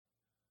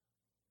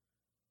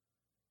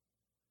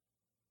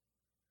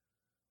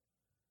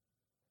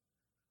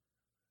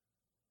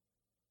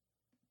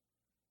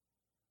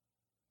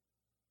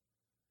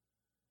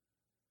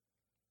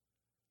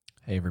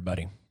Hey,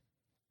 everybody.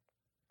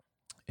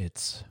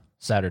 It's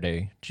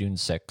Saturday, June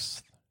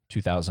 6th,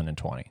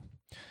 2020.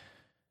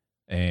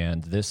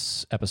 And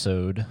this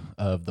episode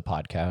of the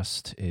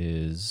podcast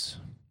is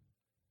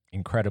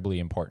incredibly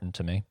important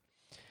to me.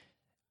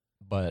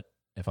 But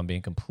if I'm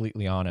being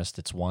completely honest,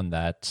 it's one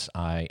that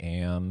I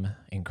am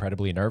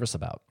incredibly nervous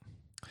about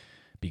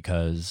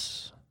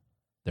because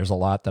there's a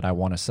lot that I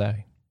want to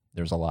say.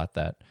 There's a lot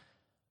that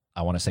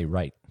I want to say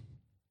right.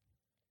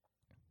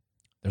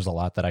 There's a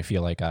lot that I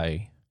feel like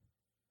I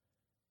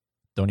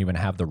don't even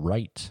have the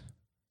right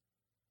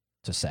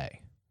to say.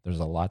 There's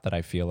a lot that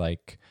I feel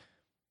like,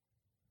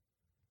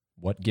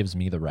 what gives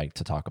me the right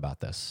to talk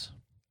about this?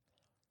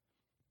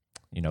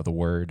 You know, the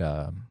word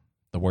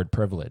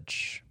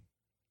privilege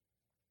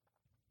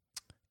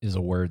is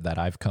a word that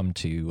I've come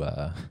to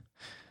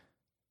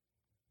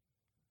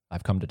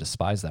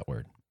despise that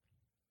word.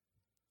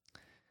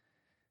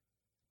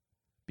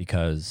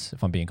 Because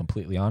if I'm being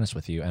completely honest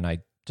with you, and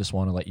I just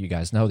want to let you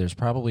guys know, there's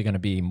probably going to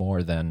be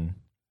more than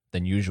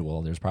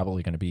usual. There's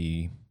probably going to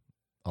be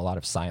a lot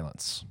of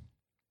silence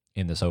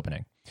in this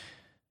opening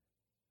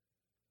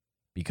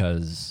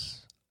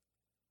because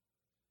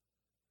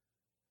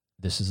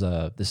this is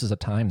a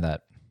time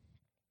that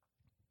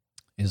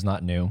is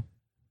not new.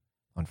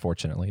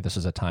 Unfortunately, this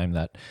is a time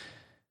that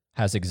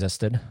has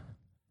existed,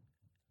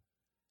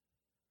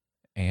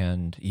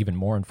 and even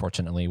more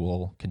unfortunately,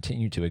 will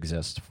continue to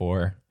exist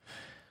for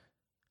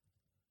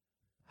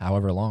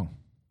however long.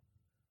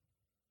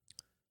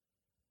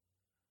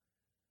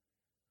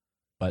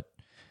 But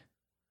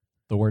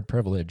the word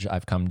privilege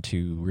I've come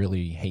to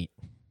really hate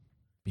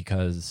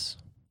because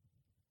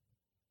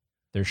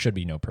there should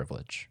be no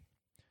privilege.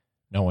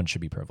 No one should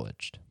be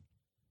privileged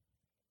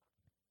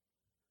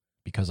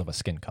because of a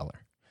skin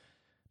color,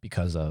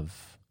 because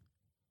of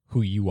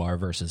who you are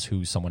versus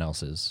who someone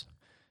else is.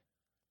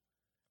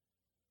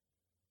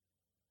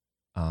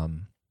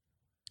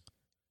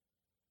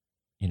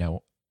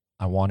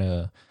 I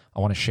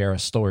want to share a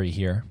story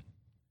here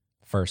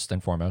first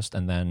and foremost,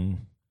 and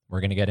then we're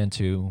going to get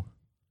into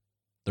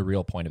the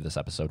real point of this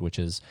episode, which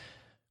is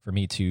for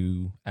me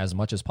to, as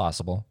much as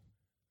possible,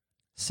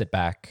 sit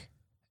back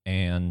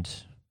and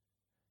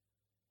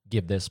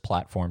give this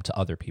platform to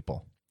other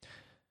people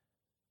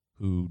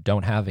who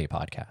don't have a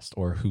podcast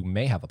or who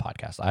may have a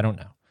podcast. I don't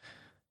know.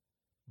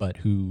 But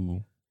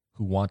who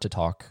want to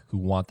talk, who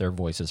want their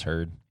voices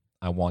heard.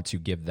 I want to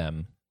give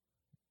them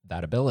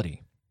that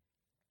ability.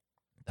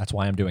 That's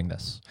why I'm doing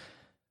this.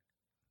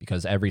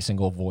 Because every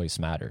single voice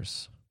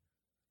matters.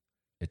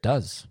 It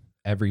does.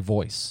 Every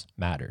voice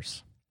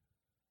matters.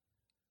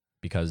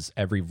 Because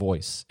every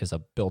voice is a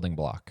building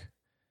block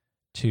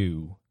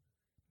to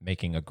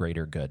making a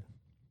greater good,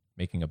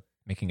 making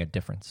a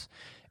difference.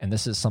 And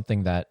this is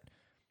something that,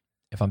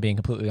 if I'm being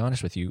completely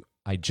honest with you,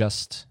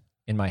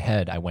 in my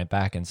head, I went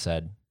back and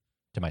said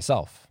to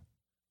myself,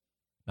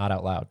 not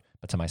out loud,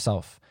 but to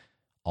myself,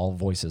 all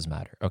voices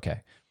matter.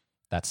 Okay,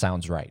 that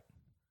sounds right.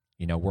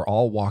 You know, we're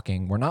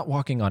not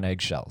walking on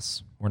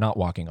eggshells. We're not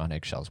walking on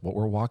eggshells. What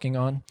we're walking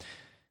on,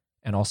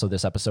 and also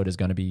this episode is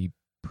going to be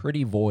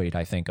pretty void,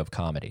 I think, of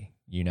comedy.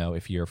 You know,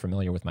 if you're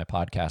familiar with my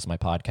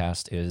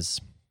podcast is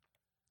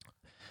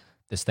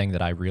this thing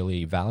that I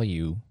really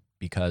value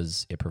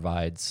because it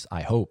provides,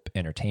 I hope,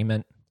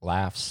 entertainment,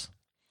 laughs,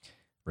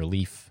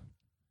 relief,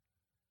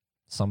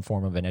 some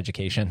form of an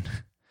education.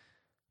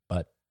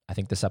 But I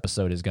think this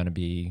episode is going to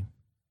be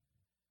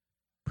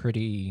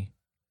pretty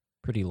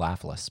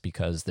laughless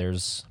because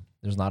there's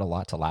not a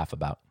lot to laugh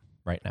about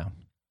right now.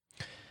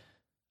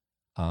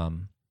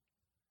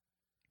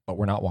 But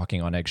we're not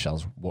walking on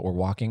eggshells. What we're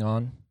walking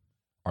on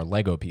are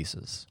Lego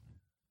pieces.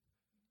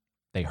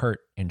 They hurt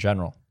in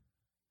general.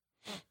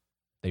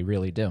 They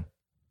really do.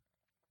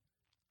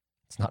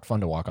 It's not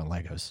fun to walk on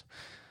Legos.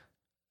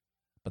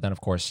 But then,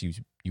 of course, you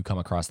come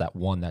across that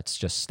one that's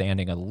just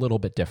standing a little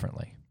bit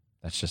differently.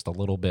 That's just a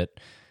little bit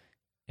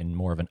in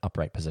more of an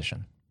upright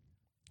position.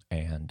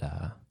 And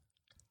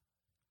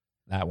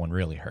that one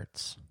really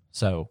hurts.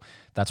 So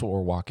that's what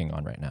we're walking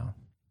on right now.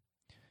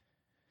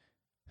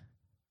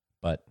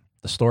 But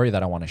the story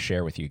that I want to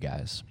share with you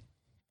guys,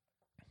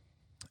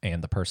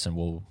 and the person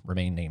will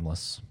remain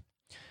nameless,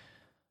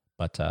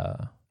 but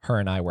her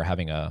and I were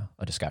having a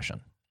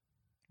discussion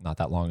not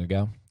that long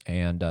ago.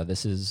 And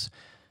this is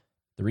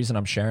the reason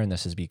I'm sharing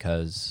this is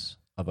because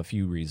of a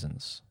few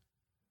reasons,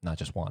 not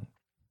just one.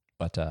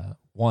 But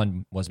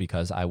one was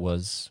because I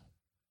was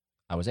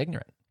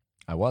ignorant.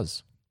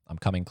 I'm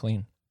coming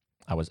clean.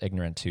 I was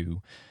ignorant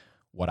to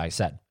what I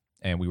said.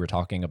 And we were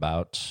talking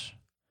about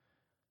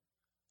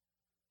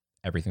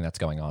everything that's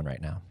going on right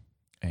now.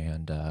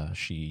 And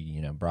she,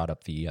 brought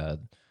up the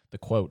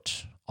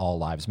quote, "All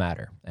lives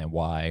matter," and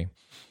why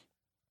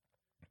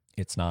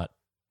it's not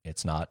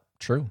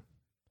true.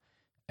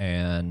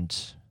 And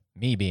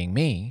me being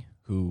me,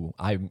 who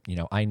I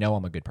know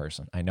I'm a good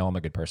person. I know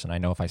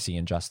if I see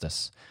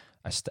injustice,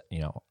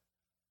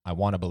 I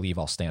want to believe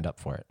I'll stand up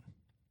for it.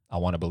 I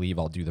want to believe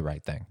I'll do the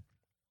right thing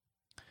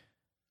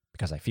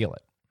because I feel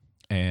it.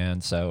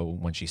 And so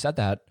when she said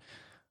that,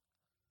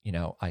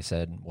 I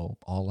said, well,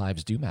 all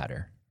lives do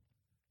matter.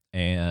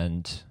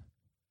 And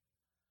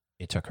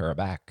it took her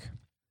aback.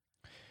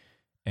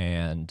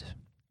 And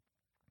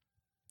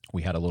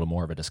we had a little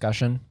more of a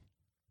discussion.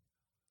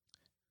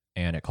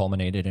 And it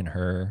culminated in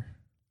her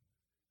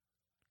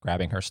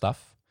grabbing her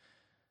stuff.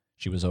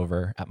 She was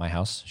over at my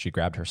house. She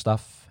grabbed her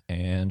stuff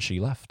and she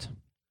left.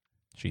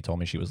 She told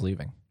me she was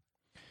leaving.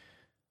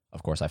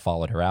 Of course, I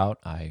followed her out.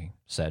 I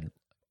said,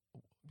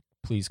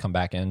 please come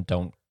back in.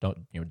 Don't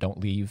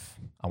leave.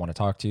 I want to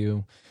talk to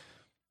you.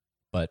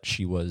 But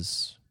she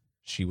was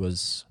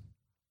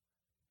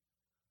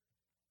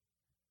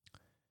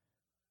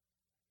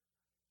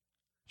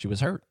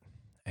hurt.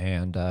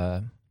 And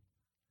I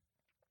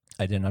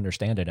didn't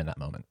understand it in that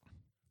moment.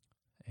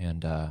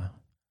 And, a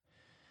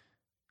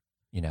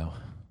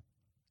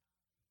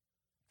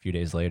few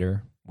days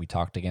later, we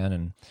talked again.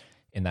 And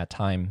in that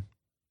time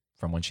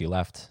from when she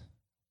left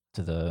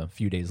to the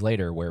few days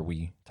later where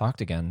we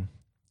talked again,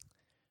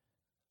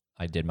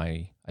 I did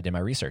my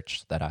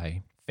research that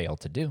I failed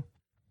to do,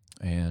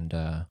 and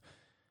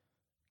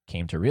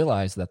came to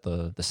realize that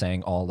the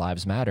saying "all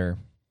lives matter,"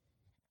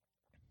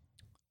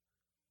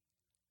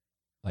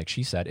 like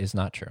she said, is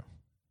not true.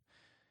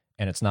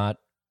 And it's not.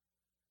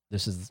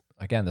 This is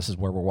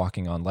where we're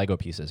walking on Lego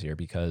pieces here,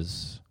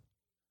 because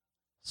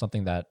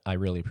something that I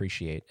really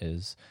appreciate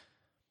is,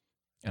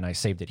 and I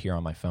saved it here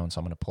on my phone, so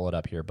I'm going to pull it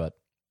up here, but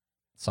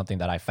something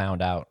that I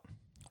found out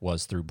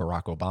was through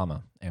Barack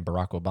Obama. And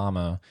Barack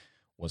Obama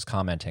was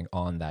commenting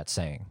on that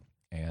saying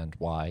and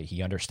why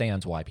he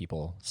understands why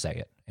people say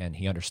it. And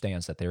he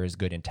understands that there is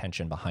good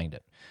intention behind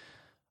it,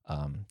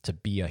 to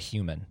be a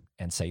human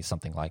and say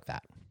something like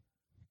that.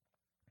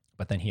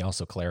 But then he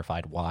also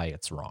clarified why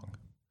it's wrong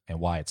and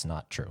why it's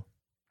not true.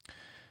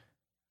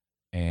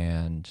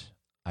 And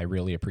I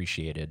really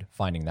appreciated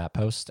finding that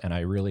post, and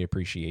I really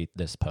appreciate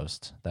this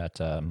post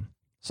that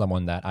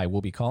someone that I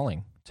will be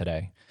calling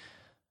today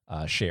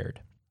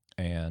shared.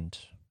 And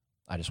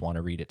I just want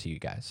to read it to you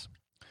guys.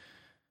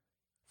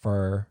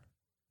 For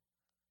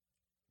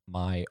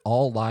my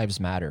All Lives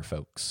Matter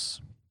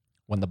folks,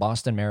 when the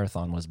Boston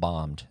Marathon was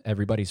bombed,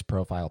 everybody's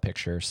profile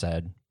picture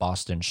said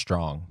Boston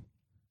strong.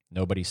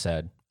 Nobody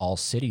said all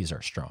cities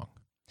are strong.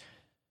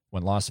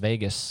 When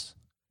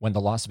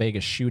the Las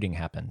Vegas shooting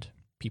happened,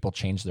 people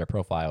changed their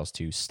profiles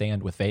to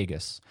stand with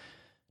Vegas.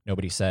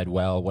 Nobody said,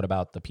 well, what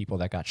about the people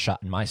that got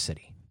shot in my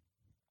city?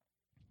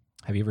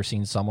 Have you ever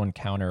seen someone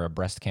counter a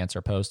breast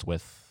cancer post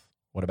with,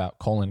 what about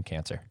colon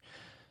cancer?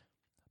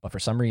 But for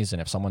some reason,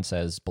 if someone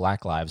says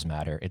Black Lives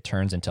Matter, it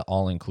turns into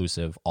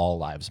all-inclusive, all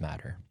lives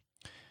matter.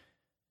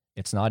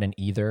 It's not an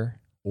either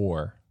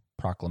or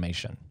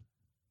proclamation.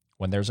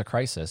 When there's a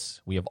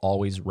crisis, we have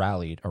always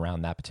rallied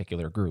around that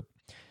particular group.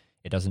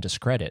 It doesn't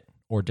discredit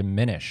or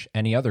diminish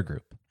any other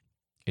group.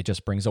 It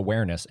just brings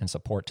awareness and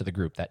support to the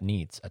group that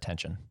needs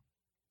attention.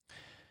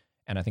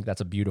 And I think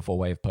that's a beautiful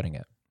way of putting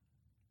it.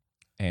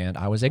 And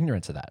I was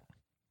ignorant to that.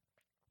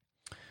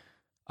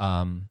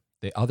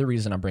 The other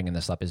reason I'm bringing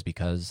this up is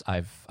because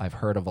I've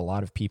heard of a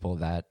lot of people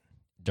that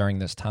during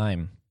this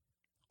time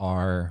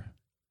are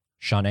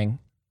shunning,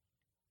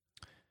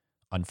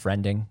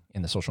 unfriending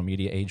in the social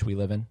media age we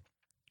live in,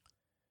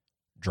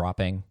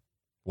 dropping,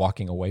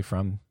 walking away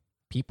from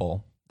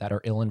people that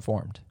are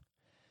ill-informed.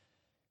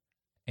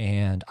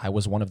 And I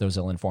was one of those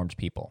ill-informed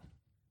people.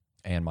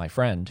 And my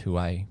friend, who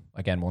I,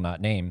 again, will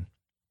not name,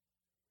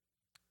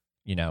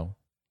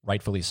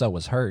 rightfully so,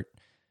 was hurt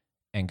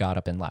and got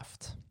up and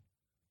left.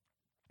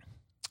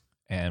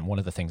 And one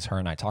of the things her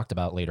and I talked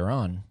about later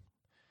on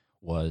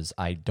was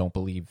I don't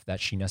believe that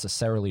she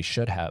necessarily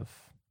should have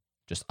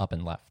just up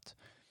and left.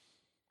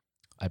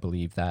 I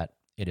believe that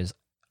it is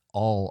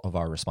all of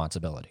our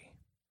responsibility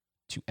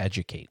to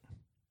educate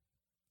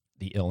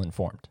the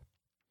ill-informed,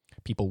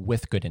 people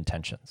with good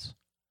intentions.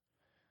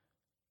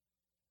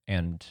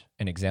 And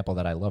an example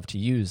that I love to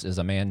use is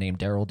a man named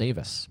Daryl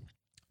Davis,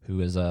 who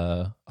is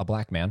a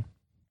black man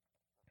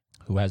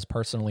who has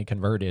personally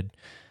converted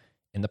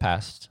in the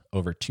past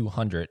over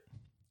 200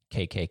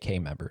 KKK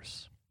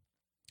members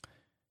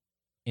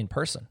in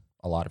person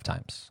a lot of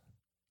times,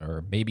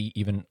 or maybe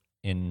even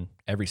in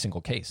every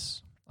single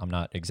case. I'm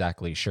not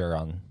exactly sure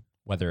on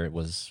whether it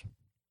was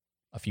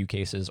a few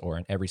cases or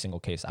in every single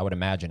case. I would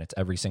imagine it's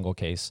every single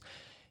case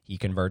he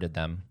converted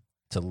them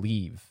to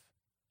leave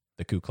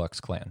the Ku Klux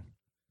Klan.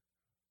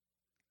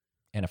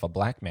 And if a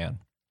black man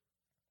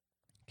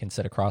can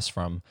sit across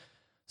from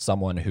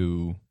someone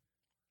who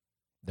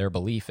their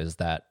belief is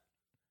that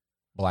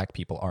black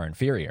people are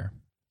inferior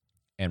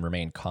and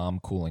remain calm,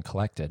 cool, and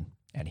collected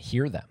and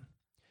hear them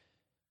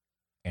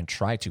and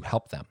try to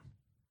help them,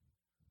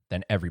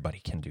 then everybody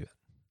can do it.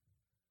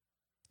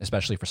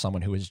 Especially for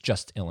someone who is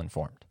just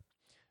ill-informed,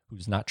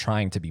 who's not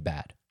trying to be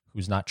bad,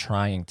 who's not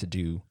trying to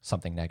do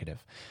something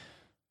negative.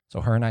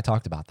 So her and I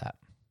talked about that,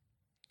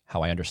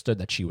 how I understood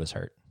that she was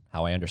hurt,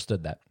 how I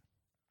understood that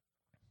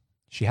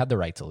she had the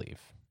right to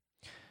leave,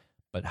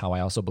 but how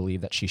I also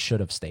believe that she should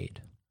have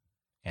stayed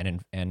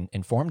and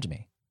informed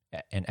me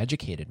and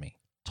educated me,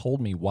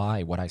 told me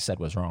why what I said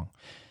was wrong.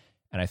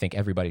 And I think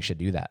everybody should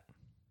do that.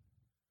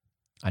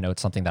 I know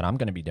it's something that I'm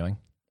going to be doing.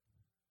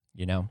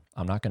 You know,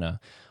 I'm not going to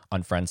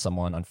unfriend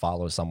someone,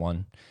 unfollow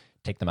someone,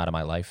 take them out of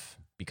my life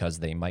because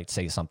they might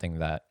say something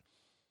that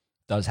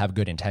does have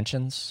good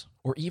intentions,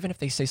 or even if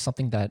they say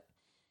something that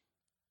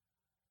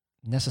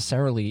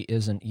necessarily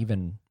isn't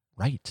even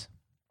right.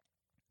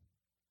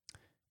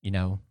 You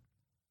know,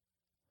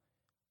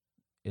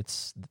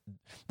 this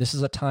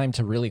is a time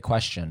to really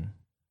question,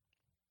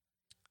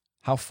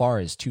 how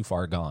far is too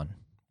far gone?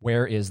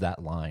 Where is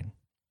that line?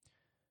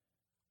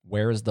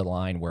 Where is the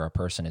line where a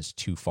person is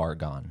too far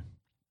gone?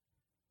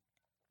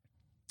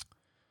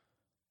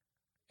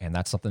 And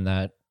that's something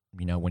that,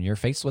 you know, when you're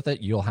faced with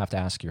it, you'll have to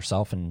ask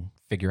yourself and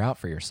figure out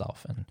for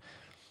yourself. And,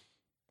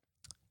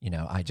 you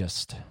know,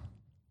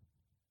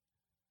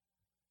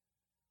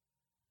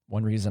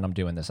 one reason I'm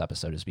doing this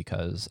episode is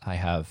because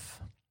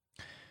I've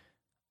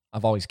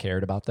always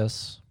cared about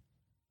this.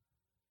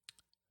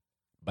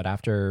 But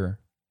after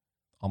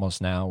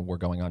almost now, we're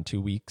going on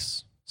 2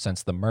 weeks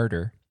since the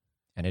murder,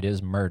 and it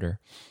is murder.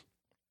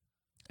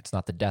 It's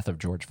not the death of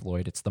George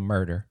Floyd, it's the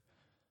murder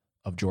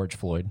of George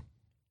Floyd.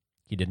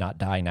 He did not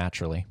die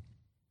naturally.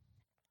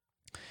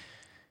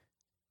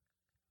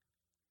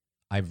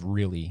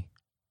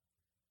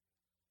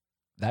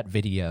 That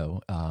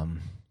video,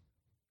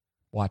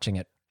 watching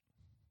it,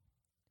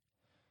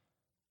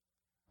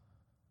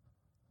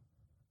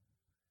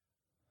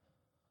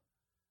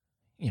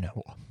 you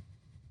know,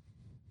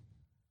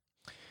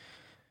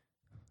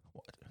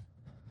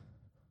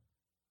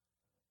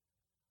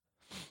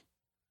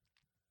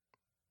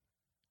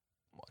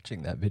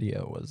 watching that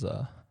video was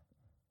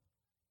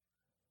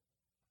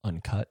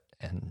uncut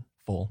and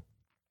full.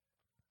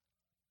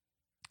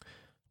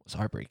 It was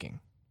heartbreaking.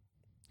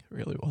 It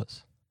really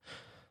was.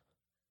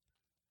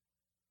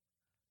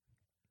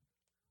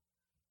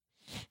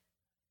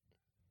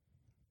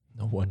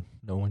 No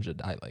one should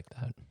die like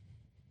that.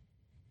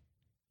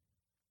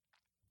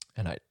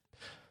 And I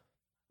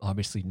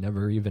obviously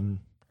never even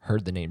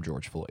heard the name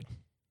George Floyd.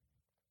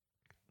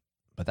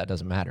 But that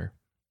doesn't matter.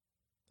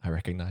 I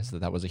recognize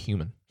that was a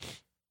human.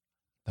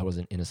 That was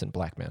an innocent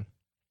black man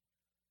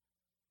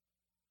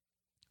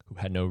who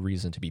had no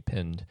reason to be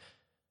pinned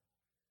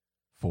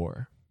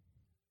for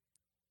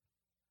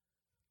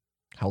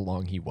how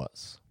long he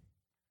was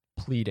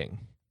pleading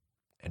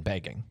and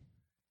begging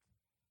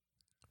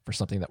for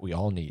something that we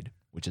all need,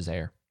 which is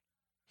air.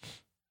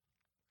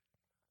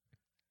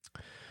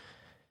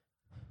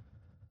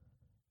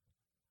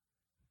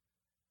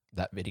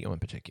 That video in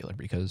particular,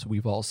 because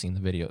we've all seen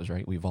the videos,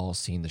 right? We've all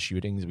seen the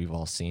shootings. We've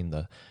all seen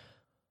the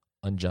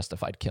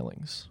unjustified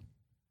killings.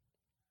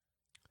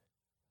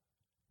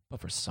 But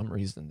for some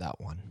reason, that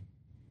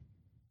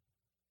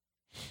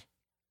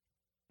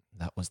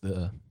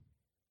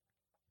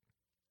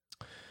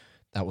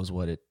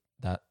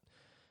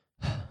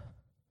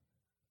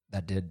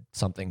did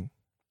something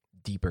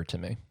deeper to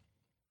me.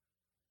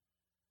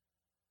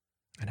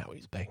 And how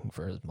he's begging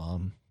for his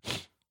mom,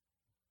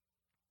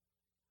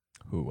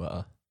 who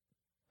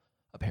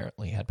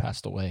apparently had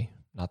passed away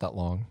not that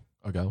long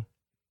ago,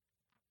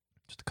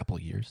 just a couple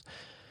of years.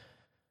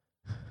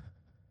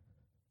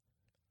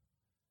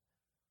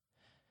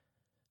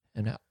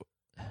 And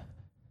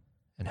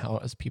how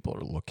as people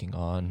are looking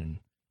on and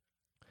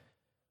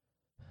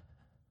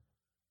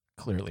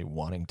clearly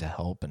wanting to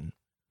help, and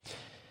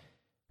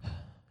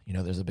you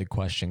know, there's a big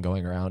question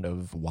going around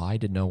of why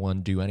did no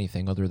one do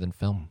anything other than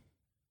film?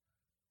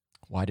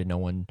 Why did no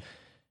one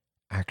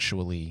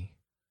actually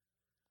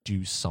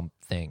do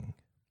something?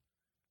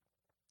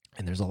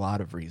 And there's a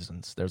lot of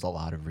reasons.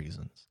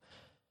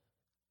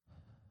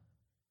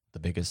 The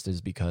biggest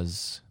is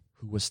because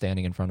who was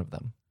standing in front of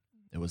them?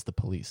 It was the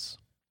police.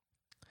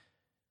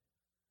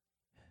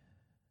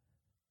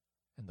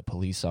 And the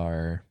police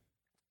are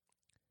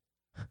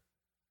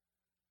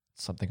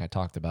something I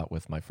talked about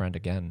with my friend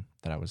again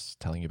that I was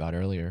telling you about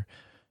earlier.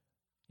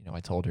 You know,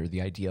 I told her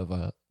the idea of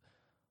a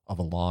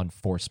law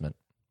enforcement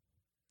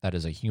that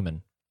is a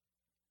human.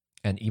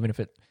 And even if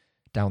it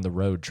down the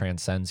road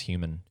transcends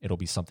human, it'll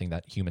be something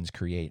that humans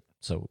create.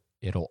 So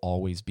it'll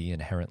always be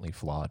inherently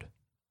flawed.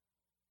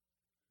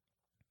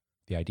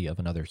 The idea of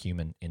another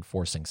human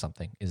enforcing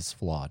something is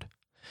flawed.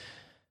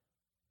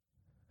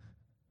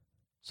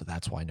 So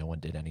that's why no one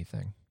did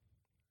anything.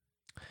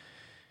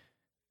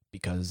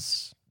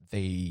 Because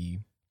we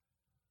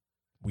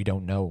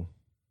don't know.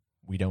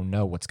 We don't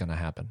know what's going to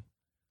happen,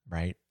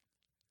 right?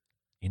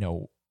 You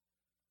know,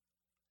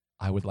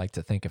 I would like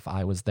to think if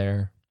I was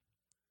there,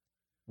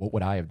 what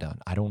would I have done?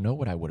 I don't know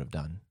what I would have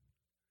done.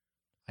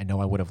 I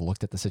know I would have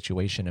looked at the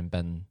situation and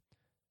been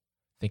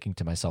thinking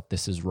to myself,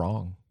 this is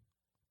wrong.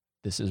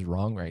 This is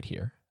wrong right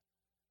here.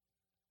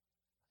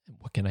 And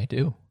what can I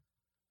do?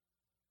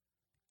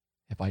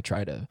 If I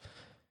try to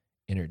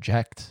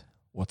interject,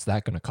 what's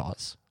that going to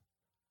cause?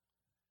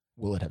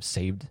 Will it have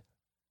saved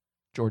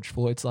George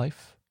Floyd's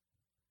life?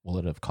 Will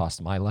it have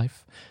cost my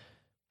life?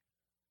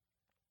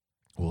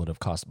 Will it have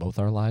cost both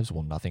our lives?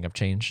 Will nothing have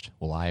changed?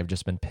 Will I have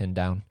just been pinned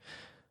down?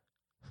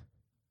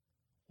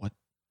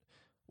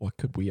 What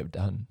could we have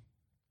done?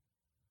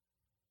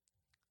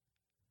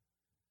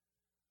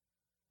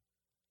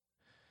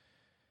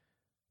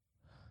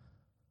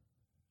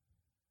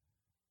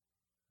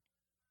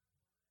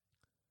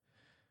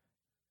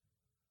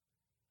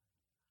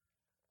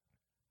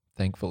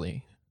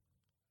 thankfully,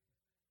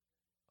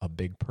 a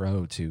big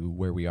pro to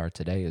where we are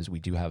today is we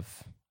do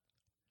have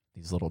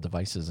these little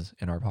devices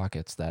in our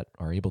pockets that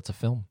are able to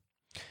film.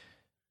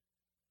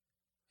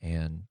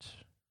 And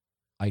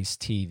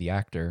Ice-T, the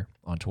actor,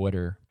 on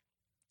Twitter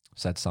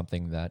said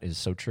something that is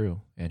so true.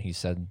 And he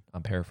said,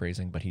 I'm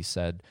paraphrasing, but he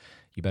said,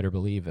 you better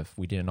believe if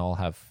we didn't all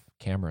have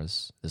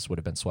cameras, this would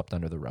have been swept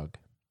under the rug.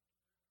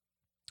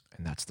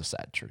 And that's the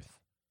sad truth.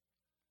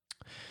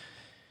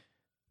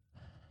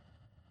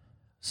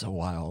 So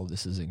while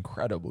this is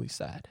incredibly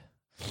sad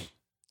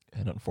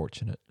and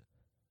unfortunate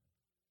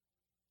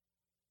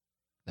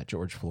that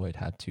George Floyd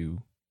had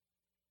to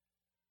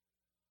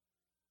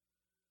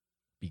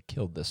be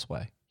killed this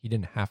way, he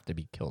didn't have to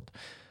be killed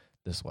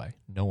this way.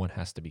 No one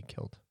has to be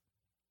killed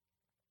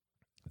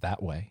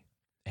that way,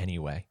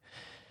 anyway.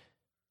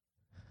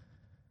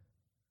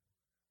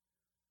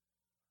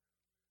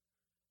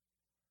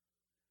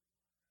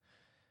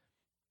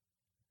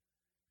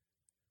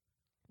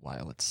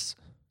 While it's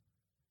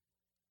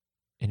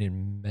an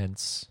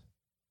immense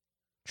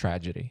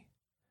tragedy,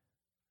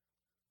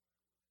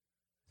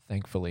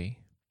 thankfully,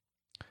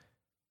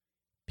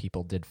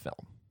 people did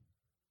film,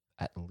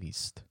 at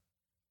least,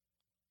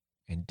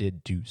 and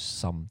did do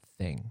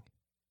something,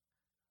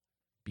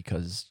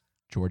 because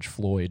George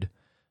Floyd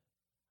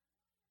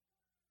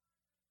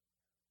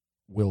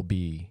will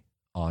be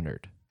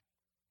honored,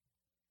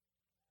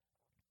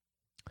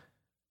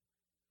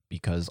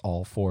 because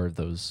all 4 of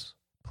those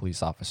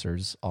police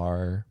officers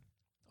are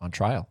on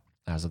trial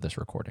as of this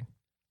recording.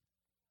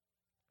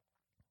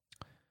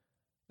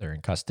 They're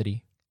in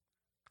custody.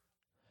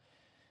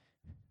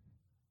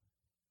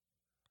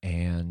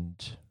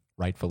 And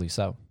rightfully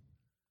so.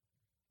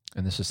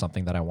 And this is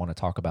something that I want to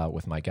talk about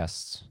with my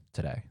guests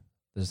today.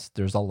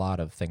 There's a lot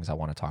of things I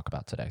want to talk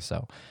about today.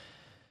 So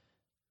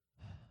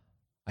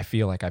I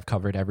feel like I've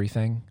covered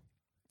everything.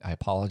 I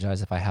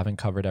apologize if I haven't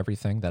covered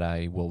everything that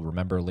I will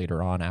remember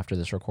later on after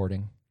this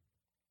recording.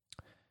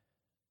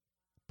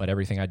 But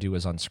everything I do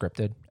is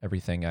unscripted.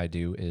 Everything I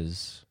do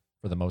is,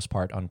 for the most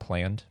part,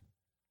 unplanned.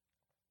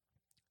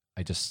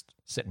 I just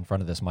sit in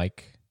front of this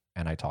mic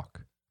and I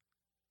talk.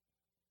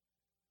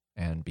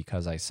 And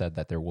because I said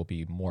that there will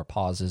be more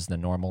pauses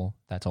than normal,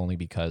 that's only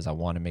because I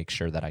want to make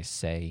sure that I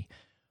say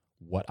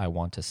what I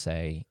want to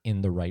say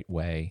in the right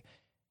way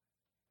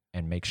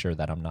and make sure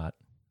that I'm not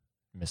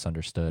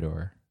misunderstood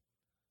or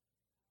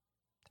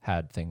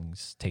had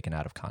things taken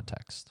out of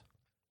context.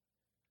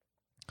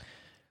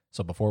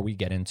 So before we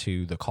get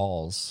into the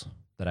calls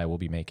that I will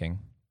be making,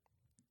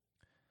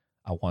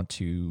 I want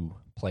to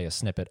play a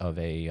snippet of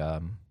a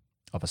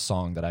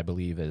song that I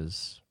believe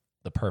is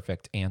the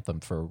perfect anthem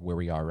for where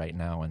we are right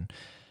now. And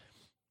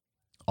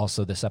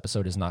also, this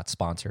episode is not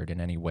sponsored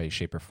in any way,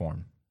 shape, or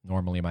form.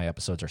 Normally, my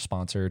episodes are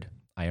sponsored.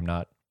 I am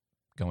not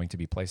going to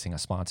be placing a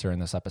sponsor in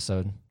this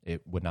episode.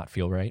 It would not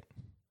feel right.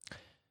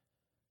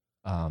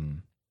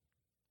 And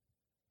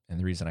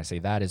the reason I say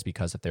that is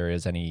because if there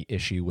is any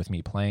issue with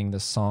me playing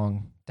this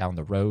song down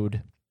the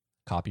road,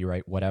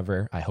 copyright,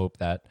 whatever, I hope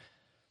that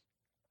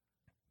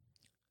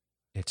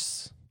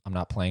I'm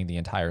not playing the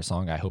entire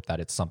song. I hope that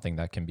it's something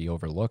that can be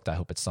overlooked. I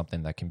hope it's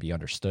something that can be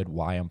understood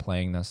why I'm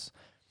playing this.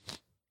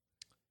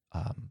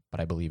 But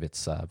I believe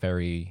it's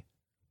very,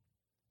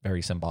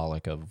 very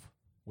symbolic of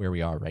where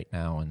we are right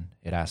now. And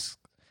it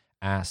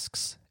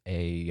asks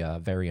a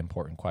very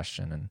important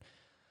question and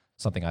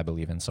something I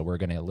believe in. So we're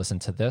going to listen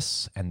to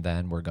this, and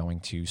then we're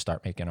going to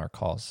start making our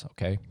calls,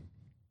 okay?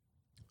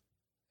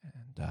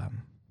 And,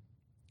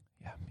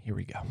 here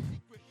we go.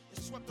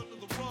 Swept under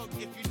the rug.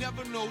 If you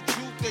never know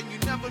truth, then you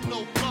never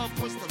know love.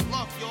 What's the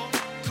love, y'all?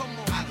 Come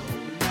on. I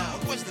don't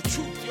know. What's the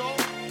truth, y'all?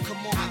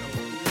 Come on. I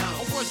don't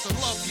know. What's the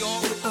love,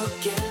 y'all? People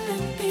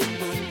killing,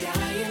 people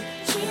dying,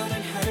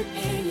 children hurt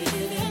and you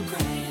hear them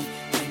crying.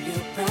 When you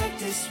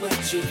practice what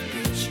you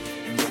preach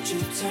and what you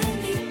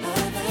turn the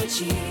other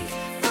cheek.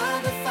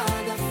 Father,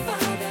 Father,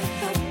 Father,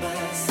 help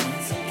us.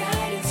 Send some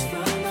guidance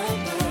from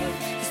above.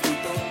 'Cause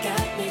people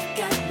got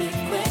me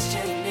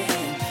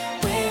questioning.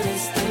 Where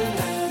is the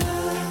love?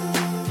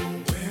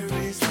 Where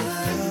is the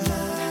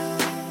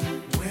love?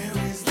 Where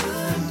is the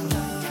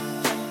love?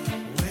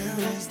 Where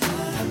is the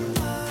love?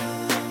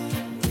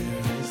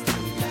 Where is the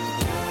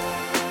love?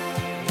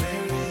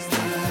 Where is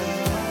the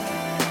love?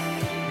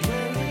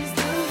 Where is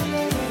the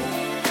love?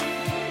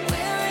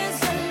 Where is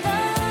the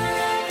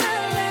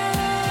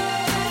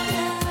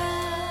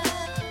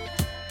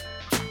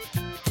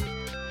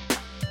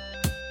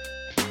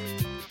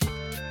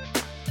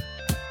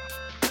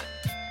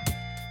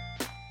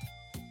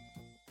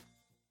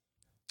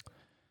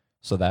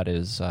So that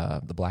is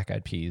the Black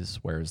Eyed Peas,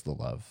 Where is the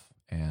Love?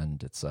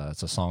 And it's a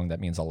song that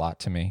means a lot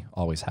to me,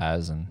 always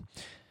has, and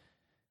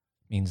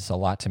means a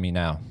lot to me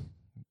now,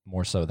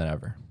 more so than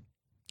ever.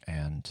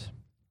 And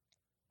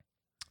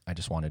I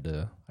just wanted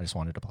to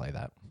play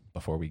that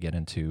before we get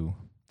into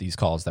these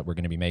calls that we're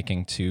going to be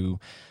making to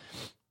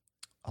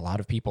a lot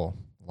of people,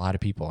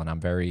 and I'm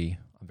very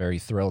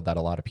thrilled that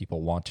a lot of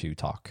people want to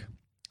talk,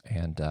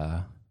 and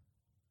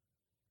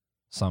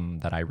some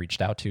that I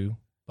reached out to,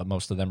 but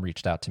most of them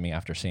reached out to me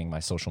after seeing my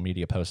social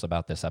media posts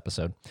about this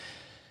episode.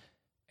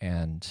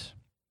 And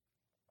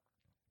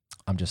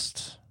I'm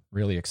just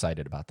really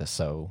excited about this.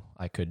 So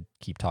I could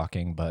keep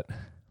talking, but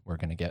we're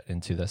going to get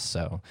into this.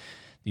 So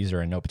these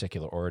are in no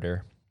particular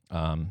order,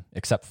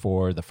 except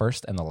for the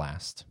first and the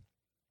last.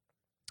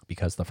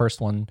 Because the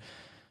first one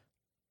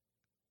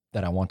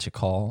that I want to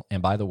call,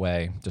 and by the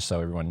way, just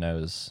so everyone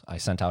knows, I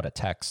sent out a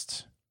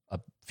text a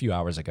few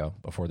hours ago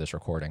before this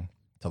recording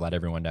to let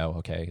everyone know,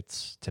 okay,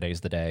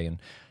 today's the day,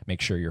 and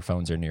make sure your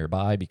phones are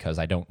nearby because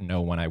I don't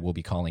know when I will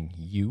be calling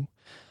you.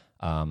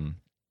 And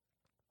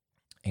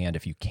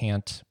if you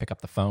can't pick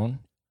up the phone,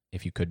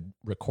 if you could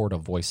record a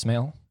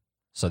voicemail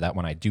so that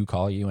when I do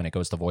call you and it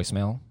goes to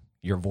voicemail,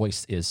 your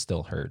voice is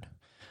still heard.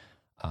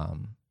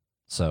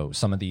 So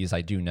some of these I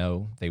do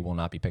know they will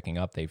not be picking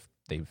up. They've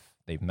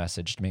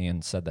messaged me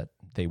and said that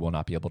they will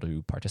not be able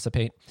to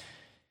participate,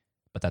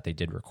 but that they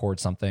did record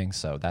something.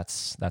 So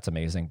that's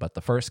amazing. But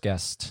the first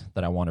guest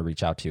that I want to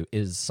reach out to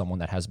is someone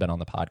that has been on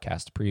the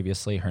podcast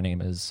previously. Her name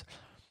is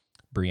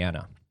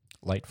Brianna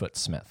Lightfoot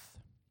Smith.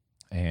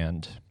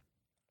 And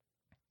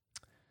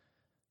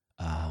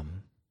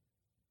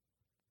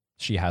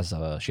she has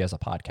a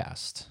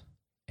podcast,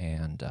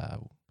 and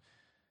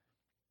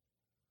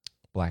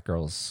Black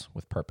Girls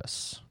with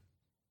Purpose.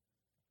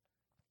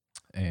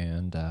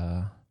 And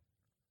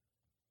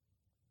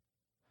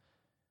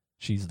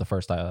she's the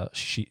first. I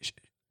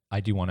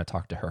do want to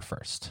talk to her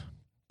first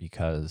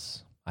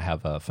because I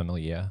have a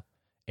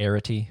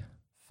familiarity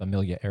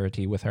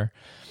with her.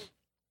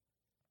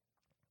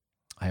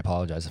 I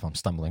apologize if I'm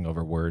stumbling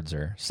over words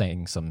or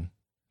saying some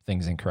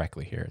things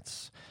incorrectly here.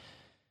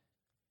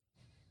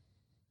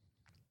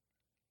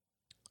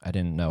 I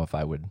didn't know if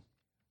I would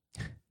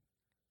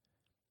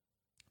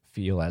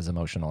feel as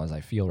emotional as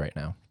I feel right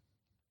now.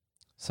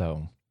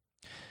 So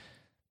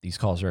these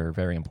calls are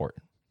very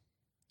important.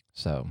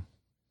 So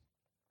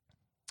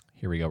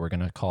here we go. We're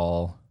going to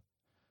call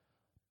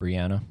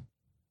Brianna,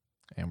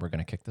 and we're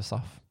going to kick this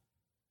off.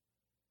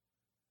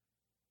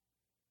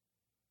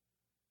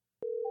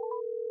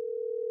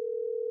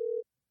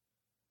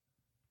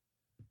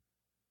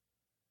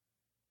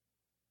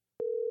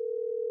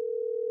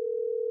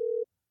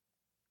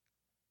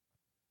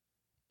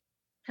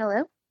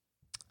 Hello.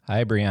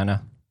 Hi,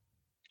 Brianna.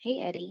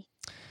 Hey, Eddie.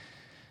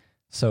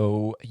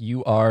 So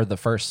you are the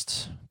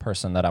first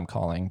person that I'm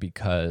calling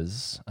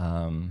because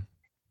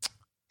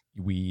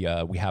we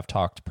have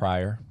talked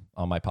prior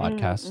on my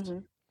podcast, Mm-hmm.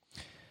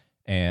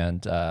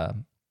 and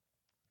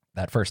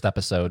that first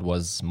episode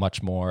was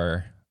much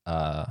more.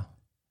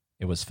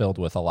 It was filled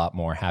with a lot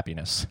more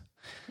happiness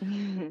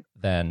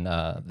than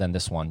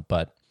this one.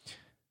 But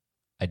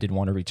I did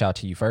want to reach out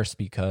to you first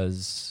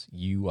because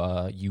your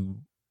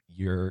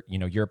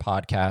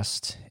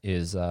podcast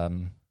is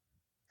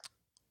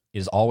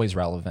always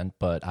relevant,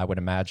 but I would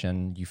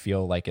imagine you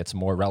feel like it's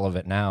more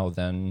relevant now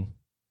than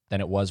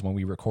it was when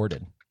we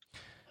recorded.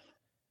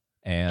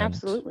 And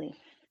Absolutely.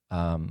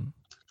 I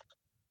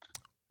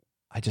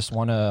just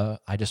want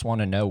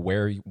to know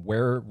where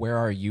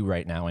are you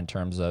right now in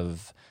terms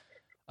of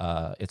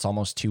it's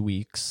almost 2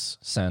 weeks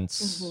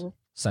since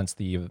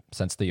the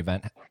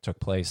event took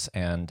place,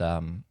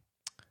 and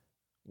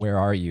where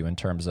are you in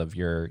terms of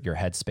your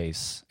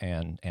headspace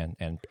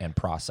and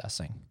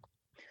processing?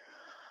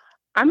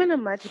 I'm in a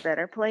much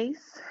better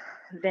place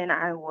than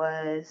I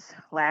was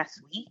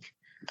last week.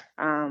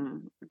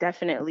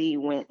 Definitely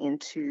went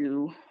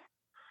into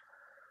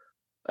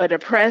a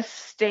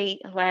depressed state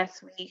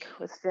last week,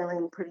 was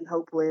feeling pretty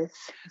hopeless,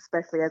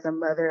 especially as a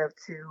mother of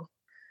 2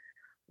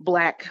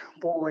 Black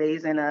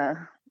boys and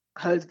a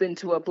husband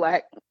to a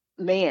Black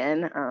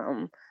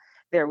man.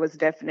 There was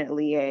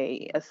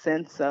definitely a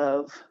sense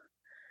of,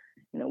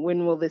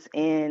 when will this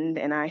end?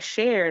 And I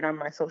shared on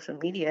my social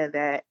media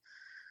that,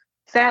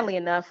 sadly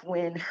enough,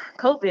 when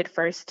COVID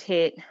first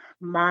hit,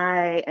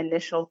 my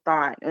initial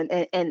thought,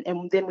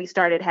 and then we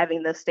started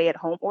having the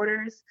stay-at-home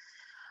orders,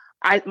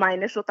 my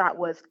initial thought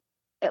was,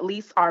 at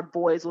least our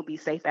boys will be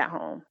safe at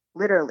home,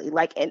 literally.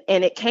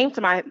 And it came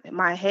to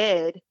my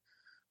head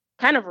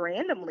kind of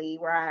randomly,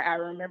 where I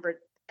remember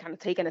kind of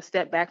taking a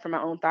step back from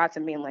my own thoughts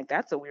and being like,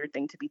 that's a weird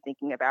thing to be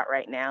thinking about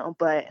right now.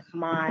 But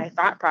my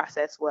thought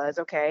process was,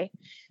 okay,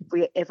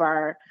 if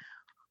our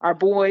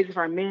boys, if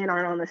our men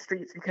aren't on the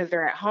streets because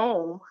they're at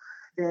home,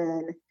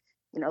 then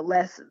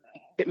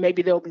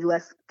maybe there'll be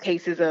less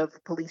cases of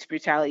police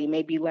brutality,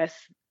 maybe less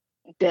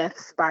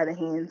deaths by the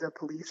hands of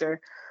police or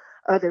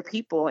other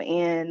people.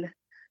 And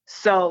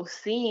so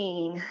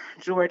seeing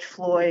George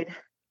Floyd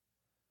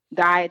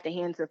die at the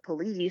hands of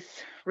police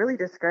really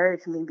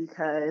discouraged me,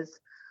 because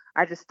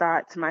I just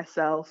thought to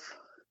myself,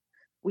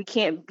 we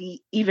can't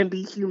even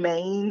be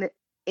humane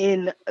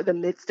in the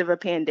midst of a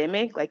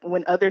pandemic. Like,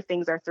 when other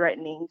things are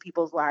threatening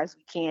people's lives,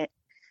 we can't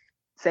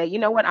say, you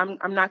know what, I'm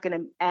not going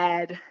to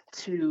add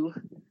to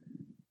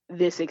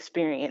this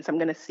experience. I'm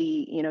going to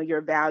see,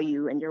 your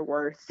value and your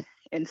worth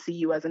and see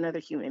you as another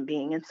human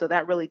being. And so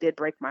that really did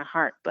break my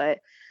heart. But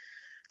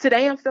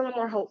today I'm feeling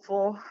more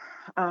hopeful,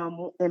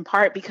 in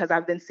part because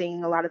I've been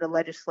seeing a lot of the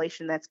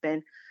legislation that's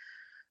been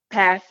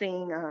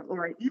passing,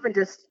 or even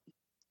just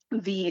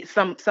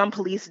some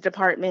police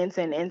departments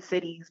and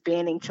cities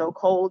banning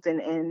chokeholds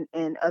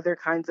and other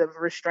kinds of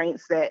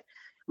restraints that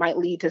might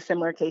lead to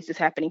similar cases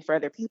happening for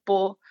other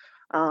people.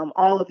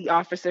 All of the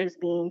officers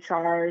being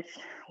charged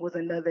was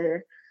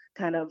another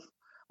kind of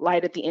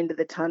light at the end of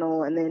the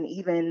tunnel. And then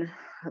even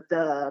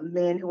the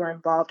men who were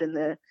involved in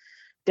the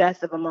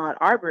death of Ahmaud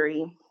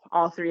Arbery,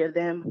 all three of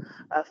them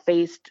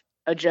faced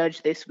a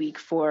judge this week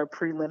for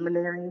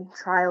preliminary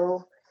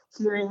trial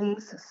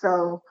hearings.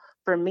 So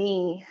for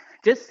me,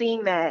 just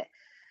seeing that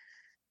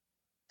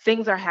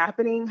things are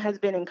happening has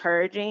been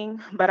encouraging.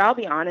 But I'll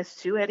be honest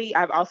too, Eddie,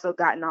 I've also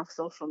gotten off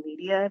social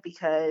media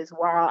because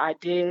while I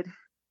did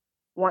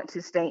want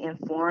to stay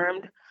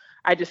informed,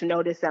 I just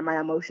noticed that my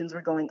emotions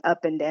were going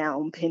up and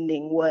down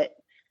pending what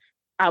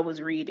I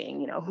was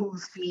reading,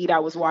 whose feed I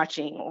was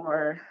watching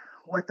or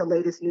what the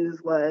latest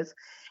news was.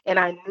 And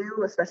I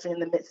knew, especially in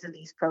the midst of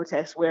these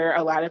protests where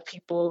a lot of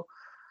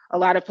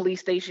police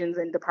stations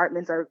and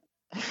departments are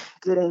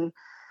getting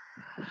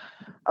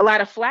a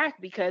lot of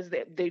flack because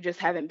they just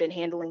haven't been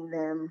handling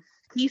them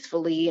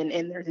peacefully.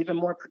 And there's even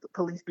more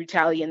police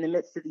brutality in the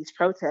midst of these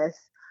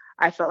protests.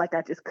 I felt like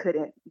I just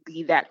couldn't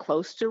be that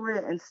close to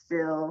it and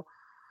still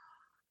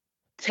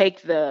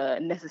take the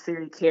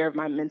necessary care of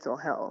my mental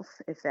health,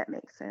 if that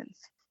makes sense.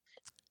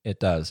 It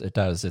does.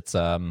 It's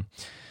I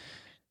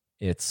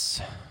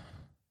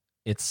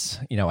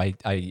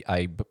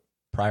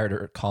prior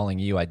to calling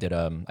you, I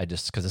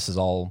just, cause this is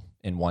all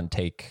in one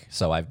take.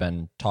 So I've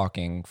been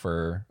talking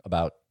for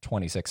about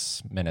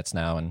 26 minutes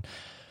now. And,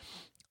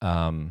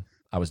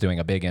 I was doing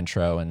a big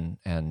intro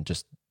and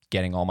just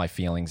getting all my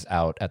feelings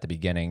out at the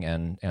beginning.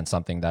 And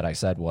something that I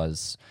said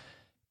was,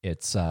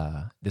 this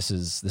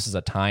is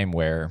a time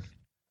where,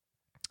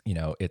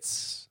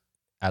 it's,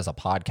 as a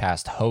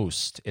podcast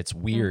host, it's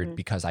weird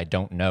because I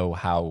don't know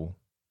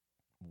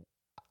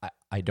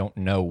I don't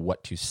know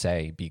what to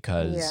say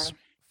because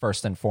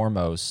first and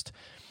foremost,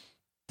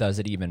 does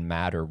it even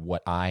matter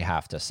what I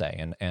have to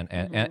say?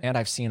 And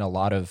I've seen a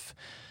lot of,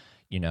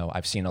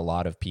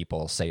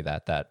 people say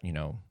that that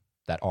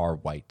are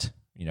white,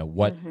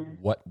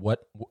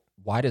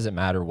 why does it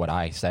matter what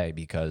I say?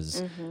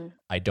 Because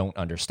I don't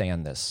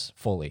understand this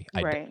fully.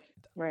 Right.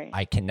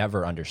 I can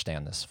never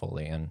understand this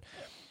fully.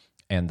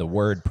 And the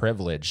word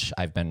privilege,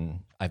 I've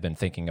been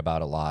thinking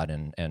about a lot,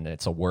 and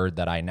it's a word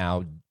that I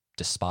now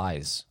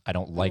despise. I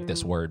don't like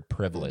this word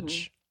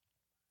privilege.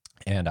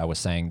 And I was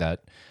saying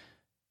that,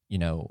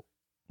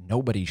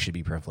 nobody should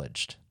be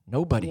privileged.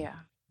 Nobody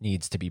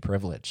needs to be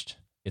privileged.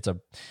 It's a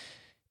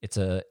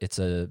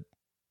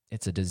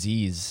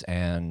disease,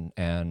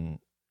 and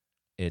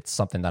it's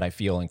something that I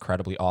feel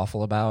incredibly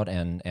awful about.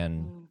 And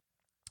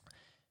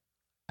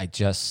I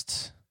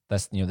just,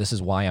 this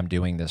is why I'm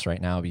doing this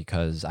right now,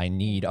 because I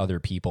need other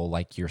people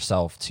like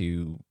yourself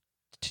to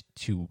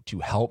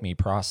help me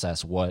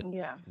process what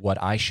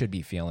I should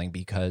be feeling,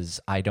 because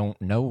I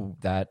don't know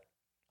that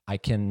I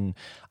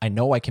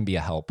know I can be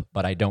a help,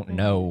 but I don't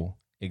know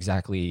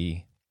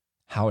exactly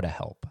how to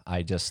help.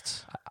 I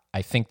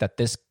think that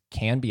this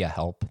can be a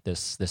help,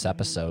 this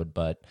episode,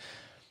 but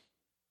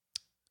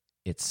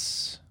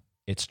it's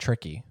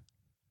tricky.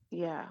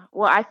 Yeah.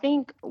 Well, I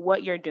think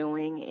what you're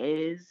doing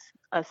is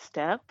a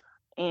step.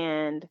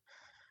 And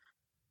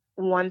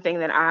one thing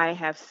that I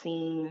have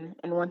seen,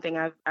 and one thing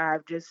I've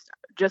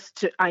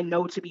I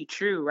know to be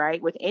true,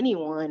 right? With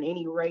anyone,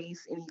 any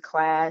race, any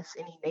class,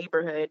 any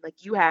neighborhood,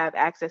 like you have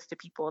access to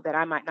people that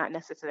I might not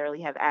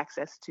necessarily have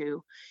access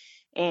to.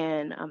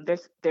 And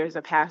there's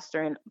a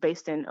pastor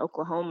based in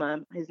Oklahoma.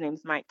 His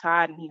name's Mike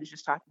Todd, and he was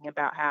just talking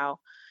about how,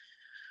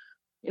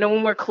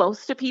 when we're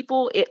close to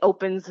people, it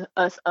opens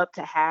us up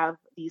to have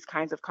these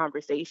kinds of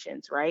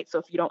conversations, right? So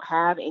if you don't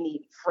have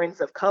any friends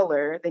of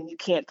color, then you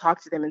can't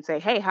talk to them and say,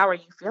 hey, how are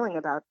you feeling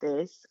about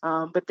this?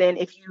 But then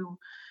if you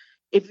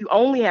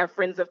only have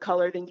friends of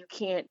color, then you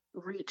can't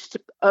reach to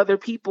other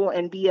people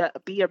and be a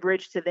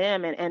bridge to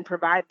them and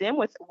provide them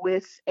with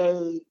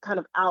a kind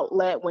of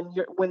outlet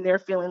when they're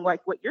feeling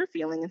like what you're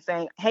feeling and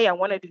saying, hey, I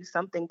want to do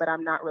something, but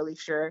I'm not really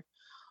sure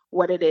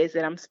what it is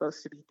that I'm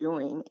supposed to be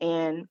doing.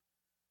 And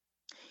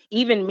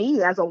even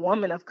me as a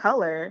woman of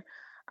color,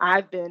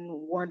 I've been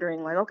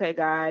wondering, like, okay,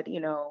 God,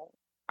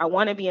 I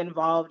want to be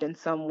involved in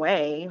some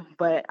way,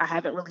 but I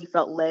haven't really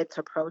felt led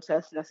to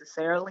protest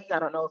necessarily. I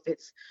don't know if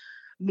it's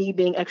me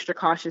being extra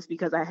cautious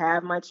because I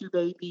have my 2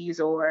 babies,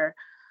 or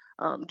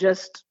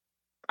just,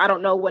 I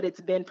don't know what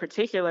it's been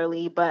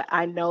particularly, but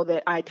I know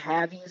that I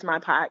have used my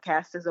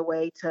podcast as a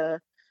way to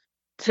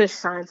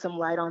shine some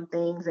light on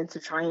things and to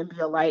try and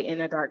be a light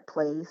in a dark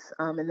place.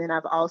 And then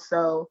I've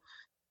also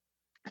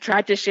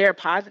tried to share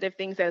positive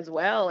things as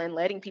well, and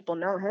letting people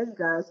know, hey, you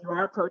guys, you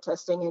are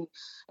protesting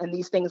and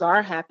these things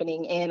are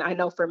happening. And I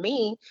know for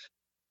me,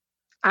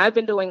 I've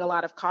been doing a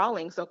lot of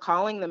calling. So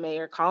calling the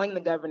mayor, calling the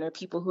governor,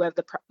 people who have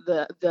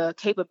the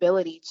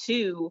capability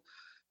to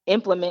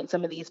implement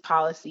some of these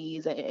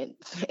policies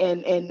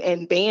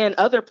and ban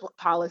other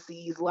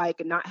policies,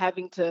 like not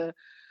having to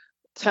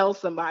tell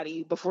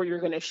somebody before you're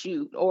going to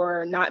shoot,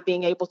 or not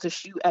being able to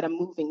shoot at a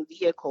moving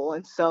vehicle.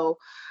 And so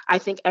I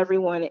think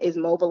everyone is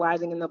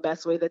mobilizing in the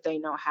best way that they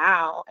know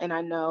how. And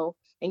I know,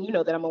 and you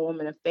know that I'm a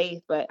woman of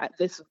faith, but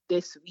this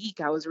week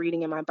I was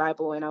reading in my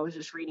Bible, and I was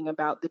just reading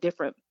about the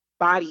different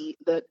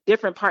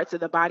parts of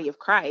the body of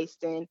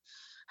Christ, and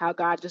how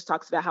God just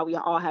talks about how we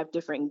all have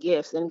different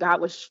gifts. And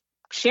God was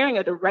sharing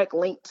a direct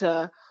link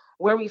to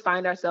where we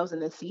find ourselves in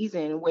the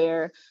season,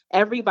 where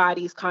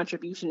everybody's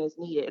contribution is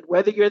needed.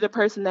 Whether you're the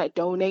person that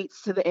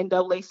donates to the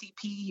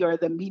NAACP or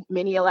the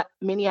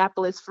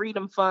Minneapolis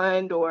Freedom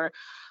Fund or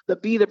the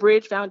Be the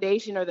Bridge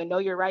Foundation or the Know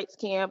Your Rights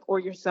Camp, or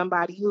you're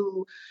somebody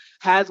who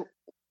has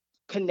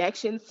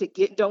connections to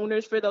get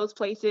donors for those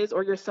places,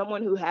 or you're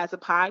someone who has a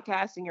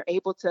podcast and you're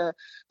able to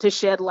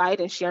shed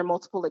light and share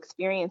multiple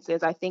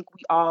experiences. I think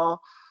we all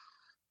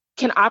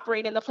can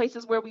operate in the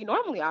places where we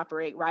normally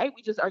operate, right?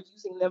 We just are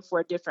using them for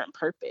a different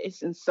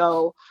purpose. And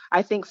so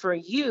I think for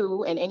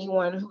you and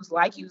anyone who's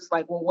like you, is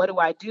like, well, what do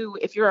I do?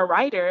 If you're a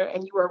writer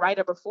and you were a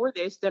writer before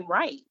this, then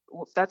write.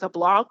 If that's a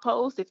blog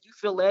post, if you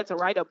feel led to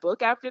write a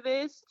book after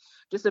this,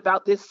 just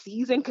about this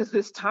season, because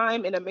this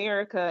time in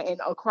America and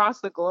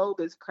across the globe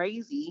is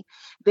crazy,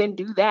 then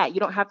do that. You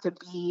don't have to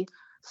be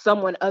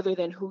someone other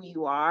than who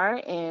you are.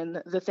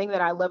 And the thing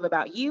that I love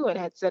about you and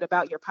had said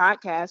about your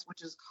podcast,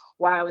 which is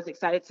why I was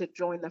excited to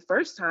join the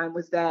first time,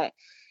 was that,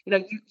 you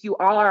know, you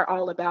are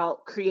all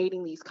about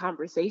creating these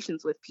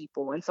conversations with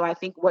people. And so I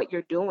think what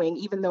you're doing,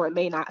 even though it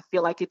may not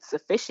feel like it's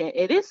sufficient,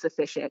 it is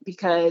sufficient,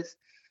 because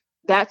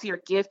that's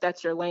your gift,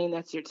 that's your lane,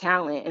 that's your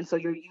talent. And so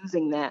you're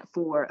using that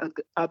for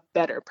a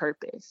better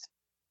purpose.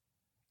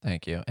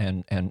 Thank you.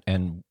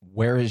 And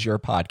where is your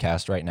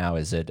podcast right now?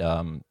 Is it,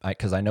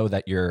 because I know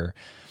that you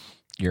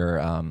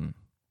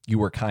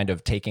were kind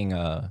of taking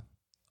a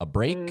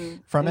break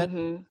from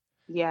it.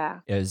 Yeah.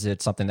 Is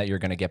it something that you're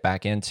going to get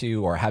back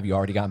into, or have you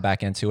already gotten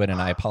back into it?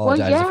 And I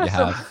apologize if you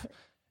have,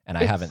 and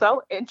I haven't. It's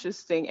so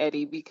interesting,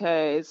 Eddie,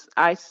 because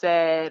I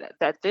said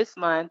that this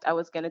month I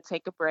was going to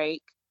take a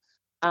break,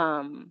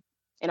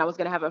 and I was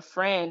going to have a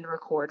friend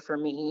record for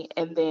me.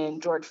 And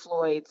then George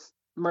Floyd's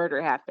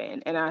murder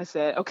happened. And I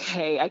said,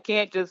 okay, I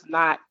can't just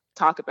not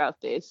talk about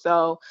this.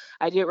 So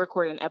I did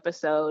record an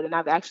episode, and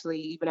I've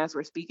actually, even as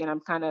we're speaking, I'm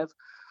kind of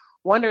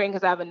wondering,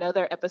 because I have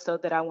another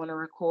episode that I want to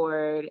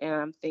record, and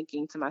I'm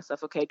thinking to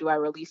myself, okay, do I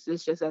release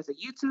this just as a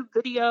YouTube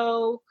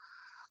video,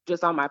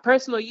 just on my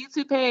personal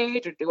YouTube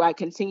page, or do I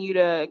continue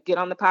to get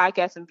on the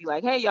podcast and be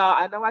like, hey, y'all,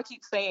 I know I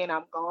keep saying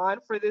I'm gone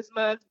for this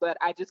month, but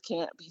I just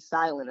can't be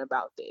silent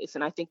about this.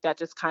 And I think that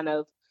just kind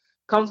of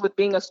comes with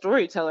being a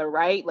storyteller,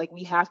 right? Like,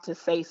 we have to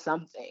say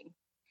something.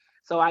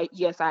 So I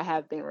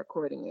have been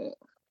recording it.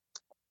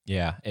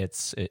 Yeah,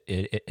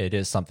 it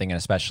is something, and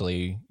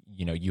especially,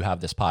 you know, you have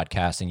this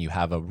podcast and you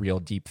have a real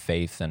deep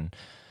faith, and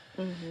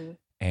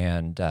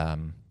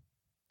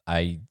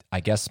I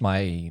guess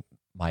my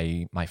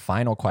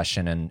final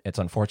question, and it's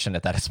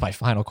unfortunate that it's my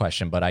final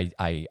question, but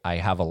I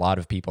have a lot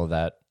of people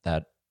that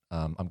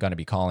I'm going to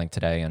be calling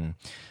today,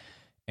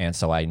 and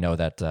so I know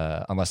that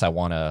unless I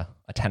want a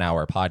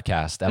 10-hour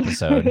podcast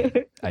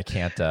episode, I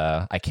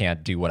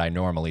can't do what I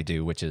normally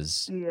do, which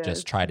is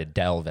just try to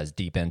delve as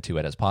deep into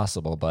it as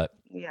possible. But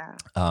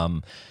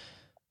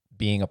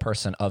being a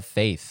person of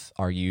faith,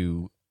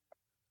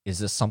 is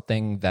this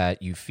something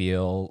that you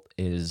feel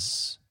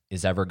is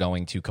ever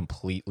going to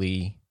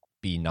completely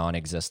be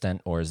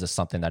non-existent, or is this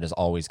something that is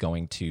always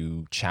going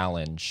to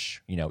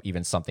challenge, you know,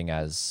 even something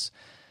as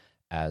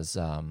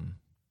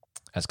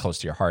close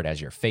to your heart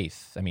as your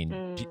faith? I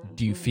mean,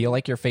 do you feel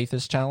like your faith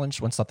is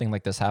challenged when something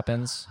like this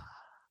happens?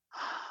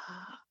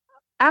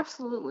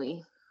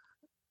 Absolutely.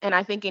 And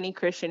I think any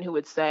Christian who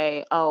would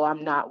say, oh,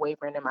 I'm not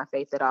wavering in my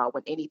faith at all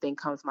when anything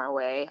comes my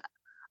way,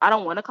 I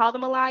don't want to call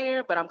them a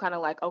liar, but I'm kind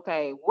of like,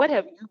 okay, what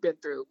have you been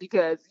through?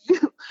 Because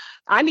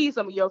I need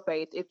some of your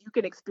faith. If you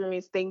can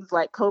experience things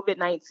like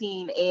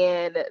COVID-19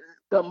 and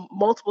the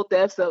multiple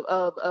deaths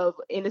of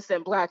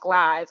innocent Black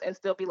lives and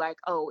still be like,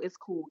 oh, it's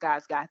cool,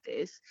 God's got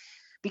this.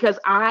 Because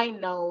I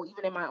know,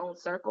 even in my own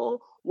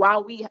circle,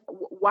 while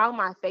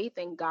my faith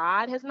in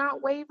God has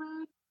not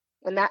wavered,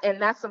 and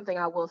that's something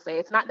I will say,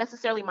 it's not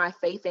necessarily my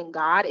faith in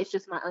God, it's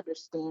just my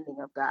understanding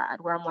of God,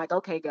 where I'm like,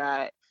 okay,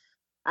 God,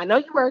 I know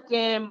you're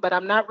working, but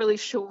I'm not really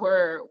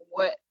sure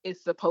what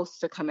is supposed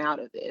to come out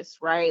of this,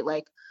 right?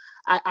 Like,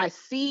 I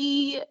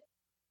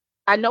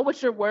know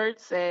what your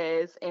word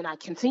says, and I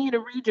continue to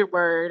read your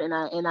word,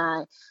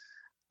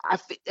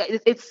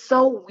 it's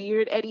so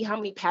weird, Eddie, how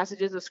many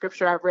passages of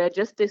scripture I've read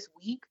just this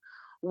week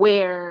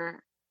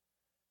where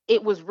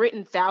it was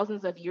written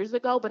thousands of years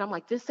ago, but I'm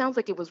like, this sounds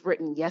like it was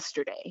written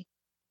yesterday.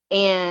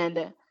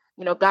 And,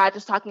 you know, God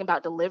just talking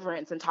about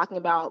deliverance and talking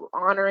about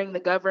honoring the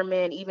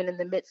government, even in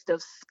the midst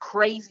of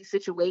crazy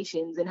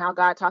situations, and how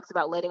God talks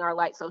about letting our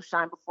light so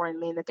shine before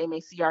men that they may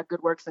see our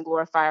good works and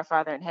glorify our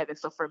Father in heaven.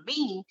 So for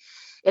me,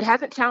 it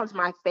hasn't challenged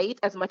my faith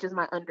as much as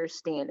my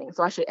understanding.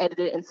 So I should edit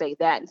it and say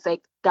that, and say,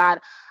 God,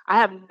 I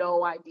have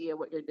no idea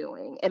what you're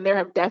doing. And there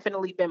have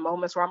definitely been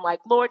moments where I'm like,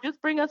 Lord,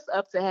 just bring us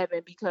up to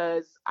heaven,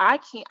 because I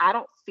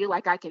don't feel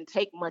like I can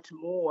take much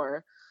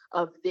more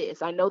of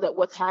this. I know that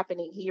what's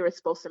happening here is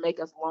supposed to make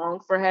us long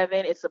for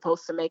heaven. It's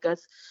supposed to make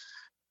us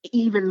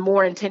even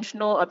more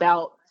intentional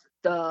about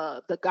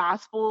the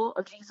gospel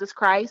of Jesus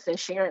Christ and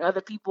sharing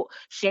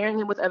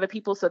him with other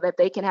people so that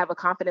they can have a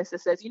confidence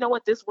that says, you know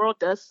what, this world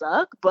does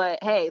suck, but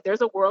hey, there's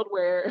a world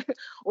where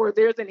or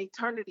there's an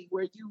eternity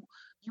where you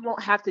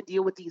won't have to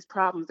deal with these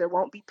problems. There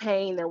won't be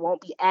pain, there won't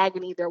be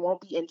agony, there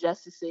won't be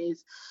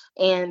injustices.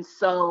 And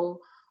so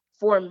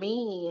for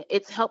me,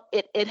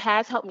 it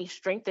has helped me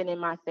strengthen in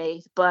my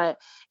faith. But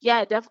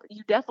yeah,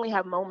 you definitely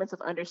have moments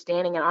of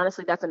understanding. And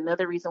honestly, that's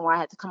another reason why I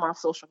had to come off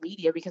social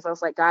media, because I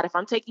was like, God, if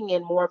I'm taking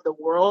in more of the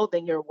world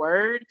than your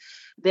word,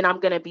 then I'm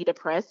going to be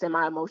depressed and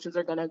my emotions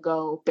are going to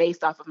go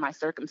based off of my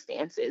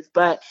circumstances.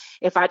 But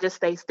if I just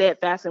stay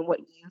steadfast in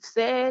what you've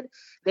said,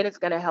 then it's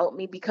going to help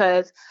me,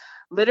 because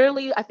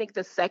literally, I think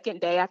the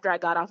second day after I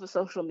got off of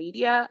social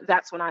media,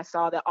 that's when I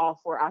saw that all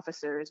 4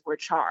 officers were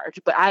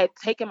charged. But I had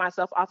taken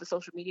myself off of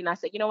social media and I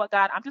said, you know what,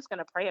 God, I'm just going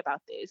to pray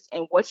about this.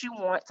 And what you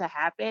want to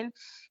happen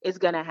is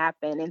going to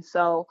happen. And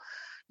so,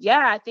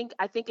 yeah, I think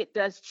it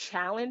does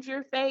challenge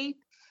your faith,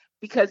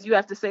 because you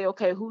have to say,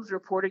 okay, whose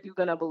report are you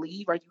going to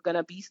believe? Are you going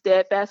to be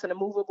steadfast and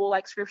immovable,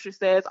 like scripture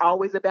says,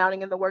 always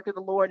abounding in the work of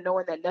the Lord,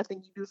 knowing that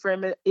nothing you do for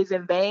him is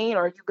in vain?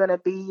 Or are you going to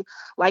be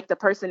like the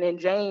person in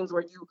James,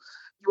 where you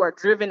are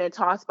driven and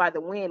tossed by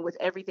the wind with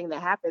everything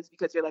that happens,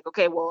 because you're like,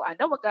 okay, well, I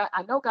know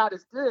God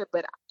is good,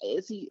 but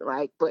if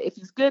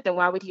he's good, then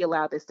why would he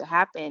allow this to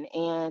happen?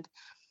 And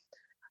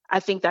I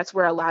think that's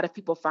where a lot of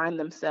people find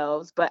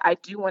themselves. But I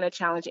do want to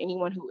challenge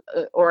anyone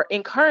or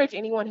encourage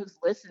anyone who's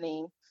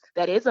listening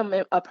that is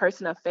a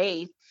person of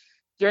faith.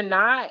 You're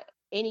not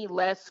any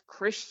less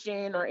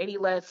Christian or any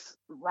less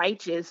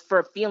righteous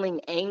for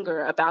feeling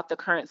anger about the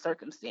current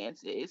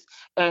circumstances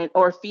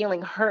or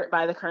feeling hurt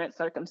by the current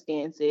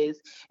circumstances.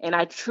 And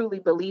I truly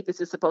believe this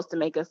is supposed to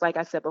make us, like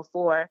I said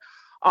before,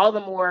 all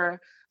the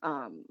more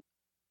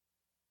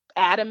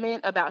adamant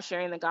about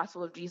sharing the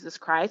gospel of Jesus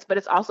Christ. But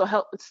it's also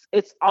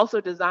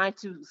designed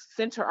to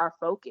center our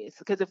focus,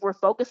 because if we're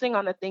focusing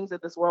on the things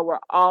of this world, we're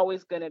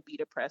always going to be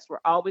depressed, we're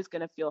always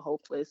going to feel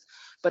hopeless.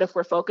 But if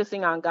we're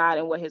focusing on God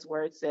and what his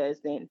word says,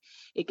 then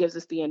it gives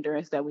us the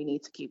endurance that we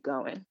need to keep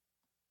going.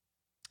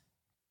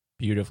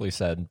 Beautifully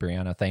said,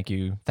 Brianna. Thank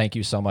you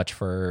so much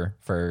for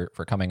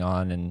coming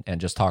on and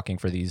just talking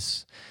for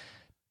these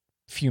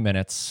few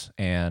minutes.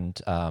 And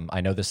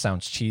I know this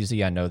sounds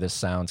cheesy, I know this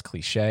sounds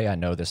cliche, I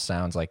know this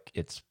sounds like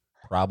it's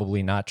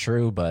probably not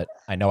true, but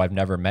I know I've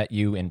never met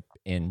you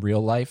in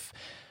real life,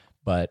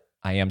 but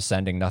I am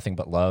sending nothing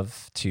but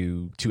love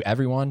to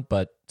everyone,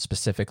 but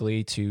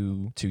specifically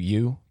to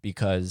you,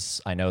 because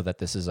I know that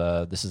this is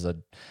a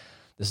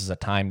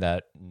time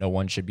that no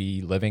one should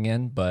be living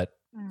in, but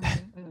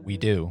we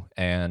do.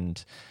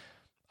 And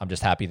I'm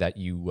just happy that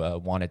you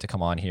wanted to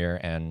come on here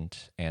and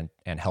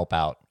help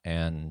out.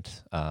 And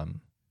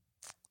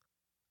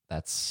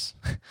that's,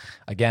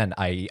 again,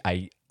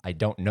 I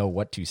don't know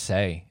what to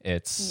say.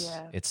 It's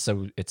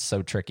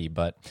so tricky,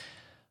 but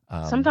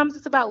sometimes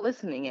it's about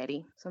listening,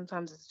 Eddie.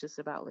 Sometimes it's just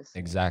about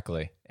listening.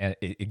 Exactly. And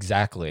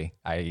exactly.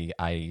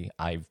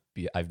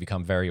 I've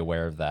become very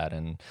aware of that.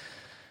 And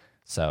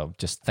so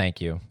just thank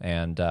you.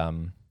 And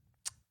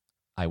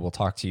I will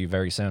talk to you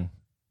very soon.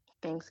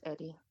 Thanks,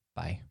 Eddie.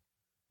 Bye.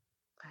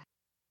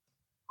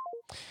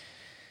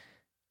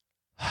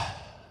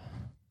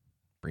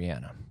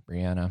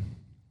 Brianna,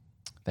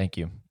 thank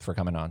you for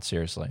coming on.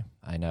 Seriously,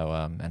 I know,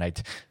 and I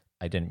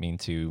didn't mean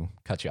to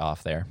cut you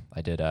off there.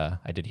 I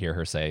did hear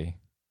her say,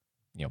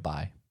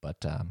 bye,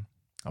 but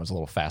I was a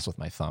little fast with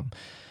my thumb.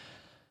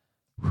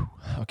 Whew.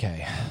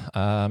 Okay,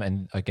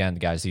 and again,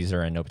 guys, these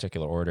are in no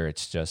particular order.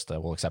 It's just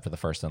we'll accept for the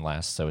first and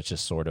last, so it's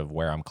just sort of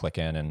where I'm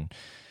clicking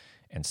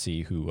and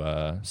see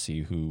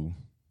who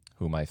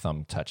my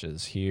thumb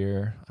touches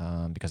here,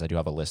 because I do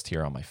have a list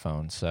here on my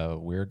phone. So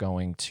we're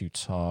going to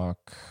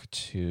talk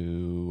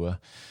to,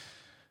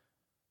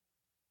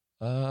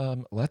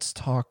 let's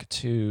talk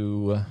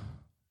to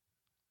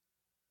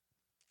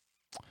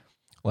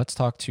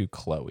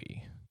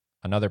Chloe,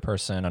 another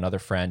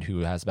friend who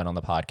has been on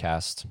the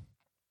podcast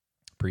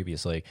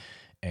previously,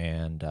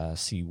 and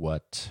see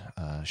what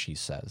she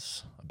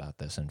says about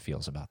this and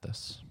feels about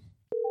this.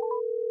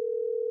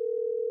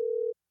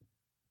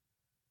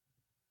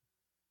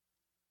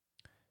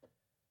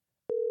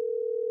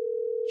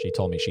 She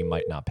told me she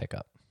might not pick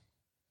up.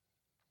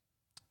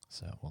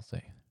 So we'll see.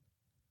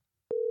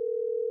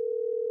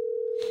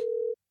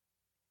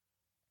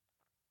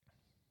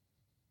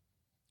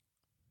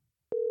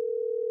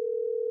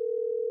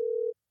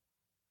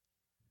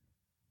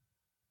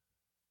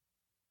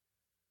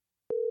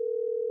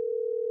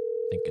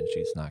 Thinking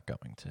she's not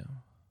going to.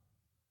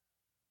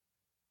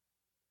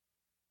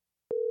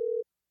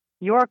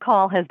 Your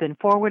call has been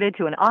forwarded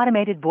to an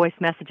automated voice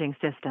messaging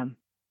system.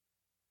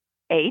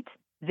 80.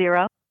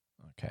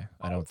 Okay,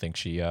 I don't think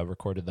she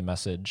recorded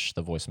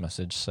the voice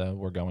message, so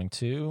we're going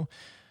to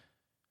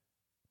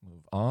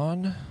move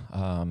on.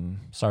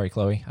 Sorry,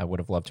 Chloe, I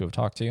would have loved to have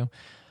talked to you.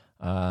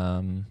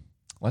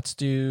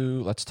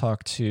 Let's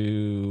talk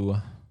to,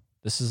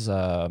 this is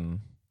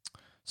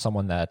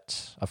someone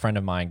that a friend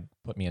of mine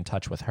put me in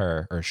touch with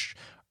her, or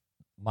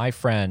my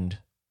friend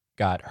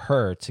got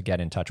her to get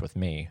in touch with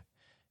me,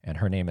 and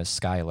her name is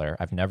Skylar.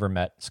 I've never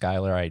met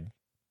Skylar. I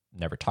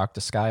never talked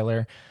to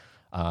Skylar.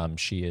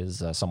 She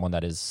is someone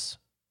that is,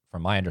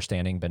 from my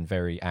understanding, been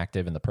very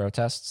active in the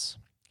protests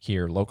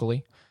here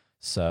locally.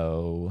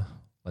 So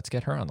let's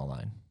get her on the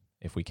line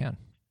if we can.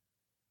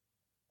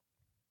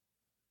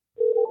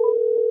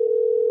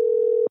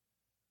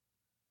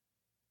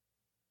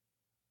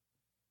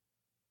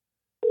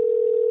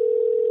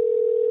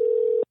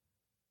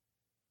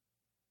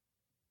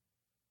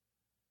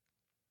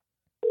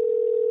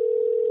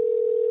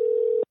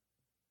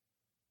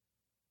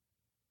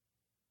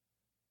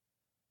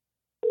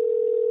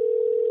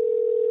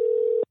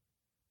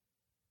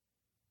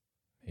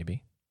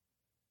 Maybe.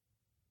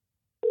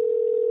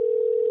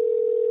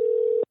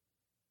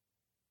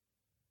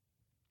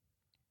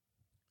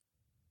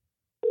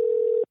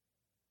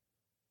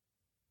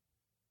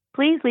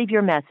 Please leave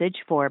your message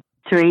for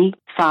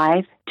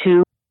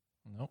 352.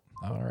 Nope,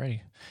 not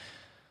already.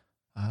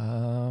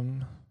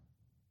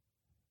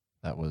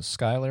 That was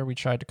Skylar we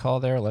tried to call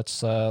there.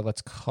 Let's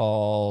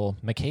call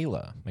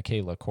Michaela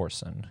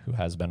Corson, who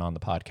has been on the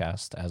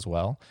podcast as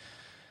well,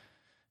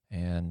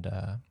 and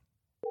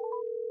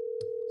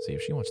see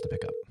if she wants to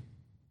pick up.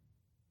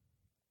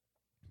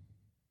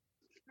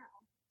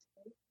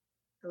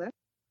 Hello?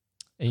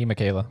 Hey,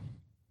 Michaela.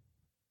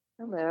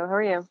 Hello, how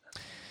are you?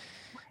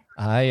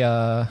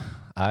 I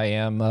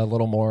am a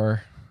little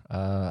more,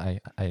 I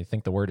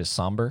think the word is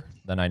somber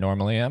than I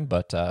normally am,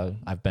 but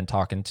I've been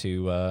talking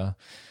to,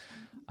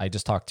 I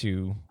just talked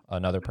to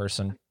another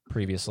person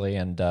previously,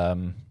 and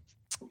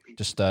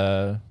just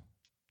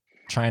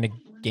trying to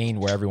gain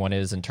where everyone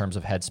is in terms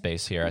of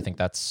headspace here. I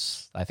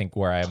think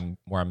where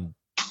I'm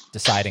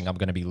deciding I'm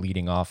going to be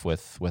leading off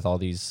with all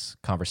these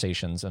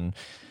conversations. And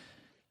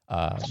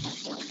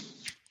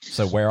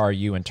so where are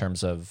you in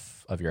terms of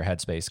your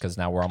headspace? Because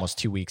now we're almost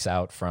 2 weeks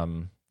out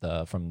from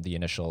the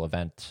initial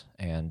event,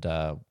 and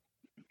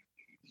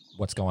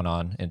what's going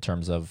on in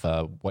terms of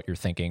what you're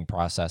thinking,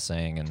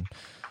 processing,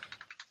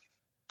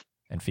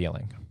 and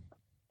feeling.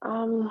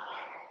 In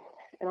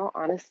all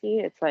honesty,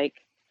 it's like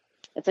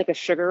a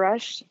sugar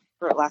rush,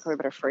 for lack of a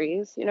better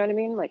phrase. You know what I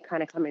mean? Like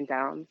kind of coming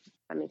down.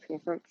 That makes any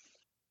sense.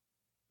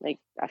 Like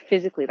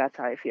physically, that's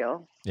how I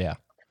feel. Yeah.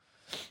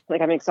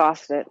 Like I'm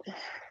exhausted,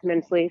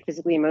 mentally,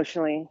 physically,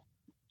 emotionally,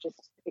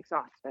 just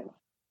exhausted.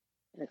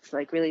 It's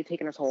like really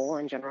taking a toll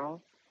in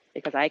general,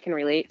 because I can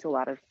relate to a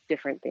lot of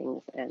different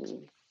things,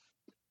 and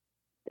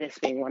this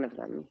being one of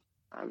them.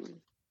 I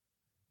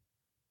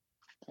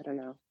don't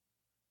know.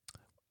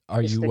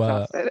 Are Just you?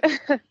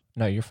 exhausted.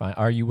 No, you're fine.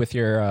 Are you with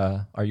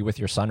your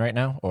son right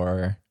now,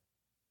 or?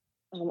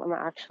 I'm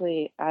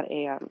actually at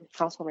a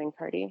housewarming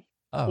party.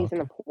 Oh, He's okay. in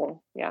the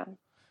pool. Yeah.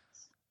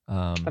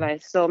 But I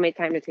still made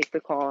time to take the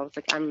call. I was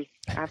like, I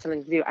have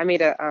something to do. I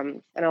made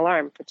an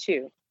alarm for 2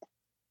 to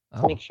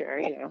Oh, make sure,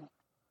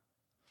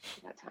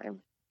 that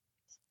time.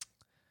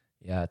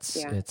 yeah. It's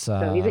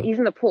So he's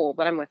in the pool,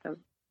 but I'm with him,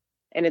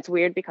 and it's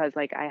weird because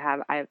like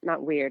I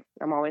not weird.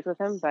 I'm always with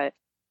him, but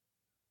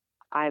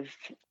I'm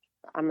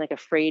like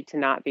afraid to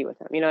not be with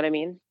him. You know what I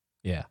mean?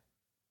 yeah.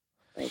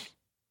 Like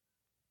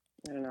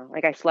I don't know.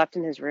 Like I slept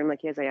in his room.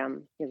 Like he has a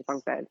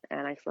bunk bed,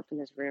 and I slept in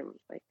his room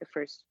like the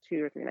first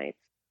 2 or 3 nights.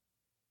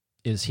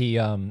 Is he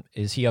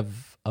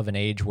of an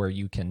age where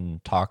you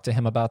can talk to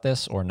him about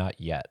this, or not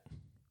yet?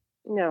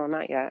 No,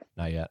 not yet.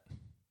 Not yet.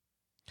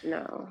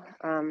 No.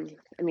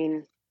 I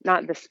mean,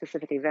 not this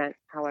specific event.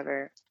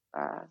 However,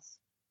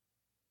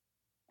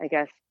 I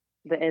guess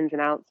the ins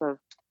and outs of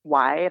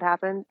why it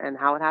happened and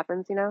how it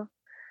happens,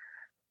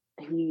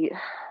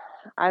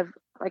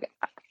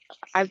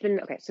 I've been,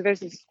 okay, so there's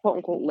this quote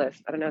unquote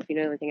list. I don't know if you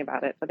know anything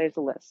about it, but there's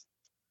a list,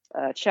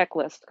 a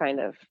checklist kind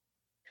of,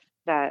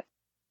 that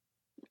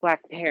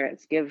Black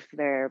parents give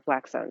their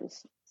Black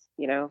sons,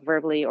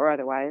 verbally or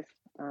otherwise.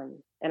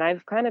 And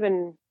I've kind of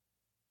been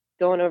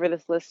going over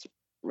this list,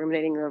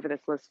 ruminating over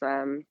this list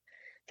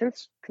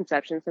since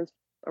conception, since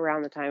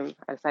around the time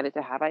I decided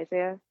to have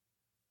Isaiah,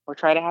 or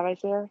try to have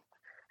Isaiah.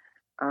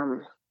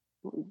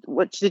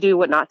 What to do,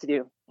 what not to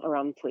do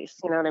around the police,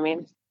 you know what I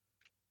mean?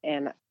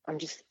 And I'm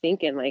just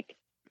thinking, like,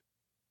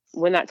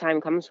 when that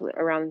time comes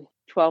around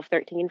 12,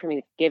 13 for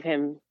me to give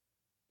him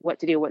what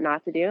to do, what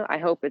not to do, I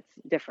hope it's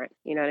different,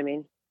 you know what I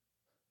mean?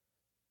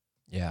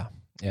 Yeah.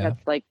 Yeah.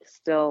 That's like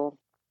still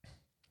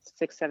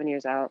 6-7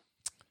 years out.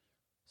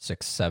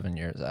 6-7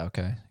 years.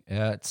 Okay.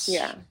 Yeah.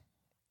 Yeah.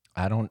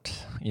 I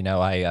don't,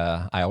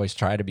 I always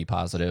try to be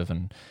positive,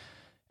 and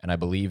I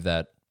believe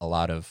that a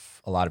lot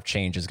of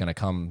change is going to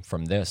come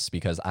from this,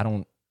 because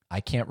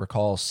I can't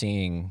recall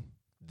seeing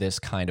this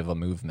kind of a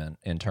movement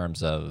in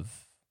terms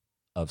of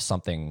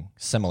something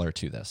similar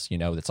to this.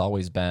 It's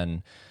always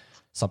been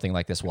something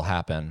like this will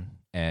happen,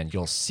 and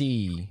you'll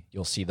see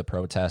the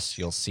protests,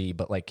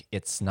 but like,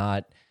 it's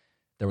not,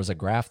 there was a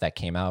graph that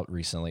came out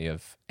recently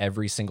of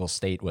every single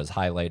state was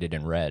highlighted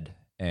in red,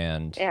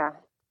 and Yeah.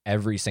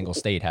 every single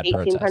state had 18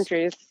 protests.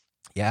 countries.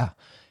 Yeah.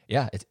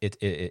 Yeah.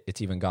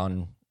 It's even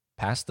gone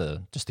past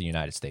the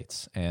United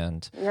States.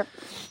 And Yep.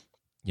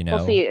 you know,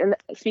 Well, see, and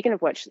speaking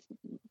of which,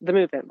 the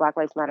movement, Black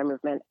Lives Matter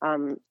movement,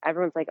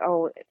 everyone's like,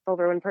 oh, it's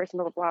over one person,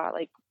 blah, blah, blah.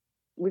 Like,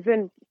 we've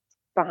been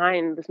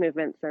behind this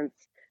movement since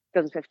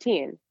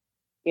 2015,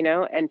 you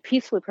know, and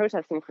peacefully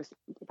protesting for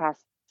the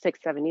past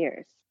 6-7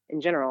 years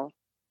in general.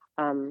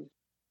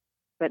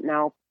 But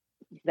now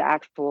the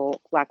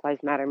actual Black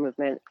Lives Matter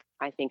movement,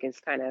 I think, has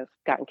kind of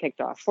gotten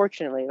kicked off.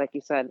 Fortunately, like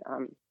you said,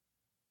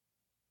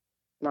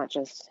 not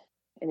just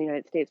in the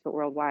United States, but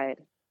worldwide.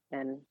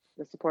 And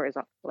the support is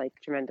like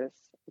tremendous.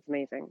 It's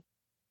amazing.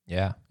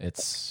 yeah,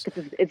 it's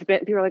Been,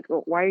 people are like,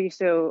 well, why are you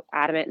so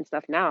adamant and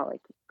stuff now?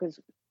 Like, because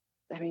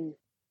I mean,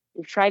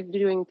 we've tried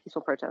doing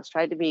peaceful protests,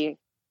 tried to be,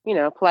 you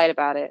know, polite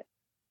about it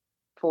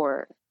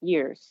for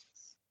years.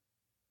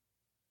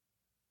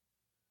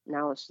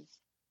 Now it's just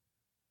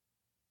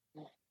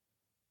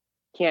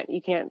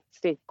you can't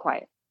stay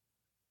quiet.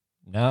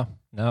 no,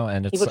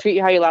 and it's People treat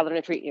you how you allow them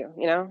to treat you,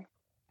 you know,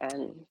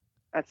 and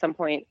at some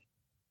point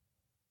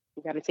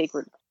you got to take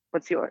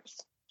what's yours.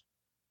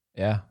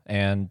 yeah.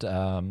 And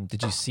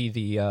did you see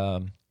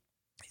the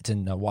it's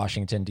in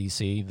Washington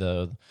D.C.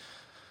 the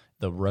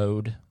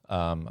road,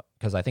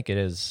 because I think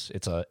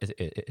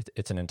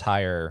it's an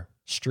entire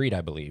street,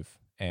 I believe.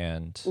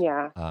 And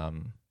Yeah.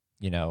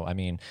 you know, I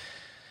mean,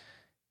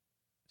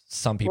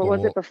 some people What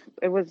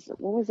was it?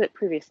 What was it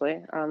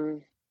previously?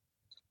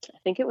 I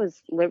think it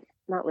was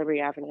not Liberty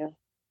Avenue.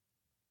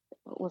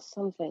 It was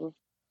something.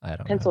 I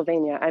don't know.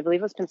 Pennsylvania. I believe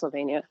it was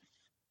Pennsylvania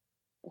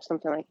or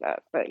something like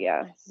that. But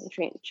yeah,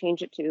 they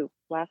change it to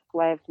Black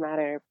Lives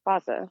Matter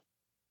Plaza.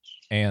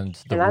 And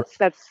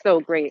that's so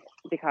great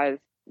because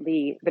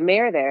the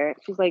mayor there,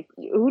 she's like,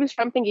 who does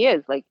Trump think he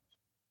is? Like,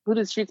 who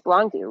does streets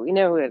belong to? We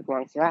know who it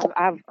belongs to.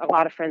 I have a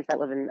lot of friends that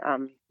live in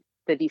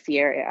the DC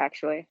area,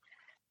 actually.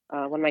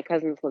 One of my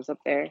cousins lives up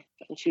there,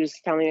 and she was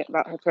telling me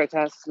about her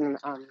protests and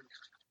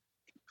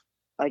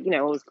like, you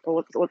know,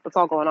 what's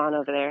all going on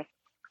over there.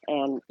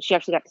 And she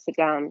actually got to sit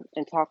down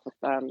and talk with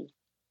the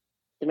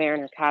mayor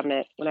and her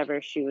cabinet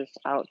whenever she was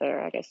out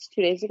there, I guess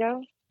 2 days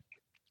ago.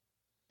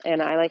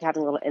 And I like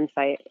having a little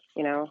insight,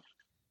 you know.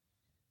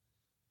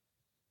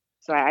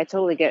 So I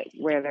totally get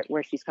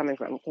where she's coming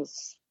from,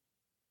 because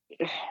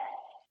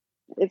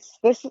it's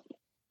this,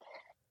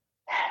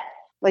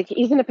 like,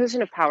 he's in a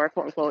position of power,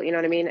 quote unquote, you know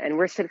what I mean? And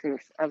we're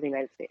citizens of the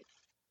United States.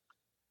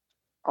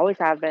 Always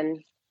have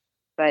been.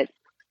 But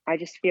I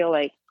just feel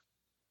like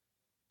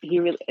he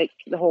really, like,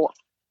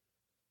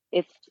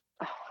 it's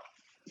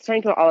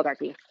turning to an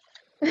oligarchy.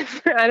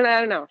 I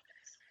don't know.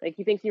 Like,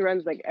 he thinks he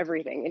runs like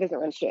everything. It doesn't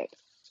run shit.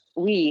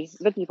 We,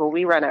 the people,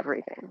 we run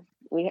everything.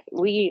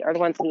 We are the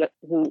ones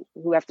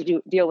who have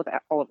to deal with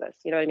all of this.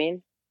 You know what I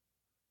mean?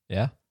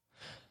 Yeah.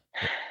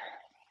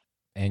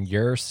 And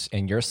you're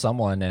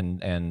someone,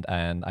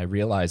 and I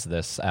realized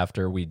this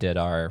after we did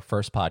our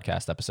first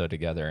podcast episode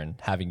together and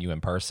having you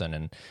in person,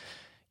 and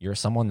you're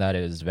someone that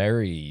is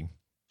very,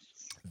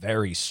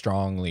 very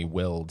strongly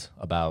willed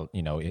about,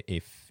 you know,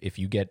 if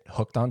you get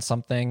hooked on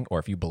something, or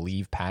if you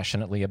believe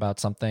passionately about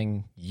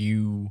something,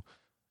 you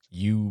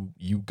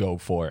go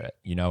for it.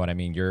 You know what I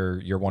mean?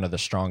 You're one of the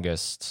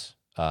strongest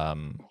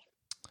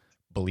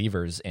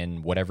believers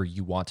in whatever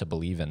you want to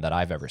believe in that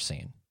I've ever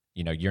seen.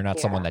 You know, you're not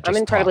someone that just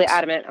I'm incredibly talks.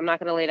 adamant. I'm not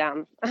going to lay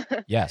down.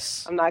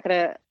 Yes. I'm not going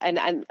to,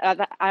 and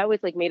I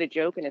always like made a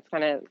joke, and it's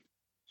kind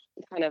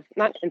of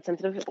not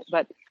insensitive,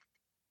 but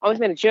I always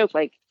made a joke.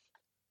 Like,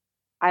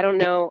 I don't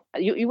know,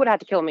 you would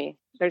have to kill me.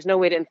 There's no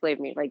way to enslave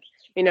me. Like,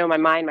 you know, my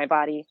mind, my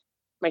body,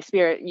 my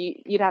spirit,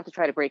 you'd have to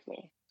try to break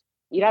me.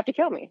 You'd have to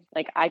kill me.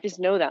 Like, I just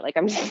know that. Like,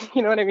 I'm just,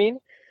 you know what I mean?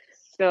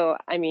 So,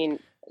 I mean,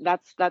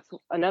 that's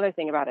another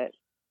thing about it.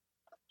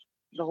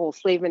 The whole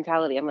slave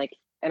mentality. I'm like,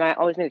 and I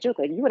always made a joke,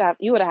 like, you would have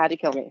had to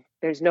kill me.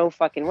 There's no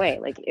fucking way.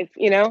 Like, if,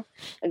 you know,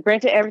 and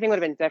granted, everything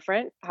would have been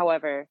different.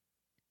 However,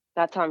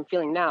 that's how I'm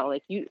feeling now.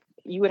 Like, you're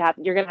going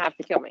to have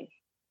to kill me.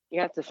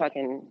 You have to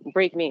fucking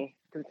break me,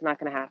 because it's not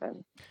going to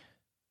happen.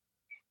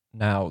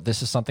 Now,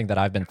 this is something that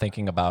I've been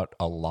thinking about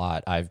a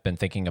lot. I've been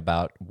thinking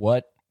about,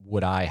 what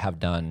would I have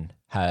done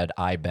had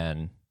I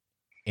been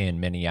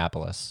in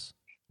Minneapolis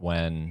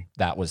when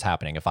that was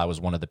happening, if I was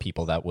one of the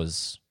people that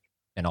was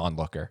an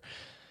onlooker.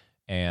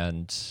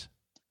 And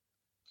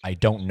I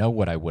don't know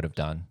what I would have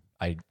done.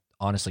 I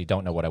honestly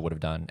don't know what I would have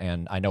done.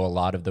 And I know a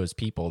lot of those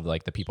people,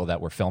 like the people that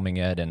were filming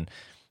it, and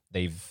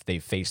they've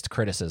faced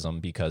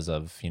criticism because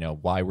of, you know,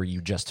 why were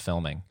you just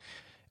filming?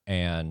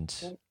 And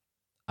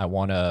I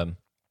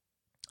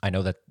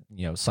know that,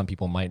 you know, some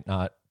people might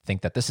not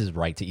think that this is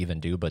right to even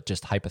do, but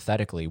just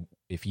hypothetically,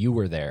 if you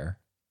were there,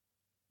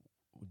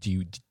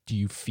 do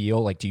you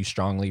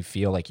strongly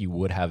feel like you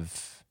would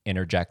have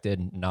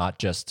interjected, not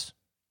just,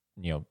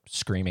 you know,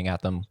 screaming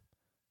at them?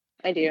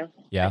 I do.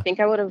 Yeah. I think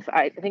I would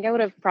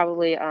have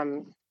probably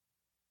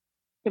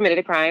committed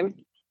a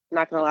crime.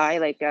 Not gonna lie,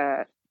 like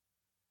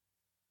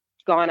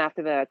gone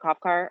after the cop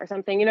car or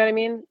something. You know what I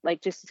mean?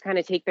 Like, just to kind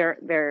of take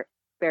their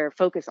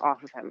focus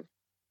off of him.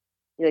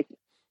 Like,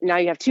 now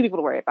you have two people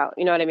to worry about.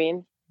 You know what I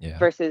mean? Yeah.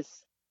 Versus,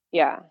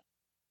 yeah,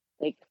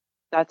 like,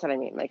 That's what I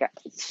mean. Like,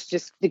 it's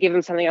just to give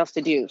them something else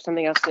to do,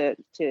 something else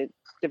to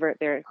divert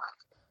their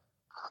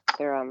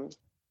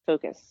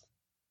focus.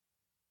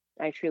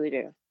 I truly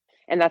do.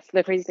 And that's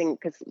the crazy thing,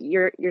 because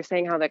you're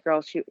saying how that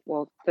girl,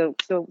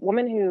 the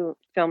woman who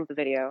filmed the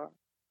video,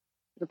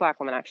 the black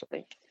woman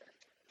actually,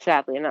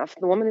 sadly enough,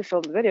 the woman who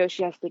filmed the video,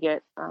 she has to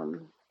get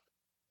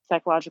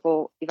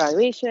psychological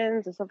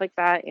evaluations and stuff like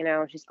that. You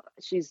know,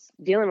 she's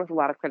dealing with a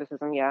lot of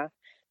criticism. Yeah,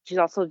 she's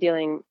also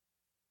dealing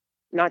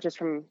not just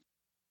from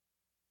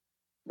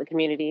the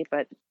community,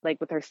 but like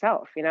with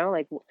herself. You know,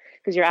 like,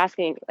 because you're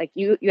asking, like,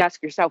 you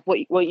ask yourself what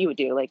you would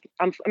do. Like,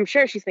 I'm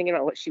sure she's thinking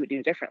about what she would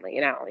do differently.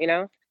 You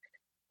know,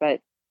 but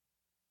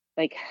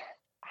like,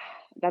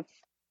 that's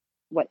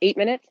what, 8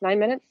 minutes, 9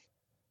 minutes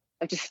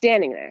of just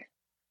standing there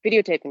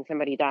videotaping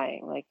somebody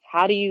dying. Like,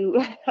 how do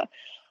you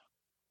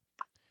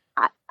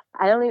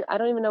I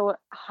don't even know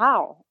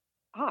how.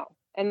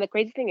 And the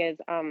crazy thing is,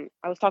 I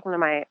was talking to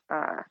my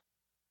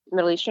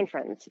Middle Eastern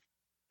friends,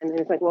 and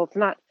it's like, well,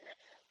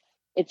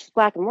 it's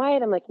black and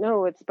white. I'm like,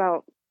 no, it's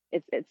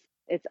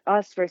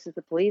us versus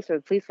the police, or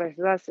the police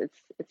versus us.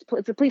 It's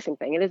a policing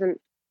thing. It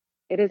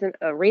isn't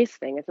a race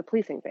thing. It's a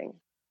policing thing.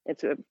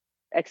 It's a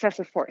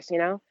excessive force, you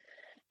know?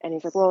 And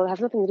he's like, well, it has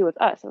nothing to do with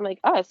us. I'm like,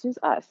 us? Who's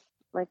us?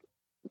 Like,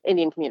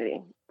 Indian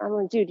community. I'm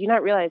like, dude, do you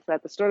not realize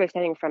that the store they're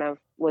standing in front of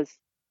was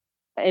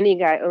any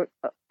guy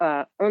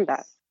owned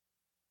that?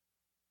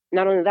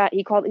 Not only that,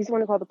 he's the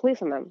one who called the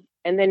police on them.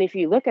 And then if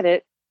you look at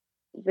it,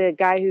 the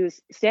guy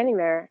who's standing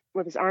there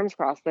with his arms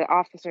crossed, the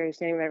officer who's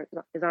standing there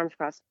with his arms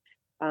crossed,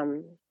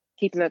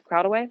 keeping the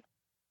crowd away,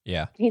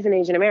 Yeah. he's an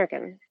Asian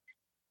American.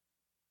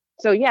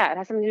 So yeah, it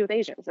has something to do with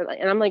Asians.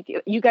 And I'm like,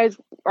 you guys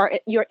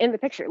you're in the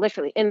picture,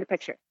 literally in the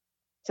picture.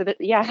 So that,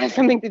 yeah, it has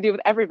something to do with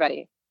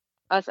everybody.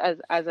 Us as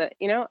us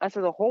as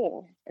a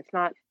whole. It's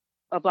not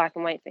a black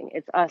and white thing.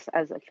 It's us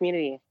as a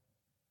community,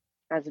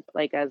 as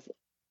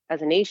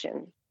a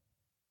nation,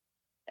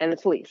 and the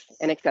police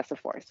and excessive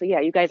force. So yeah,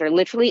 you guys are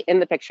literally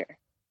in the picture.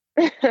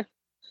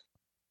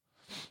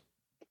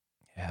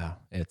 Yeah,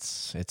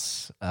 it's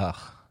just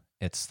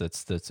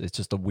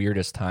the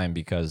weirdest time,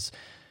 because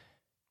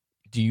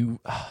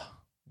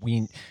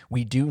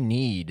we do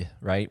need,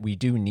 right? We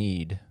do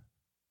need,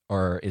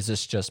 or is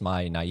this just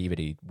my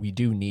naivety? We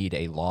do need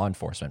a law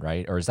enforcement,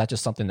 right? Or is that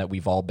just something that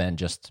we've all been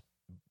just,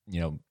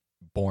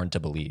 born to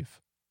believe?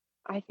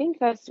 I think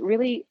that's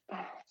really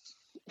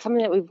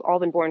something that we've all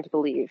been born to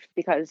believe,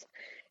 because,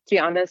 to be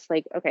honest,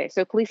 like, okay,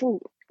 so policing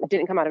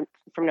didn't come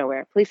from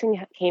nowhere. Policing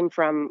came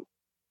from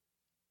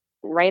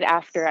right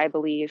after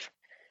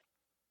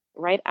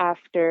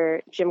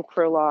Jim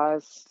Crow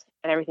laws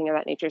and everything of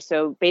that nature.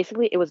 So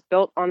basically, it was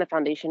built on the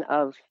foundation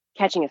of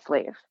catching a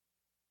slave,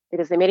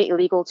 because they made it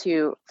illegal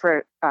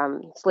for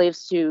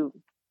slaves to,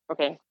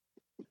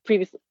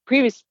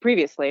 previous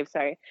slaves,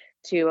 sorry,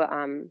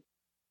 to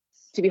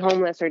be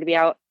homeless, or to be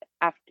out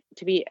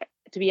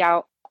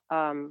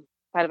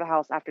out of the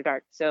house after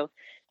dark. So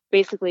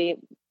basically,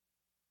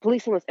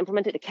 policing was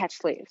implemented to catch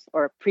slaves,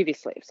 or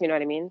previous slaves. You know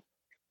what I mean?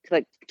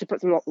 To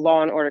put some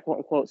law and order, quote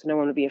unquote, so no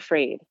one would be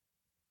afraid.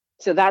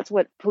 So that's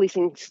what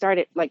policing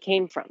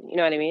came from. You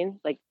know what I mean?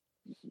 Like,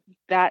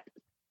 that,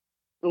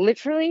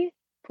 literally,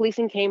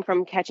 policing came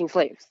from catching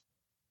slaves.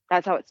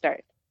 That's how it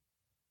started.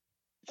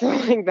 So,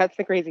 like, that's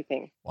the crazy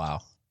thing.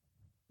 Wow.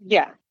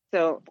 Yeah.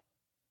 So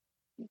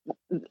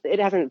it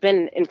hasn't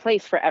been in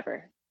place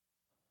forever.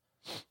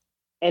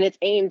 And it's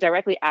aimed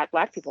directly at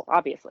Black people,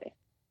 obviously.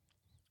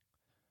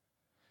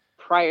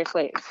 Prior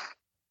slaves.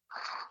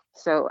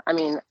 So, I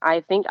mean, I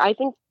think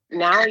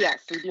now, yes,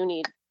 we do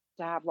need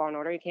to have law and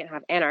order. You can't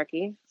have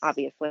anarchy,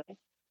 obviously,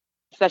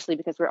 especially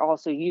because we're all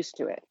so used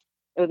to it.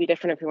 It would be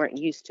different if we weren't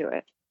used to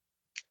it.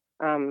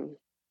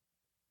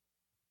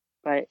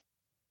 But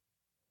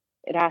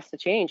it has to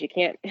change. It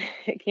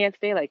can't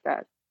stay like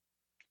that.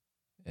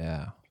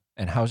 Yeah.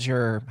 And how's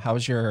your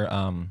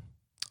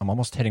I'm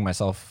almost hitting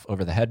myself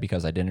over the head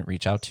because I didn't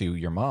reach out to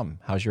your mom.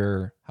 How's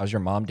your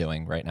mom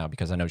doing right now?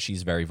 Because I know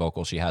she's very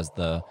vocal. She has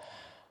the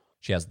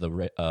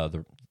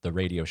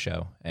radio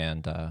show,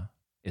 and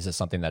is this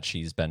something that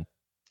she's been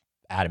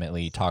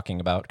adamantly talking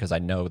about? Because I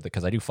know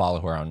because I do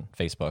follow her on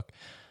Facebook.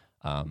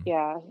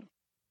 Yeah,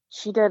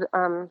 she did.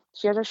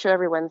 She has her show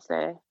every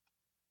Wednesday.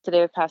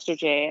 Today with Pastor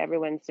Jay every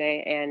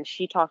Wednesday, and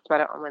she talked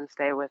about it on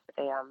Wednesday with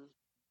he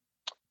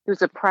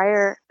was a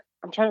prior.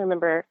 I'm trying to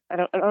remember. I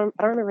don't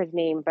remember his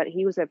name, but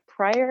he was a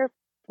prior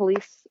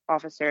police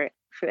officer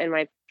for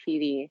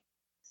NYPD.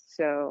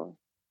 So,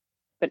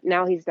 but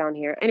now he's down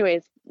here.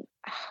 Anyways,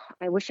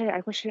 I wish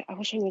I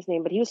knew his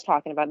name, but he was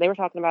talking about. They were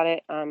talking about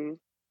it. And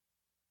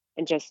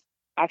just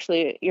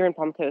actually, you're in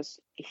Palm Coast,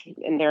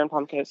 and they're in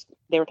Palm Coast.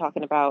 They were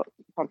talking about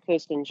Palm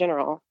Coast in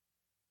general,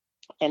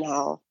 and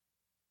how,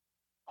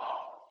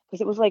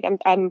 because it was like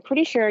I'm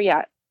pretty sure,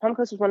 yeah, Palm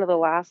Coast was one of the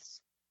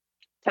last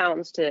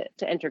towns to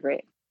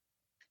integrate.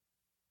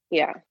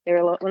 Yeah, they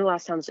were one of the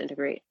last towns to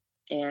integrate,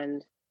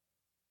 and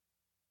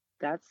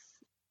that's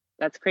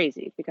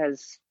crazy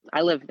because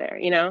I live there,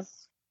 and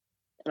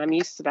I'm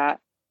used to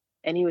that.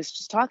 and he was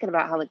just talking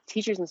about how like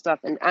teachers and stuff,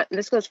 and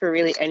this goes for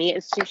really any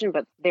institution,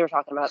 but they were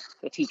talking about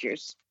the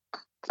teachers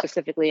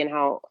specifically and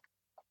how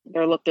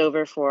they're looked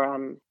over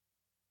for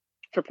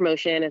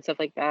promotion and stuff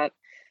like that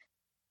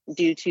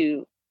due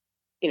to,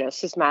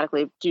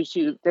 systematically due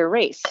to their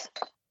race.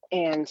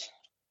 And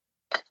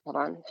hold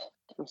on,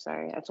 I'm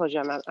sorry, I told you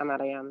I'm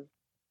at a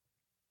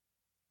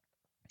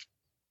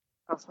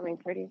oh, something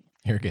pretty.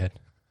 You're good.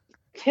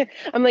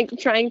 I'm like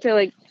trying to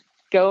like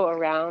go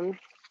around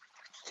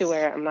to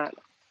where I'm not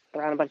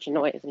around a bunch of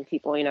noise and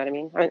people, you know what I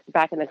mean? I'm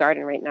back in the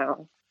garden right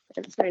now.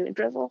 It's starting to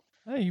drizzle.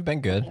 Oh, you've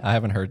been good. I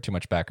haven't heard too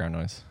much background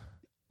noise.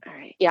 All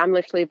right. Yeah, I'm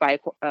literally by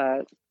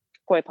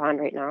Koi Pond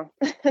right now.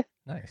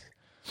 Nice.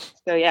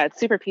 So yeah, it's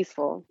super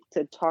peaceful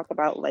to talk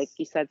about, like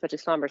you said, such a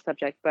somber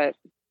subject, but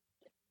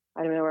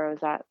I don't know where I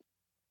was at.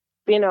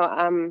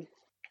 But,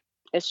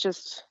 it's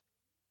just,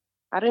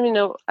 I don't even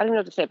know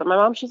what to say, but my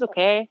mom, she's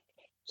okay.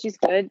 She's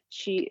good.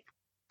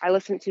 I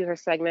listened to her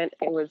segment.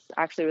 It was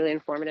actually really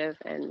informative.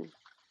 And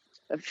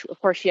of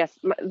course, yes,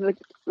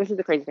 this is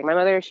the crazy thing. My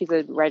mother, she's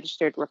a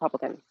registered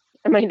Republican,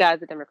 and my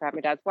dad's a Democrat.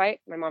 My dad's white,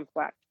 my mom's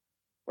black,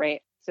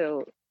 right?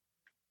 So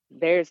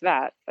there's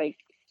that. Like,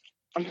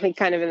 I'm like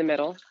kind of in the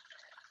middle,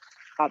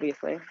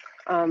 obviously.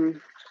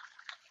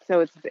 So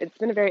it's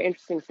been a very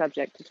interesting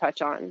subject to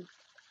touch on,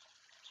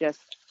 just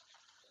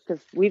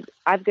because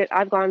I've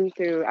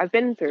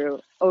been through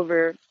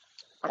over,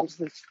 I'm just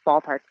this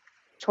ballpark,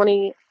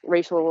 20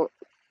 racial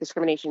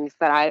discriminations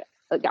that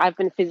I've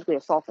been physically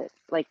assaulted,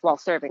 like while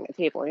serving a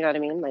table. You know what I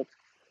mean? Like,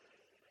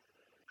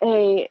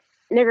 hey,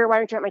 nigger, why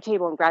aren't you at my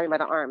table, and grab me by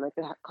the arm? Like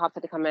the cops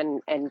had to come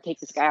in and take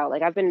this guy out.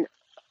 Like I've been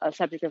a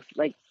subject of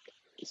like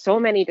so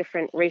many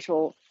different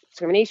racial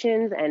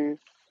discriminations and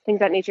things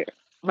of that nature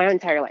my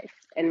entire life.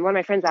 And one of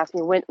my friends asked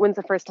me, when's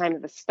the first time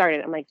that this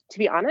started? I'm like, to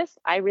be honest,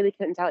 I really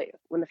couldn't tell you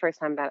when the first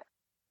time that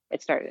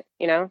it started,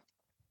 and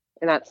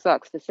that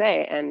sucks to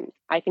say. And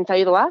I can tell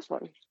you the last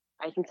one.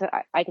 I can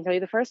tell you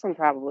the first one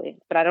probably,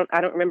 but I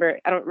don't remember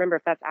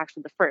if that's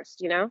actually the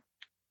first,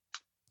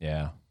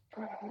 Yeah.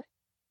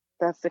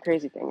 That's the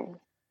crazy thing.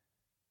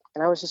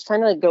 And I was just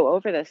trying to like go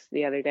over this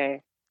the other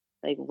day.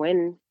 Like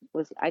when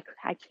was I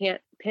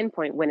can't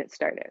pinpoint when it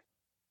started.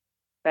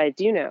 But I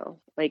do know,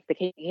 like the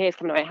KKK has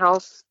come to my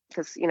house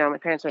because, my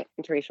parents are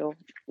interracial.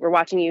 We're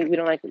watching you. We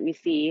don't like what we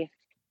see.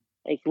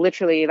 Like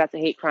literally, that's a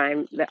hate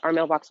crime. That our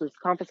mailbox was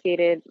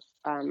confiscated.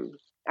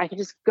 I can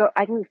just go.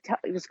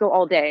 Just go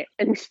all day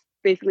and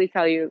basically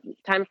tell you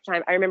time after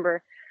time. I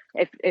remember,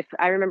 if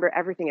I remember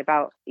everything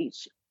about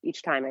each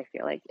time. I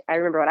feel like I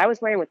remember what I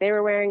was wearing, what they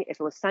were wearing. If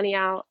it was sunny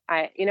out,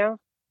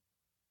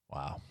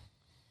 Wow.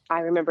 I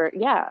remember,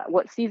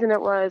 what season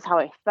it was, how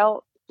I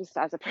felt just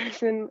as a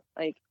person.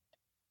 Like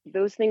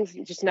those things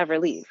just never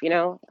leave.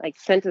 Like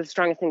scent is the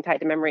strongest thing tied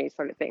to memory,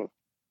 sort of thing.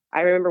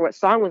 I remember what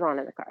song was on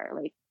in the car,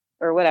 like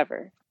or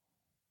whatever.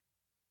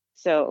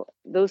 So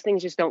those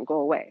things just don't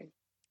go away.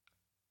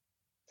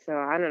 So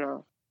I don't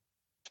know.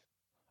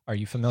 Are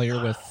you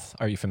familiar with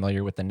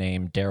the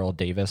name Daryl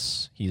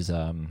Davis? He's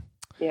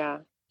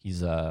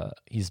He's a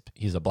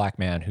black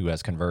man who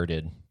has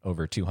converted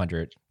over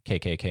 200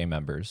 KKK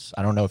members.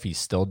 I don't know if he's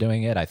still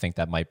doing it. I think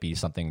that might be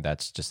something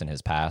that's just in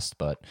his past,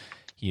 but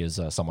he is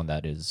someone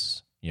that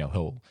is,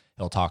 he'll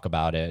talk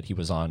about it. He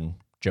was on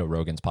Joe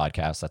Rogan's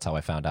podcast. That's how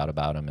I found out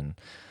about him. And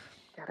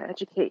gotta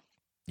educate.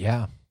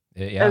 Yeah.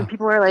 And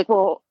people are like,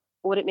 well,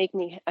 would it make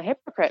me a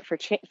hypocrite for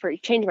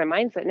changing my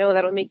mindset? No,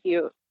 that'll make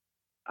you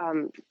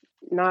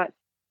not,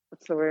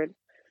 what's the word?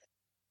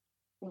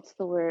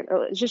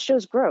 Oh, it just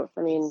shows growth.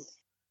 I mean,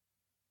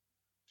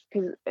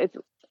 because it's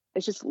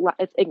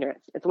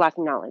ignorance. It's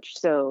lacking knowledge.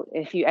 So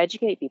if you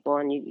educate people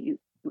and you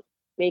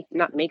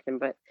not make them,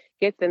 but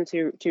get them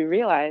to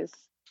realize,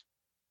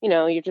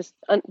 they're just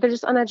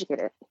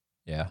uneducated.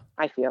 Yeah.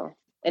 I feel.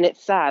 And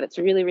it's sad. It's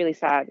really, really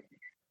sad.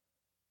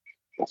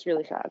 It's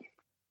really sad.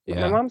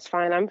 Yeah. My mom's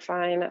fine. I'm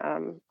fine.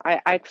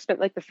 I spent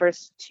like the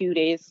first 2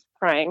 days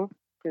crying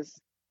because,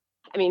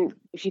 I mean,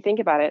 if you think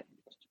about it,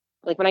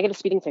 like when I get a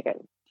speeding ticket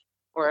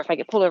or if I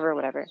get pulled over or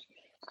whatever,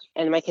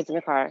 and my kid's in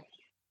the car,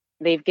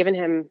 the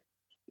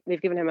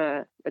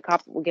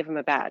cop will give him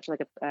a badge,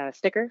 like a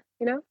sticker,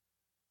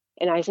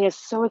 and I say,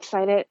 so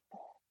excited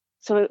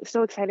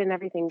and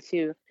everything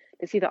to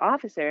see the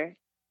officer.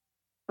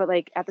 But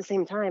like at the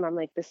same time, I'm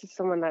like, this is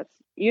someone that's,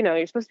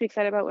 you're supposed to be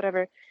excited about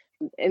whatever.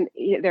 And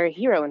they're a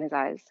hero in his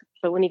eyes.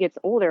 But when he gets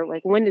older,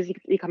 like when does he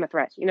become a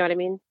threat? You know what I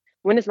mean?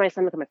 When does my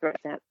son become a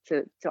threat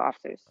to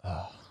officers?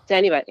 To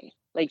anybody?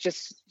 Like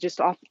just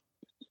off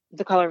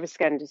the color of his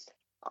skin, just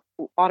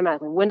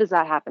automatically. When does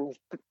that happen? His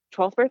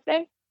 12th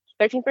birthday?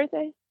 13th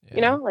birthday?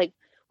 Yeah. Like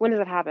when does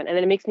that happen? And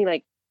then it makes me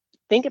like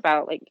think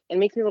about it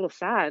makes me a little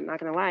sad, not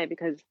gonna lie,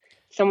 because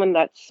someone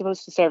that's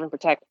supposed to serve and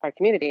protect our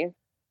community,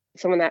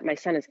 someone that my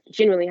son is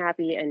genuinely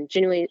happy and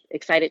genuinely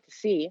excited to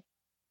see,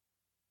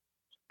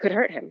 could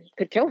hurt him,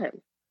 could kill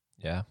him.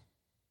 Yeah.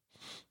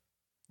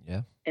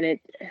 Yeah. And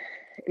it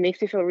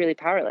makes me feel really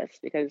powerless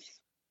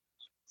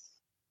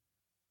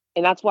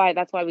and that's why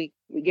we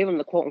give him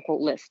the quote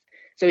unquote list.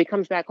 So he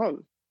comes back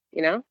home,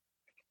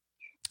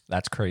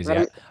 That's crazy.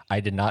 But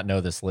I did not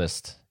know this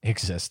list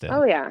existed.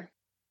 oh yeah,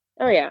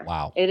 oh yeah.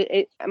 Wow.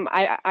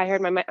 I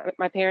heard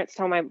my parents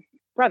tell my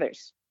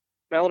brothers,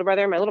 my older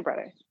brother and my little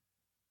brother,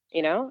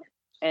 you know,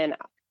 and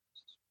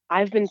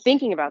I've been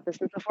thinking about this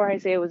since before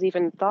Isaiah was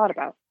even thought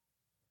about.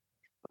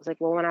 I was like,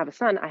 well, when I have a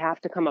son, I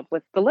have to come up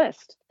with the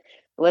list.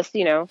 The list,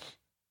 you know,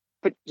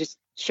 but just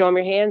show them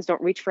your hands.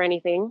 Don't reach for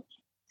anything.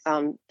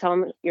 Tell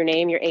them your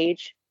name, your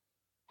age,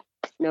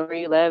 know where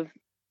you live.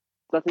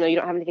 Let them know you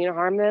don't have anything to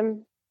harm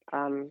them.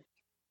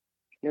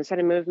 No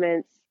sudden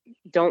movements.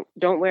 Don't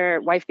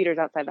wear wife beaters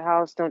outside the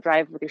house. Don't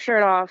drive with your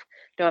shirt off.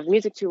 Don't have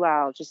music too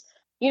loud. Just,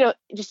 you know,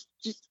 just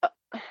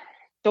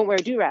don't wear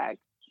a do-rag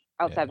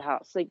outside the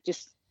house. Like,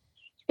 just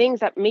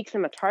things that makes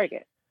them a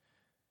target,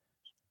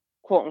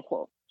 quote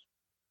unquote.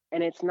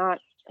 And it's not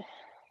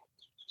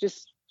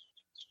just,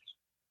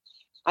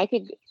 I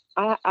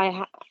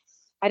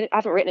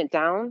haven't written it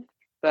down,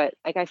 but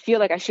like, I feel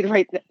like I should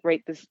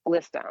write this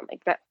list down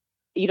like that.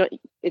 You don't,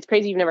 it's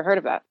crazy you've never heard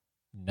of that.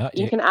 No,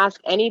 you can ask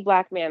any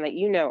Black man that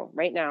you know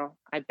right now.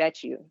 I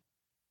bet you,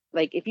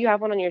 like, if you have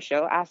one on your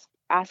show,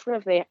 ask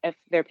them if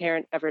their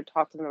parent ever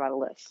talked to them about a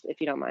list, if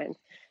you don't mind.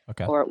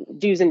 Okay. Or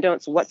do's and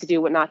don'ts, what to do,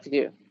 what not to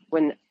do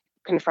when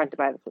confronted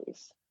by the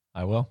police.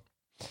 I will.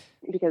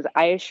 Because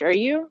I assure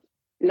you,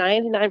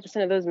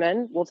 99% of those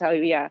men will tell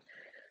you, yeah.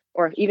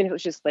 Or even if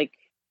it's just like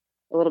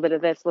a little bit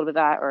of this, a little bit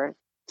of that, or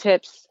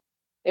tips,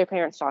 their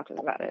parents talked to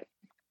them about it.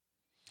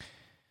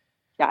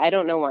 Yeah, I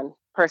don't know one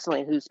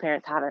personally whose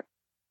parents haven't.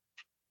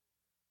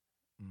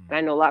 And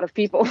I know a lot of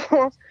people.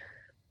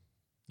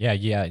 Yeah.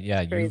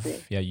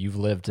 Crazy. You've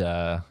lived,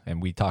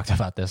 and we talked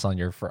about this on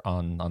your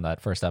on that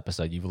first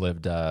episode. You've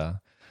lived.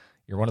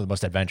 You're one of the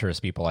most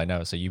adventurous people I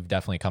know. So you've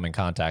definitely come in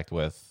contact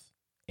with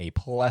a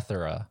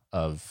plethora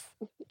of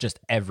just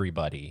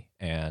everybody,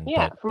 and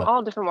from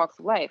all different walks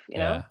of life. You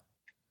know,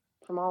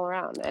 from all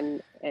around,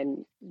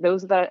 and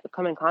those that I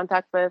come in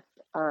contact with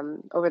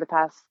over the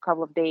past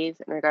couple of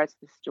days in regards to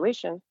the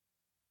situation,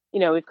 you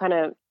know, we've kind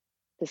of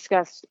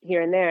discussed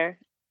here and there.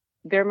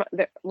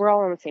 We're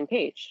all on the same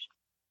page.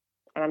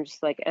 And I'm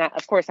just like, and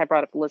of course I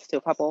brought up the list to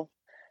a couple,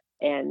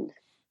 and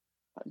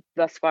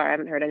thus far I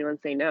haven't heard anyone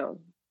say no.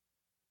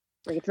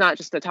 Like, it's not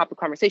just a topic of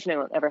conversation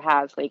anyone ever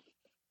has. Like,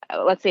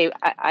 let's say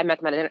I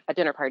met them at a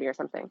dinner party or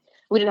something.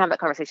 We didn't have that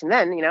conversation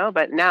then, you know,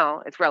 but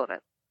now it's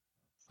relevant.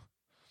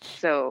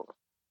 So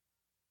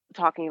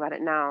talking about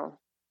it now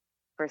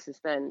versus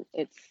then,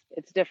 it's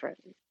different.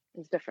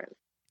 It's different.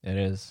 It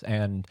is.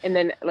 And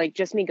then, like,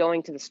 just me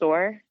going to the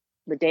store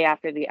the day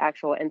after the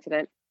actual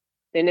incident,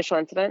 the initial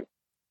incident,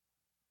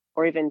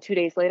 or even 2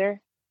 days later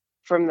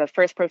from the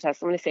first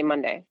protest, I'm going to say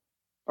Monday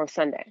or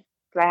Sunday,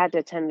 because I had to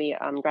attend the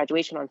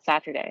graduation on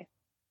Saturday.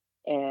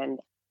 And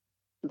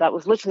that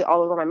was literally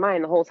all over my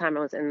mind the whole time I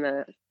was in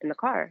the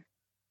car.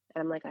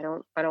 And I'm like, I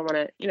don't want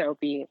to, you know,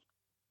 be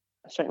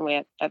a certain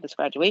way at this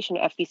graduation,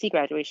 FDC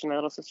graduation. My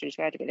little sister just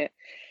graduated,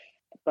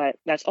 but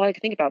that's all I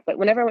could think about. But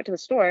whenever I went to the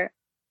store,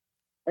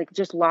 like,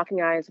 just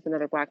locking eyes with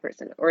another Black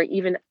person, or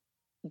even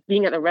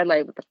being at a red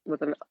light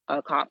with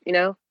a cop, you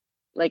know,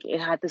 like, it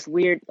had this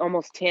weird,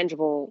 almost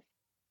tangible,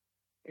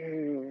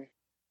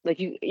 like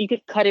you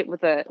could cut it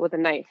with a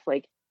knife,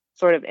 like,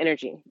 sort of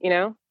energy, you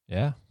know?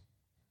 Yeah.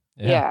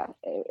 I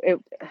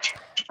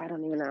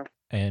don't even know.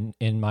 And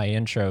in my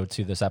intro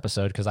to this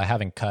episode, because I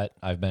haven't cut,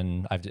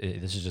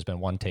 this has just been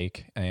one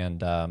take.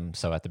 And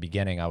so at the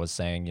beginning, I was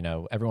saying, you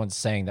know, everyone's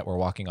saying that we're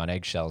walking on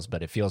eggshells,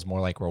 but it feels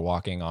more like we're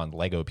walking on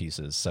Lego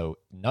pieces. So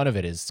none of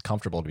it is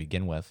comfortable to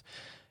begin with.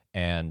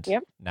 And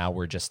now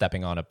we're just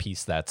stepping on a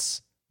piece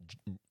that's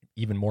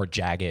even more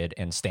jagged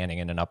and standing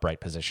in an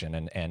upright position.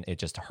 And it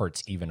just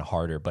hurts even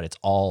harder, but it's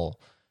all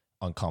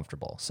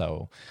uncomfortable.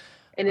 So.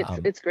 And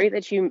it's great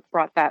that you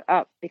brought that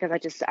up, because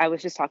I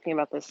was just talking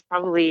about this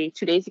probably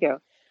 2 days ago,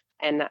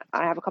 and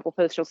I have a couple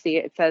posts. You'll see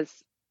it says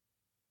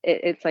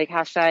it's like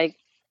hashtag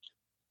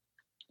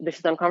this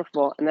is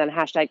uncomfortable, and then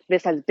hashtag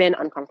this has been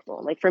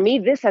uncomfortable. Like, for me,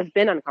 this has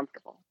been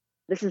uncomfortable.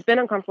 This has been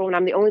uncomfortable when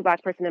I'm the only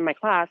Black person in my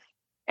class,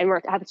 and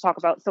we're having to talk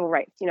about civil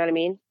rights. You know what I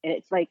mean? And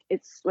it's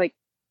like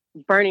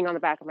burning on the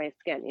back of my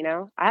skin. You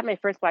know, I had my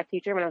first Black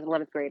teacher when I was in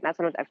 11th grade, and that's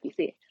when I was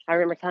FDC. I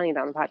remember telling you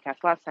that on the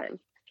podcast last time.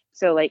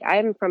 So, like,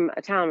 I'm from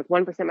a town with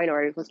 1%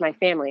 minority, was my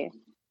family,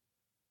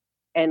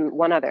 and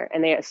one other,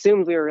 and they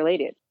assumed we were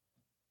related.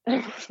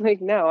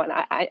 Like, no, and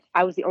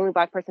I was the only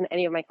Black person in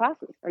any of my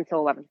classes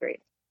until 11th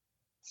grade.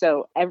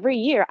 So every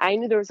year, I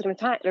knew there was going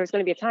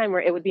to be a time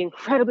where it would be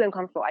incredibly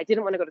uncomfortable. I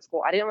didn't want to go to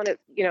school. I didn't want to,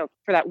 you know,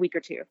 for that week or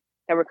two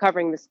that we're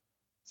covering this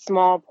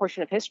small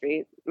portion of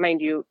history,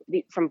 mind you,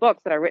 from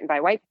books that are written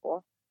by white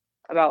people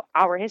about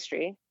our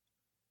history,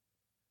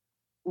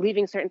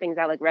 leaving certain things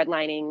out, like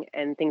redlining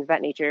and things of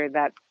that nature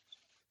that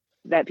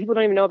people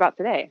don't even know about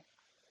today.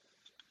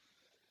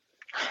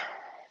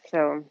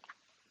 So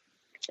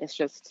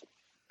it's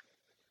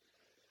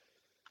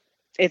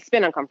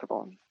been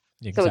uncomfortable.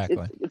 Exactly.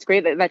 So it's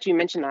great that you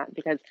mentioned that,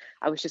 because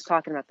I was just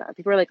talking about that.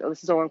 People are like, oh, this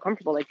is so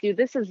uncomfortable. Like, dude,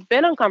 this has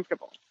been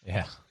uncomfortable.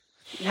 Yeah.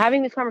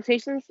 Having these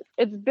conversations,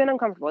 it's been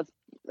uncomfortable. It's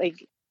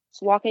like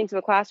just walking into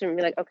a classroom and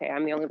be like, okay,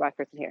 I'm the only Black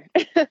person here.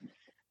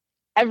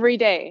 every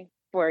day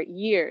for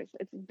years.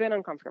 It's been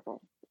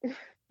uncomfortable.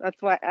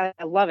 That's why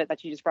I love it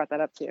that you just brought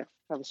that up too.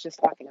 I was just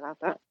talking about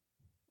that.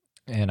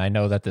 And I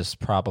know that this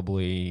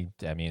probably,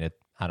 I mean,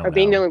 I don't Or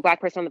being the know. only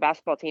black person on the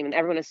basketball team, and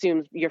everyone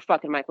assumes you're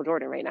fucking Michael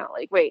Jordan right now.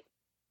 Like, wait,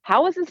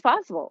 how is this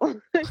possible?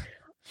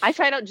 I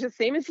tried out just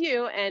same as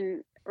you,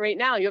 and right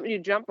now you want me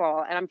to jump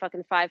ball, and I'm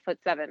fucking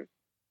 5'7".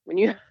 When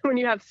you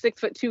have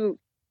 6'2",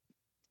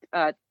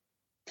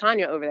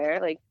 Tanya over there,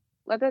 like,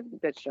 let that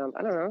bitch jump.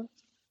 I don't know.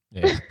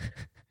 Yeah.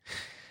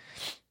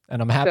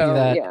 And I'm happy So,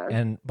 that,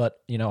 yeah. but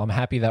I'm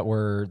happy that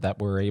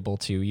we're able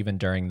to, even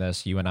during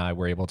this, you and I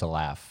were able to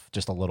laugh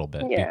just a little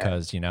bit Yeah.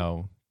 because,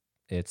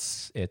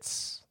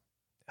 it's,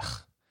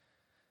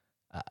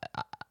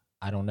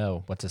 I don't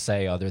know what to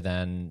say other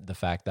than the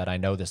fact that I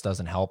know this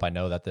doesn't help. I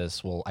know that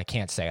I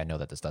can't say I know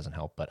that this doesn't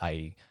help, but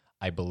I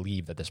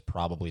believe that this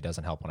probably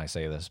doesn't help when I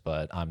say this,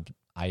 but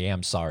I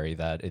am sorry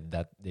that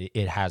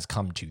it has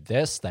come to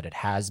this, that it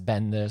has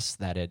been this,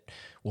 that it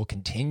will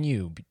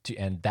continue to,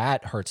 and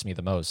that hurts me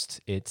the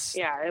most. It's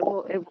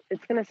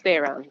It's gonna stay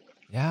around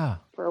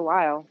for a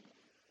while.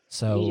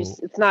 So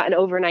it's not an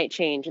overnight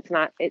change. It's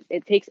not.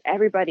 It takes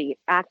everybody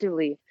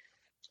actively,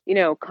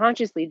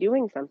 consciously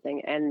doing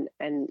something,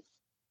 and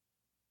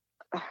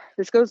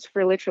this goes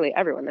for literally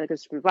everyone. It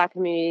goes from the Black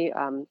community.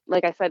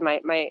 Like I said,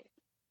 my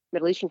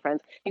Middle Eastern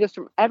friends. It goes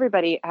from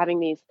everybody having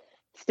these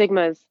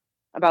stigmas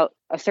about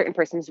a certain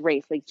person's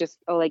race, like just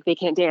like they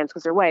can't dance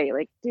because they're white.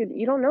 Like, dude,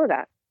 you don't know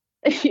that.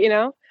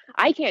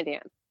 I can't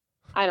dance.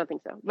 I don't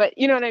think so, but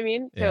you know what I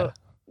mean. Yeah. So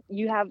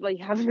you have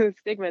those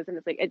stigmas, and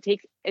it's like it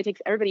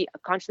takes everybody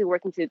constantly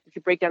working to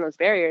break down those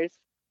barriers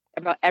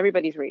about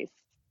everybody's race.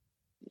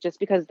 Just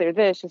because they're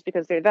this, just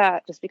because they're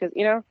that, just because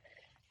I'm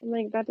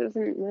like, that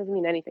doesn't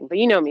mean anything. But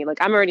you know me, like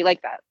I'm already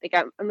like that. Like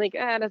I'm like,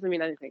 it doesn't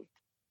mean anything.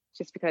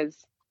 Just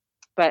because.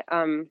 But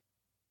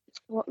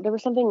well, there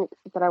was something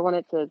that I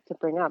wanted to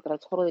bring up that I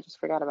totally just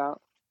forgot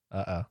about.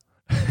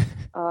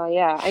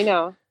 Yeah, I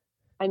know.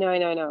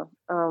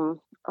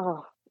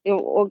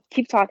 We'll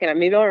keep talking.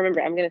 Maybe I'll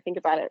remember. I'm gonna think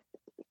about it.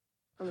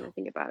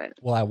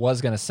 Well, I was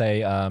gonna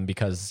say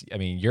because I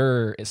mean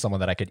you're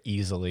someone that I could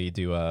easily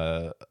do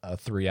a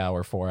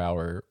 3-hour,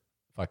 4-hour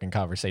fucking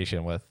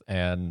conversation with,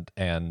 and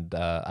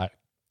I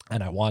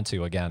want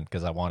to again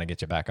because I want to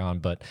get you back on,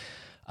 but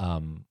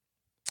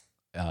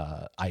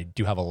I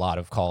do have a lot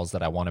of calls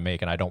that I want to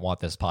make, and I don't want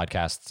this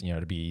podcast,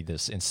 to be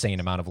this insane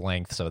amount of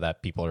length so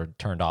that people are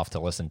turned off to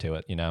listen to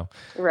it,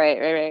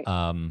 Right.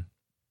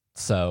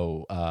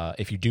 So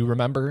if you do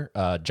remember,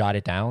 jot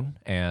it down,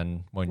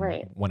 and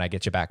when I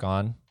get you back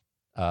on,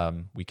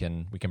 we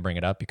can bring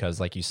it up because,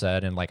 like you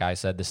said, and like I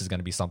said, this is going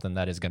to be something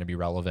that is going to be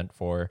relevant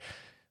for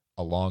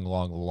a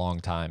long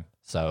time.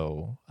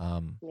 So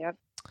yep.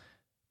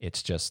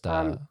 It's just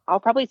I'll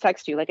probably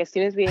text you like as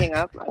soon as we hang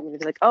up. I'm gonna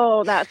be like,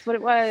 oh, that's what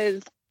it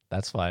was.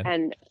 That's fine.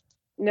 And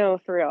no,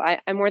 for real, I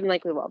more than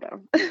likely will though.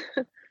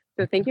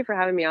 So thank you for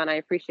having me on. I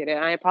appreciate it.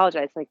 And I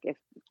apologize, like if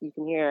you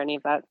can hear any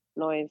of that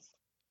noise.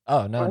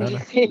 Oh no,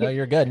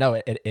 you're good. No,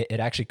 it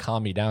actually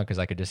calmed me down because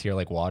I could just hear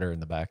like water in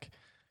the back.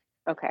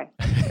 Okay.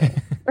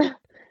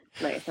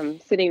 Nice. I'm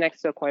sitting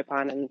next to a koi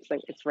pond and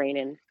it's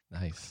raining.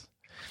 Nice.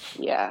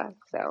 Yeah.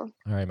 So.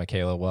 All right,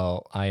 Michaela.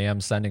 Well, I am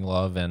sending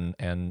love and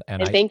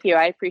thank you.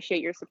 I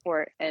appreciate your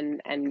support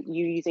and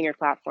you using your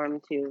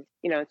platform to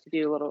to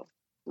do a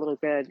little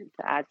good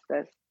to add to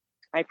this.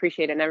 I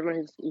appreciate it, and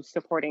everyone who's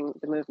supporting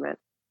the movement.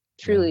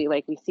 Truly,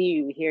 like we see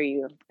you, we hear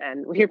you,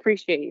 and we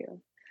appreciate you.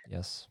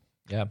 Yes.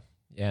 Yeah.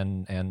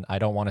 And I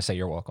don't want to say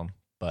you're welcome,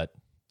 but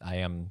I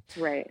am.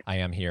 Right. I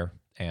am here,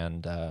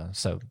 and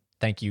so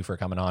thank you for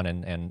coming on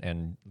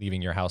and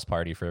leaving your house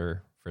party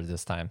for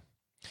this time.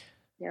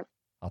 Yep.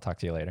 I'll talk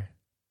to you later.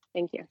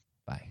 Thank you.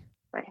 Bye.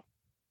 Bye.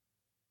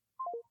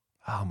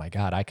 Oh my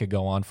God, I could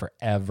go on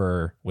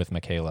forever with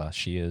Michaela.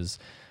 She's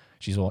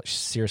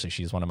seriously,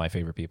 she's one of my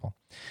favorite people.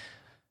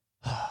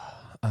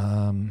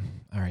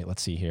 All right,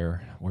 let's see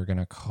here. We're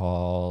gonna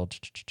call.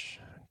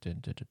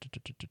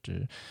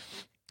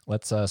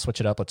 Let's switch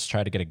it up. Let's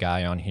try to get a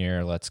guy on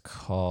here. Let's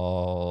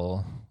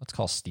call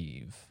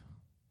Steve.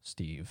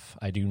 Steve.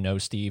 I do know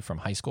Steve from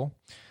high school.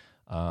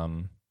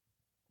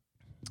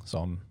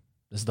 So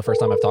this is the first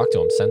time I've talked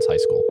to him since high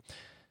school,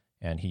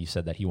 and he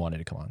said that he wanted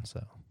to come on.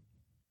 So.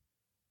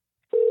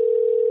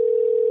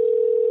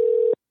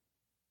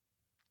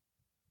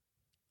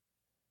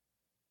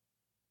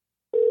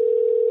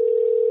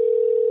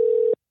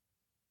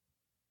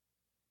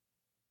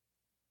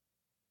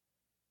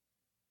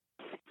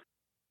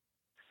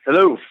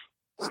 Hello.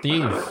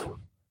 Steve.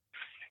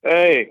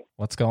 Hey.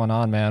 What's going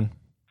on, man?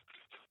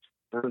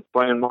 I'm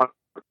playing Mario.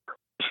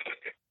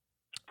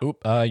 Oop,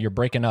 you're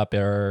breaking up.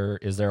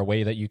 Is there a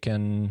way that you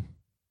can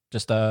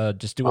just do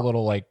a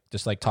little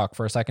just talk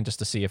for a second just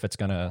to see if it's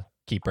gonna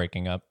keep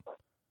breaking up?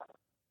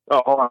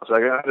 Oh, hold on a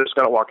second. I just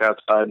gotta walk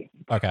outside.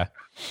 Okay.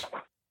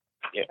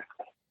 Yeah.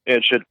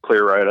 It should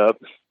clear right up,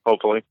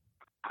 hopefully.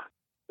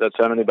 Does that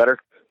sound any better?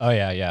 Oh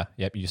yeah.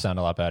 Yep, you sound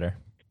a lot better.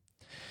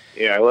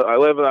 Yeah, I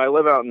live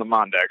out in the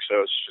Mondeck,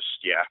 so it's just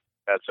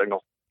bad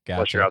signal. Gotcha.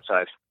 Unless you're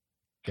outside.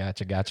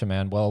 Gotcha,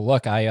 man. Well,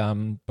 look,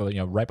 but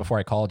right before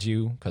I called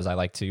you, because I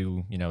like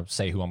to,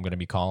 say who I'm going to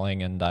be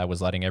calling, and I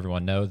was letting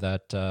everyone know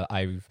that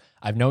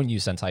I've known you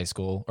since high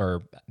school,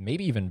 or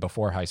maybe even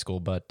before high school,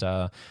 but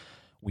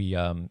we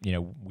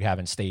we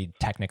haven't stayed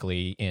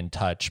technically in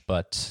touch.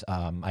 But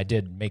I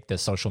did make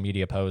this social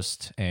media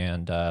post,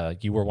 and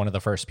you were one of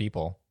the first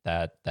people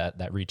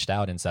that reached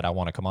out and said, I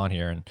want to come on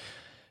here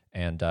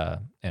and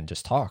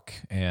just talk.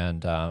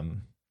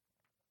 And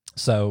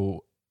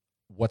so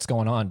what's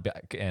going on?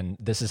 And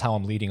this is how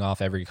I'm leading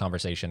off every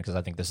conversation, because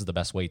I think this is the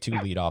best way to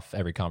lead off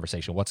every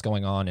conversation. What's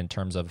going on in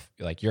terms of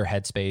like your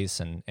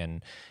headspace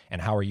and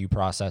how are you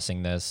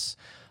processing this?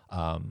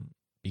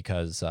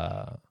 Because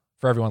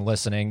for everyone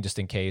listening, just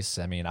in case,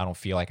 I mean, I don't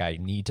feel like I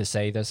need to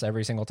say this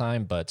every single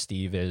time, but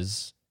Steve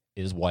is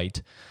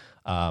white.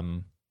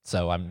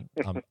 So I'm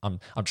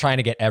trying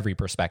to get every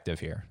perspective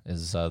here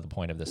is the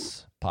point of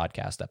this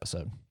podcast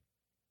episode.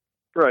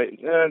 Right.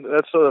 And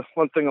that's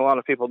one thing a lot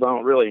of people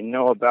don't really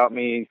know about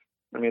me.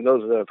 I mean,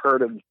 those that have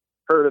heard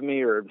of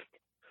me or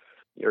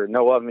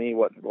know of me,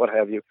 what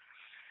have you.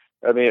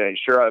 I mean,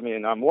 sure,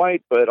 I'm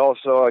white, but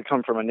also I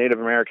come from a Native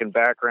American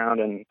background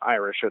and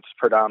Irish. It's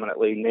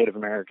predominantly Native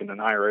American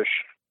and Irish.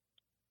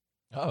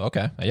 Oh,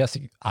 okay. Yes,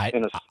 I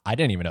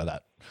didn't even know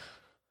that.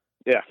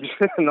 Yeah.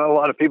 Not a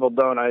lot of people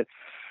don't. I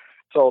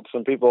told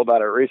some people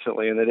about it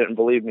recently, and they didn't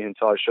believe me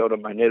until I showed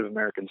them my Native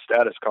American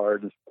status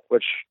card,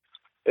 which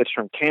it's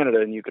from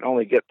Canada, and you can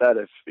only get that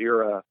if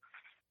you're a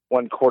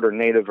 1/4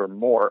 Native or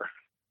more.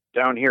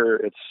 Down here,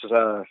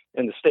 it's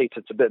in the States,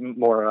 it's a bit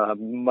more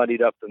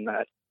muddied up than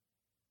that.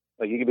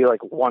 Like you could be like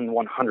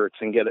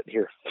 1/100th and get it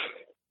here.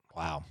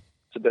 Wow.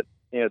 It's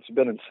a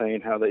bit insane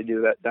how they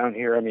do that down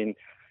here. I mean,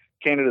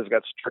 Canada's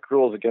got strict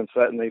rules against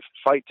that, and they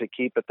fight to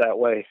keep it that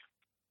way.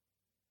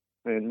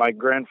 I mean, my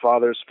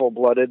grandfather's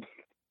full-blooded,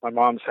 my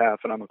mom's half,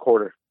 and I'm a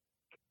quarter.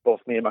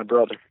 Both me and my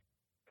brother.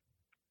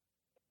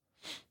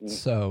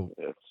 So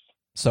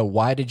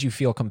why did you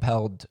feel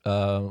compelled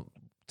to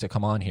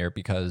come on here?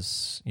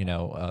 Because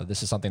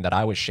this is something that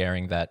I was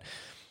sharing, that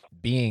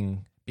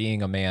being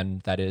a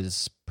man that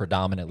is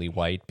predominantly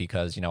white,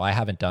 because I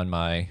haven't done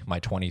my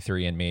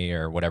 23andMe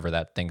or whatever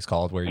that thing's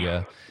called, where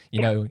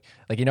you know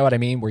what I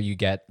mean, where you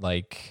get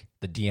like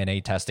the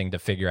DNA testing to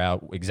figure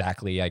out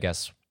exactly, I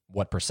guess,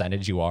 what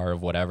percentage you are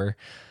of whatever.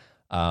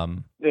 Yeah.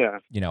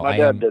 My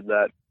dad did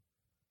that.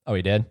 Oh,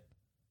 he did?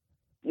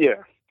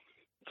 Yeah.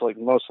 It's like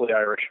mostly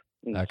Irish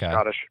and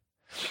Scottish.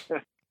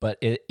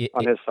 But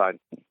on his side,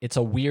 it's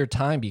a weird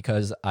time,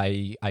 because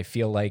I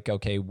feel like,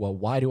 okay, well,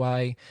 why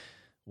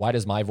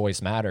does my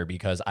voice matter?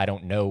 Because I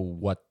don't know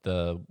what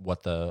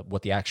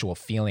the actual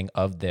feeling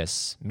of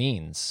this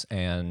means.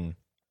 And,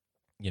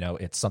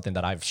 it's something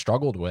that I've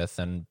struggled with.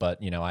 But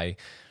I,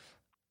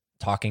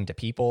 talking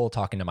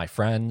to my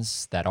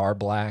friends that are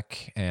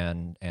Black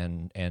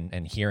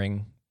and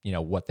hearing,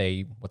 what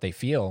they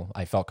feel,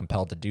 I felt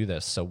compelled to do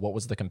this. So what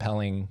was the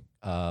compelling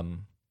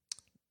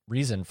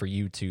reason for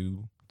you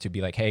to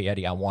be like, hey,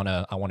 Eddie, I want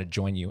to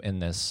join you in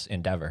this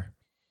endeavor?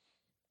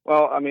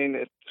 Well, I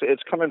mean,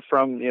 it's coming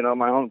from,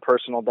 my own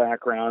personal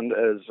background,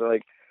 as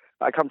like,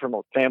 I come from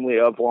a family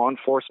of law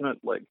enforcement.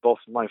 Like both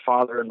my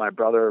father and my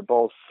brother are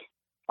both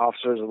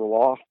officers of the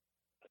law,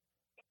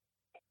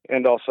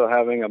 and also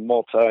having a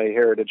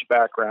multi-heritage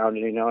background,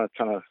 I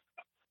kind of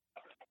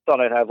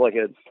thought I'd have like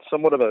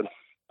somewhat of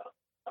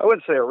I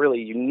wouldn't say a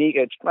really unique,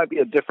 it might be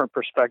a different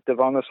perspective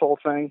on this whole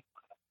thing.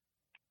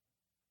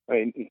 I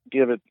mean,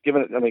 given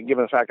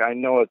the fact I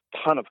know a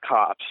ton of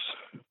cops,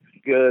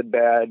 good,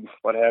 bad,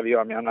 what have you.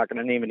 I mean, I'm not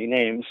going to name any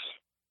names,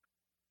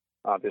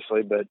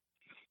 obviously, but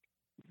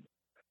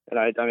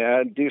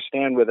I do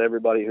stand with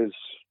everybody who's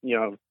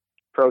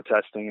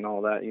protesting and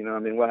all that. I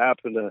mean, what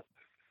happened to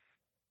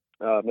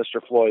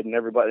Mr. Floyd and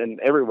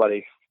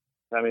everybody.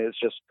 I mean, it's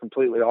just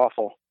completely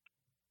awful.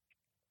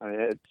 I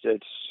mean,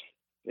 it's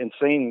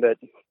insane that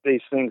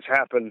these things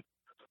happen.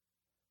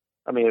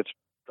 I mean, it's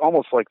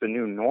almost like the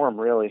new norm,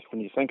 really,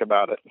 when you think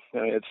about it.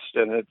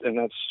 And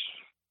that's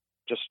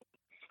just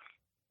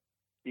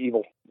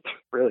evil,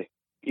 really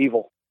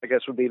evil, I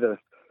guess would be the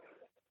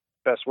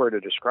best word to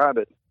describe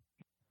it.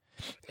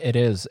 It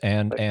is.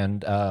 And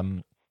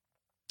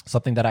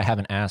something that I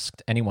haven't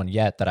asked anyone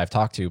yet that I've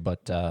talked to,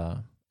 but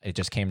it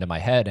just came to my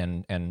head.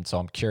 And so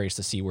I'm curious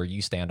to see where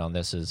you stand on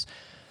this.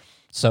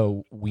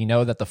 So we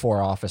know that the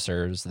 4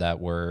 officers that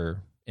were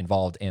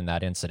involved in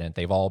that incident,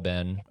 they've all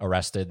been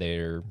arrested.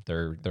 They're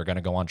going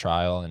to go on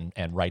trial,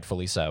 and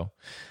rightfully so.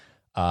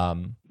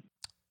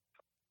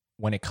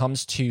 When it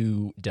comes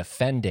to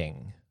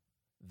defending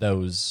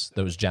those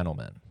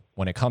gentlemen,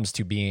 when it comes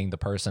to being the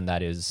person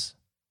that is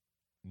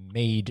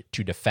made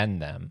to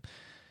defend them,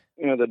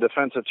 the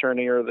defense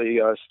attorney or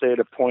the state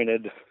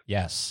appointed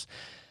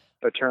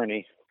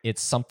attorney,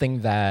 it's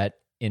something that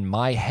in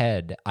my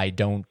head I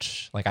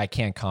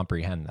can't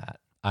comprehend that.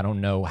 I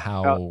don't know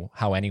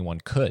how anyone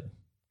could.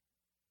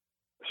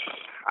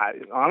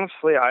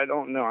 Honestly, I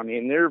don't know. I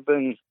mean,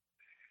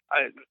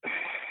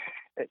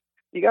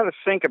 you got to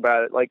think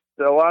about it. Like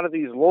a lot of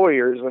these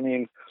lawyers, I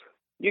mean,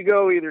 you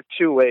go either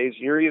two ways.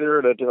 You're either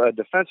a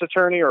defense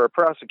attorney or a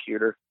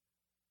prosecutor.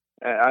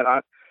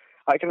 I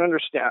can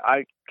understand.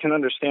 I can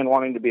understand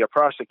wanting to be a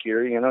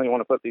prosecutor. You know, you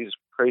want to put these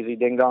crazy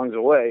ding dongs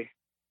away,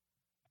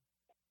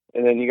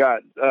 and then you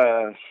got.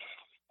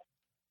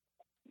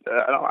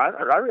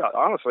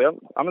 Honestly,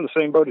 I'm in the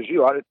same boat as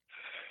you.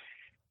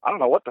 I don't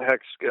know what the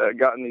heck's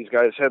got in these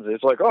guys' heads.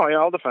 It's like, oh yeah,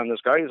 I'll defend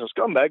this guy. He's a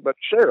scumbag, but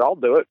sure, I'll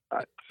do it.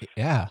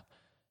 Yeah,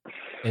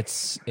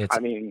 it's. I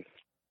mean,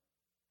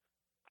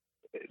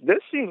 this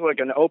seems like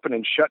an open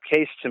and shut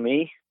case to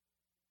me.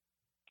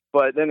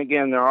 But then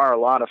again, there are a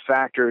lot of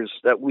factors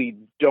that we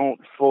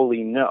don't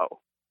fully know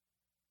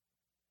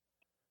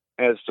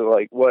as to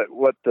like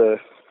what the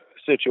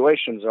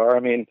situations are.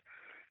 I mean,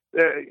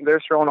 they're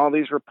throwing all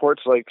these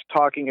reports like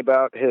talking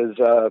about his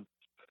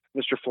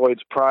Mr.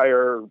 Floyd's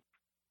prior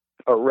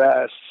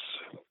arrests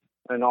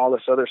and all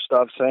this other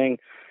stuff, saying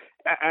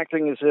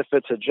acting as if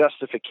it's a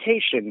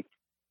justification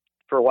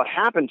for what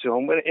happened to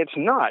him, when it's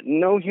not.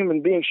 No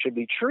human being should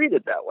be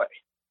treated that way.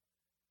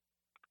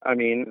 I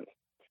mean,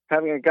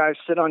 having a guy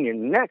sit on your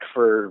neck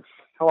for,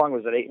 how long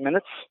was it, 8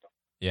 minutes?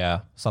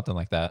 Yeah, something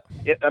like that.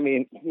 I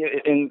mean,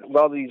 and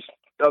while these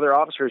other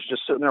officers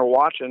just sitting there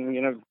watching,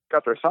 you know,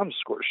 got their thumbs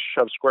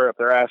shoved square up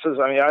their asses.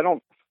 I mean,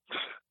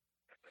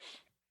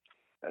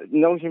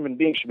 no human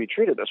being should be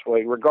treated this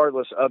way,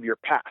 regardless of your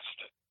past.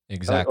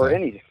 Exactly. Or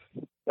any,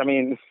 I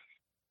mean,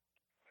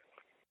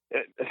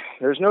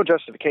 there's no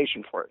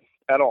justification for it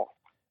at all.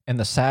 And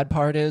the sad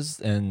part is,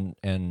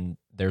 and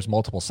there's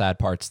multiple sad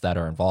parts that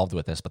are involved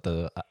with this, but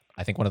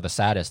I think one of the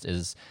saddest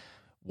is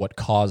what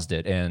caused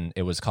it, and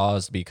it was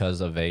caused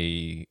because of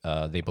they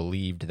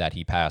believed that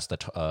he passed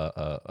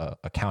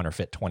a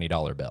counterfeit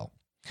 $20 bill.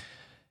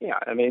 Yeah,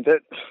 I mean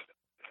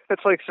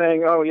it's like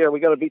saying, oh yeah, we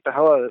got to beat the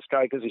hell out of this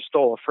guy because he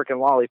stole a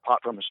freaking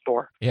lollipop from a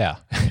store. Yeah,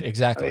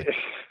 exactly.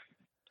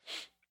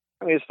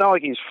 I mean, it's not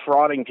like he's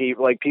frauding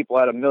people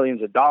out of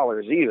millions of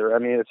dollars either. I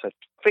mean, it's a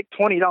fake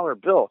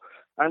 $20 bill.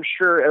 I'm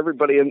sure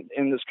everybody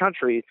in this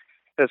country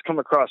has come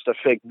across a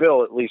fake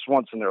bill at least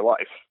once in their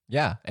life.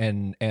 Yeah,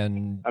 and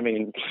I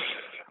mean,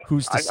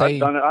 who's to say?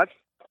 I've done it.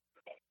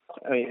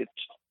 I mean,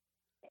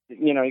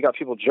 you know, you got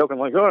people joking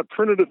like, "Oh, I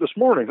printed it this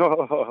morning."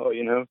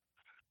 You know,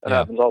 that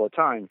happens all the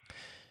time.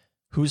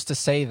 Who's to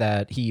say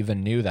that he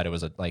even knew that it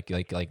was like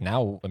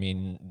now? I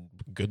mean,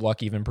 good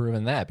luck even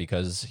proving that,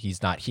 because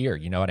he's not here.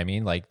 You know what I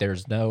mean? Like, there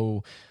is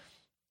no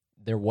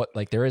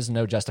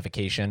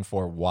justification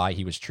for why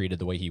he was treated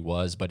the way he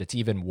was, but it's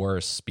even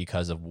worse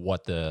because of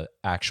what the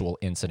actual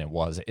incident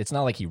was. It's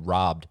not like he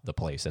robbed the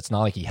place. It's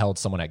not like he held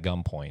someone at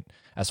gunpoint.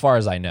 As far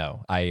as I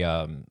know,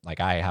 I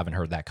haven't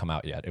heard that come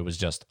out yet. It was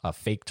just a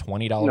fake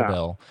 $20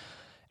 bill,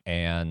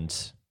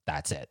 and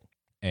that's it.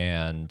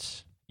 And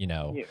you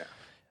know,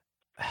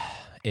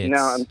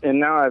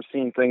 now I've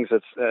seen things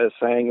that's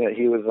saying that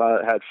he was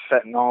had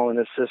fentanyl in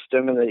his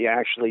system, and that he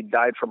actually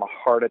died from a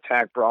heart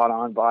attack brought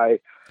on by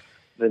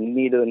the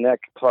knee to the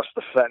neck plus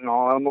the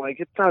fentanyl. I'm like,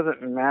 it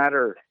doesn't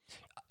matter.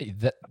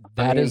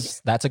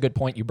 That's a good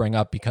point you bring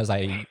up, because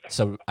I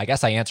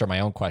guess I answer my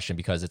own question,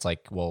 because it's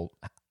like, well,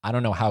 I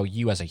don't know how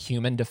you as a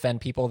human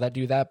defend people that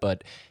do that,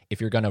 but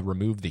if you're going to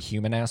remove the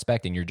human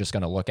aspect and you're just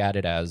going to look at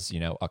it as, you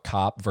know, a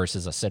cop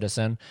versus a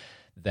citizen,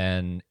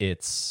 then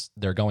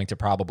they're going to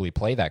probably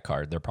play that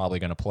card. They're probably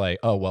going to play,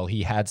 oh, well,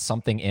 he had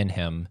something in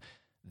him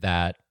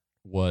that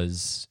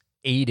was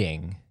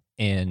aiding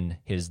in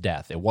his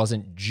death. It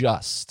wasn't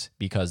just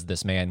because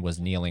this man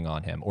was kneeling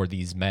on him or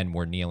these men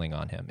were kneeling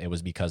on him. It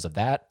was because of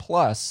that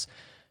plus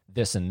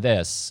this and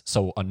this.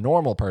 So a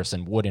normal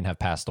person wouldn't have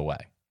passed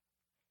away.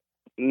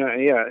 No,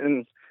 yeah,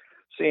 and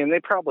they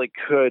probably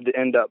could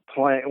end up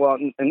playing. Well,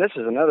 and this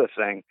is another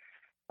thing.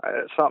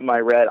 Something I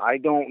read. I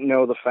don't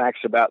know the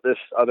facts about this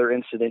other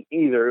incident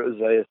either. It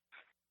was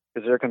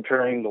because they're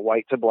comparing the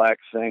white to black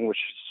thing, which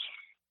is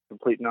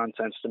complete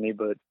nonsense to me.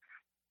 But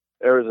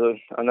there was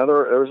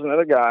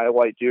another guy, a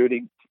white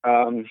dude.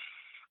 I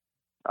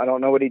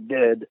don't know what he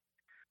did,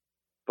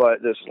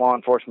 but this law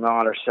enforcement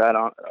officer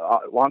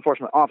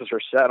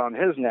sat on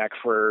his neck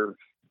for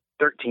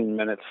 13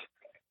 minutes,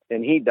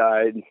 and he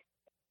died.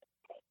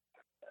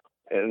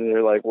 And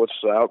they're like, what's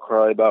the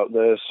outcry about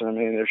this? I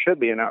mean, there should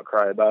be an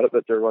outcry about it,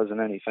 but there wasn't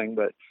anything.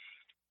 But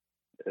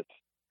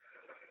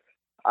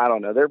I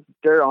don't know.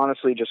 They're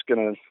honestly just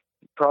going to,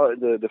 probably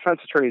the defense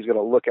attorney is going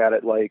to look at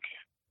it like,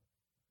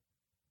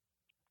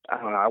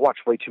 I don't know. I watch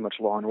way too much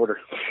Law and Order.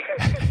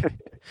 I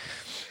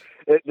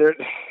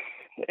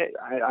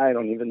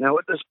don't even know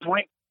at this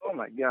point. Oh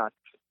my God.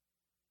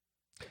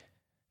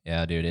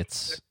 Yeah, dude,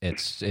 it's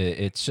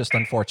just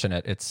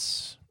unfortunate.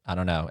 I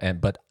don't know.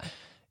 But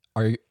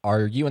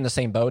are you in the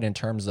same boat in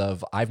terms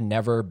of, I've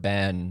never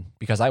been,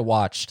 because I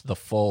watched the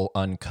full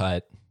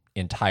uncut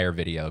entire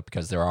video,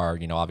 because there are,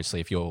 you know, obviously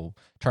if you'll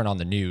turn on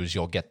the news,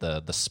 you'll get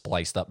the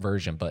spliced up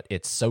version, but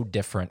it's so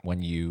different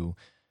when you,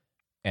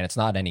 and it's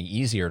not any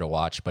easier to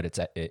watch, but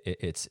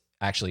it's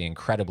actually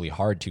incredibly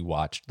hard to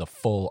watch the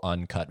full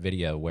uncut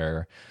video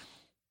where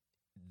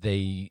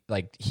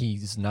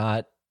he's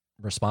not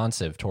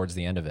responsive towards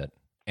the end of it,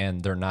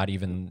 and they're not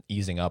even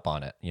easing up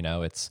on it. You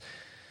know, it's,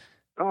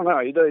 Oh no,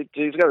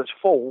 he's got his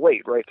full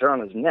weight right there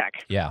on his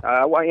neck. Yeah.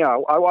 I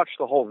watched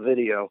the whole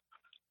video.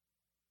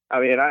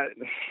 I mean,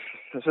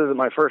 this isn't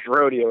my first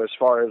rodeo as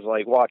far as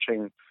like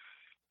watching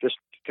just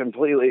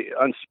completely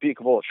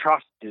unspeakable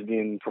atrocities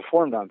being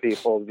performed on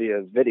people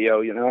via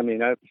video. You know, I mean,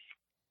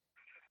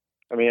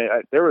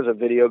 there was a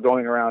video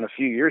going around a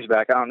few years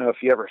back. I don't know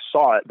if you ever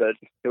saw it, but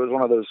it was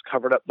one of those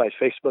covered up by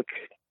Facebook.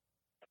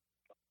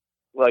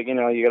 Like, you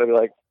know, you got to be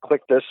like,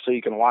 click this so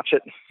you can watch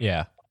it.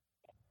 Yeah.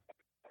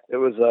 It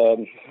was,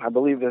 I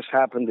believe this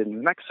happened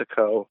in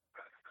Mexico.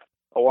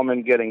 A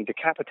woman getting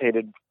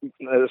decapitated.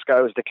 This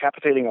guy was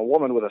decapitating a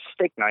woman with a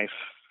steak knife.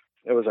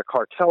 It was a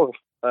cartel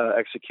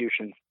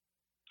execution.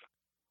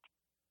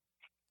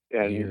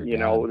 And Dear you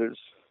God. know,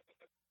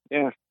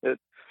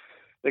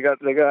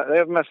 they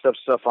have messed up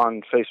stuff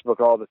on Facebook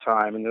all the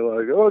time, and they're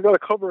like, "Oh, I got to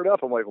cover it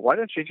up." I'm like, "Why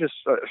didn't you just?"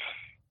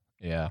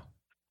 Yeah.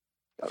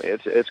 I mean,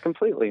 it's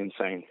completely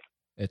insane.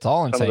 It's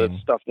all Some of insane.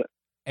 the stuff that.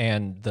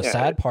 And the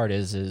sad part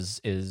is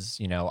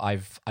you know,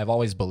 I've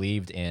always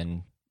believed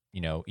in,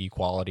 you know,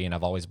 equality, and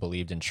I've always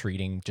believed in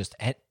treating just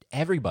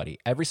everybody,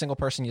 every single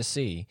person you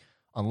see,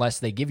 unless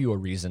they give you a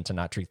reason to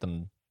not treat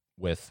them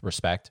with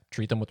respect,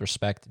 treat them with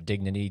respect,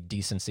 dignity,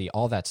 decency,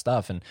 all that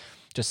stuff. And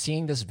just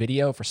seeing this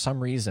video for some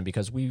reason,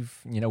 because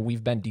we've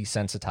been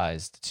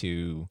desensitized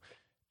to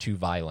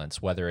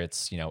violence, whether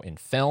it's, you know, in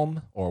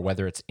film or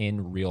whether it's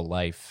in real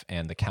life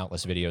and the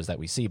countless videos that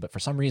we see. But for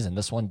some reason,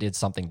 this one did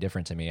something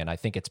different to me. And I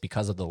think it's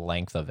because of the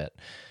length of it.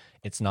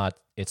 It's not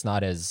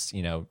as,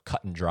 you know,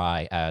 cut and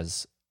dry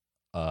as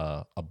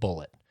a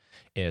bullet.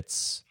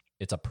 It's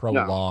a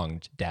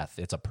prolonged death.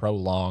 It's a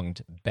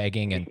prolonged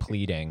begging and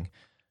pleading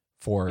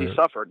for. He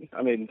suffered.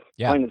 I mean,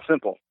 Yeah. plain and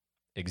simple.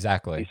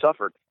 Exactly. He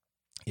suffered.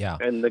 Yeah.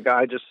 And the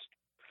guy just,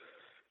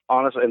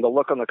 honestly, and the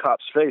look on the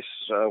cop's face,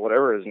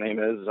 whatever his name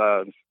is,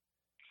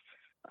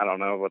 I don't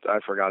know, I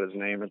forgot his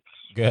name. It's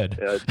Good.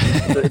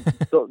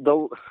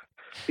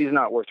 he's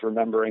not worth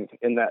remembering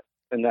in that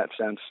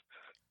sense.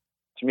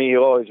 To me,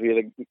 he'll always be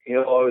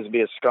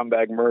a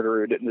scumbag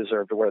murderer who didn't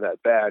deserve to wear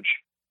that badge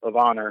of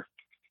honor.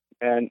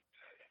 And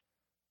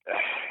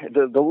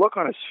the look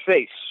on his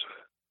face,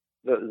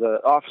 the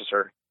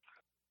officer,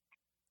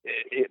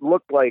 it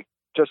looked like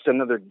just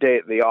another day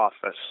at the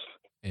office.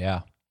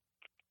 Yeah.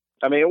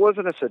 I mean, it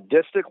wasn't a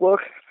sadistic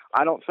look.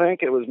 I don't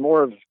think. It was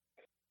more of,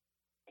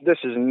 this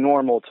is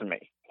normal to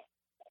me.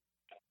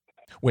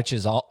 Which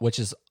is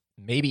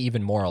maybe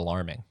even more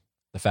alarming.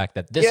 The fact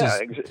that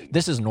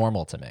this is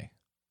normal to me.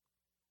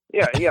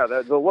 Yeah.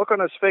 The look on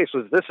his face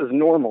was, this is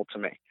normal to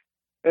me.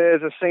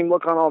 It's the same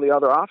look on all the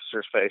other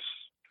officers' face.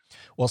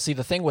 Well, see,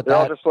 the thing with They're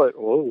all that, just like,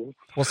 whoa.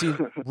 well, see,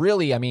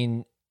 really, I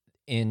mean,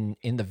 in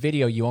the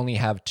video, you only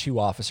have two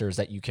officers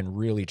that you can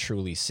really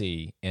truly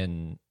see,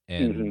 and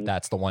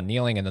that's the one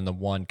kneeling, and then the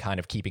one kind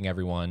of keeping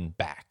everyone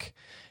back.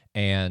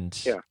 And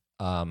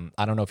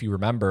I don't know if you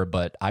remember,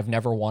 but I've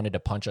never wanted to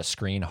punch a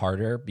screen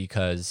harder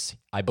because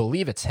I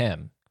believe it's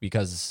him,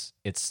 because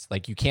it's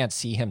like you can't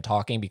see him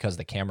talking because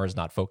the camera is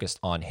not focused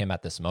on him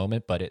at this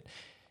moment, but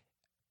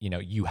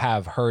you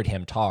have heard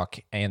him talk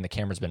and the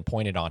camera's been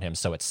pointed on him,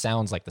 so it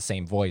sounds like the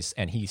same voice,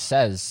 and he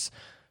says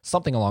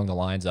something along the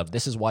lines of,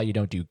 "This is why you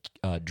don't do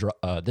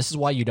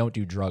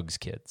drugs,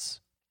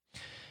 kids."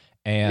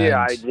 And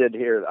yeah, I did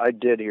hear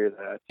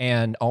that.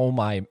 And oh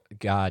my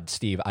God,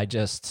 Steve, I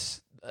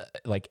just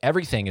like,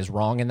 everything is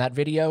wrong in that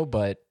video,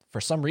 but for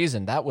some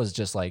reason that was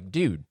just like,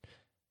 dude,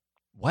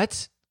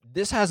 what?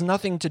 This has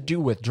nothing to do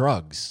with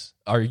drugs.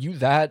 Are you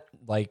that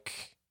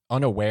like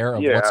unaware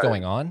of what's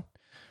going on?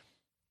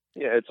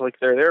 Yeah, it's like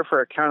they're there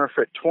for a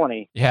counterfeit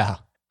 20. Yeah.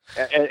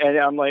 And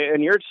I'm like,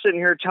 and you're sitting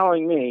here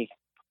telling me,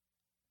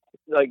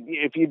 like,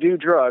 if you do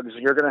drugs,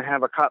 you're going to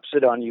have a cop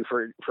sit on you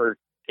for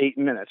 8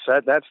 minutes.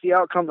 That's the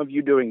outcome of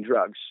you doing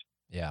drugs.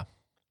 Yeah.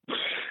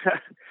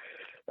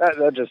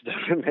 that just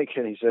doesn't make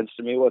any sense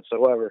to me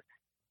whatsoever.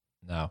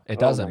 No, it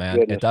doesn't, man.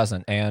 Goodness. It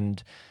doesn't.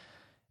 And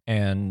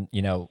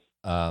you know,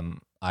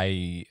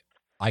 I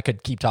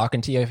could keep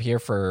talking to you here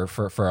for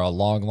a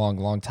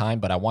long time,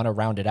 but I want to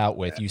round it out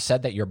with, you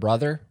said that your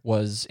brother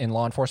was in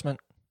law enforcement?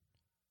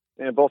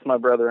 Yeah, both my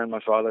brother and my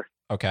father.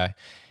 Okay.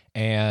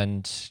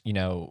 And, you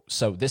know,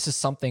 so this is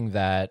something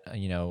that,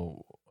 you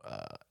know,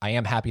 I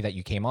am happy that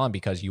you came on,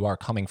 because you are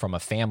coming from a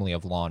family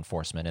of law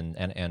enforcement,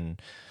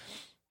 and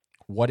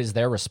what is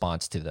their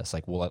response to this?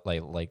 Like,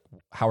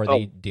 how are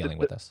they dealing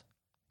with this?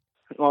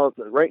 Well,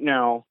 right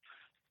now,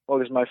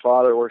 because my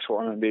father works for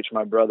Ormond Beach,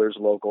 my brother's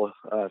local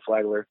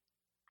Flagler.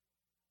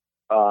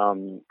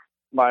 I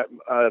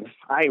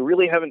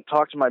really haven't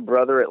talked to my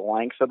brother at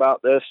length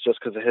about this, just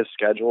because of his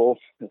schedule.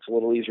 It's a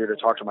little easier to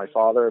talk to my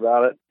father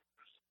about it.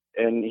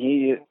 And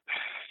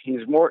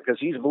he's more, because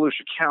he's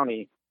Volusia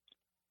County,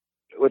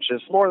 which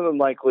is more than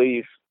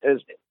likely,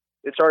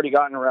 it's already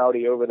gotten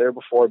rowdy over there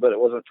before, but it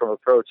wasn't from a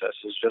protest.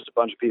 It's just a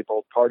bunch of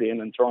people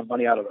partying and throwing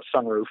money out of a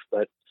sunroof.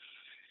 But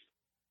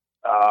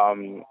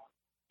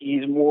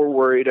he's more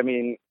worried, I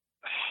mean,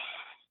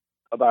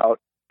 about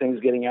things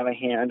getting out of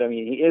hand. I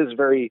mean, he is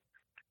very,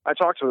 I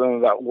talked to him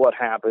about what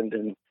happened,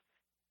 and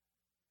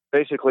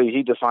basically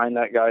he defined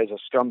that guy as a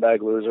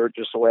scumbag loser,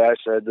 just the way I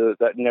said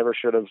that never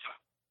should have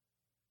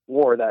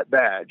wore that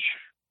badge.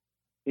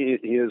 He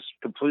is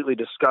completely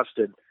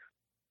disgusted.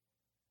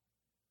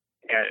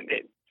 And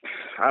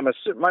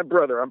my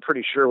brother, I'm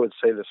pretty sure, would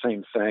say the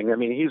same thing. I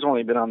mean, he's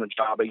only been on the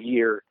job a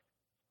year.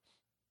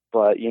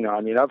 But, you know,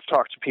 I mean, I've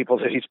talked to people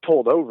that he's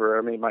pulled over.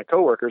 I mean, my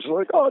coworkers are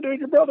like, oh, dude,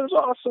 your brother's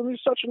awesome.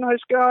 He's such a nice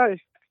guy,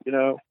 you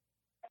know.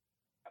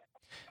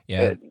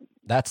 Yeah,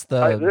 that's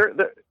the...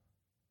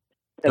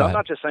 and I'm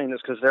not just saying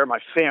this because they're my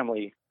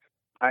family.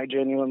 I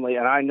genuinely,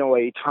 and I know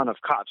a ton of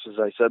cops, as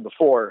I said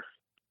before,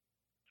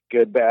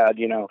 good, bad,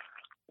 you know.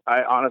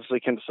 I honestly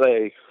can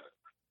say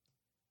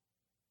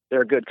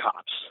they're good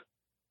cops.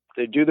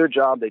 They do their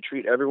job. They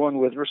treat everyone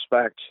with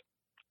respect.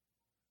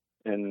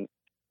 And,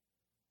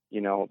 you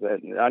know,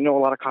 I know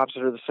a lot of cops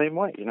that are the same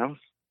way, you know.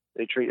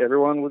 They treat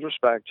everyone with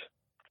respect.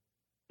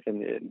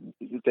 And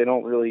they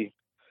don't really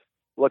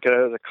look at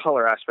it as a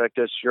color aspect.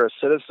 It's, you're a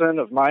citizen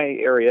of my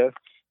area.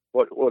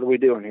 What are we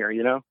doing here,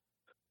 you know?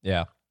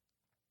 Yeah.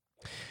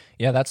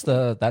 Yeah, that's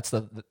you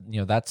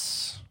know,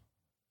 that's...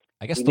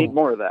 I guess we need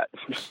more of that.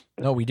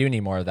 No, we do need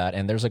more of that.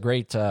 And there's a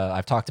great,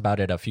 I've talked about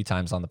it a few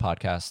times on the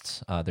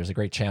podcast. There's a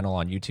great channel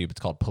on YouTube. It's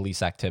called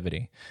Police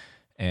Activity.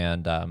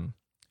 And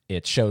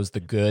it shows the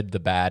good, the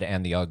bad,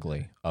 and the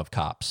ugly of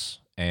cops.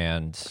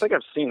 And I think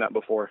I've seen that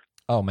before.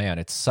 Oh man,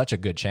 it's such a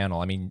good channel.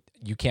 I mean,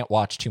 you can't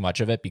watch too much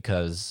of it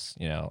because,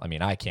 you know, I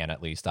mean, I can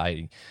at least.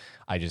 I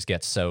just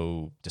get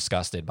so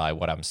disgusted by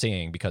what I'm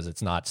seeing because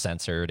it's not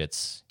censored.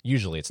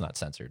 Usually it's not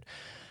censored.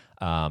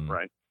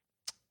 Right.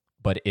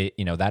 But it,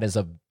 you know, that's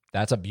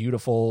a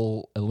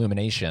beautiful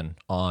illumination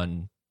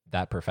on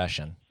that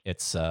profession.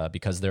 It's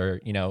because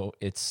there, you know,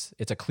 it's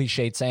a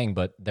cliched saying,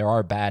 but there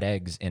are bad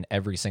eggs in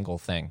every single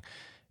thing.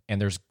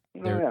 And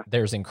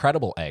there's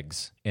incredible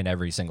eggs in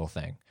every single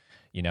thing.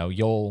 You know,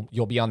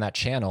 you'll be on that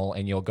channel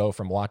and you'll go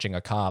from watching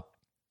a cop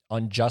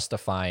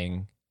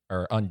unjustifying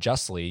or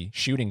unjustly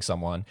shooting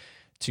someone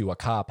to a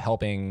cop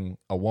helping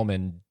a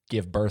woman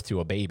give birth to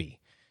a baby.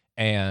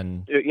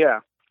 And yeah.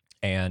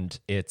 And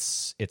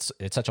it's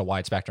such a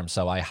wide spectrum.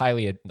 So I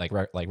highly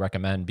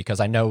recommend, because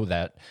I know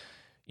that,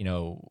 you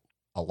know,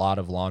 a lot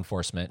of law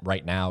enforcement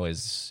right now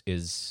is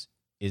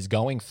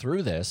going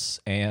through this,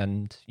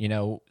 and, you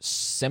know,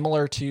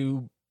 similar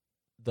to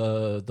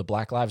the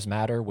Black Lives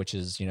Matter, which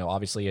is, you know,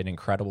 obviously an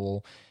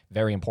incredible,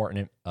 very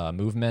important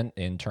movement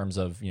in terms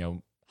of, you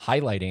know,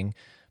 highlighting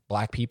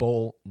Black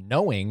people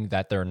knowing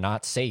that they're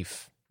not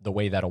safe the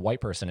way that a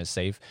white person is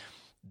safe.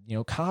 You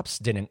know, cops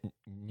didn't,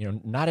 you know,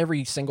 not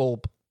every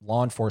single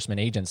law enforcement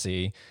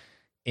agency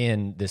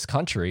in this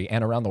country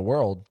and around the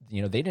world,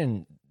 you know, they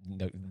didn't,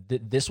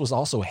 this was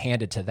also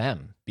handed to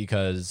them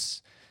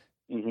because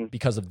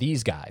of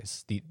these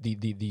guys,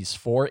 these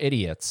four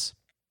idiots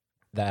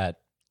that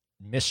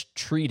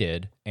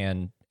mistreated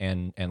and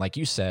like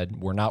you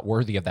said, were not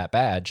worthy of that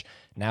badge.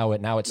 Now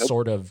it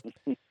sort of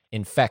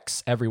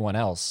infects everyone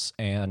else.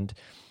 And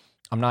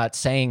I'm not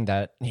saying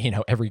that, you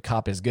know, every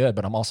cop is good,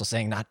 but I'm also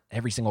saying not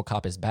every single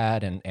cop is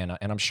bad. And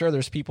I'm sure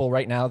there's people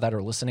right now that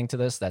are listening to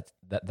this that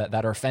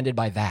are offended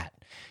by that.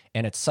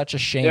 And it's such a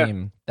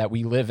shame that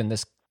we live in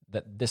this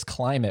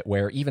climate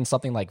where even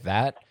something like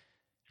that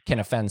can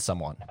offend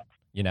someone,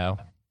 you know?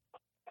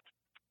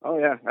 Oh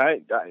yeah.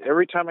 I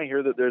every time I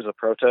hear that there's a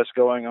protest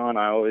going on,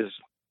 I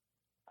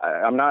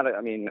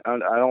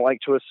don't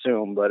like to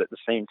assume, but at the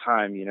same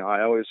time, you know,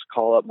 I always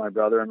call up my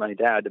brother and my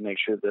dad to make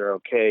sure they're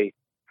okay.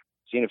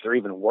 Seeing if they're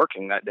even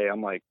working that day.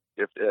 I'm like,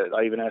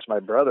 I even asked my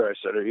brother, I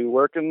said, are you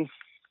working?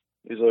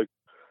 He's like,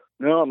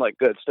 no. I'm like,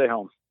 good, stay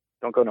home.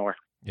 Don't go nowhere.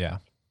 Yeah.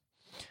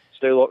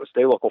 Stay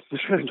local.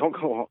 Don't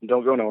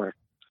go nowhere.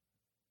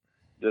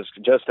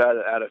 Just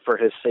at it for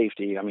his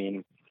safety. I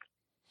mean,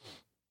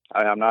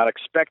 I'm not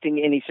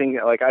expecting anything.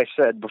 Like I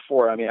said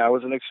before, I mean, I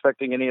wasn't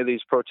expecting any of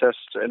these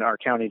protests in our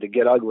county to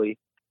get ugly,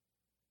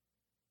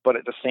 but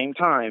at the same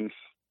time,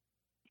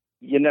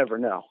 you never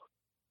know.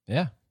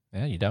 Yeah.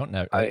 Yeah, you don't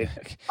know. I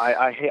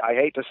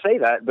hate to say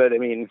that, but I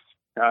mean,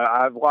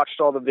 I've watched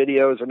all the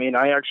videos. I mean,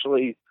 I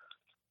actually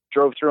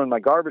drove through in my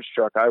garbage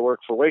truck. I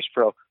work for Waste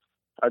Pro.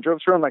 I drove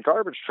through in my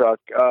garbage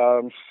truck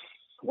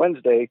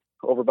Wednesday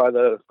over by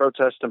the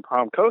protest in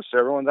Palm Coast.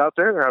 Everyone's out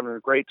there. They're having a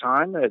great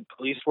time. The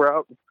police were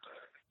out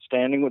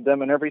standing with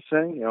them and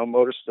everything. You know,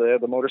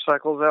 the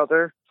motorcycles out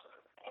there.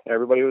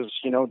 Everybody was,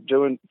 you know,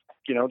 doing,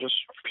 you know, just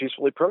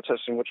peacefully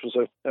protesting, which was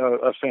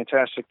a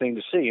fantastic thing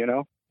to see, you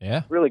know?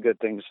 Yeah. Really good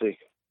thing to see.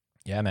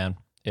 Yeah, man.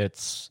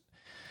 It's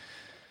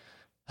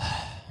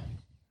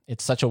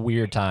such a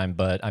weird time,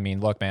 but I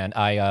mean, look, man,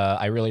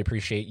 I really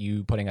appreciate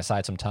you putting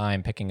aside some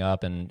time, picking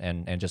up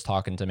and just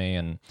talking to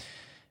me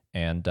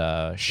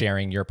and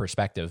sharing your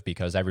perspective,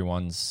 because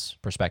everyone's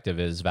perspective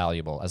is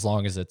valuable as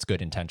long as it's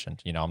good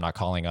intentioned. You know, I'm not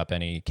calling up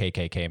any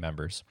KKK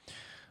members.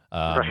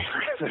 Right.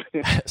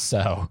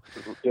 So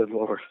good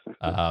Lord.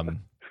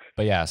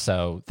 But yeah,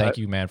 so thank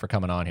you, man, for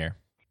coming on here.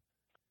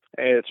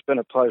 Hey, it's been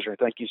a pleasure.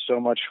 Thank you so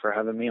much for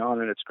having me on,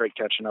 and it's great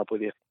catching up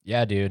with you.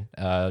 Yeah, dude.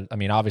 I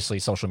mean, obviously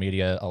social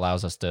media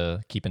allows us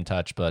to keep in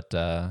touch, but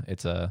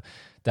it's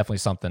definitely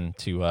something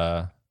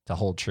to to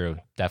hold true.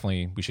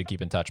 Definitely, we should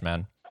keep in touch,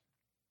 man.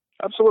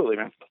 Absolutely,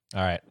 man.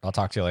 All right, I'll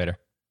talk to you later.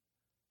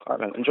 All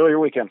right, man. Enjoy your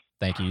weekend.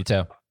 Thank you. You too.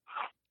 All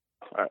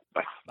right,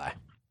 bye. Bye.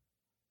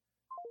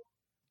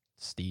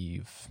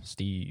 Steve.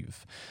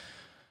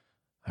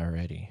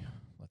 Alrighty.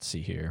 Let's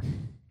see here.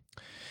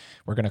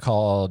 We're gonna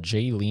call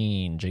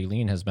Jaylene.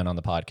 Jaylene has been on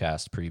the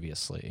podcast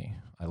previously.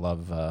 I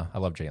love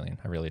Jaylene.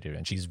 I really do,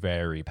 and she's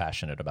very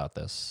passionate about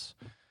this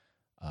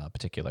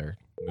particular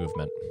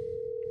movement.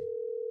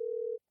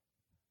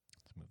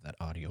 Let's move that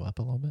audio up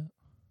a little bit.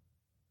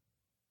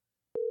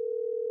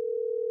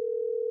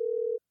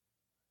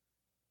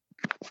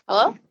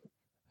 Hello?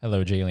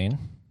 Hello, Jaylene.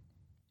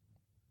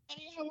 How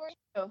are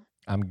you?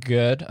 I'm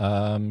good.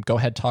 Go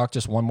ahead, talk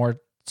just one more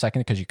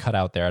second because you cut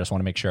out there. I just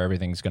want to make sure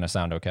everything's going to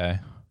sound okay.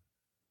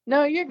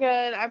 No, you're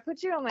good. I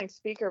put you on like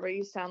speaker, but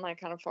you sound like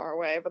kind of far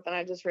away. But then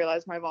I just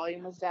realized my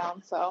volume was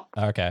down. So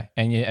Okay.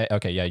 And yeah,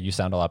 you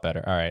sound a lot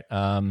better. All right.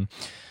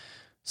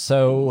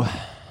 So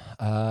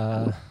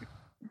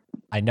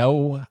I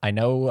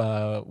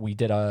know we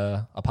did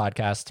a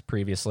podcast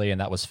previously, and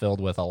that was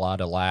filled with a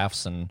lot of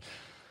laughs and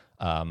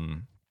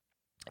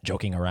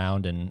joking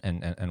around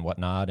and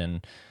whatnot.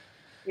 And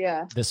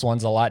yeah, this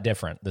one's a lot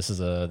different. This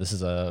is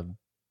a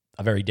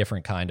very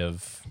different kind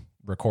of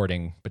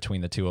recording between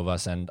the two of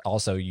us. And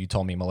also you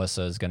told me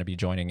Melissa is going to be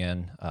joining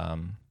in.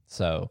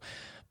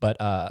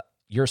 But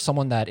you're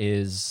someone that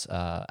is,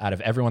 out of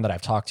everyone that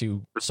I've talked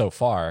to so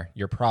far,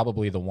 you're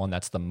probably the one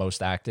that's the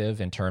most active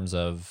in terms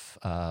of,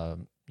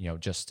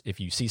 just if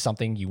you see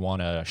something you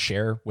want to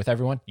share with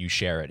everyone, you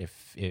share it.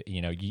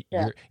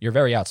 You're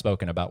very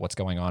outspoken about what's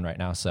going on right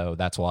now. So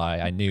that's why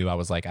I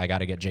was like, I got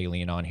to get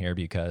Jaylene on here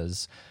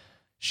because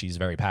she's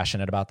very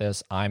passionate about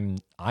this. I'm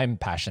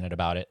passionate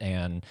about it.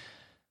 And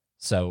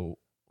so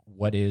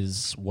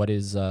what's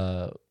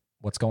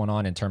going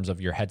on in terms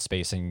of your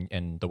headspace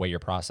and the way you're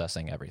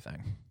processing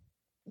everything?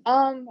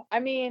 I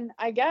mean,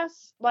 I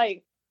guess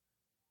like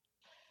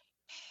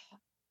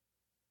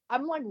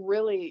I'm like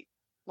really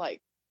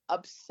like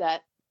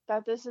upset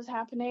that this is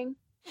happening,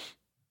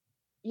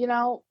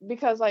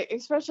 because like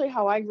especially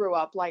how I grew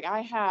up, like I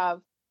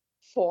have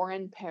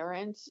foreign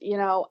parents,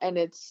 and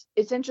it's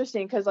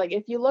interesting because like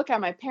if you look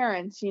at my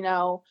parents, you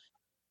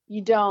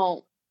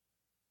don't,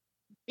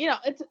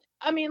 it's,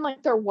 I mean,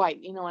 like they're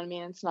white, you know what I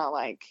mean? It's not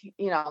like,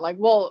 I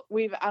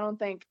don't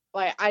think,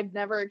 like, I've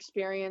never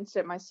experienced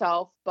it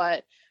myself,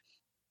 but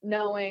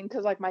knowing,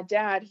 because like my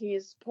dad,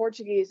 he's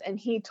Portuguese, and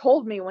he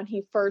told me when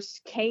he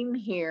first came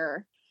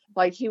here,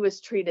 like he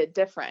was treated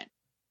different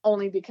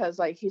only because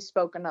like he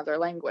spoke another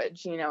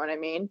language, you know what I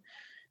mean?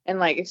 And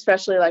like,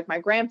 especially like my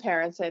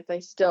grandparents, they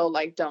still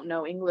like don't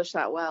know English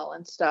that well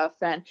and stuff.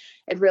 And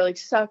it really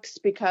sucks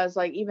because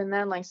like, even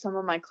then, like some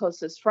of my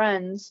closest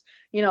friends,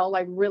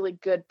 like really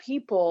good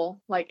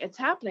people, like it's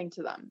happening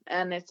to them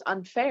and it's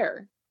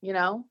unfair,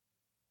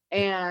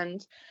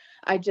 and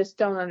I just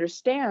don't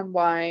understand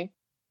why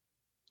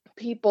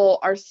people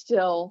are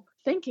still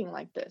thinking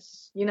like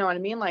this. You know what I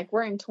mean? Like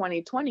we're in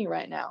 2020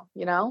 right now,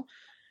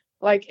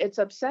 like it's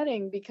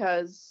upsetting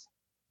because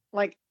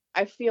like,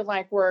 I feel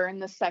like we're in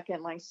the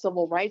second like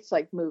civil rights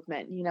like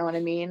movement, you know what I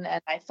mean?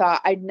 And I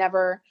thought I'd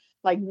never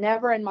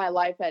in my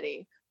life,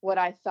 Eddie, would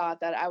I thought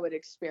that I would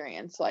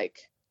experience like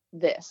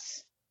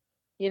this,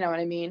 you know what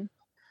I mean?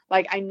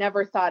 Like I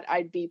never thought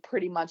I'd be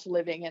pretty much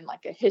living in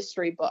like a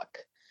history book,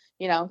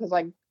 because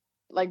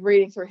like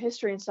reading through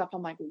history and stuff,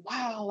 I'm like,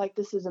 wow, like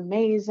this is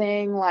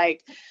amazing.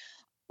 Like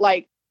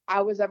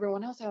I was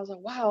everyone else. I was like,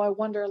 wow, I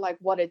wonder like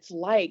what it's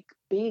like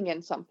being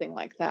in something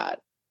like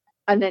that.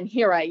 And then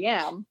here I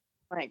am,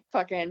 like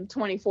fucking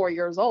 24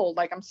 years old,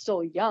 like I'm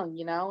still young,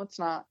 it's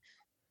not,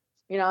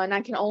 and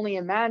I can only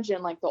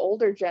imagine like the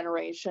older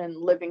generation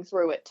living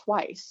through it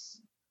twice.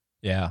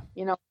 Yeah.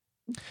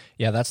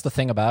 Yeah, that's the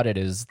thing about it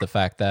is the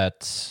fact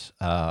that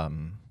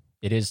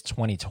it is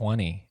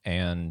 2020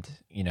 and,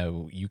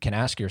 you can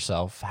ask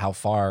yourself how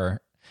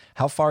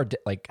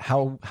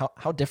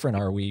different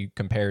are we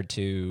compared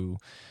to,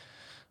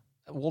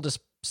 we'll just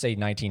say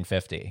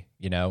 1950,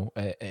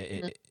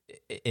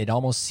 it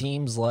almost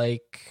seems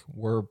like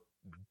we're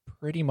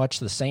pretty much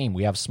the same.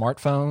 We have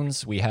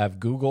smartphones, we have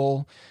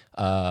Google,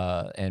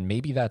 and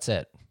maybe that's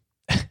it.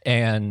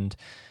 And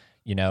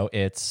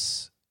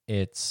it's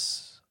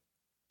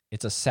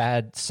a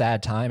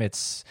sad time.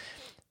 It's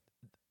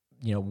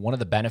one of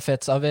the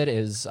benefits of it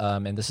is,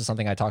 and this is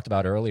something I talked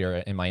about earlier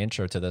in my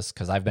intro to this,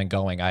 because I've been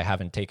going. I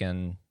haven't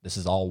taken. This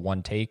is all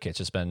one take. It's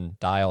just been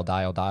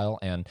dial,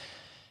 and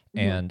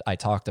I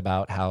talked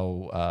about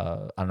how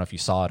I don't know if you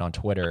saw it on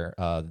Twitter.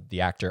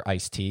 The actor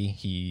Ice-T,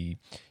 he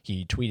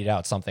tweeted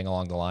out something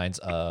along the lines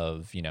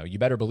of, you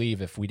better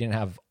believe if we didn't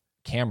have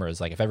cameras,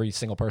 like if every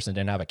single person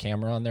didn't have a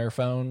camera on their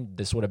phone,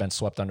 this would have been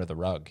swept under the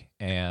rug.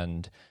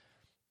 And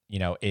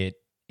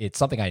it's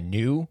something I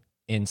knew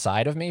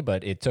inside of me,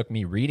 but it took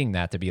me reading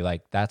that to be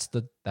like, that's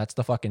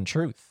the fucking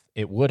truth.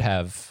 It would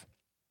have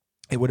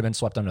been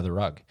swept under the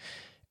rug.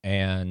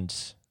 And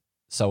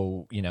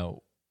so,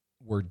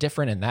 we're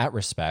different in that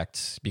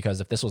respect,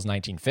 because if this was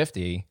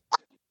 1950,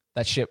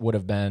 that shit would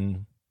have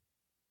been,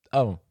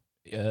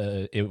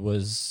 it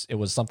was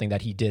something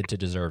that he did to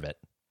deserve it,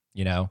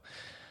 you know.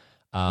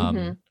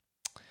 Mhm.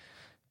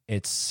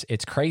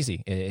 It's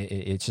crazy.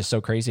 It's just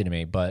so crazy to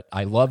me. But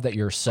I love that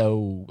you're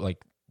so,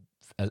 like,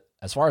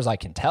 as far as I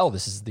can tell,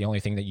 this is the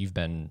only thing that you've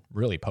been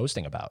really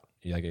posting about.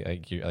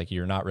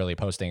 You're not really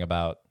posting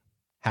about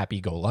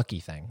happy-go-lucky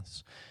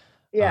things.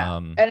 Yeah.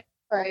 And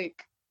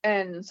like,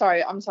 and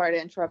sorry, I'm sorry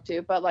to interrupt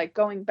you, but like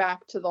going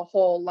back to the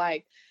whole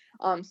like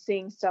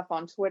seeing stuff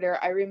on Twitter,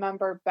 I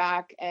remember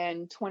back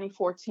in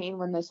 2014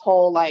 when this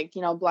whole like,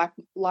 you know, Black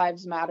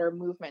Lives Matter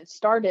movement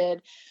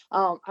started.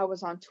 I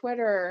was on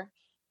Twitter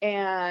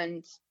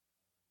and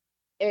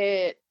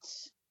it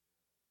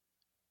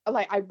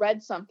like I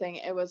read something.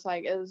 It was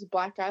a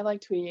black guy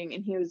like tweeting,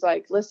 and he was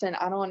like, listen,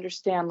 I don't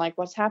understand like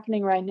what's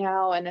happening right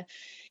now. And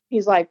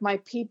he's like, my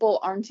people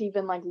aren't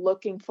even like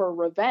looking for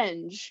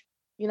revenge,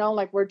 you know,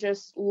 like we're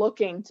just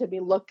looking to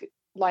be look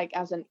like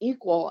as an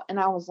equal.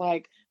 And I was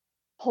like,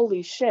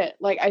 holy shit.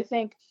 Like I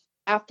think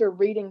after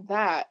reading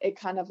that, it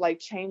kind of like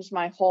changed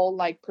my whole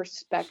like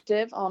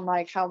perspective on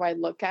like how I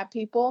look at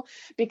people,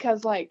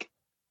 because like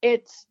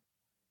it's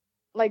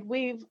like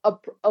we've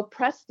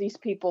oppressed these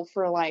people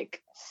for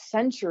like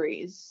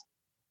centuries,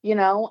 you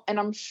know. And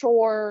I'm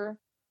sure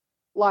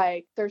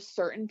like there's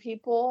certain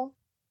people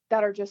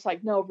that are just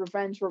like, no,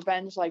 revenge,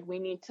 like we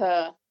need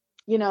to,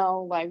 you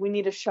know, like we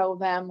need to show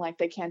them like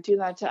they can't do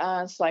that to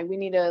us, like we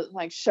need to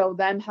like show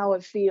them how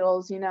it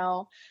feels, you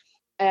know.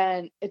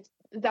 And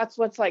that's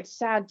what's like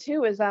sad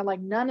too, is that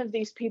like none of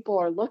these people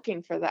are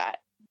looking for that.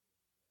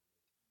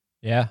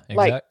 Yeah, exactly.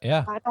 Like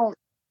yeah. I don't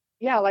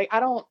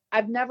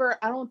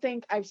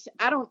think I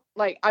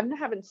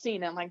haven't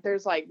seen it. Like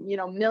there's like, you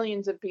know,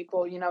 millions of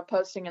people, you know,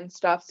 posting and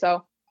stuff.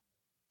 So,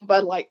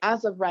 but like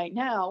as of right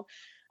now,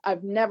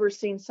 I've never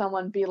seen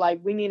someone be like,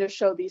 we need to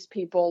show these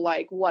people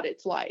like what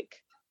it's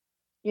like.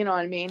 You know what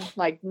I mean?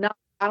 Like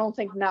I don't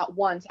think not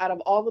once out of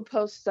all the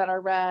posts that I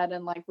read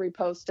and like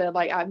reposted,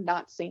 like I've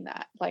not seen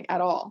that like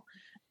at all.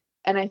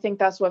 And I think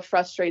that's what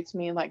frustrates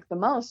me like the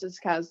most, is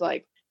because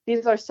like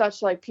these are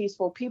such like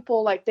peaceful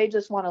people, like they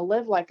just want to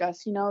live like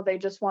us, you know. They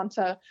just want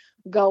to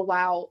go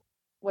out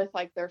with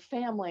like their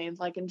families,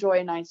 like enjoy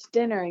a nice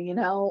dinner, you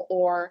know,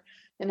 or,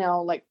 you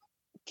know, like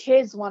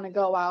kids want to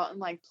go out and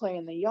like play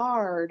in the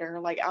yard or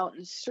like out in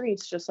the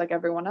streets just like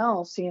everyone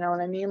else, you know what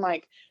I mean?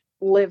 Like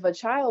live a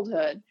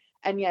childhood.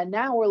 And yet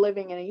now we're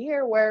living in a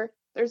year where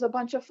there's a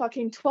bunch of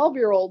fucking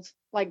 12-year-olds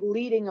like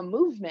leading a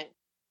movement.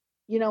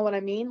 You know what I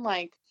mean?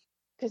 Like,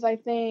 because I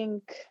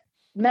think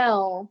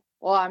Mel,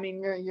 well, I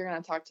mean, you're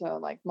gonna talk to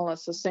like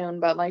Melissa soon,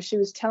 but like she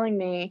was telling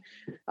me,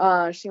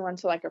 she went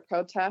to like a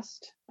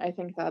protest, I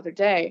think the other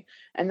day,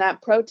 and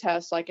that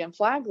protest, like in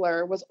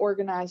Flagler, was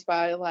organized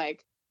by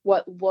like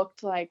what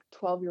looked like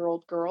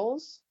 12-year-old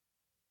girls.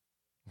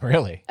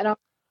 Really? And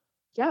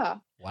yeah.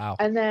 Wow.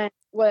 And then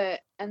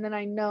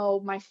I know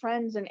my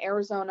friends in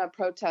Arizona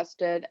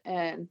protested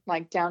in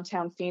like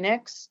downtown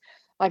Phoenix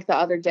like the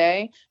other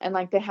day, and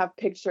like they have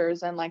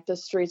pictures, and like the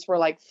streets were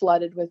like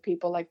flooded with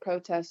people like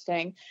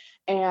protesting,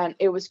 and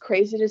it was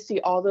crazy to see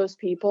all those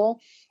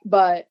people.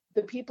 But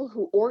the people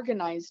who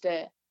organized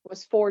it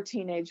was 4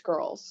 teenage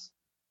girls.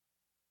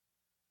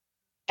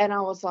 And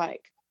I was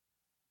like,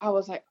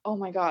 oh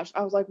my gosh.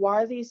 I was like,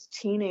 why are these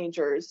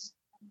teenagers,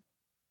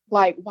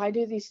 like, why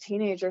do these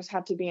teenagers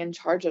have to be in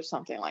charge of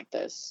something like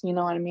this? You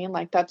know what I mean?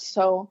 Like, that's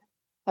so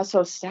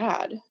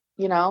sad,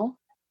 you know?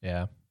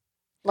 Yeah.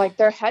 Like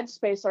their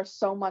headspace are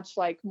so much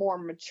like more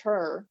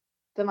mature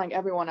than like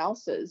everyone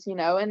else's, you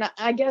know? And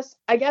I guess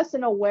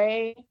in a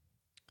way,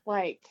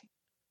 like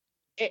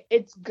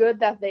it's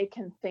good that they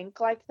can think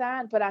like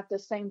that, but at the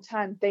same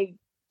time, they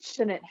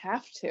shouldn't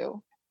have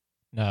to.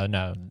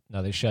 No,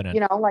 they shouldn't.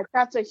 You know, like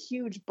that's a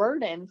huge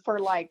burden for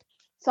like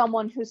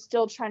someone who's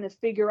still trying to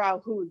figure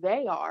out who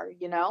they are,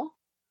 you know?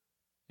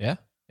 Yeah.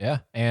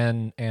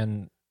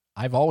 And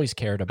I've always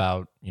cared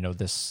about, you know,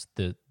 this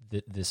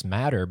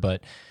matter,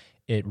 but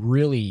it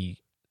really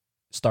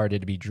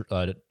started to be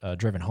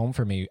driven home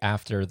for me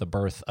after the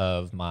birth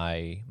of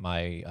my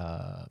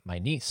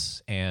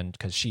niece, and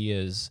because she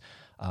is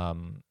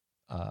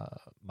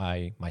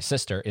my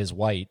sister is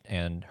white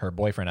and her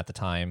boyfriend at the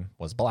time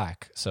was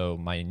black, so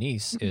my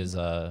niece is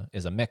a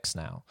mix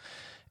now.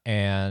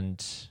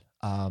 And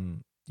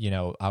you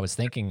know, I was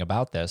thinking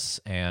about this,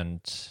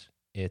 and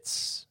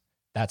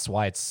that's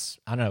why it's,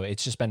 I don't know,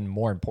 it's just been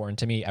more important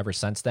to me ever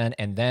since then.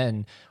 And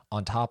then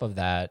on top of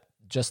that,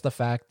 just the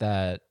fact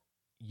that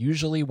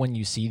usually when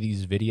you see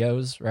these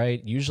videos,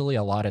 right, usually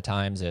a lot of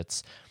times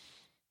it's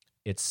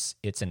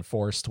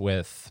enforced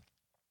with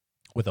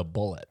a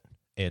bullet.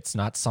 It's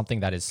not something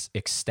that is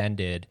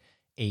extended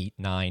 8,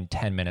 9,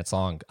 10 minutes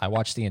long. I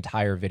watched the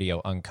entire video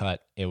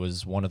uncut. It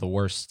was one of the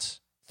worst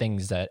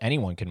things that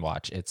anyone can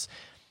watch. It's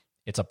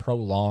a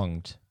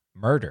prolonged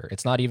murder.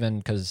 It's not even,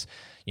 because,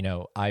 you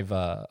know, I've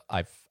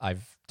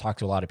talked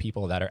to a lot of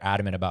people that are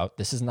adamant about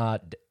this is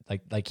not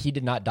like he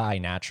did not die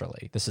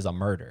naturally. This is a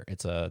murder.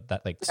 It's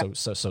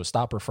so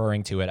stop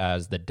referring to it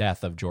as the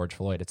death of George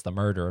Floyd. It's the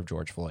murder of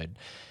George Floyd.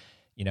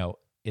 You know,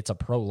 it's a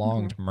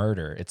prolonged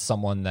murder. It's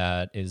someone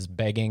that is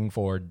begging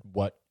for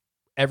what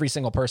every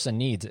single person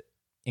needs,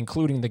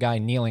 including the guy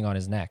kneeling on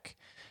his neck.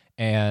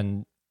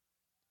 And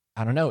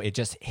I don't know, it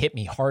just hit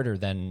me harder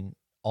than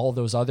all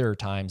those other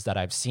times that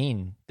I've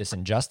seen this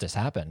injustice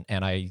happen.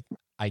 And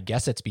I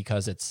guess it's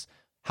because it's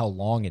how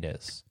long it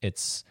is.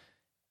 It's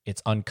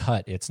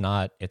uncut. It's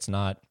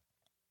not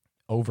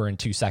over in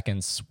 2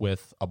 seconds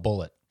with a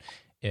bullet.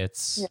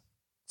 It's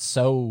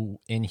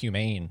so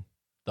inhumane,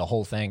 the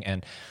whole thing.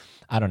 And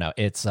I don't know,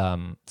 it's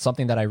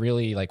something that I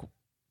really like.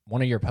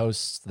 One of your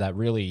posts that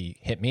really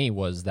hit me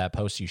was that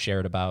post you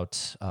shared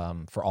about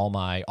for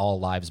all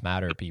lives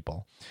matter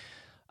people.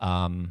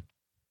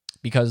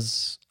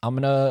 Because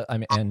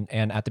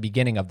and at the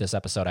beginning of this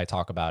episode, I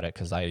talk about it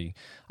because I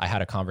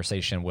had a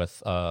conversation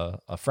with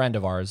a friend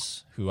of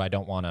ours who I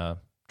don't want to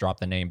drop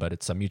the name, but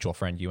it's a mutual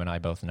friend. You and I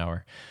both know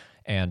her.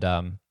 And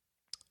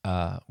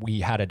we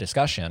had a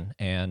discussion,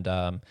 and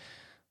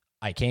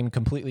I came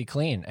completely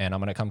clean, and I'm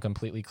going to come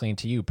completely clean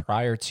to you.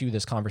 Prior to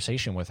this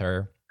conversation with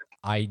her,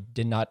 I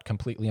did not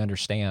completely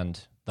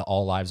understand the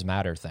all lives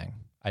matter thing.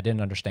 I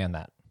didn't understand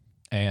that.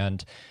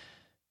 And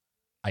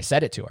I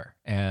said it to her.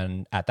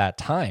 And at that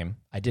time,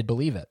 I did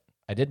believe it.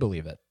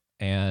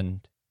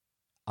 And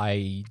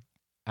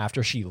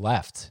after she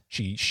left,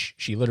 she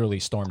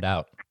literally stormed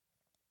out.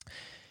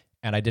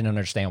 And I didn't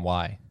understand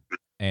why.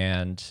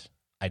 And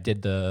I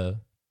did the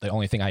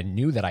only thing I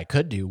knew that I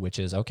could do, which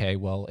is, okay,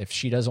 well, if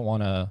she doesn't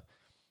want to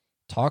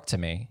talk to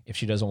me, if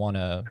she doesn't want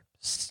to,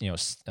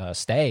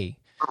 stay,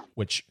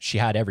 which she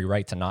had every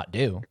right to not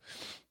do,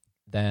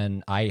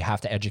 then I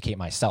have to educate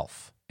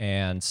myself.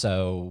 And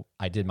so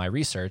I did my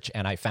research,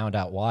 and I found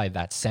out why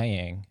that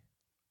saying,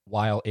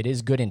 while it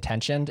is good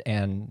intentioned,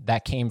 and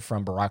that came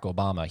from Barack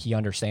Obama, he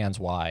understands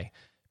why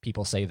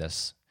people say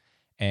this.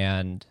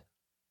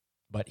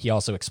 But he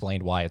also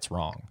explained why it's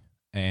wrong.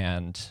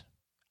 And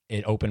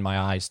it opened my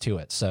eyes to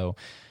it. So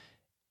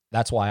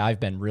that's why I've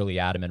been really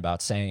adamant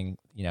about saying,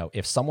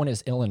 if someone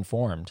is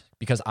ill-informed,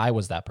 because I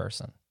was that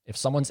person, if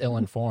someone's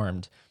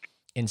ill-informed,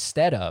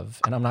 instead of,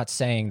 and I'm not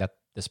saying that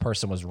this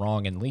person was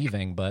wrong in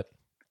leaving, but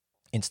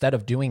instead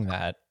of doing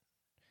that,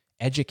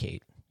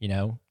 educate,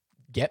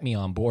 get me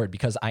on board,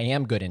 because I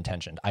am good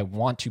intentioned. I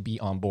want to be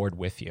on board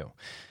with you.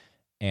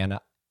 And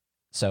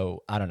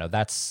so I don't know,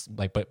 that's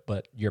like,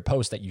 but your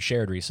post that you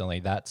shared recently,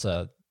 that's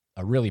a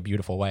really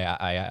beautiful way.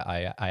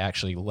 I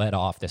actually led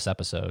off this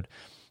episode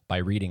by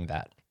reading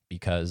that,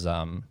 because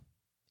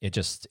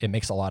it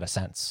makes a lot of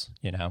sense,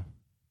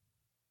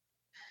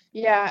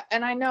 Yeah,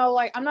 and I know,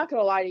 like, I'm not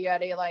gonna lie to you,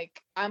 Eddie,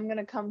 like, I'm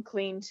gonna come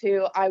clean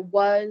too. I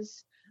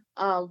was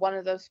one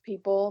of those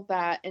people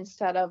that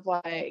instead of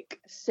like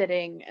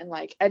sitting and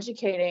like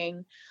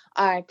educating,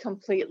 I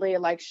completely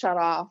like shut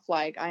off.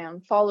 Like, I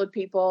unfollowed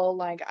people,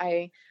 like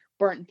I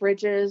burnt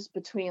bridges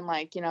between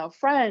like,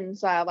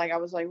 friends like I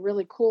was like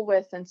really cool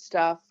with and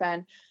stuff.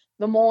 And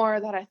the more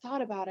that I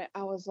thought about it,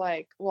 I was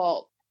like,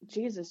 well,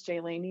 Jesus,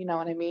 Jaylene, you know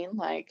what I mean?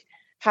 Like,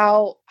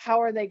 how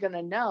are they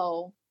gonna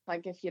know,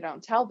 like, if you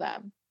don't tell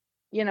them?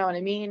 You know what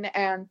I mean?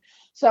 And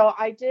so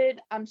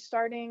I'm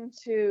starting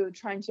to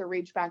trying to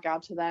reach back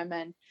out to them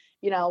and,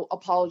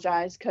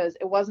 apologize, because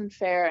it wasn't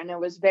fair and it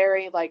was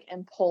very like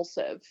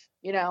impulsive,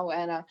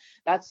 and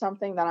that's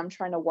something that I'm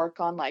trying to work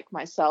on, like,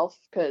 myself,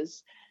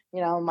 because,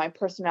 my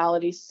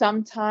personality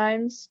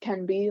sometimes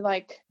can be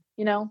like,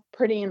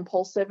 pretty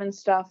impulsive and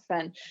stuff.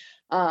 And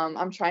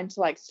I'm trying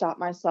to like stop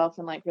myself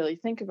and like really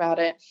think about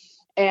it.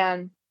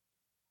 And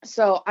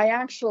so I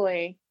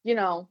actually,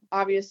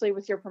 obviously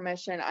with your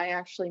permission, I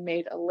actually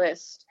made a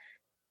list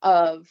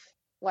of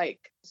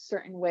like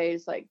certain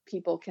ways like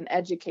people can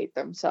educate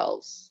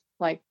themselves,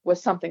 like with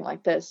something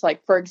like this.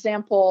 Like, for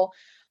example,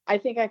 I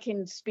think I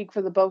can speak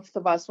for the both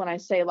of us when I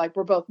say like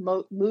we're both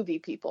movie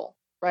people,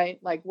 right?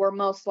 Like, we're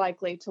most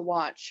likely to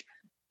watch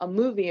a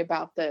movie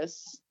about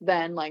this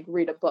than like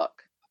read a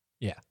book.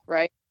 Yeah.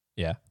 Right.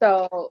 Yeah.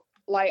 So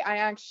like, I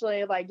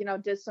actually like,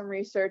 did some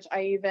research.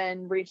 I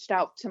even reached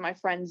out to my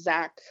friend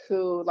Zach,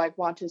 who like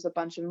watches a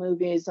bunch of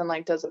movies and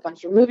like does a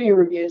bunch of movie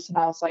reviews. And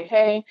I was like,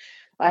 hey,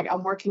 like,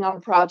 I'm working on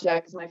a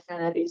project because my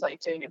friend Eddie's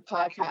like doing a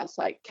podcast.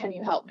 Like, can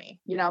you help me?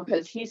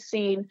 Because he's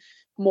seen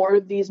more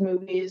of these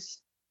movies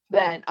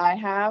than I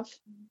have.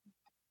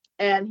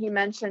 And he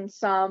mentioned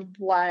some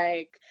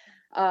like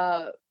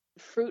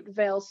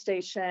Fruitvale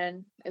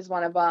Station is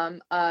one of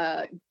them.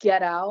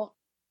 Get Out.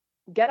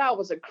 Get Out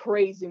was a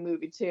crazy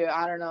movie too.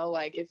 I don't know,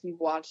 like, if you've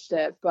watched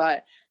it,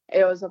 but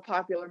it was a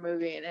popular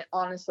movie, and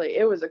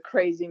it was a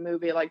crazy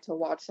movie, like, to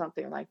watch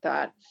something like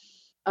that.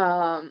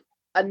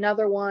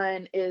 Another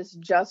one is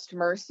Just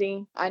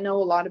Mercy. I know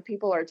a lot of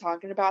people are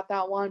talking about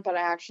that one, but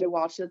I actually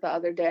watched it the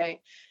other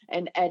day,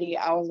 and Eddie,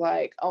 I was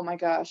like, oh my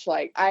gosh,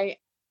 like,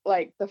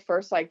 the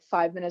first like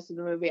 5 minutes of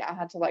the movie, I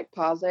had to like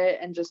pause it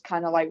and just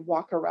kind of like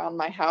walk around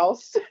my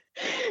house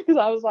because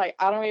I was like,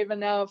 I don't even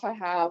know if I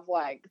have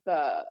like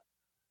the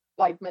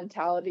like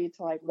mentality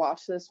to like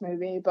watch this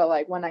movie. But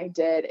like, when I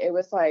did, it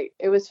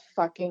was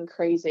fucking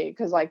crazy,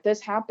 because like this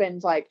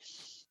happened like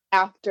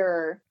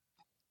after,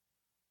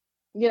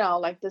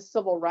 like the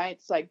civil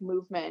rights like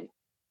movement,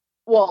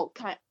 well,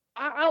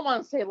 I don't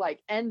want to say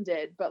like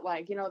ended, but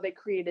like, you know, they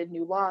created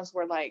new laws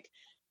where like,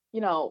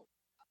 you know,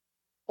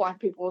 Black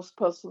people were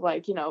supposed to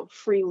like, you know,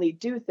 freely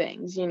do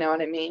things, you know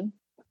what I mean?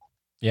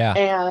 Yeah.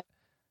 And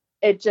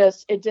it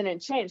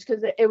didn't change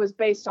because it was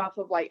based off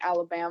of like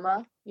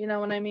Alabama, you know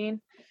what I mean?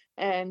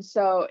 And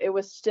so it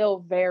was still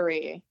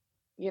very,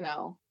 you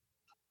know,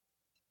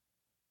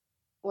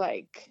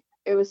 like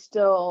it was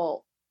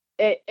still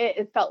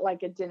it felt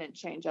like it didn't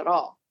change at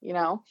all, you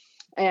know.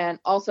 And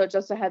also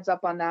just a heads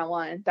up on that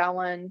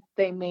one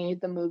they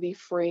made the movie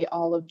free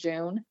all of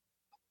June.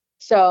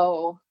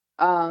 So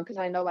because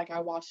I know like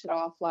I watched it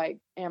off like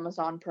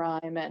Amazon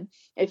Prime, and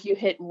if you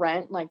hit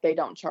rent, like they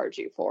don't charge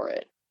you for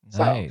it.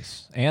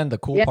 Nice. So, And the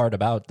cool yeah. part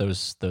about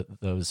those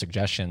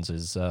suggestions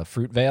is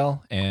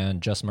Fruitvale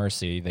and Just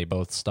Mercy, they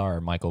both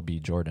star Michael B.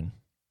 Jordan.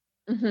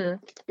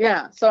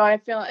 Yeah, so I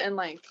feel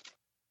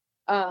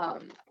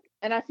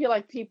and I feel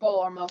like people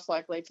are most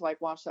likely to like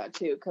watch that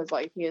too because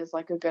like he is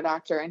like a good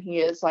actor and he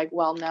is like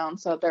well known,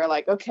 so they're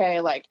like, okay,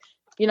 like,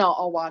 you know,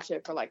 I'll watch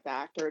it for like the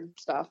actor and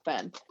stuff,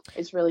 and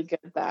it's really good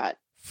that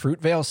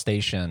Fruitvale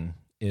Station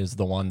is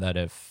the one that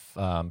if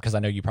because I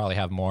know you probably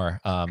have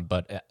more,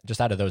 but just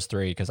out of those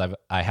three, because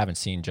I haven't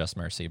seen Just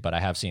Mercy, but I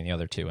have seen the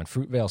other two. And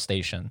Fruitvale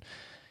Station,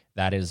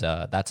 that's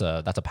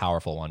a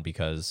powerful one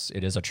because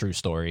it is a true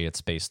story.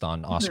 It's based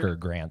on Oscar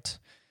Grant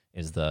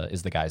is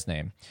the guy's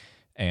name,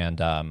 and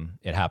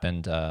it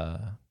happened I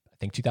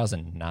think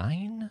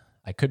 2009.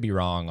 I could be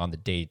wrong on the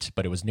date,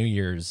 but it was New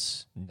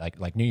Year's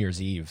like New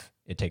Year's Eve.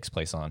 It takes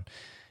place on,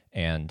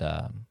 and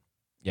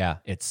yeah,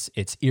 it's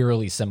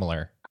eerily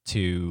similar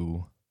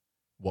to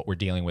what we're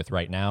dealing with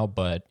right now,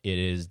 but it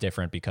is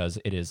different because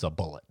it is a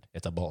bullet.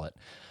 It's a bullet.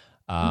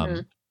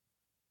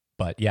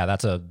 But yeah,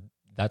 that's a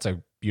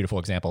beautiful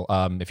example.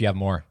 If you have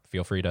more,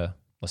 feel free to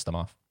list them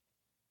off.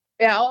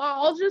 Yeah,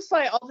 I'll just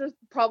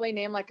probably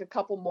name like a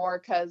couple more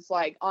because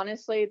like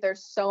honestly,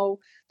 there's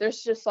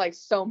just like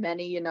so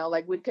many, you know,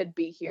 like we could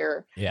be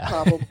here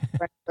probably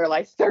for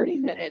like 30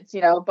 minutes,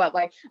 you know, but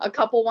like a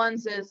couple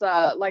ones is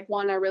like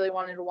one I really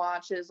wanted to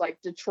watch is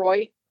like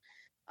Detroit.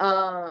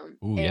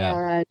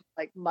 And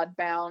like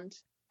Mudbound.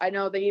 I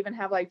know they even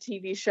have like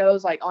TV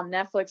shows like on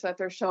Netflix that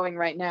they're showing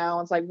right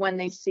now. It's like When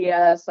They See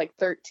Us, like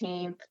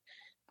 13th.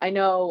 I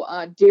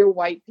know Dear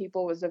White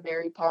People was a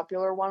very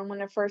popular one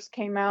when it first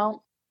came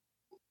out.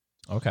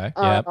 Okay.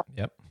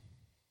 Yep.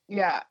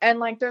 Yeah, and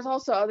like there's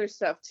also other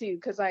stuff too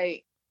because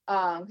I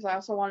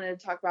also wanted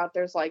to talk about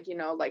there's like, you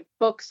know, like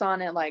books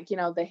on it, like, you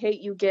know, The Hate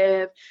U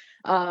Give,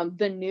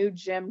 the new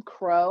Jim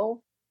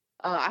Crow.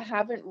 I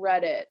haven't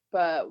read it,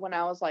 but when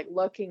I was like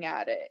looking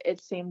at it,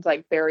 it seemed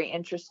like very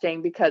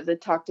interesting because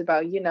it talked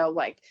about, you know,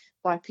 like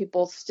Black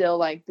people still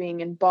like being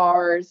in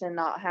bars and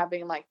not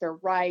having like their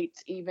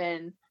rights,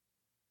 even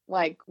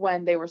like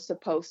when they were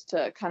supposed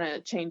to kind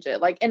of change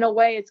it. Like in a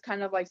way, it's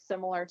kind of like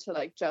similar to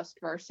like Just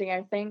Mercy,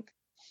 I think.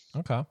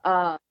 Okay.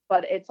 But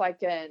it's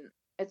like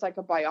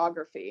a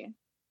biography.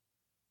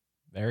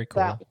 Very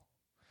cool.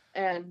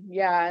 And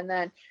yeah, and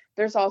then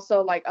there's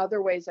also like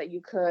other ways that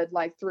you could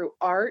like through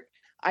art.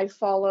 I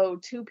follow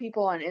two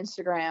people on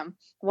Instagram.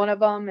 One of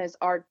them is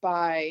art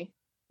by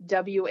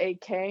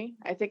WAK.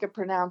 I think it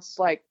pronounced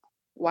like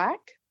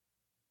whack,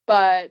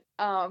 but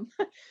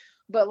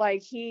but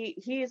like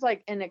he's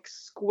like an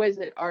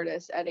exquisite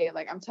artist, Eddie.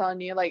 Like I'm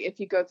telling you, like if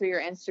you go through your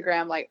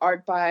Instagram, like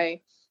art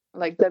by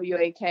like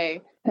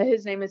WAK,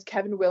 his name is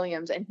Kevin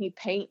Williams, and he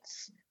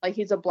paints like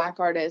he's a Black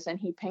artist and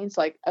he paints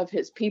like of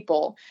his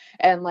people.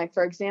 And like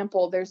for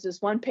example, there's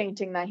this one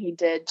painting that he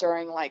did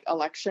during like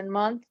election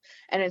month,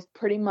 and it's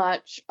pretty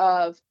much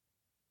of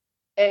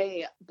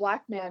a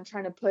Black man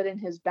trying to put in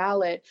his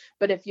ballot,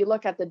 but if you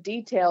look at the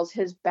details,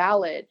 his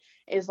ballot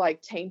is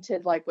like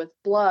tainted like with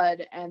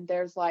blood, and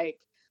there's like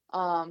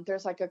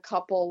a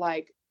couple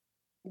like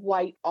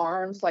white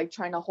arms like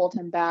trying to hold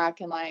him back,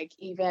 and like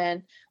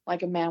even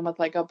like a man with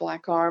like a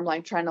Black arm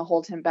like trying to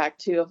hold him back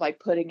too of like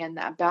putting in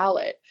that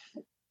ballot,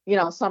 you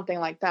know, something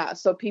like that.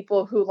 So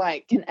people who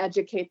like can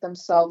educate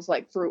themselves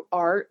like through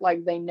art,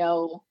 like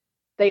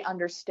they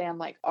understand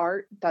like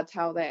art, that's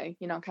how they,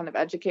 you know, kind of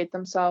educate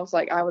themselves.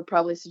 Like I would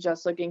probably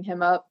suggest looking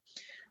him up.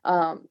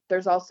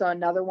 There's also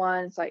another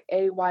one, it's like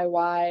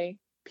AYY.BEE.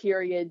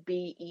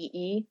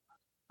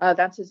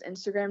 That's his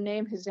Instagram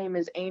name. His name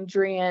is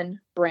Adrian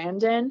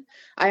Brandon.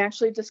 I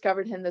actually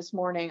discovered him this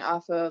morning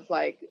off of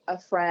like a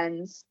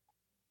friend's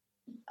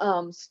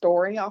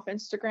story off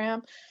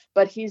Instagram,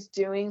 but he's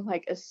doing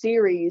like a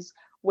series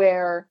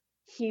where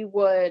he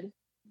would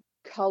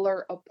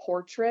color a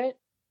portrait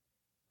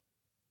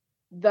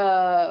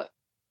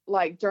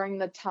during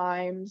the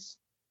times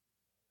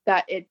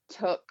that it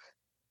took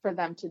for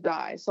them to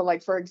die. So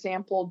like for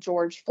example,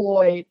 George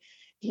Floyd,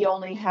 he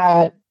only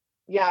had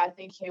I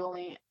think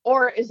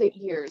or is it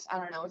years? I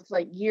don't know. It's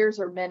like years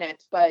or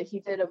minutes, but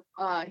he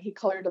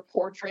colored a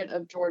portrait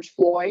of George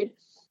Floyd.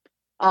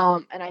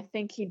 And I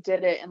think he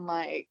did it in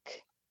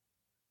like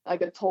a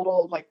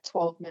total of like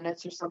 12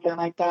 minutes or something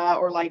like that,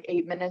 or like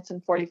 8 minutes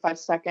and 45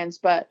 seconds.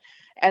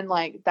 And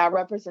like that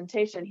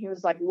representation, he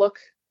was like, look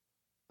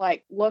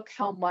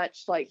how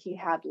much like he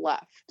had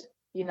left.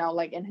 you know,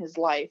 like in his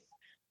life.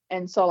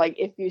 And so like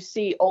if you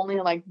see only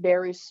like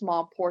very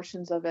small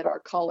portions of it are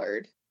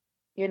colored,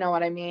 you know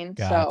what I mean?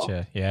 Gotcha.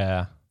 So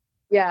Yeah.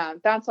 yeah,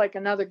 that's like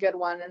another good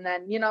one. And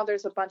then, you know,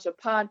 there's a bunch of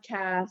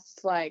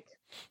podcasts like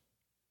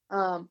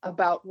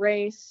about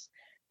race.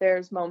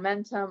 There's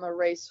Momentum, a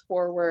Race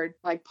Forward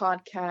like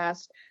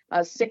podcast.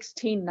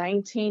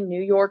 1619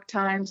 New York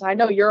Times. I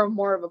know you're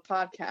more of a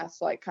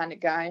podcast like kind of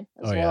guy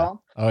as Oh yeah.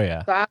 well. Oh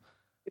yeah. So I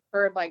haven't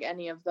heard like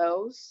any of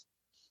those.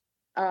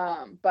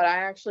 But I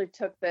actually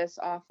took this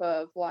off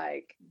of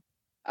like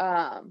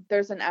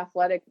there's an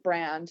athletic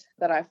brand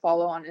that I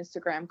follow on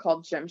Instagram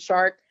called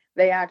Gymshark.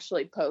 They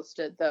actually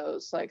posted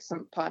those like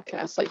some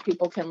podcasts like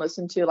people can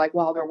listen to like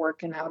while they're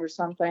working out or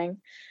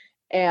something.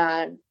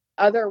 And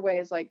other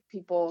ways like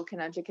people can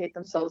educate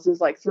themselves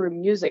is like through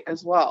music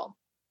as well.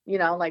 You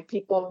know, like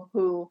people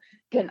who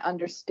can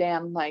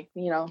understand like,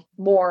 you know,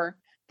 more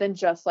than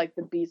just like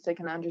the beats. They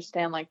can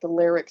understand like the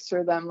lyrics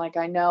through them. Like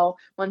I know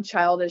when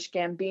Childish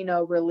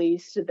Gambino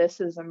released This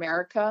Is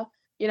America,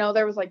 you know,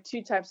 there was like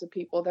two types of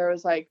people. There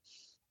was like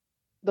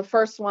the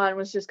first one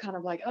was just kind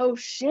of like, oh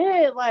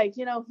shit, like,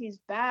 you know, he's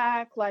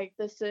back, like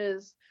this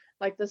is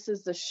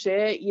the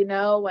shit, you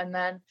know. And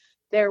then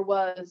there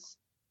was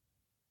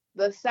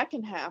the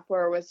second half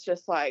where it was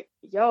just like,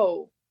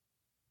 yo,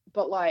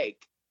 but like,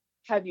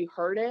 have you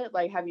heard it?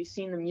 Like, have you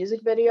seen the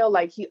music video?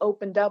 Like he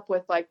opened up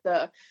with like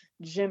the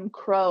Jim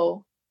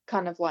Crow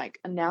kind of like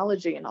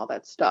analogy and all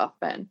that stuff.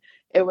 And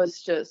it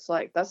was just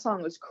like, that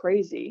song was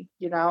crazy,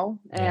 you know?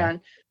 Yeah.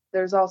 And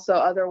there's also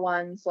other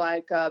ones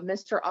like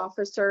Mr.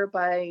 Officer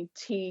by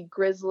T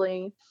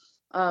Grizzly,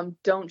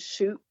 Don't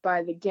Shoot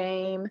by The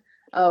Game,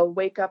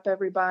 Wake Up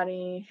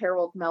Everybody,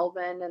 Harold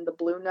Melvin and the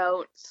Blue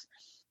Notes.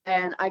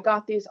 And I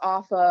got these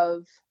off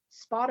of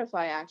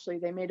Spotify, actually.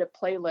 They made a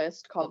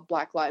playlist called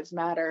Black Lives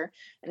Matter,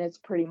 and it's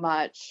pretty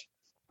much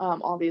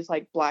all these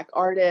like Black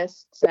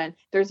artists. And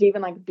there's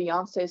even like a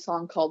Beyonce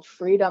song called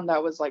Freedom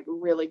that was like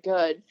really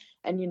good.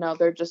 And, you know,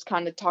 they're just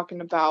kind of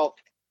talking about,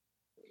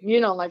 you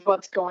know, like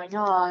what's going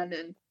on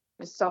and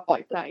stuff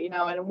like that, you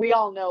know. And we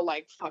all know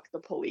like Fuck the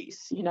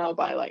Police, you know,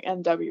 by like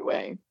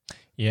NWA.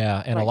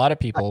 Yeah, and Like, a lot of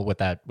people with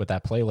that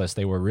playlist,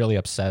 they were really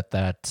upset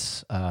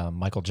that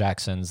Michael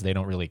Jackson's "They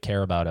Don't Really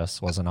Care About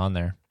Us" wasn't on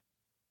there.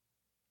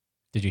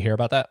 Did you hear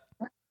about that?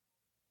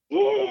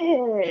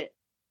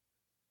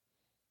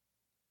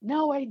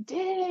 No, I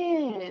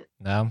didn't.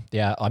 No.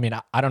 Yeah. I mean,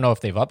 I don't know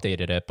if they've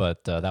updated it,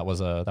 but that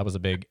was a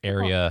big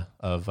area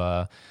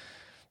of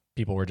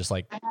people were just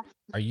like,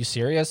 "Are you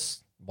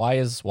serious? Why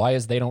is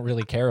They Don't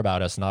Really Care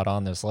About Us not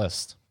on this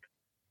list?"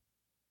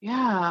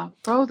 Yeah,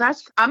 bro,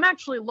 I'm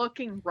actually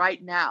looking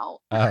right now.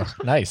 Oh,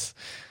 nice.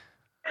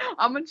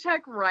 I'm gonna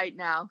check right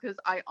now because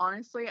I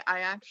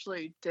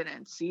actually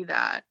didn't see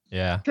that.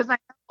 Yeah. Because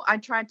I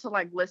tried to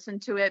like listen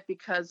to it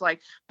because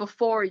like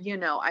before, you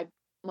know, I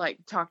like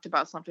talked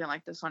about something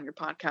like this on your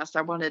podcast.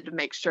 I wanted to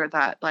make sure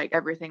that like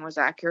everything was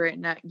accurate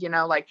and you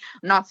know, like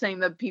I'm not saying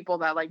the people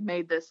that like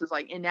made this is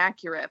like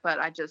inaccurate, but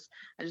I just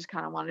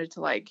kind of wanted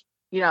to like,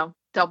 you know,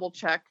 double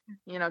check,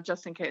 you know,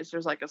 just in case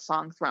there's like a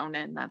song thrown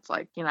in that's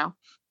like, you know,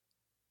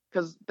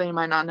 because they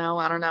might not know.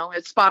 I don't know.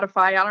 It's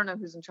Spotify. I don't know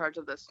who's in charge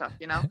of this stuff,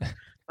 you know,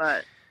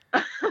 but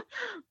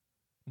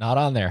Not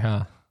on there,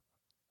 huh?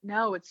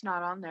 no, it's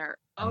not on there.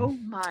 Oh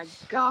my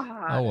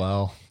God. Oh,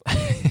 well.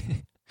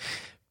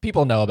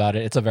 People know about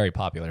it. It's a very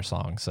popular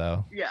song,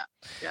 so. Yeah.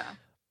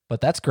 But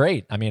that's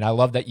great. I mean, I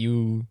love that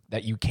you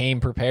came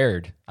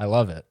prepared. I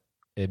love it.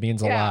 It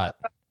means a lot.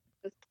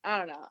 I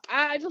don't know.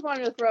 I just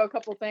wanted to throw a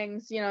couple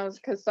things, you know,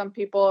 because some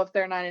people, if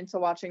they're not into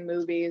watching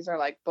movies or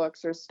like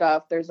books or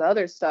stuff, there's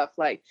other stuff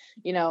like,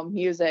 you know,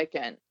 music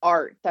and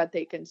art that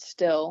they can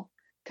still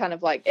kind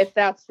of like, if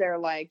that's their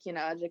like, you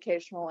know,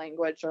 educational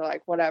language or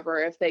like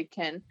whatever, if they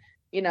can,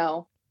 you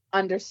know,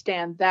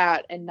 understand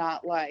that and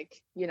not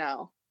like, you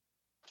know,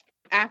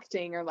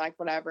 acting or like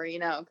whatever, you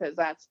know, because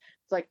it's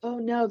like, oh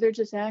no, they're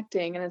just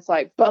acting, and it's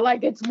like, but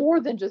like it's more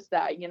than just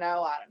that, you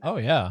know. I don't know. Oh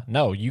yeah,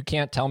 no, you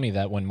can't tell me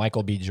that when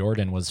Michael B.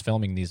 Jordan was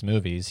filming these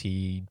movies,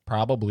 he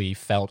probably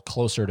felt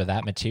closer to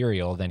that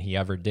material than he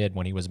ever did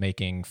when he was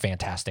making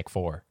Fantastic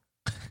Four.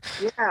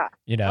 Yeah.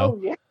 You know.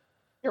 Oh yeah,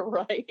 you're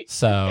right.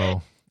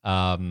 So,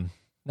 no,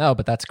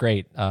 but that's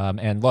great.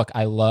 And look,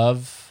 I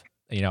love.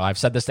 You know, I've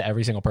said this to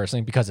every single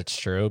person because it's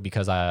true,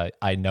 because I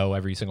know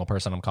every single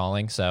person I'm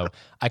calling. So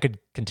I could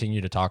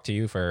continue to talk to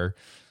you for,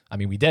 I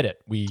mean, we did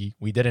it. We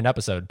did an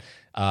episode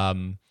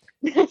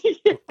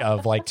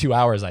of like 2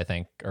 hours, I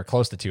think, or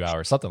close to 2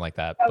 hours, something like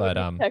that. But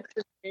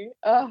texted me.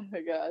 Oh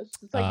my gosh.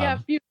 It's like, yeah,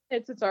 a few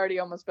minutes. It's already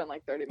almost been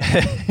like 30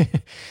 minutes.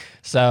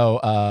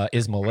 So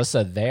is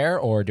Melissa there,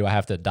 or do I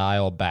have to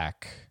dial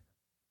back?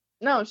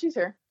 No, she's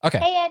here. Okay.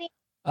 Hey, Eddie.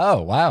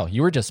 Oh, wow.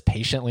 You were just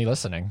patiently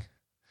listening.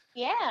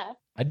 Yeah.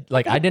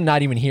 I did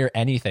not even hear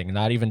anything,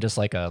 not even just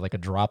like a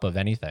drop of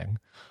anything.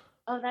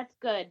 Oh, that's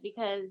good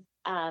because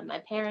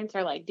my parents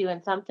are like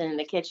doing something in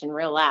the kitchen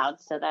real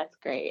loud, so that's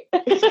great.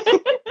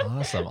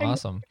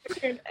 Awesome.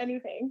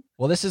 Anything.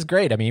 Well, this is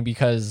great. I mean,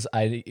 because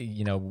for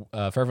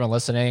everyone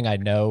listening, I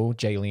know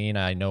Jaylene,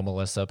 I know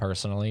Melissa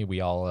personally.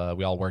 We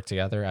all work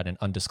together at an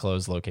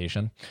undisclosed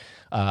location,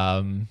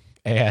 and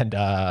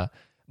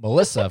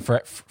Melissa,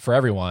 for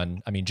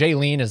everyone, I mean,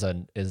 Jaylene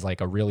is like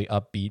a really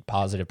upbeat,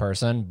 positive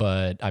person.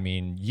 But I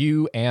mean,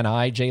 you and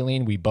I,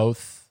 Jaylene, we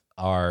both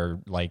are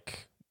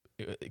like,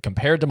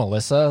 compared to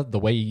Melissa, the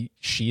way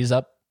she's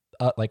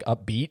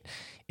upbeat,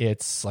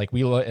 it's like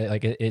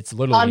it's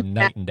literally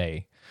night and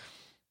day.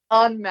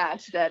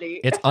 Unmatched, Eddie.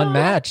 It's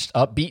unmatched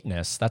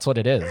upbeatness. That's what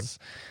it is.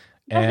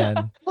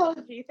 And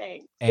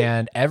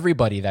and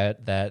everybody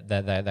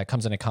that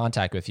comes into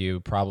contact with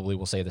you probably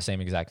will say the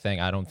same exact thing.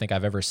 I don't think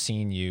I've ever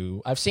seen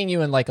you. I've seen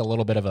you in like a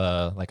little bit of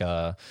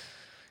a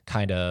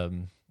kind of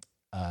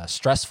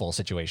stressful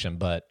situation,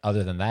 but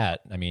other than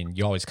that, I mean,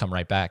 you always come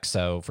right back.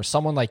 So for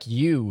someone like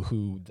you,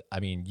 who,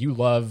 I mean, you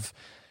love,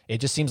 it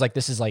just seems like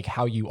this is like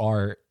how you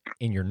are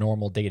in your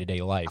normal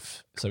day-to-day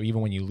life. So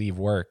even when you leave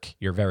work,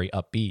 you're very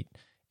upbeat,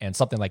 and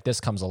something like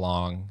this comes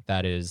along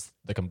that is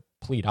the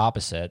complete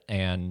opposite.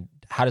 And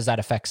how does that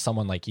affect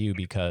someone like you?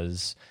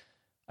 Because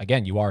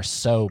again, you are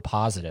so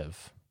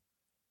positive.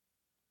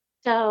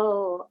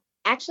 So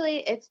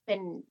actually it's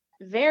been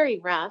very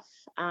rough,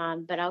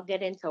 but I'll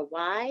get into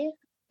why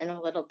in a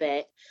little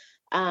bit.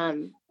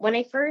 When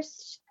I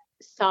first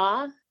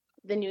saw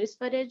the news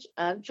footage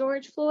of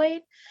George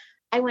Floyd,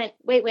 I went,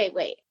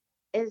 wait.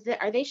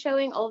 Are they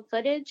showing old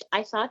footage?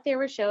 I thought they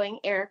were showing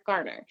Eric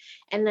Garner.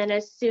 And then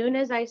as soon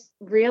as I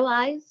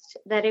realized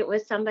that it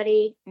was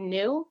somebody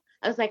new,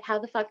 I was like, how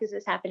the fuck is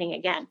this happening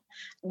again?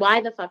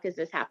 Why the fuck is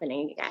this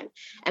happening again?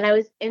 And I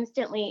was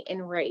instantly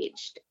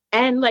enraged.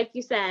 And like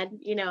you said,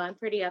 I'm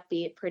pretty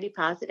upbeat, pretty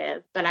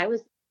positive, but I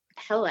was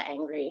hella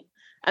angry.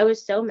 I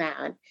was so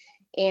mad.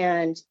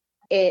 And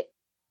it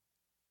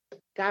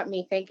got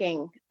me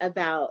thinking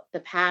about the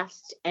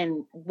past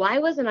and why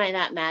wasn't I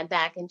that mad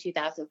back in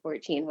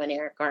 2014 when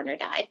Eric Garner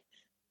died,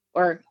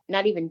 or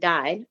not even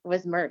died,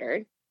 was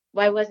murdered?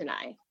 Why wasn't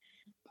I?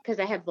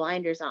 Because I had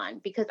blinders on,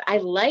 because I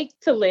like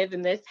to live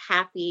in this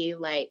happy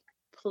like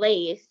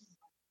place,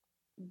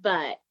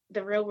 but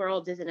the real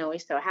world isn't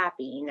always so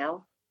happy,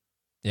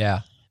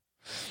 Yeah.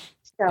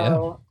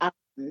 So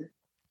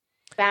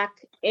back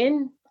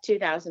in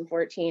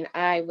 2014,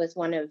 I was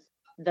one of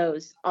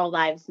those All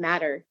Lives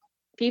Matter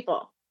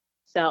people.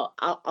 So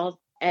I'll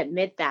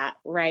admit that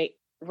right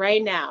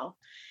now.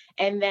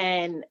 And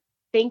then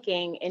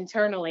thinking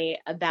internally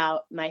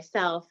about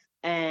myself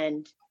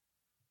and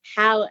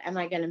how am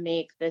I going to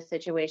make this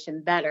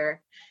situation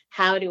better?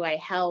 How do I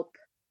help?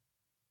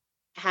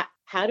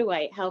 How do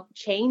I help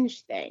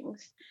change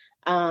things?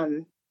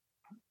 I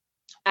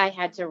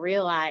had to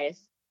realize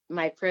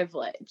my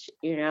privilege,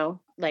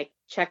 like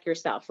check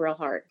yourself real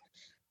hard.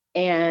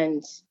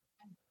 And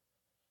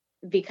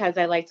because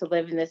I like to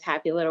live in this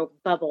happy little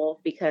bubble,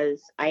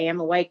 because I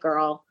am a white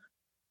girl,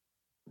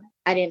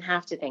 I didn't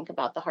have to think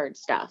about the hard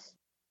stuff.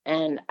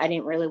 And I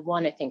didn't really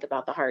want to think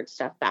about the hard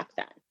stuff back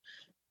then.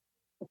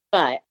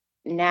 But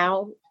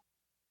now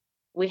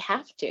we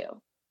have to.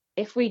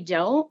 If we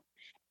don't,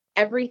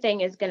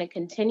 everything is going to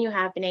continue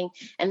happening,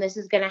 and this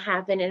is going to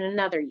happen in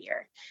another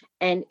year.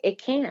 And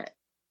it can't.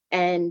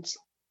 And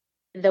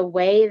the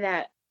way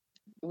that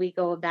we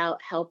go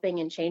about helping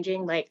and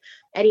changing, like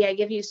Eddie, I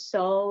give you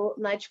so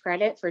much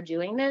credit for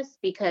doing this,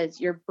 because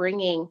you're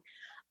bringing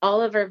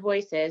all of our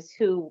voices,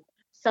 who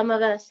some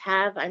of us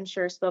have, I'm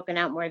sure, spoken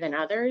out more than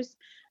others,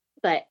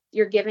 but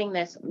you're giving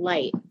this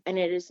light, and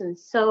it is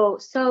so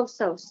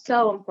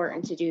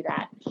important to do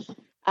that.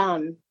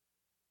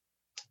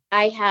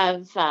 I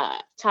have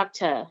talked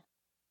to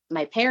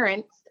my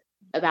parents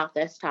about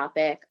this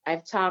topic.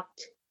 I've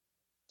talked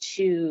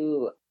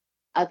to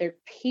other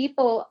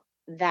people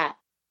that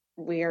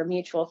we are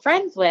mutual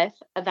friends with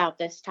about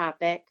this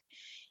topic,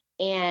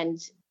 and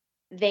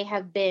they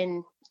have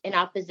been in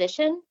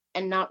opposition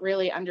and not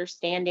really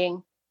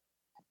understanding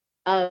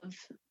of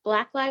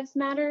Black Lives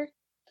Matter.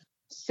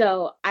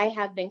 So I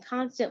have been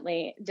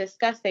constantly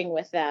discussing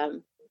with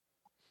them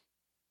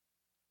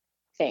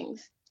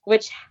things,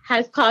 which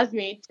has caused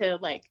me to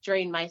like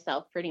drain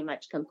myself pretty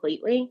much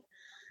completely.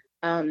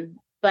 But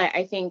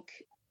I think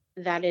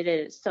that it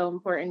is so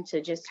important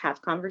to just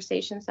have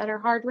conversations that are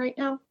hard right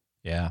now.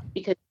 Yeah.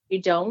 Because if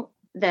you don't,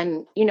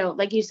 then,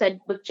 like you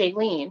said with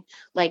Jaylene,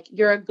 like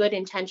you're a good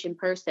intentioned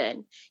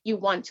person. You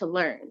want to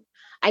learn.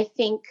 I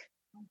think,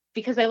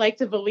 because I like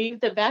to believe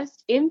the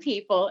best in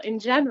people in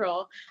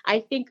general, I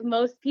think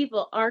most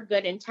people are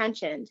good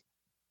intentioned,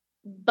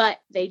 but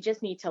they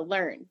just need to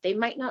learn. They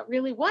might not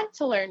really want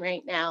to learn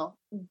right now,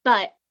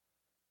 but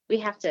we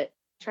have to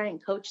try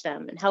and coach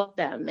them and help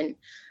them. And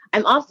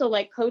I'm also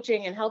like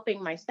coaching and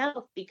helping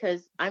myself,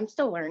 because I'm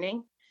still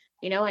learning.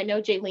 I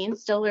know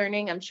Jaylene's still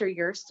learning. I'm sure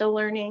you're still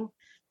learning.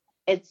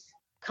 It's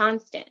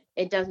constant.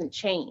 It doesn't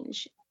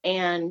change.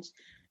 And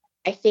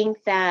I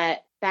think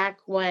that back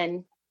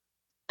when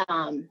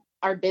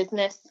our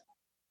business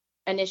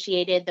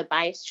initiated the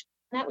bias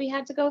that we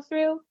had to go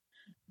through,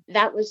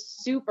 that was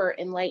super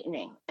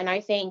enlightening. And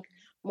I think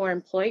more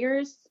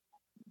employers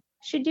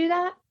should do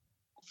that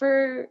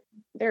for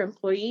their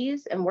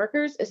employees and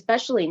workers,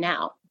 especially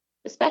now.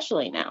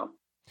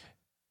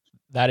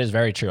 That is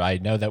very true. I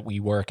know that we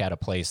work at a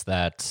place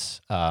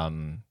that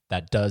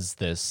that does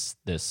this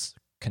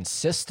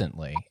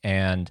consistently,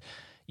 and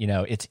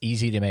it's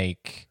easy to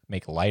make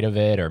light of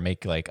it or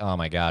make like, oh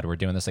my God, we're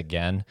doing this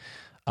again.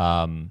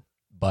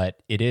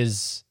 But it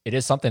is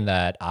something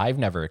that I've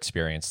never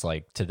experienced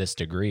like to this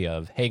degree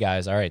of, hey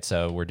guys, all right,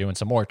 so we're doing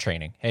some more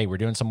training. Hey, we're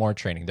doing some more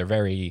training.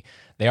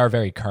 They are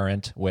very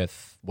current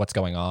with what's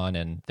going on,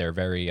 and they're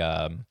very,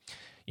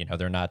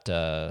 they're not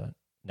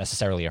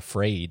necessarily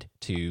afraid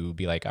to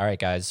be like, all right,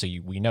 guys, so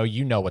we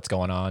know what's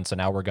going on. So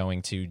now we're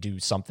going to do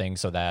something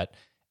so that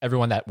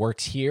everyone that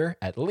works here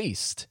at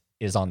least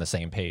is on the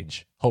same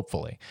page,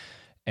 hopefully.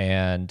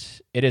 And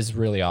it is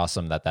really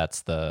awesome that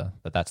that's the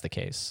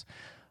case.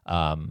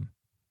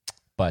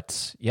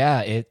 But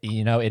yeah,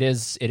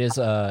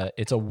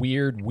 it's a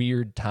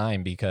weird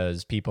time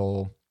because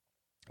people,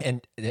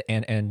 and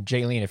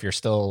Jaylene, if you're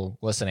still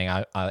listening,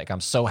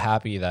 I'm so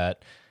happy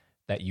that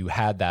you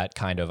had that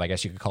kind of, I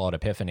guess you could call it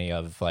epiphany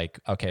of like,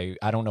 okay,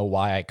 I don't know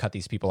why I cut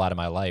these people out of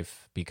my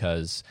life,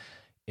 because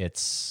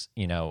it's,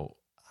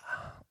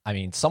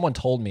 someone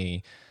told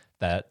me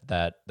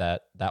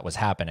that was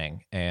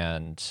happening,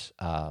 and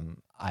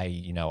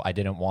I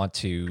didn't want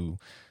to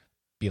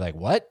be like,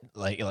 what?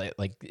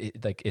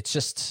 It's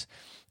just,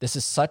 this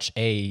is such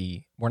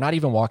a, we're not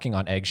even walking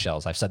on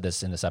eggshells. I've said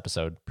this in this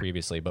episode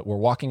previously, but we're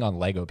walking on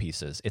Lego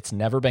pieces. It's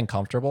never been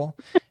comfortable.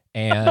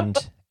 And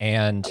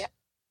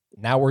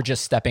now we're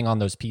just stepping on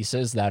those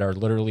pieces that are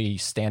literally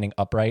standing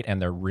upright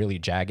and they're really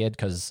jagged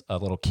because a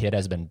little kid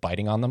has been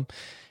biting on them.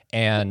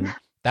 And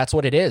that's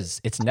what it is.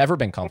 It's never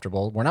been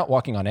comfortable. We're not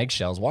walking on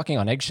eggshells. Walking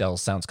on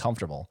eggshells sounds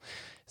comfortable.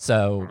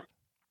 So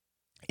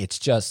it's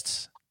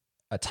just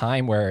a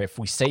time where if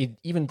we say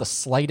even the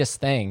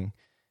slightest thing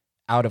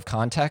out of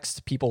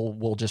context, people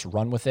will just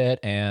run with it,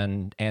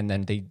 and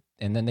then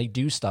they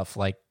do stuff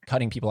like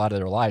cutting people out of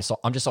their lives. So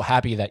I'm just so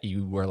happy that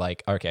you were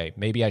like, okay,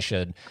 maybe I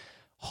should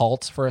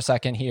halt for a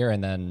second here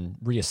and then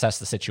reassess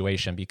the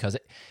situation, because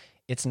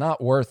it's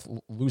not worth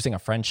losing a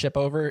friendship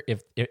over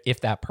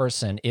if that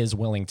person is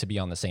willing to be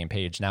on the same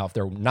page. Now, if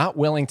they're not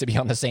willing to be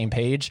on the same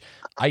page,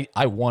 I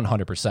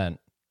 100%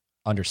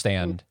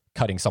 understand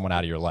cutting someone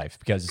out of your life,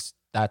 because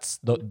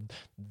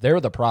they're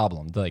the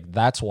problem. Like,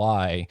 that's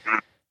why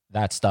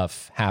that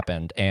stuff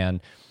happened.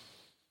 And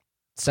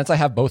since I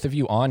have both of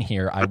you on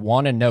here, I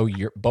want to know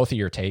both of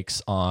your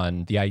takes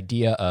on the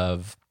idea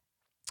of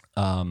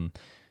the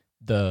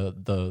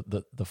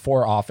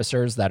 4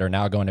 officers that are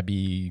now going to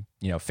be,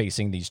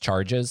 facing these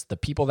charges, the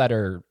people that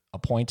are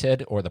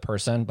appointed, or the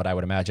person, but I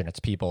would imagine it's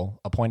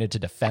people appointed to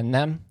defend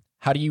them.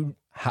 How do you,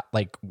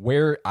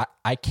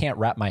 I can't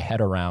wrap my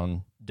head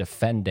around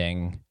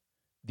defending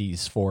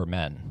these 4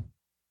 men.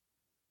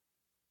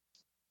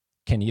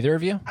 Can either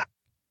of you?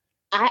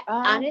 I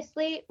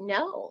honestly,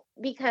 no,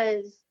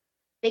 because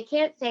they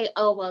can't say,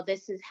 oh, well,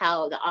 this is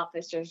how the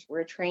officers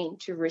were trained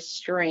to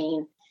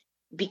restrain,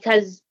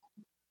 because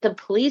the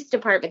police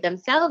department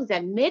themselves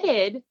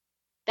admitted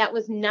that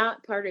was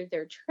not part of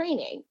their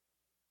training.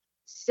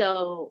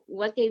 So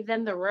what gave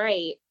them the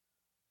right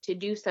to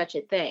do such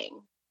a thing?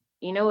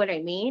 You know what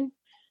I mean?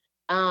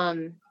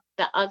 The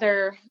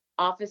other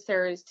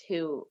officers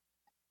who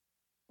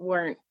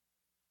weren't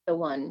the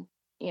one,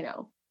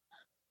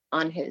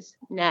 on his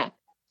neck,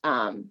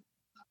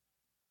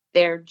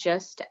 they're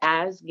just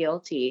as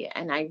guilty.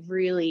 And I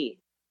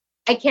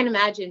can't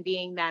imagine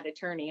being that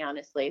attorney,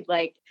 honestly.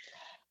 Like,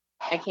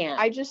 I can't.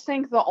 I just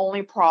think the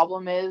only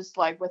problem is,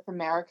 like, with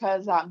America,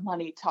 is that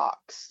money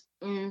talks.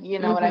 You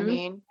know what I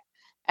mean?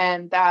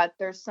 And that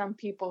there's some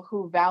people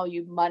who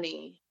value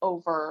money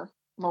over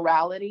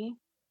morality,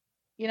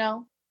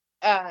 because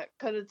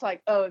it's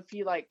like, oh, if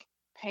you like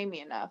pay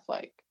me enough,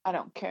 like, I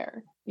don't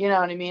care. You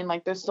know what I mean?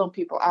 Like, there's still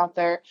people out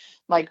there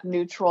like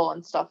neutral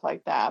and stuff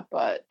like that,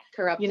 but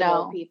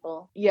corruptible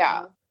people.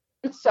 Yeah.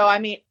 So I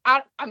mean,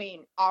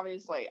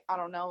 obviously, I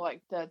don't know,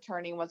 like, the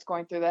attorney, what's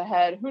going through the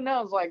head. Who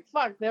knows? Like,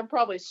 fuck, they're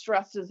probably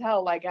stressed as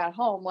hell, like, at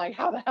home. Like,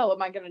 how the hell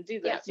am I going to do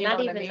this? Yeah,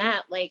 not even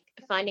that. Like,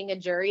 finding a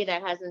jury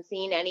that hasn't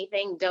seen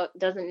anything,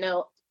 doesn't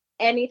know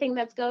anything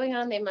that's going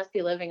on. They must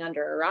be living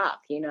under a rock,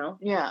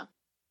 Yeah.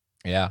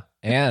 Yeah.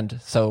 And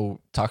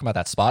so talking about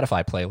that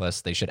Spotify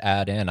playlist, they should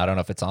add in, I don't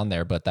know if it's on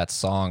there, but that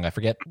song, I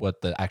forget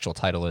what the actual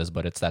title is,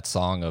 but it's that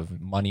song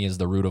of money is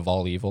the root of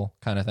all evil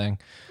kind of thing.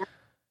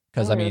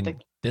 Because,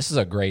 this is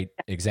a great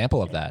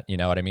example of that. You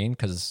know what I mean?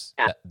 Because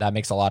that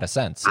makes a lot of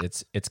sense.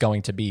 It's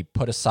going to be,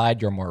 put aside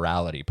your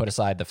morality, put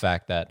aside the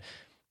fact that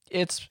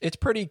it's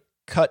pretty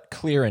cut,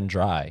 clear, and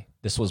dry.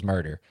 This was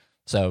murder.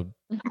 So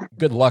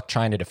good luck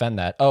trying to defend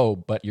that. Oh,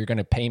 but you're going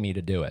to pay me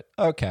to do it.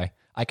 Okay,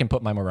 I can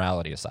put my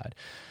morality aside.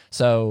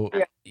 So,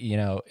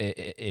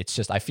 it's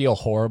just, I feel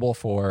horrible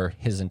for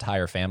his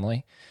entire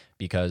family,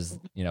 because,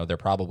 they're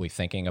probably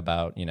thinking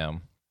about,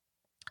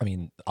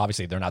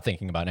 obviously they're not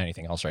thinking about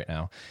anything else right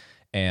now.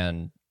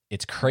 And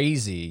it's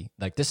crazy.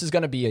 Like, this is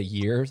going to be a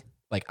year.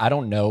 Like, I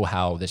don't know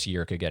how this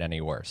year could get any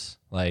worse.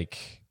 Like,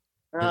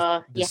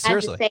 You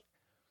seriously. had to say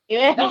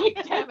it.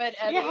 Damn it,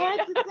 Eddie. You had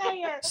to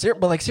say it.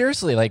 But like,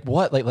 seriously, like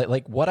what?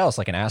 Like what else?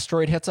 Like an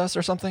asteroid hits us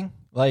or something?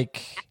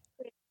 Like,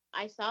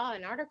 I saw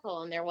an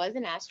article and there was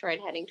an asteroid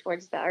heading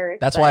towards the Earth.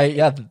 that's but- why.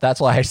 Yeah, that's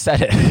why I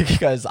said it,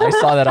 because I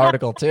saw that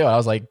article too. I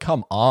was like,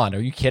 come on, are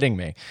you kidding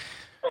me?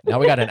 Now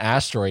we got an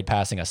asteroid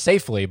passing us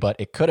safely, but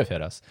it could have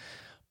hit us.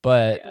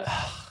 But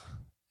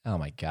oh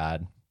my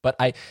God. But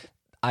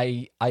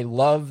I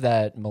love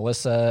that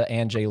Melissa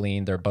and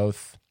Jaylene, they're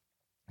both,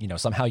 you know,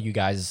 somehow you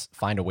guys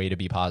find a way to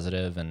be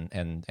positive,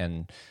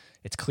 and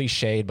it's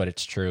cliched, but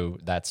it's true.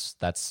 That's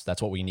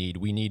what we need.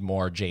 We need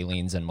more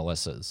Jaylene's and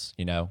Melissas,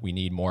 you know, we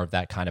need more of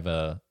that kind of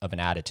an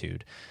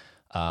attitude.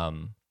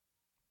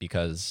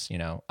 Because, you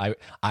know,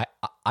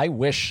 I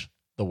wish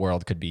the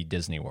world could be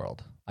Disney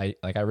World. I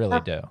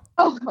really do.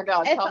 Oh my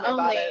God, If tell me about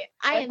only. it.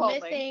 I If am only.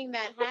 missing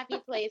that happy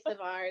place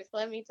of ours.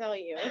 Let me tell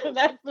you,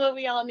 that's what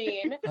we all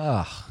need.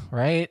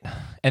 Right.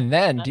 And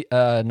then,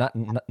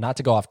 not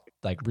to go off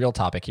like real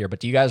topic here, but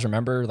do you guys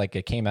remember, like,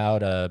 it came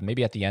out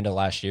maybe at the end of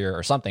last year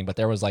or something, but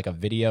there was like a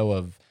video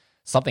of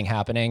something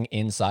happening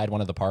inside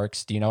one of the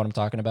parks. Do you know what I'm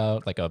talking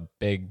about? Like a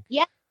big.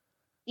 Yes.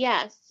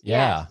 Yeah.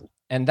 Yes.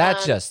 And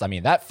that just, I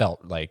mean, that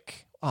felt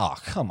like, oh,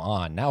 come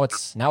on. Now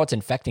it's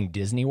infecting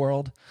Disney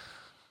World.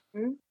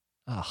 Mhm.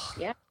 Oh,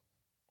 Yeah.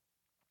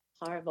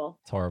 Horrible.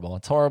 it's horrible.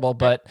 It's horrible.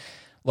 But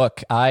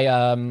look,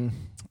 I'm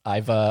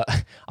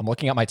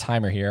looking at my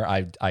timer here.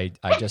 I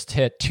just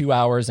hit 2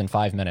 hours and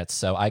 5 minutes.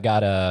 So I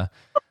gotta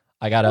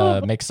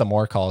make some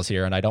more calls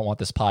here. And I don't want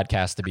this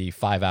podcast to be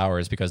 5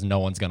 hours because no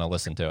one's going to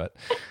listen to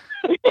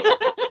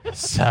it.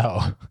 So,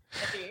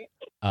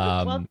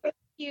 Well, thank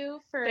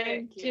you for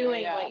Thank you,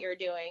 doing yeah. what you're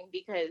doing,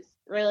 because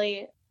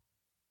really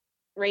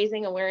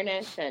raising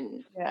awareness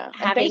and Yeah. And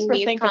having thanks for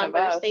these thinking of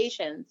us.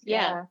 conversations.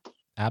 Yeah.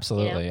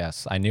 absolutely.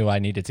 Yes. I knew I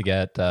needed to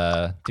get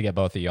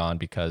both of you on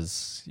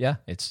because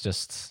it's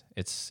just,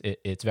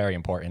 it's very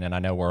important. And I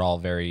know we're all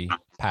very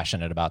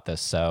passionate about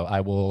this. So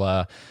I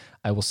will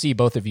see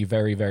both of you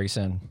very, very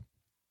soon.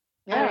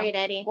 Yeah. All right,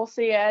 Eddie. We'll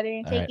see you,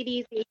 Eddie. All Take right. it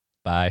easy.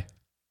 Bye.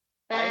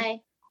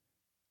 Bye.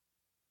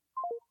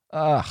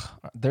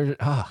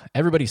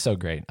 Everybody's so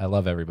great. I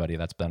love everybody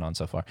that's been on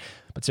so far.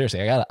 But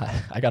seriously,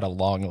 I got a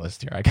long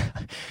list here.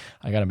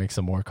 I got to make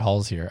some more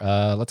calls here.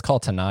 Let's call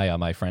Tanaya,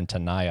 my friend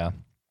Tanaya,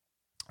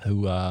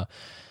 who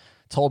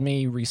told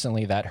me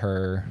recently that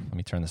let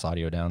me turn this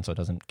audio down so it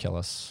doesn't kill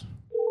us.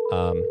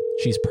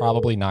 She's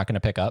probably not going to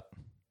pick up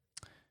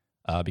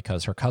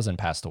because her cousin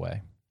passed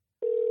away.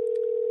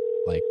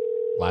 Like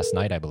last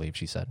night, I believe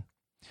she said.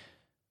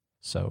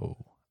 So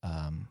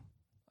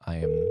I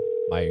am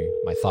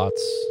my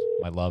thoughts,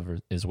 my love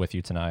is with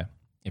you tonight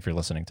if you're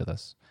listening to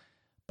this.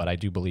 But I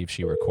do believe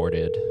she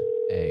recorded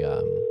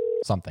a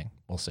something.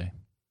 We'll see.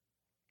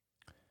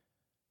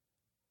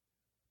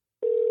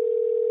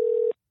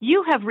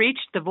 You have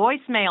reached the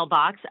voicemail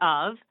box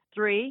of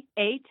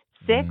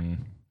 386.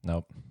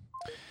 Nope.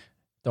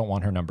 Don't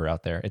want her number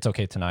out there. It's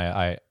okay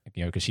tonight.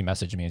 Because she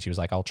messaged me and she was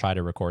like, I'll try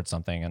to record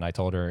something. And I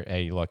told her,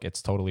 hey, look,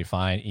 it's totally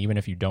fine, even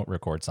if you don't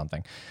record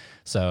something.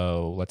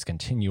 So let's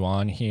continue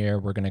on here.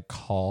 We're going to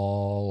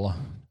call,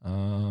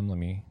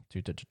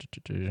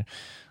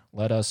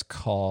 let us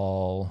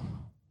call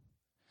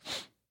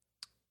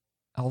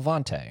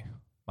Alvante,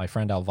 my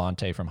friend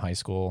Alvante from high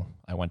school.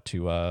 I went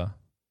to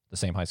the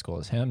same high school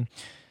as him.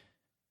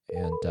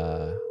 And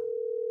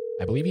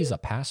I believe he's a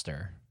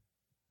pastor.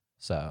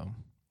 So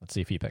let's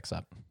see if he picks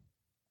up.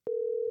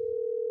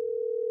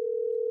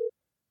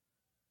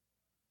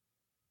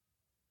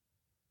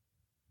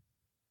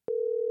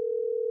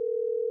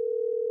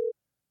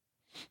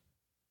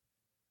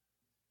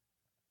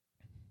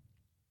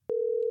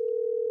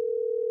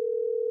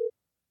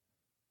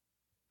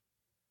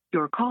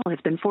 Your call has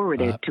been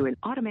forwarded Uh, to an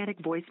automatic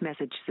voice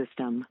message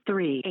system.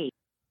 38.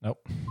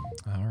 Nope.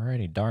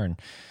 Alrighty, darn.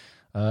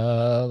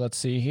 Let's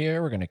see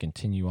here. We're going to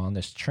continue on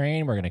this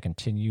train. We're going to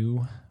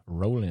continue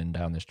rolling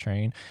down this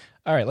train.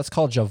 All right, let's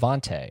call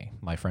Javante,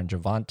 my friend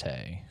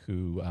Javante,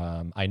 who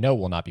I know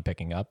will not be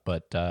picking up,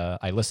 but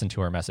I listened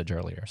to her message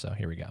earlier, so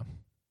here we go.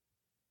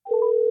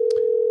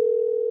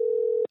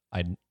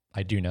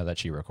 I do know that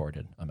she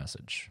recorded a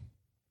message.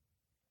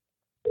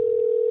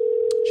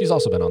 She's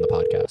also been on the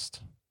podcast.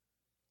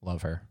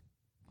 Love her.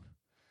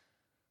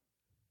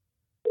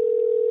 So,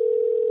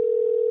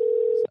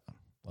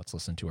 let's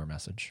listen to her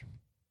message.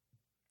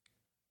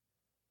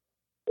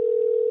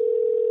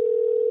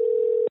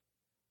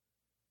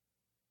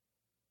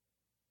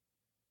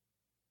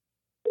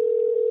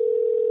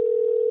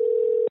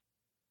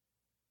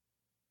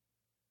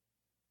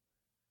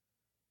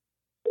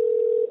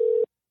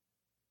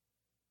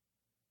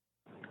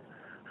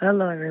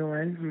 Hello,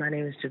 everyone. My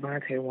name is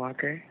Javante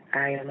Walker.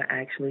 I am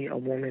actually a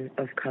woman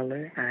of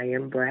color. I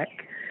am black.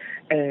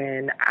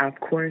 And, of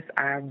course,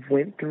 I've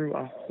went through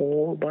a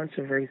whole bunch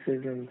of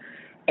racism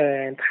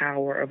and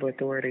power of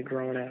authority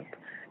growing up.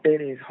 It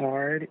is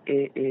hard.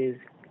 It is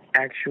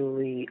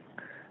actually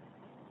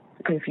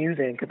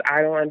confusing because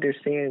I don't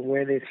understand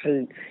where this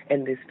hate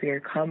and this fear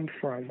comes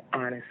from,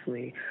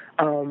 honestly.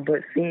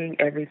 But seeing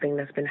everything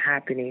that's been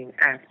happening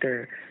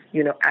after,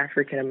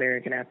 African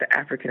American after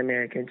African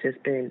American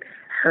just been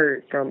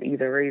hurt from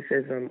either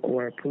racism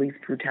or police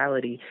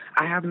brutality,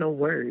 I have no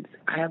words.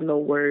 I have no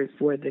words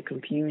for the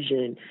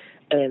confusion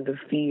and the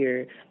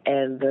fear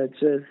and the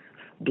just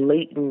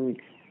blatant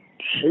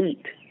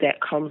hate that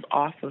comes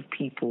off of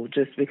people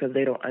just because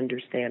they don't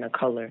understand a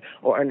color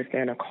or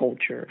understand a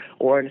culture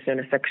or understand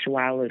a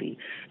sexuality.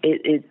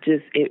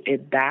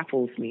 It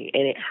baffles me,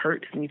 and it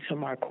hurts me to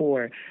my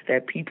core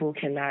that people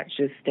cannot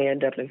just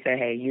stand up and say,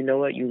 hey, you know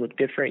what, you look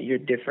different, you're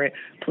different,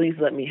 please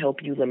let me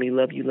help you, let me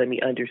love you, let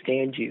me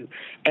understand you.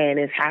 And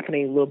it's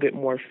happening a little bit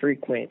more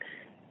frequent,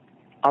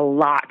 a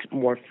lot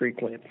more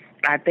frequent.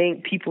 I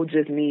think people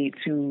just need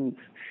to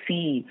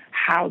see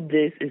how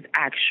this is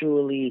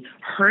actually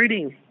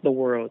hurting the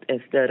world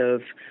instead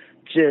of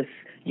just,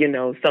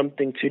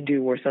 something to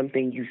do or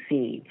something you've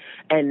seen.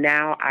 And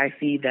now I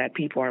see that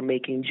people are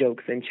making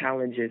jokes and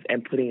challenges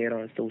and putting it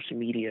on social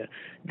media.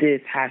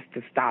 This has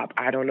to stop.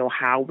 I don't know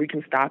how we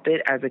can stop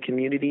it as a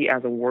community,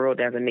 as a world,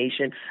 as a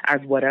nation,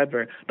 as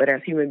whatever. But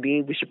as human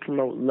beings, we should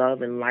promote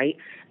love and light.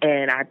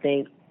 And I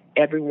think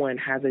everyone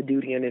has a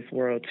duty in this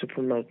world to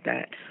promote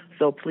that.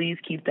 So please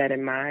keep that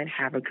in mind.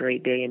 Have a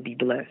great day and be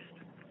blessed.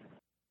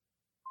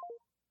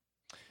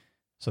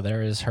 So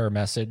there is her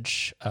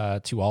message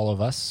to all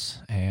of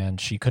us, and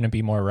she couldn't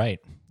be more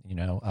right.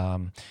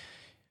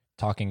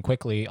 Talking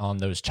quickly on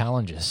those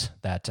challenges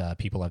that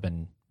people have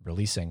been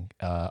releasing,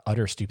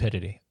 utter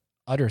stupidity.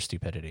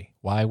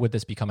 Why would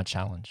this become a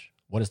challenge?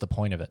 What is the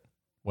point of it?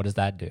 What does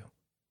that do?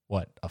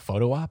 What, a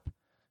photo op?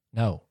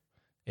 No,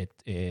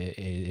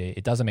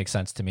 it doesn't make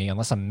sense to me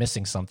unless I'm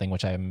missing something,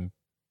 which I'm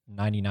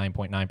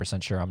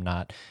 99.9% sure I'm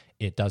not.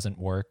 It doesn't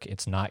work.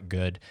 It's not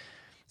good.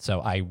 So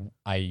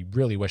I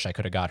really wish I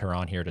could have got her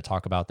on here to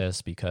talk about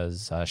this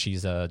because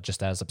she's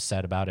just as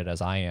upset about it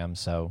as I am.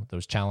 So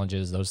those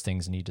challenges, those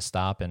things need to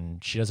stop,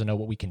 and she doesn't know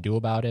what we can do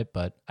about it.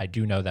 But I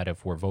do know that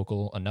if we're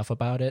vocal enough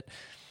about it,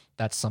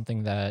 that's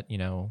something that,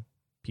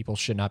 people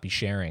should not be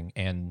sharing.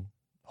 And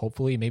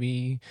hopefully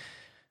maybe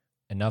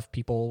enough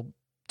people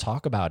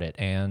talk about it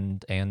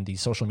and the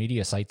social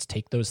media sites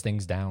take those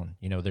things down.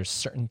 There's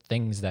certain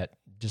things that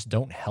just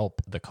don't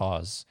help the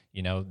cause.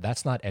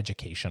 That's not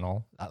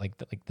educational.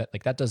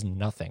 That does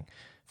nothing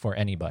for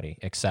anybody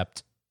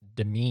except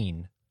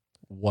demean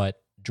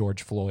what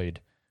George Floyd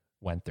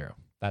went through.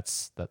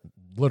 That's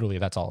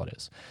all it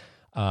is.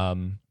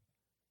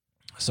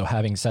 So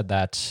having said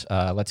that,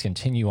 let's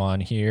continue on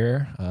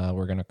here.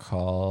 We're going to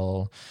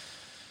call,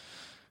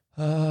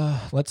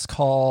 let's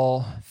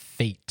call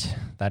Fate.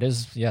 That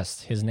is,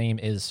 yes, his name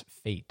is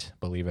Fate,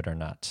 believe it or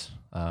not.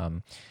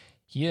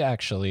 He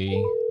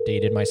actually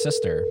dated my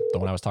sister, the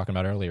one I was talking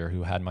about earlier,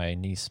 who had my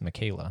niece,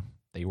 Michaela.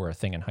 They were a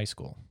thing in high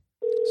school.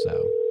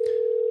 So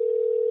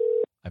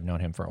I've known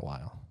him for a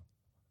while.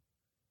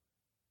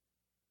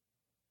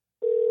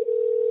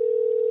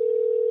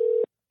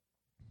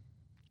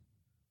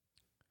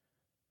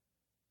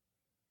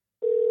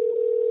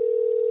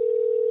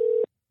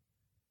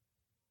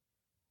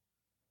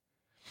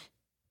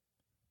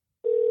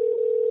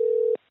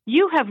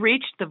 You have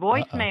reached the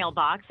voicemail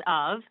box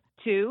of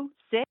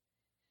 26.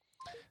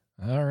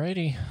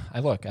 Alrighty.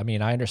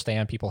 I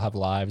understand people have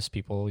lives.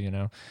 People,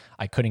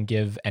 I couldn't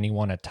give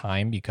anyone a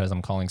time because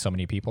I'm calling so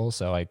many people.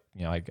 So I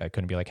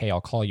couldn't be like, hey, I'll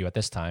call you at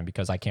this time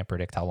because I can't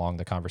predict how long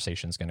the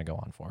conversation is going to go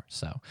on for.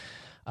 So,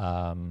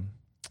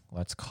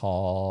 let's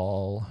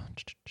call.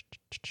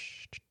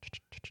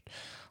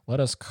 Let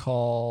us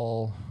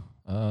call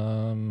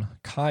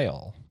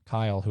Kyle.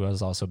 Kyle, who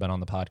has also been on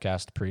the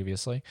podcast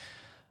previously,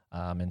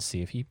 and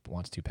see if he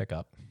wants to pick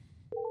up.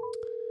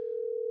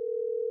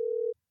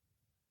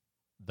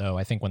 Though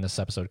I think when this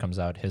episode comes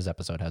out, his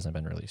episode hasn't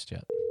been released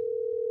yet.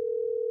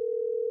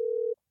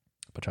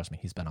 But trust me,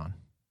 he's been on.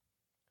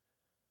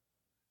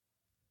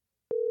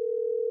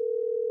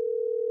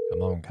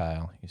 Come on,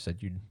 Kyle. You said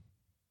you'd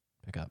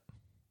pick up.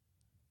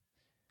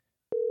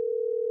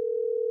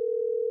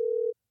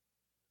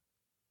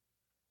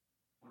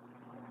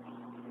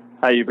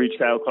 Hi, you've reached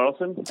Kyle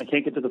Carlson. I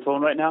can't get to the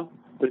phone right now,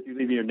 but if you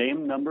leave me your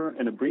name, number,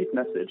 and a brief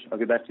message, I'll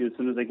get back to you as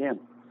soon as I can.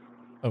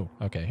 Oh,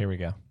 okay. Here we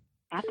go.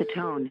 At the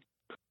tone.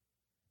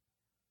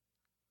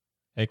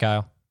 Hey,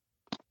 Kyle.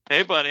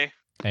 Hey, buddy.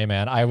 Hey,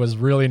 man. I was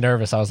really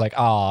nervous. I was like,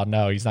 oh,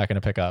 no, he's not going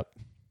to pick up.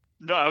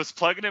 No, I was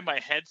plugging in my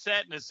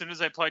headset, and as soon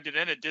as I plugged it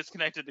in, it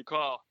disconnected the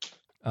call.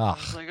 Oh. I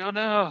was like, oh,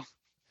 no.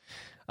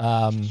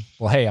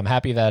 Well, hey, I'm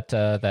happy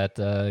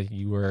that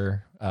you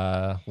were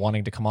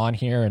wanting to come on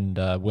here and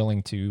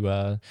willing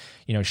to,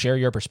 share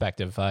your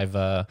perspective.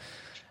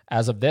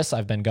 As of this,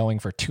 I've been going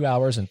for 2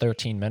 hours and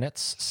 13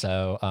 minutes.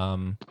 So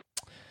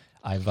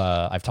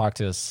I've talked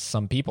to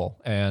some people,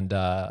 and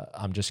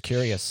I'm just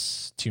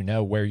curious to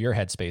know where your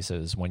headspace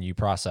is when you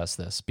process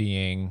this.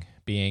 Being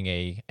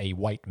a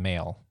white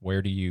male,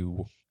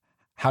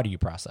 how do you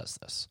process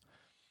this?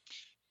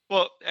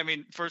 Well,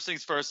 first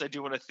things first, I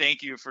do want to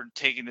thank you for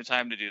taking the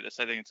time to do this.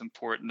 I think it's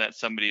important that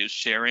somebody is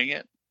sharing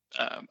it.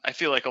 I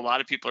feel like a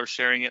lot of people are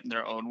sharing it in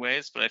their own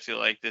ways, but I feel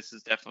like this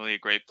is definitely a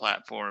great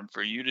platform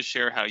for you to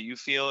share how you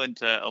feel and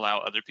to allow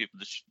other people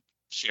to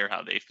share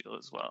how they feel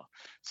as well.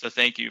 So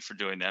thank you for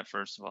doing that,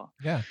 first of all.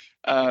 Yeah.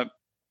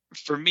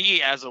 For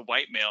me as a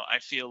white male, I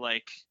feel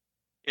like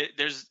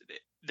there's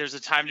a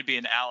time to be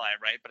an ally,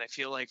 right? But I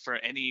feel like for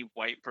any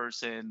white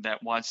person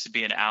that wants to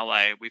be an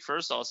ally, we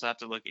first also have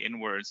to look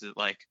inwards at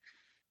like,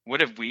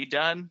 what have we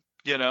done?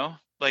 You know,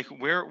 like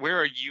where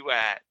are you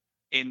at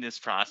in this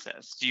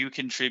process? Do you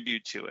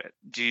contribute to it?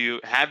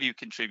 Have you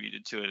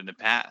contributed to it in the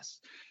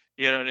past?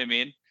 You know what I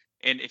mean?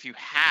 And if you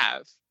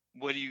have,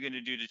 what are you going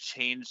to do to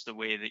change the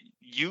way that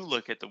you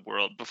look at the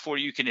world before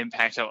you can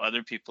impact how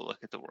other people look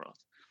at the world?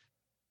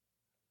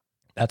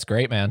 That's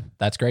great, man.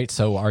 That's great.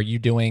 So are you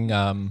doing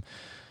any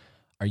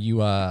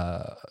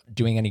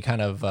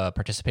kind of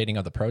participating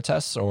of the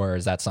protests, or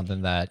is that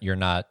something that you're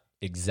not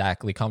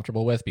exactly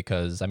comfortable with?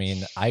 Because I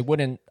mean,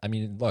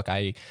 look,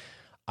 I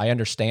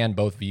understand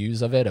both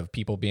views of it, of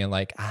people being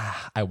like,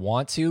 I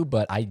want to,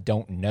 but I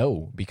don't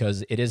know,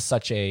 because it is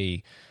such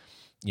a,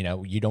 you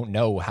know, you don't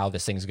know how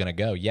this thing's going to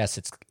go. Yes,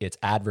 it's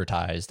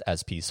advertised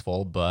as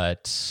peaceful,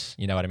 but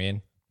you know what I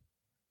mean?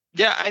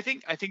 Yeah, I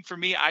think for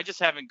me, I just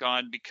haven't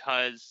gone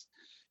because,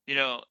 you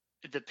know,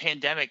 the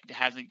pandemic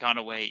hasn't gone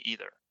away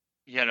either,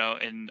 you know,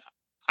 and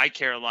I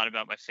care a lot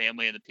about my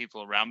family and the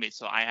people around me.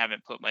 So I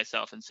haven't put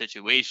myself in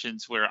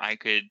situations where I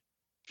could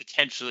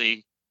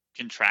potentially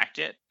contract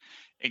it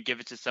and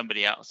give it to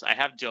somebody else. I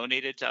have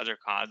donated to other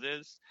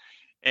causes.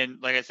 And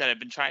like I said, I've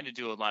been trying to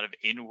do a lot of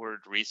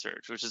inward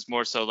research, which is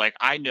more so like,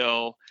 I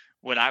know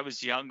when I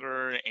was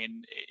younger,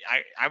 and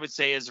I would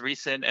say as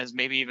recent as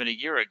maybe even a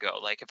year ago,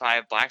 like if I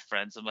have black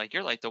friends, I'm like,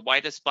 you're like the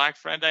whitest black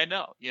friend I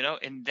know, you know,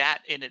 and that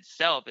in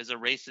itself is a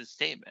racist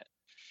statement.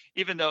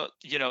 Even though,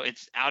 you know,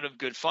 it's out of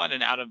good fun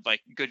and out of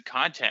like good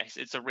context,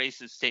 it's a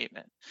racist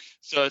statement.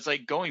 So it's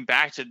like going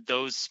back to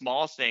those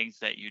small things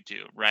that you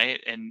do,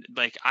 right? And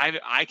like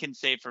I can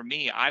say for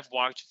me, I've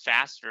walked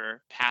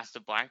faster past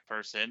a black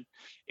person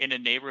in a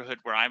neighborhood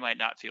where I might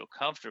not feel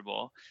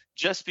comfortable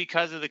just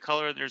because of the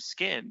color of their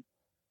skin.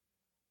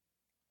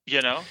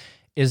 You know?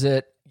 Is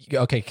it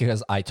okay?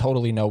 Because I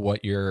totally know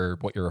what you're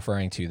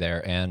referring to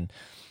there, and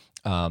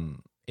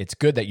it's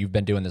good that you've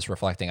been doing this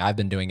reflecting. I've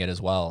been doing it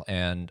as well,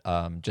 and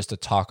just to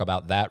talk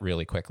about that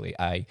really quickly,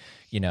 I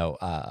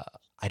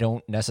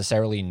don't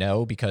necessarily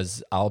know,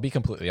 because I'll be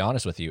completely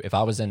honest with you. If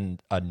I was in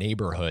a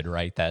neighborhood,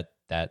 right,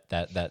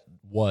 that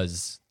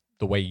was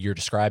the way you're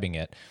describing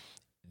it,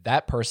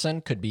 that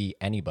person could be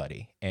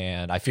anybody,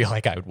 and I feel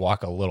like I would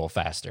walk a little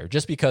faster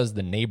just because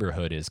the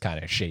neighborhood is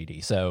kind of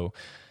shady. So,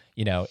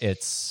 you know,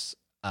 it's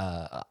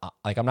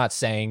like, I'm not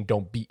saying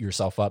don't beat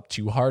yourself up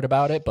too hard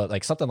about it, but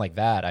like something like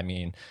that, I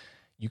mean,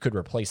 you could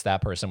replace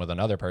that person with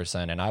another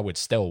person and I would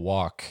still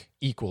walk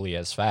equally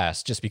as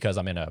fast just because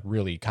I'm in a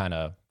really kind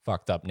of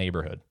fucked up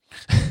neighborhood.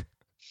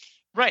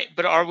 Right.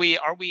 But are we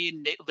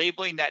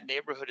labeling that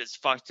neighborhood as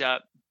fucked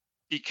up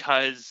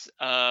because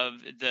of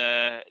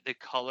the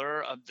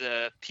color of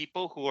the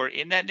people who are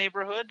in that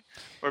neighborhood,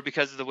 or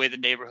because of the way the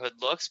neighborhood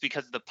looks,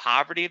 because of the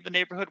poverty of the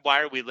neighborhood? Why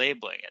are we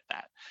labeling it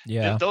that?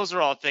 Yeah. Those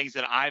are all things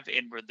that I've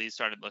inwardly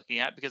started looking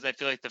at, because I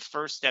feel like the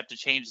first step to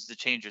change is to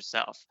change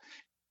yourself.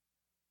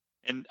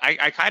 And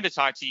I kind of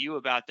talked to you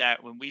about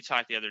that when we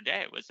talked the other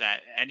day, was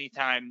that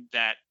anytime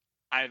that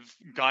I've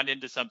gone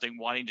into something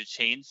wanting to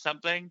change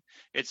something,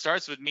 it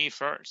starts with me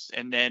first.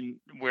 And then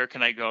where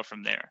can I go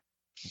from there?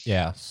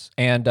 Yes.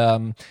 And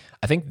I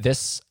think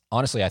this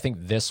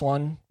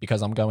one,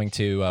 because I'm going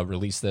to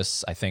release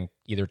this, I think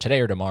either today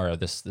or tomorrow,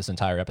 this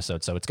entire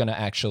episode. So it's going to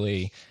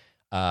actually,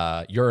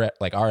 our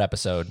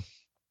episode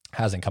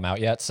hasn't come out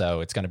yet,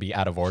 so it's going to be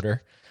out of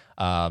order.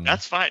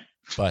 That's fine.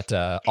 But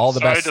all the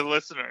best to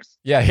listeners.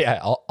 Yeah.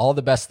 All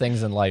the best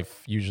things in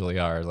life usually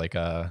are like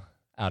out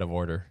of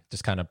order.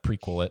 Just kind of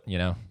prequel it, you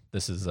know.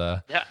 This is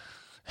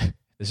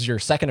this is your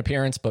second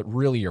appearance, but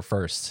really your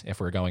first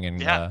if we're going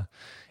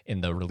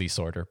in the release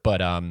order.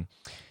 But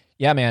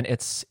yeah, man,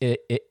 it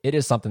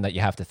is something that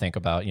you have to think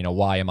about. You know,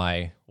 why am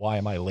I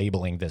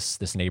labeling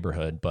this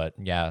neighborhood? But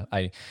yeah,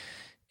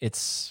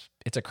 it's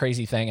a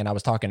crazy thing. And I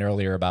was talking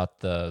earlier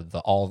about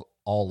the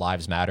all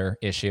lives matter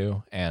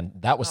issue, and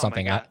that was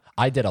something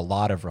I did a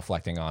lot of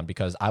reflecting on,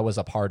 because I was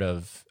a part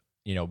of,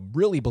 you know,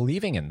 really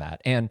believing in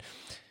that. And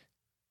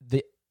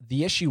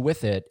the issue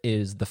with it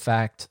is the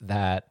fact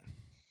that,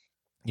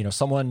 you know,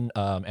 someone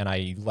and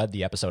I led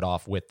the episode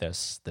off with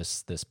this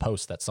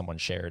post that someone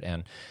shared,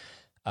 and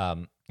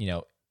you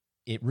know,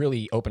 it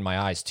really opened my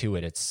eyes to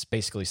it. It's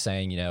basically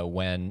saying, you know,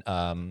 when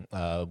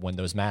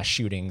those mass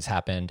shootings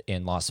happened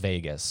in Las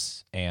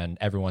Vegas and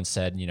everyone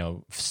said, you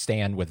know,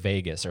 stand with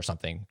Vegas or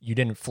something, you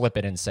didn't flip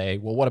it and say,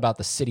 well, what about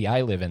the city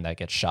I live in that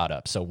gets shot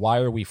up? So why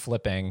are we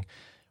flipping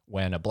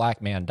when a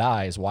black man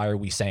dies? Why are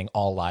we saying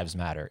all lives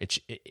matter?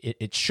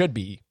 It should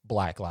be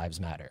Black Lives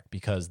Matter,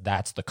 because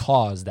that's the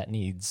cause that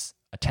needs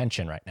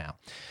attention right now.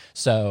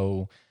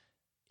 So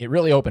it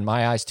really opened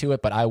my eyes to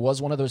it, but I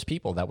was one of those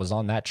people that was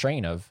on that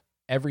train of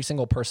every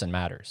single person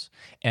matters.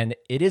 And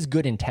it is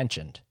good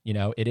intentioned. You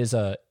know, it is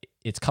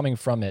it's coming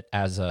from it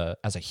as a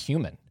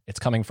human. It's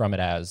coming from it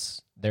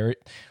as there,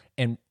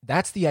 and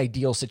that's the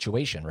ideal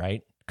situation,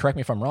 right? Correct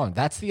me if I'm wrong.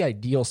 That's the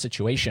ideal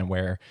situation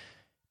where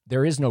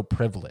there is no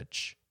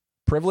privilege.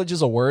 Privilege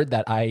is a word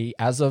that I,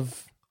 as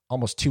of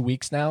almost 2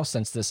 weeks now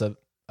since this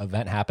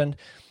event happened,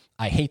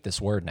 I hate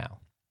this word now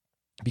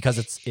because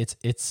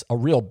it's a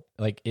real,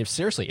 like, if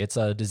seriously, it's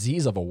a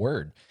disease of a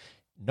word.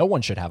 No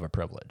one should have a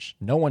privilege.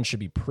 No one should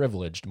be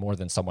privileged more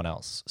than someone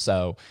else.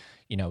 So,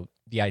 you know,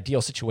 the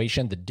ideal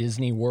situation, the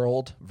Disney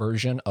World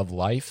version of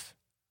life,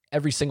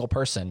 every single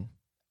person,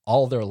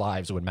 all their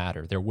lives would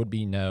matter. There would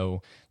be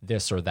no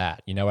this or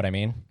that. You know what I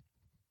mean?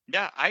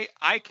 Yeah,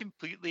 I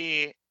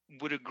completely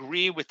would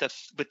agree with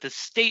the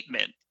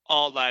statement,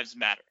 all lives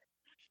matter.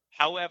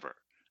 However,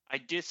 I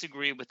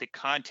disagree with the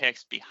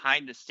context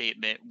behind the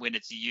statement when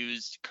it's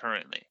used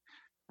currently,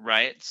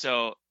 right?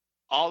 So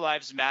all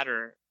lives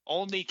matter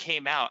only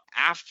came out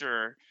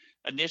after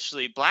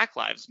initially Black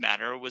Lives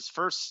Matter was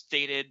first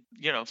stated,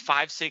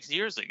 5-6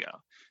 years ago.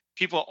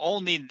 People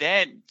only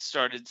then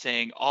started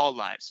saying all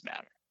lives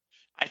matter.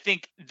 I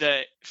think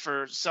that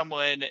for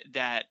someone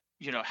that,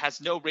 has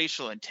no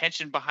racial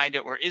intention behind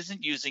it or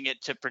isn't using it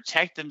to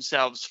protect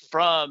themselves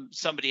from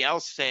somebody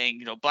else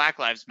saying, Black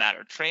Lives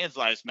Matter, trans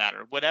lives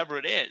matter, whatever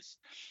it is.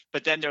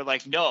 But then they're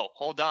like, no,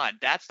 hold on.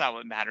 That's not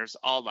what matters.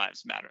 All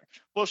lives matter.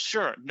 Well,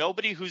 sure.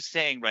 Nobody who's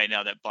saying right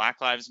now that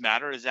Black Lives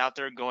Matter is out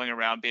there going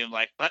around being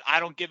like, but I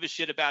don't give a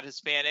shit about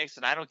Hispanics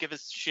and I don't give a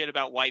shit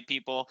about white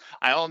people.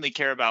 I only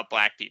care about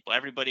Black people.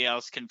 Everybody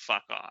else can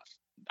fuck off.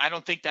 I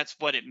don't think that's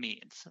what it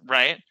means,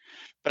 right?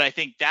 But I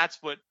think that's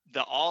what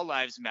the all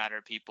lives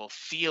matter people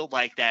feel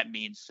like that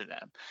means to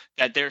them,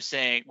 that they're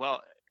saying,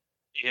 well,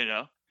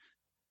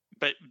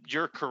 but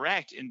you're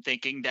correct in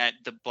thinking that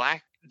the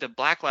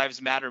Black Lives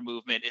Matter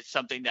movement is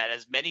something that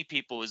as many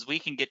people as we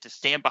can get to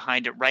stand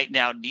behind it right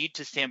now need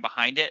to stand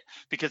behind it,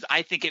 because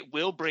I think it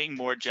will bring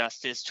more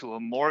justice to a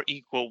more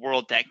equal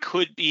world that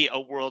could be a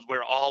world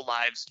where all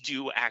lives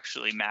do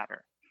actually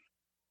matter.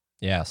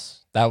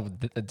 Yes,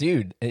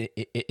 dude,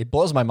 it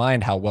blows my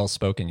mind how well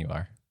spoken you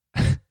are.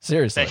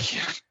 Seriously, Thank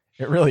you.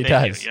 It really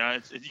Thank does. You.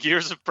 It's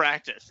years of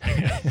practice.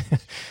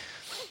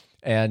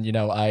 And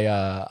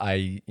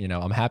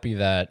I'm happy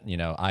that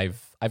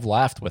I've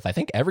laughed with I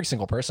think every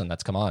single person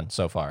that's come on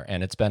so far,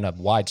 and it's been a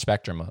wide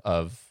spectrum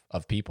of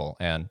people.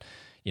 And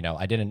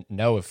I didn't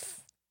know if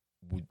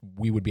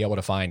we would be able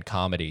to find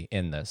comedy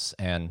in this.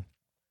 And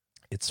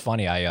it's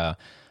funny, I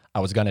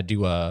was gonna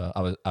do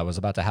I was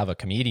about to have a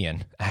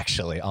comedian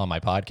actually on my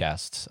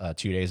podcast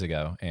 2 days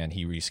ago, and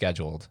he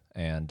rescheduled.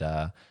 And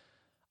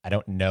I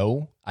don't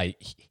know.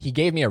 He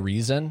gave me a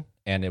reason,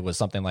 and it was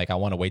something like, I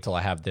want to wait till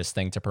I have this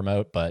thing to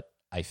promote. But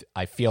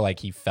I feel like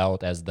he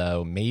felt as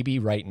though maybe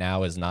right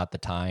now is not the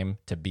time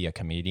to be a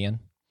comedian.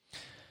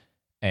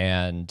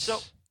 And so,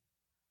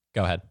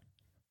 go ahead.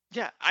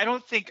 Yeah, I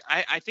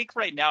think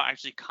right now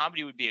actually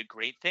comedy would be a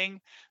great thing.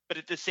 But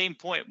at the same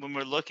point, when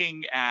we're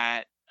looking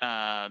at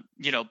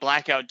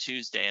Blackout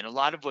Tuesday, and a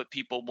lot of what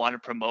people want to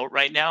promote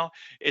right now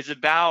is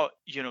about,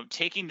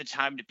 taking the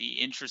time to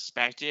be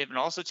introspective and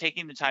also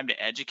taking the time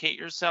to educate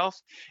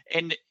yourself.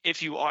 And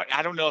if you are,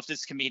 I don't know if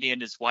this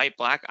comedian is white,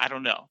 Black, I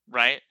don't know,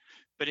 right?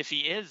 But if he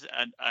is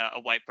a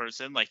white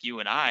person like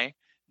you and I,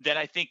 then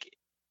I think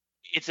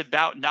it's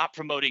about not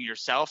promoting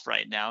yourself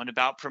right now and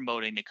about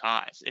promoting the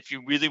cause. If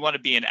you really want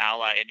to be an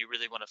ally and you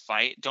really want to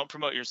fight, don't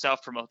promote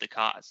yourself, promote the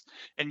cause.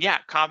 And yeah,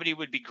 comedy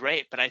would be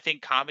great, but I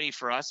think comedy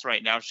for us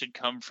right now should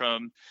come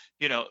from,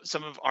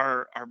 some of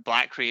our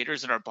Black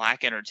creators and our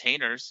Black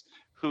entertainers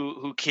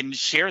who can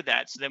share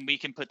that, so then we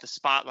can put the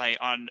spotlight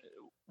on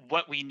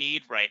what we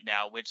need right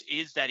now, which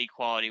is that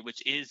equality,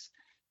 which is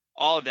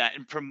all of that,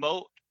 and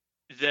promote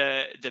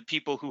the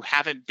people who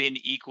haven't been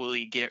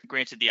equally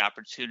granted the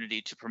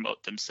opportunity to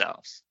promote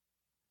themselves.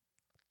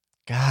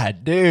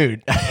 God,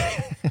 dude,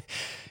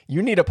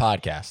 you need a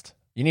podcast.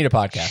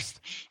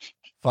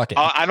 Fuck it.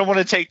 I don't want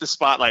to take the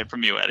spotlight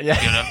from you, Eddie.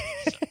 Yeah.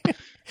 So.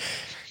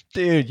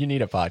 Dude, you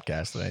need a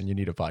podcast, man. You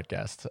need a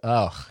podcast.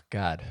 Oh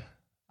God,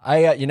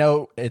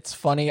 it's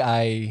funny.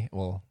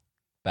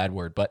 Bad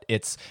word, but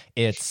it's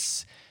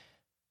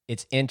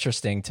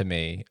interesting to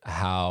me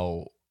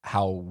how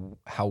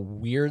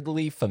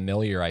weirdly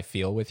familiar I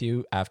feel with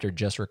you after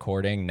just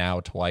recording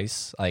now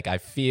twice. Like I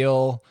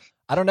feel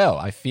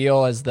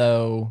as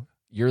though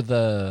you're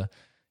the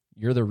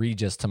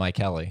Regis to my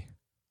Kelly.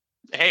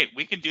 Hey,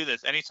 we can do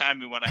this anytime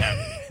we want to have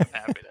it.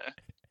 I'm happy to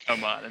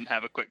come on and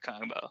have a quick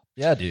combo.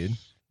 Yeah, dude.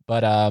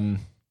 But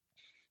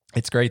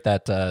it's great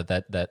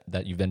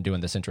that you've been doing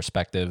this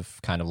introspective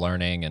kind of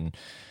learning, and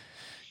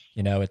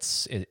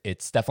it's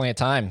definitely a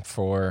time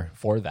for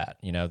that.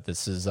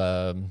 This is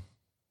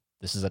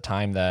a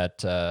time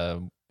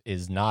that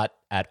is not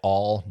at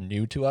all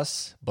new to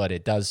us, but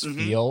it does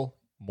feel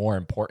more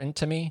important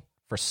to me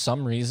for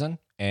some reason.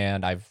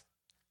 And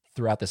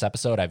throughout this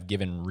episode, I've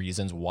given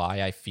reasons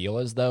why I feel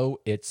as though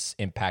it's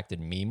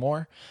impacted me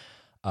more.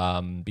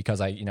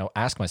 Because I,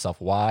 ask myself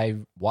why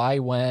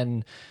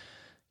when,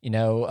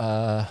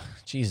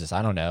 Jesus,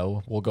 I don't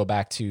know. We'll go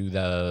back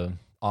to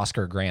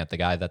Oscar Grant, the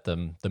guy that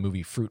the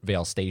movie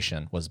Fruitvale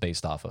Station was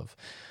based off of.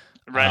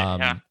 Right.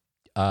 Yeah.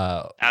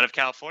 Out of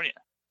California.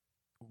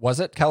 Was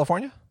it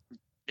California?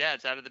 Yeah,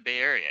 it's out of the Bay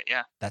Area.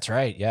 Yeah. That's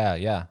right.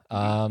 Yeah.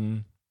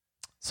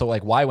 So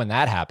like, why when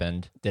that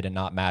happened did it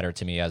not matter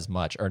to me as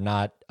much, or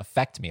not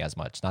affect me as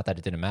much? Not that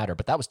it didn't matter,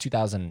 but that was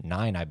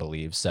 2009, I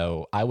believe.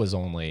 So I was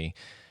only,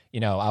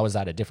 I was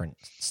at a different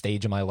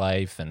stage of my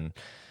life, and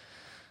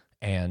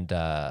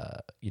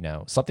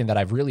something that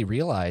I've really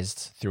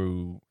realized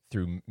through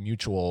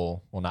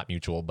mutual, well, not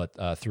mutual,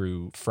 but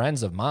through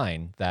friends of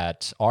mine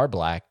that are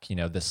Black,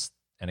 this,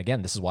 and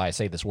again, this is why I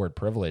say this word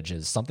privilege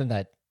is something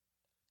that,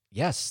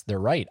 yes, they're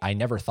right. I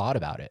never thought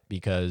about it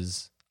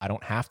because I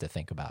don't have to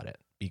think about it,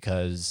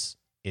 because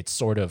it's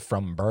sort of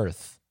from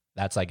birth.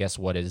 That's, I guess,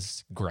 what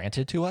is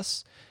granted to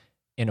us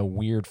in a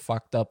weird,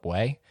 fucked up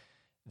way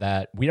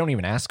that we don't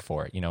even ask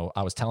for it.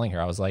 I was telling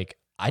her, I was like,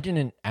 I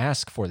didn't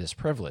ask for this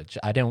privilege.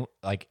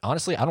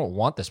 Honestly, I don't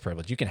want this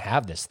privilege. You can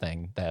have this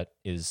thing that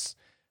is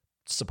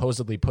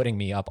supposedly putting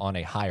me up on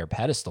a higher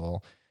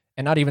pedestal,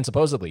 and not even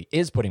supposedly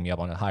is putting me up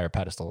on a higher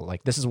pedestal.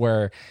 Like, this is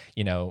where,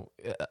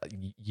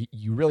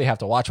 you really have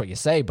to watch what you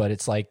say, but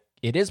it's like,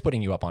 it is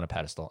putting you up on a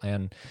pedestal,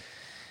 and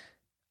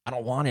I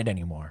don't want it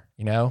anymore.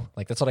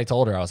 Like, that's what I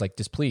told her. I was like,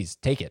 just please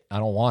take it. I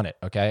don't want it.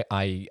 Okay.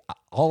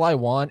 All I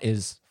want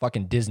is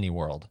fucking Disney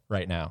World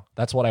right now.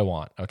 That's what I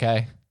want.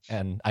 Okay.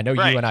 And I know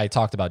you and I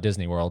talked about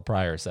Disney World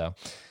prior, so.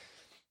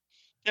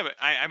 Yeah, but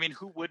I mean,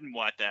 who wouldn't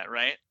want that,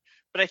 right?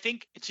 But I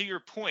think, to your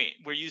point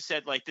where you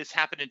said, like, this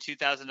happened in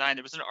 2009,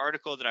 there was an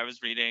article that I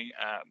was reading.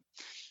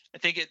 I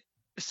think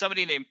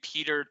somebody named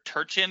Peter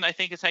Turchin, I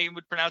think is how you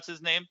would pronounce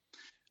his name.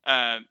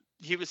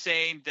 He was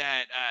saying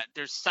that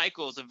there's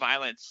cycles of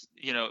violence,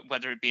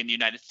 whether it be in the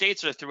United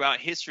States or throughout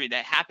history,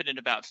 that happen in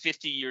about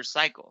 50-year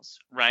cycles,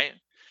 right?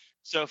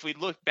 So if we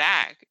look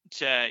back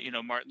to,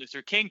 Martin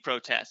Luther King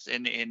protests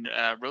and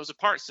Rosa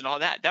Parks and all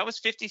that, that was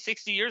 50,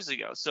 60 years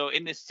ago. So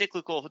in this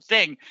cyclical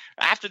thing,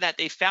 after that,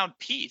 they found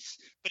peace.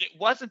 But it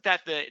wasn't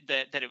that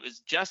that it was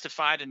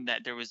justified and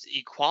that there was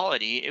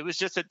equality. It was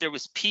just that there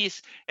was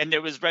peace and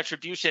there was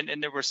retribution,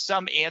 and there were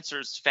some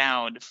answers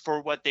found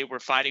for what they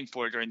were fighting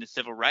for during the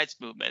civil rights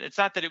movement. It's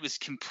not that it was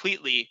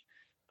completely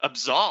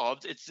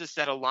absolved. It's just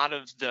that a lot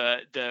of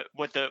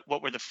what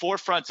were the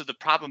forefronts of the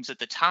problems at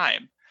the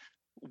time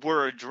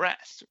were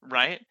addressed,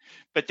 right?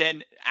 But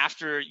then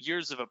after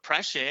years of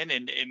oppression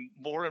and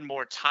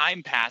more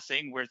time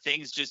passing, where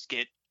things just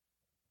get,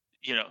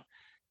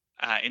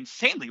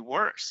 insanely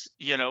worse,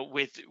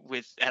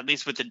 with at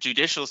least with the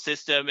judicial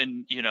system,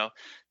 and,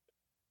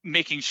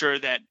 making sure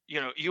that,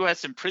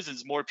 U.S.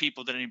 imprisons more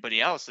people than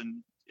anybody else.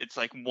 And it's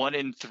like 1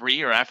 in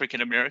 3 are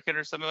African American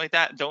or something like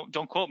that.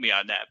 Don't quote me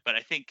on that, but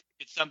I think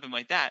it's something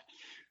like that.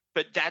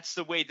 But that's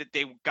the way that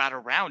they got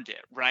around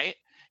it, right?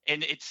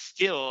 And it's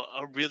still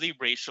a really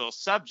racial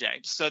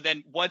subject. So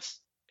then once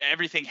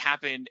everything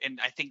happened, and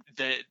I think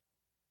the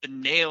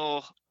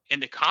nail in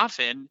the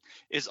coffin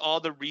is all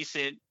the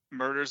recent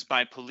murders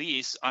by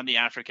police on the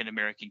African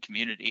American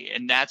community.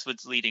 And that's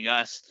what's leading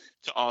us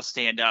to all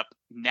stand up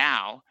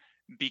now,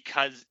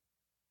 because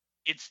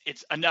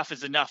it's enough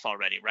is enough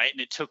already, right? And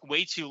it took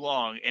way too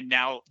long, and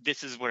now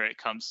this is where it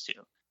comes to.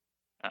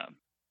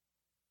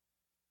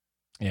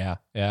 Yeah.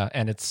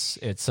 And it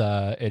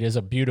is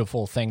a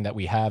beautiful thing that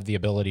we have the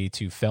ability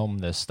to film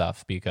this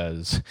stuff,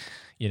 because,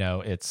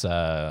 it's,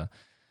 I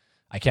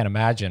can't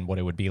imagine what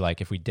it would be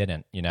like if we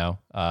didn't, it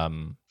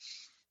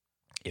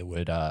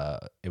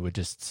would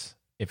just,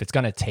 if it's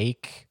going to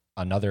take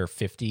another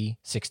 50,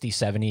 60,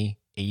 70,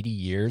 80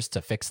 years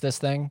to fix this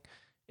thing,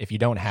 if you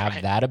don't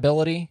have that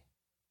ability,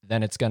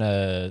 then it's going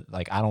to,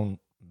 like,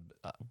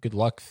 good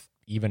luck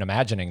even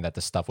imagining that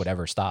this stuff would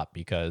ever stop,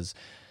 because,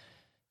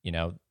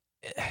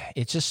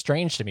 it's just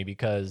strange to me,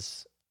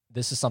 because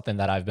this is something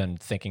that I've been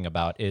thinking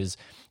about is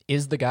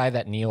the guy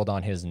that kneeled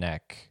on his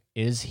neck,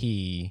 is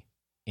he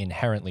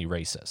inherently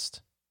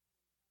racist?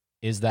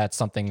 Is that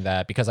something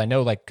that, because I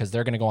know, like, because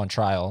they're going to go on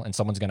trial and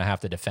someone's going to have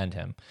to defend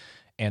him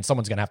and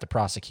someone's going to have to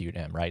prosecute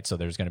him, right? So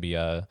there's going to be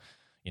a,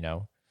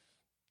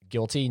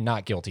 guilty,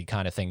 not guilty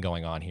kind of thing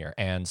going on here.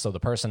 And so the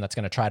person that's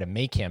going to try to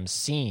make him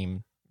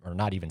seem, or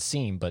not even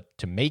seem, but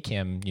to make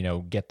him,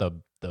 get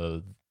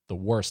the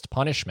worst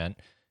punishment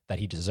that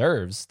he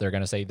deserves, they're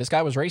going to say, this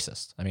guy was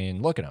racist. I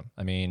mean, look at him.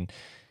 I mean,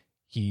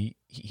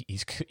 he's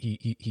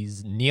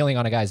kneeling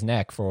on a guy's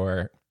neck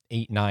for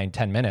 8, 9,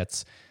 10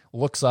 minutes,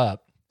 looks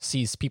up,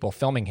 sees people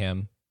filming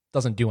him,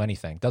 doesn't do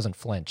anything, doesn't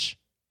flinch.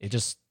 It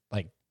just,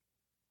 like,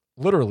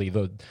 literally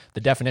the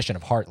definition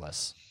of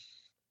heartless.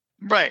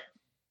 Right.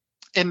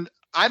 And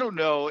I don't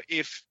know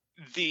if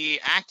the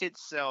act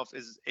itself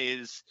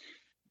is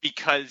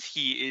because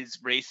he is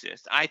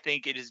racist. I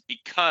think it is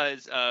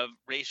because of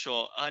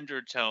racial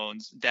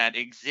undertones that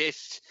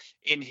exist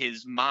in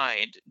his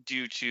mind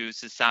due to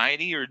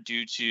society or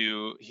due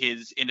to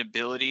his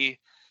inability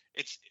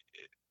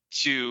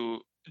to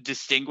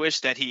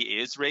distinguish that he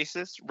is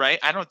racist, right?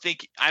 I don't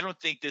think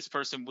this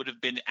person would have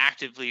been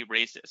actively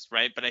racist,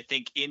 right? But I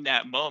think in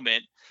that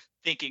moment,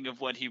 thinking of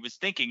what he was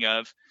thinking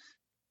of,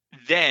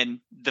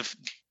 then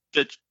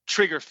the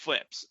trigger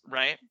flips,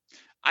 right?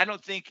 I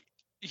don't think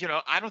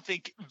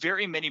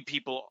very many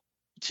people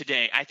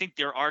today, I think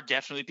there are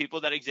definitely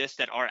people that exist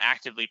that are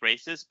actively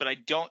racist, but I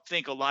don't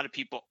think a lot of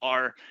people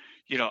are,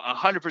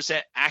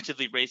 100%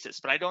 actively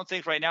racist. But I don't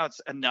think right now it's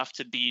enough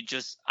to be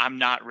just, I'm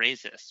not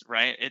racist,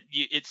 right?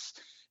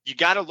 You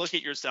got to look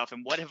at yourself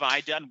and what have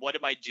I done? What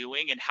am I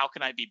doing? And how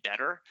can I be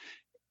better?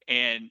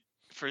 And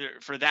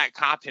for that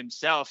cop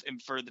himself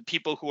and for the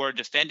people who are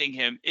defending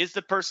him, is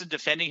the person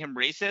defending him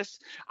racist?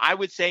 I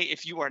would say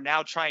if you are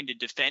now trying to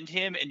defend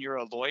him and you're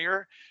a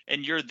lawyer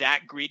and you're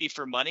that greedy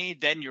for money,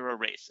 then you're a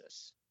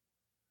racist.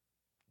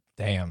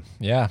 Damn.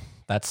 Yeah.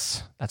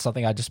 That's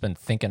something I've just been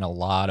thinking a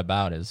lot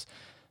about is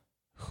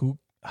who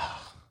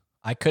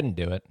I couldn't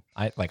do it.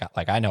 I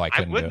know I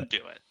couldn't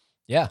do it.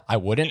 Yeah, I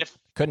wouldn't.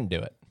 Couldn't do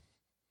it.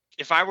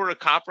 If I were a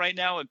cop right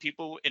now and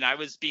I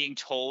was being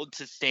told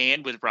to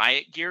stand with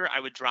riot gear, I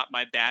would drop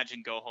my badge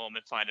and go home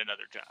and find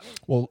another job.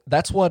 Well,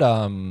 that's what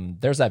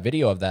there's that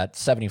video of that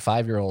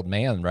 75-year-old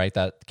man, right,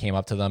 that came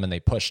up to them and they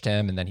pushed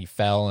him and then he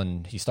fell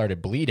and he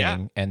started bleeding.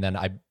 Yeah. And then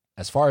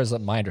as far as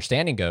my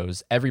understanding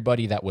goes,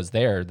 everybody that was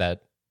there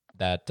that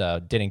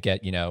didn't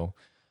get,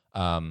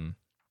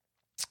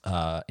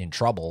 in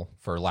trouble,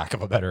 for lack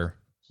of a better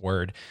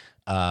word,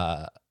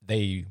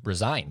 they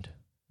resigned.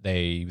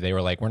 They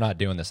were like, we're not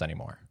doing this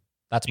anymore.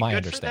 That's my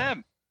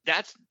understanding. For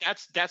them.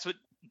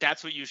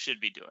 That's what you should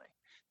be doing.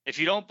 If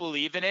you don't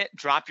believe in it,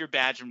 drop your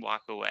badge and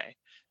walk away.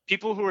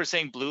 People who are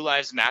saying Blue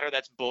Lives Matter,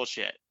 that's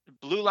bullshit.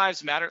 Blue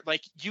Lives Matter,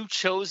 like, you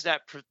chose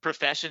that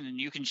profession and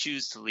you can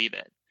choose to leave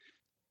it.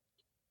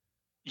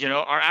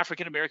 Our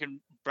African American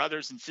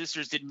brothers and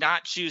sisters did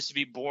not choose to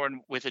be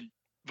born with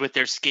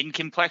their skin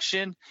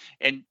complexion,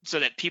 and so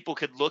that people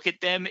could look at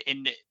them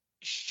and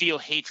feel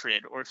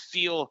hatred or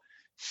feel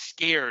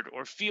scared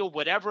or feel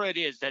whatever it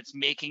is that's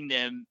making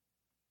them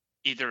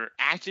either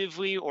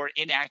actively or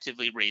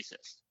inactively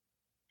racist.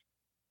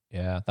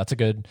 Yeah, that's a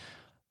good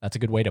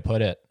way to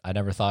put it. I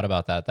never thought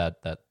about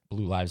that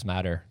Blue Lives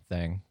Matter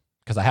thing,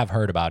 because I have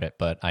heard about it,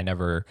 but I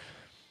never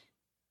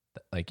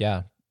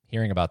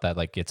hearing about that,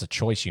 like, it's a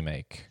choice you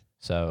make.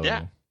 So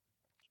yeah,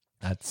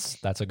 that's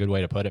a good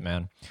way to put it,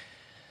 man.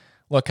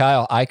 Look,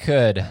 Kyle, I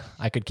could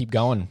keep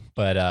going,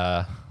 but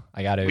I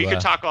got to. We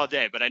could talk all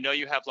day, but I know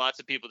you have lots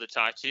of people to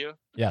talk to.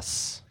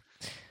 Yes.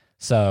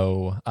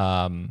 So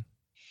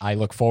I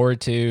look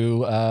forward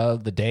to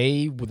the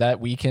day that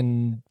we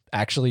can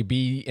actually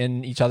be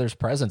in each other's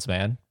presence,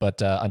 man.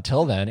 But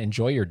until then,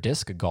 enjoy your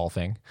disc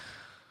golfing.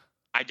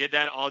 I did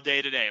that all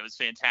day today. It was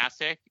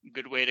fantastic.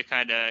 Good way to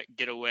kind of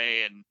get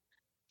away and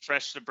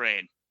fresh the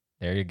brain.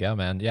 There you go,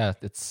 man. Yeah,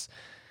 it's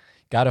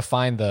got to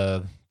find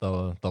the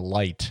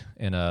light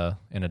in a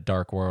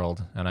dark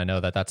world, and I know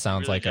that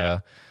sounds really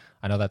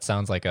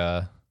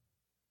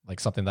like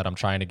something that I'm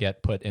trying to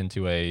get put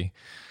into a,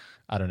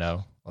 I don't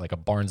know, like a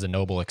Barnes and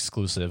Noble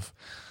exclusive.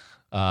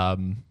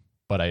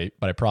 But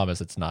I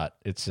promise it's not.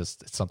 It's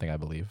something I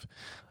believe.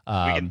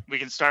 We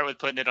can start with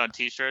putting it on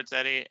T-shirts,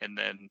 Eddie, and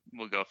then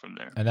we'll go from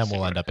there. And then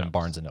we'll end up in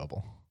Barnes and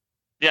Noble.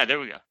 Yeah, there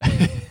we go.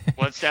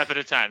 One step at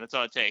a time. That's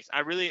all it takes. I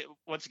really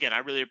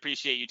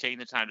appreciate you taking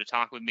the time to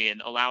talk with me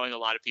and allowing a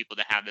lot of people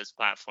to have this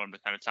platform to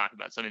kind of talk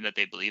about something that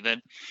they believe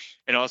in,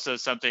 and also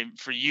something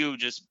for you,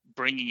 just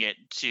bringing it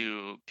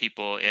to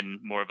people in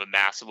more of a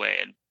mass way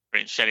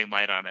and shedding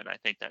light on it. I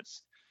think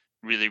that's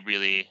really,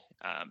 really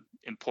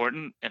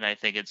important, and I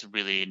think it's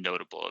really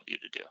notable of you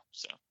to do.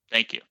 So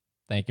thank you.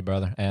 Thank you,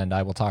 brother. And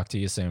I will talk to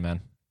you soon,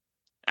 man.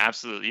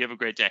 Absolutely. You have a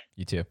great day.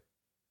 You too.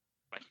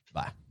 Bye.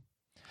 Bye.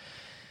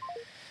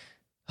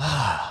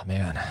 Ah,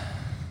 man.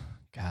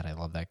 God, I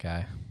love that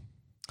guy.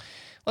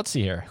 Let's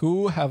see here.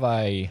 Who have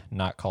I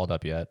not called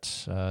up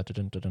yet? Lily.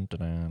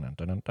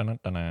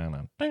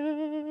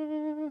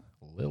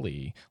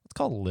 Let's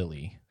call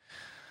Lily.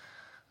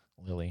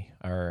 Lily.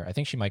 Or I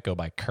think she might go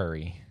by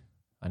Curry.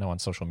 I know on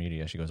social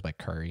media she goes by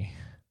Curry.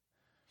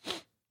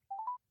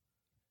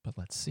 But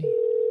let's see.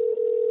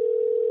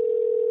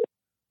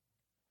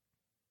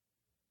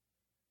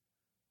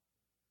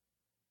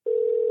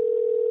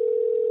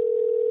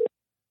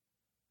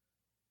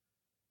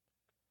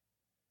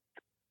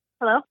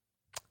 Hello?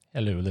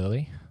 Hello,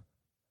 Lily.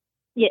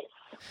 Yes.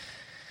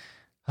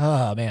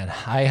 Oh, man.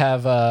 I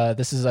have,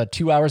 this is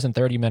 2 hours and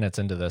 30 minutes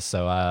into this,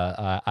 so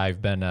I've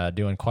been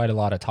doing quite a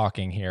lot of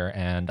talking here,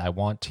 and I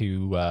want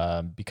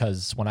to,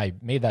 because when I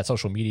made that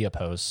social media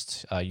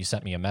post, you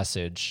sent me a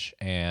message,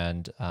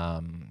 and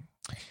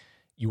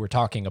you were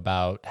talking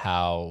about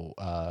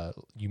how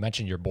you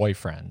mentioned your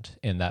boyfriend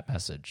in that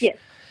message. Yes.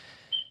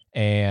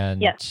 And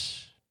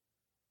yes.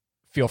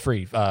 Feel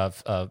free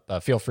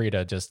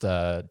to just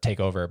take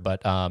over.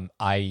 But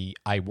I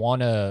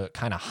want to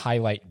kind of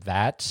highlight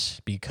that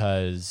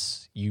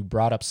because you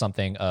brought up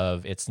something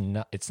of it's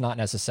not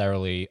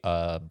necessarily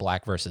a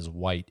black versus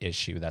white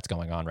issue that's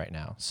going on right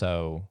now.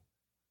 So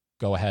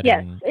go ahead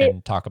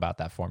and talk about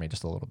that for me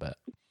just a little bit.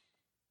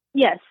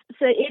 Yes.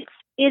 So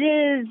it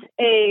is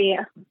a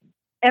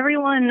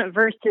everyone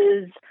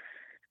versus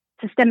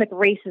systemic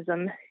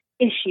racism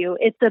issue.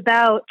 It's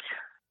about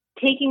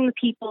taking the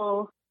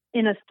people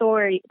in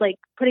authority, like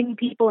putting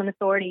people in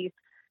authority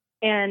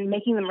and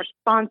making them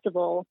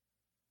responsible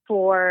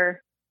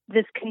for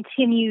this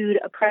continued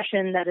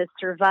oppression that has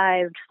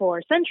survived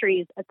for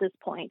centuries at this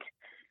point.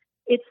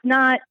 It's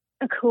not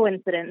a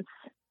coincidence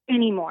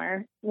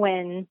anymore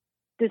when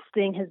this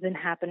thing has been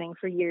happening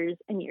for years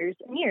and years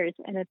and years.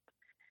 And it's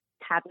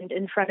happened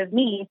in front of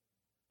me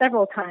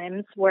several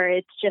times where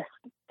it's just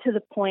to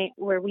the point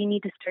where we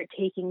need to start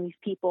taking these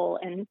people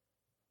and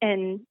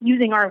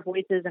using our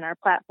voices and our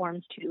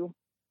platforms to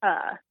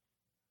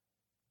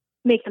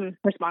make them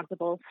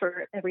responsible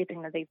for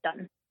everything that they've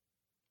done.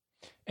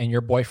 And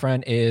your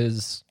boyfriend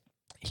is,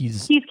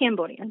 he's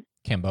Cambodian.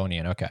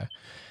 Cambodian, okay.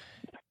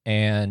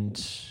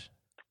 And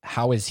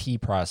how is he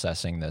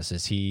processing this?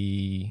 Is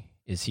he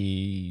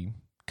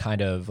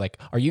kind of like,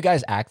 are you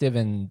guys active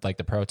in like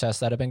the protests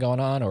that have been going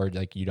on, or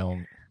like you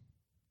don't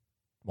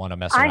want to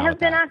mess around with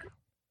that?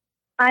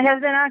 I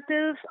have been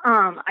active.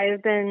 I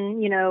have been,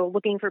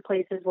 looking for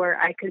places where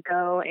I could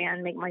go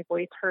and make my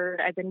voice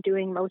heard. I've been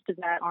doing most of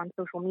that on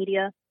social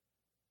media.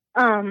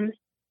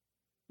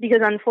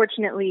 Because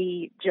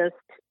unfortunately, just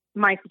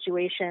my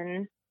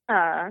situation,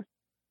 I'm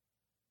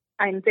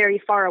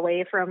very far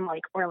away from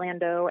like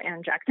Orlando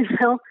and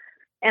Jacksonville,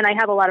 and I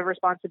have a lot of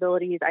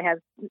responsibilities. I have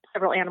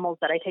several animals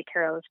that I take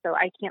care of, so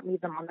I can't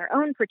leave them on their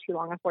own for too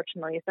long,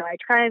 unfortunately. So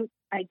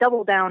I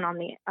double down on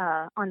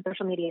on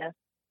social media,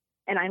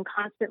 and I'm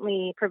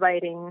constantly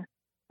providing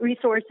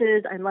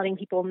resources. I'm letting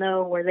people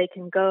know where they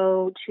can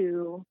go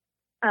to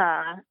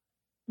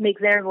make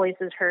their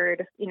voices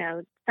heard,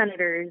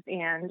 senators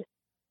and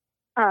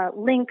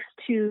links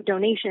to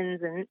donations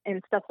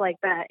and stuff like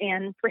that.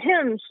 And for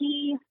him,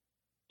 he's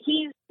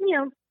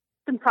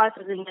been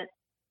processing it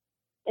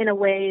in a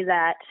way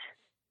that,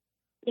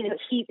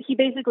 he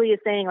basically is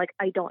saying like,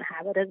 I don't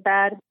have it as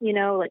bad,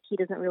 like he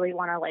doesn't really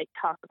want to like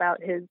talk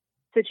about his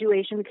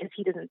situation because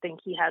he doesn't think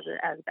he has it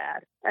as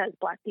bad as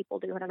Black people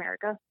do in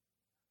America.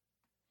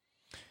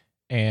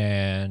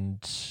 And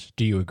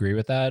do you agree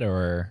with that,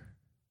 or?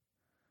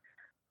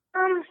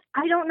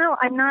 I don't know.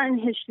 I'm not in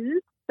his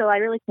shoes, so I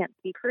really can't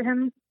speak for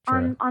him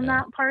on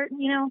that part,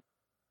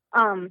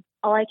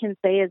 All I can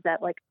say is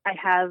that like I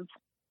have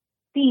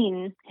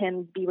seen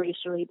him be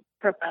racially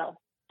profiled,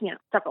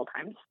 several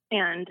times,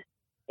 and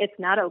it's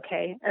not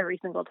okay every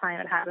single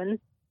time it happens.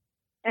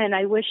 And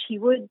I wish he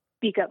would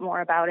speak up more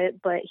about it,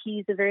 but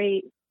he's a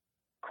very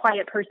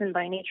quiet person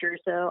by nature,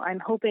 so I'm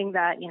hoping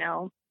that,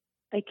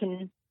 I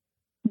can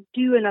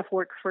do enough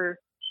work for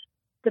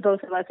the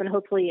both of us and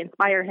hopefully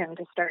inspire him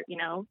to start,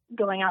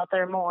 going out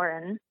there more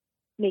and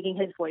making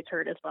his voice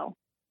heard as well.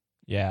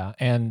 Yeah.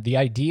 And the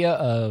idea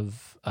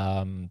of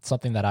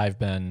something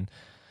that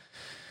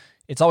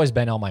it's always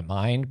been on my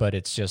mind, but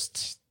it's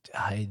just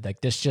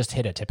this just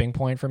hit a tipping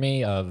point for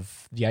me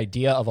of the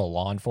idea of a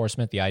law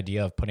enforcement, the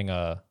idea of putting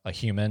a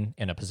human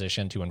in a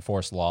position to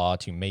enforce law,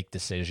 to make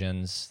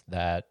decisions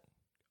that,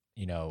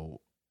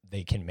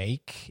 they can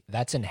make.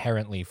 That's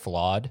inherently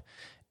flawed.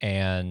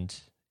 And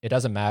it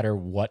doesn't matter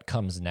what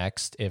comes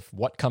next. If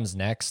what comes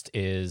next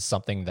is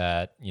something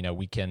that,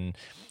 we can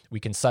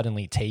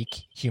suddenly take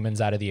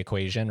humans out of the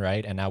equation,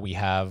 right? And now we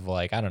have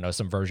like, I don't know,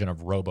 some version of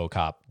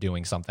RoboCop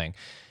doing something.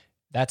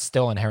 That's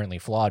still inherently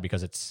flawed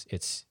because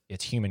it's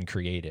human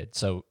created.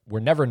 So we're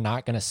never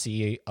not going to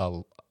see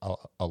a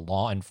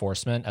law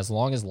enforcement. As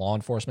long as law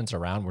enforcement's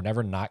around, we're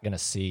never not going to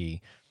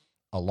see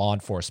a law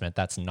enforcement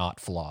that's not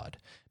flawed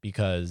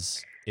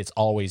because it's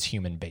always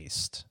human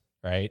based,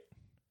 right?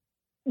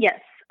 Yes.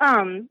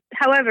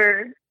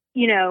 However,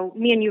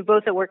 me and you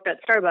both have worked at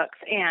Starbucks,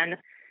 and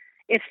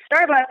if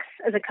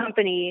Starbucks as a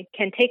company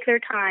can take their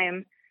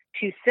time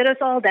to sit us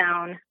all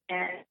down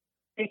and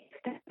think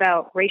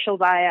about racial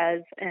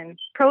bias and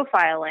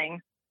profiling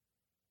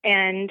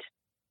and,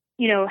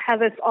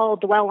 have us all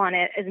dwell on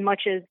it as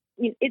much as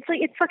it's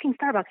like, it's fucking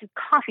Starbucks, it's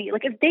coffee.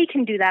 Like if they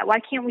can do that, why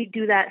can't we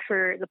do that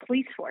for the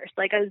police force?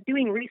 Like I was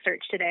doing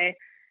research today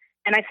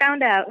and I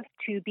found out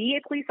to be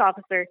a police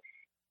officer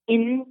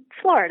in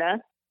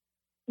Florida,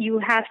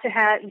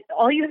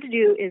 all you have to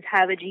do is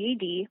have a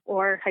GED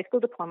or high school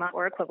diploma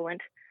or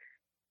equivalent.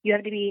 You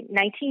have to be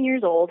 19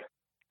 years old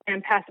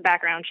and pass a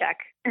background check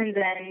and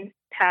then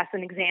pass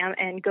an exam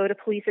and go to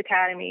police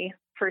academy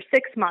for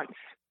 6 months.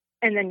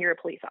 And then you're a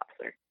police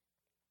officer.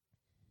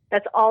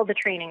 That's all the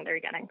training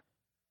they're getting.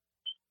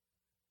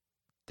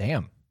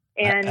 Damn.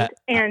 And I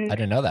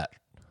didn't know that.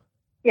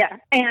 Yeah.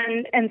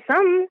 And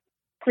some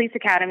police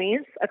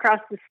academies across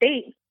the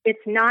state,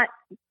 it's not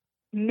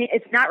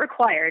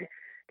required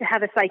to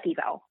have a psych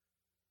eval.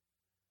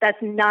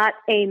 That's not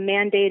a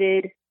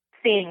mandated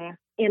thing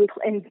in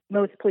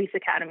most police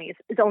academies.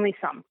 It's only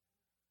some.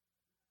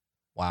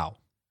 Wow.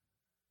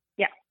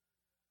 Yeah.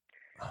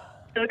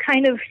 So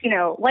kind of,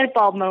 light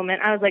bulb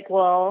moment. I was like,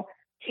 well,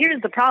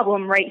 here's the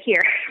problem right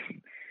here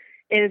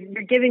is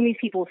you're giving these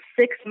people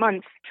 6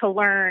 months to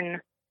learn,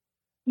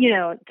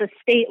 the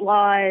state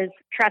laws,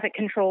 traffic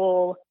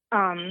control,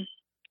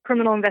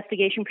 criminal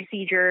investigation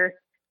procedure,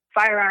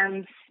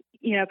 firearms,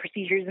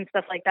 procedures and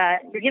stuff like that.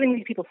 You're giving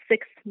these people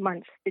 6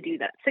 months to do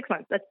that. 6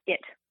 months, that's it.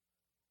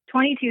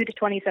 22 to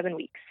 27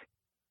 weeks.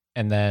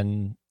 And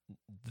then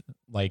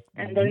like,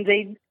 and then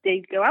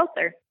they go out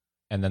there.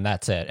 And then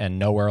that's it. And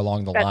nowhere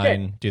along the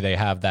line do they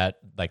have that,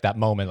 like that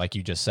moment, like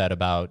you just said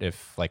about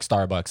if like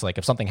Starbucks, like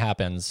if something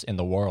happens in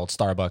the world,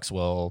 Starbucks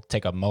will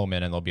take a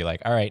moment and they'll be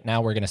like, all right,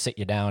 now we're going to sit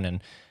you down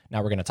and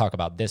now we're going to talk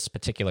about this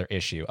particular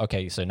issue.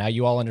 Okay, so now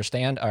you all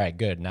understand. All right,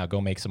 good. Now go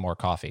make some more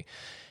coffee.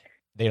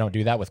 They don't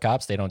do that with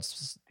cops. They don't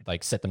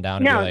like sit them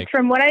down and be like,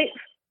 from what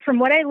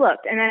I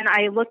looked, and then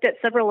I looked at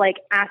several like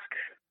ask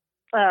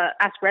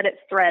Reddit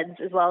threads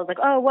as well. Like,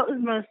 oh, what was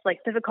the most like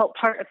difficult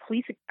part of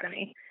police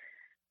academy?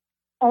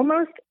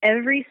 Almost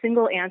every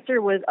single answer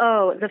was,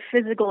 oh, the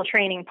physical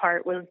training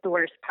part was the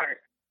worst part.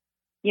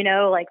 You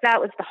know, like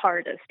that was the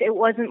hardest. It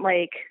wasn't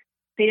like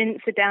they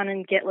didn't sit down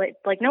and get like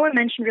no one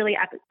mentioned really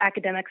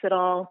academics at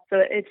all. So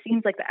it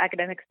seems like the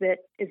academics bit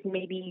is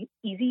maybe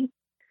easy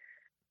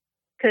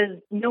because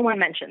no one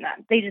mentioned that.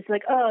 They just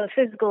like, oh,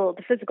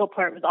 the physical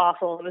part was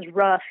awful. It was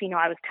rough. You know,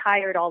 I was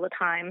tired all the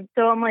time.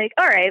 So I'm like,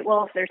 all right,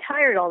 well, if they're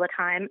tired all the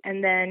time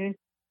and then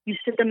you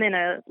sit them in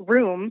a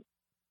room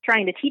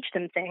trying to teach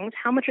them things,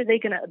 how much are they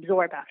going to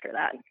absorb after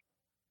that?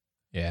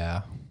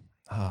 Yeah.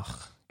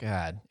 Oh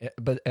God.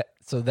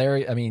 So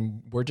there, I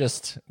mean, we're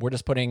just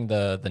putting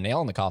the nail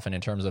in the coffin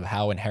in terms of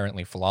how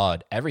inherently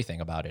flawed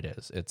everything about it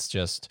is. It's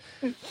just,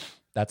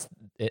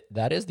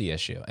 that is the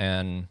issue.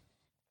 And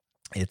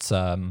it's,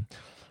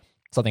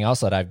 something else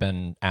that I've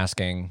been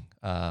asking,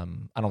 I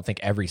don't think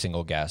every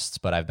single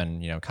guest, but I've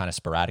been, kind of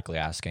sporadically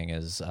asking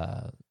is,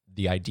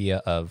 the idea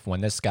of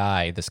when this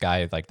guy,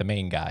 like the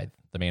main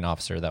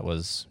officer that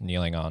was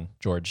kneeling on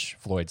George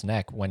Floyd's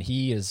neck, when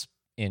he is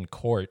in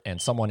court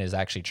and someone is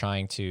actually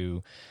trying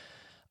to,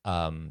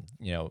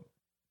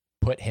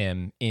 put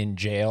him in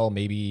jail,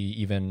 maybe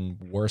even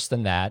worse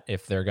than that.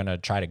 If they're going to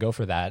try to go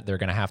for that, they're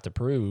going to have to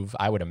prove,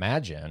 I would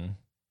imagine.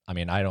 I'm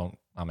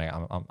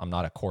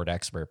not a court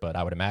expert, but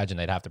I would imagine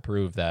they'd have to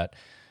prove that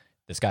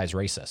this guy's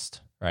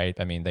racist, right?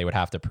 I mean, they would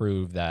have to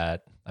prove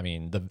that. I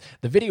mean,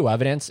 the video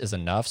evidence is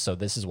enough. So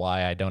this is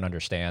why I don't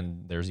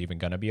understand there's even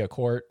going to be a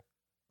court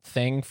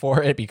thing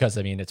for it, because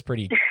I mean, it's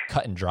pretty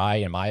cut and dry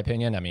in my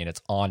opinion. I mean,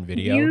 it's on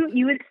video.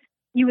 You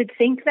would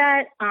think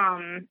that.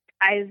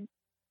 I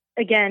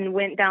again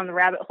went down the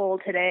rabbit hole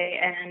today,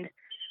 and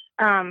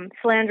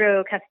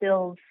Philandro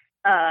Castille's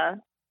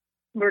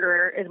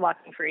murderer is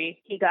walking free.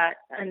 He got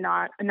a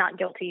not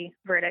guilty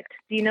verdict.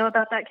 Do you know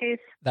about that case?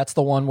 That's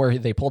the one where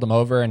they pulled him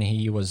over and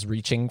he was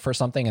reaching for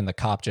something and the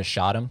cop just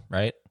shot him,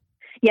 right?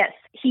 Yes.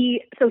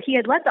 He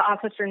had let the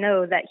officer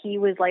know that he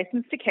was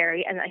licensed to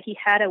carry and that he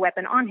had a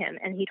weapon on him.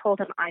 And he told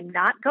him, I'm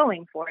not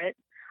going for it.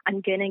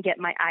 I'm going to get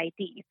my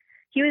ID.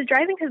 He was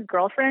driving his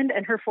girlfriend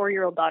and her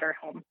 4-year-old daughter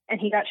home, and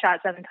he got shot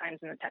 7 times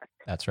in the test.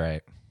 That's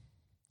right.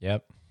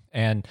 Yep.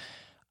 And,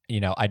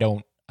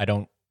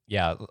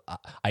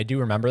 I do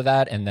remember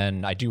that. And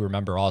then I do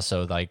remember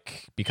also,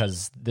 like,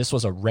 because this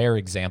was a rare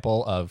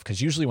example of,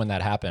 because usually when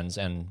that happens,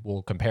 and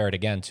we'll compare it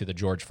again to the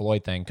George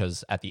Floyd thing,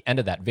 because at the end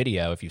of that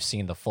video, if you've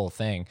seen the full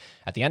thing,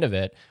 at the end of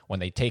it,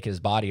 when they take his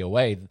body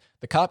away,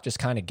 the cop just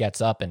kind of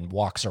gets up and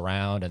walks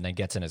around and then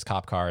gets in his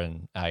cop car,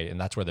 and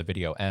that's where the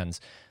video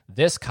ends.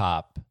 This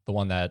cop, the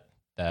one that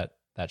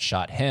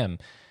shot him,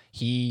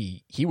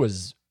 he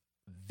was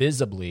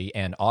visibly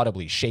and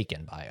audibly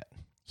shaken by it.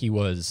 He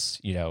was,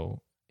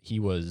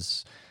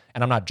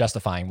 and I'm not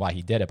justifying why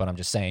he did it, but I'm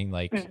just saying,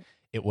 like,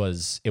 it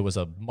was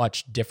a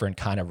much different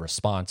kind of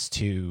response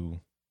to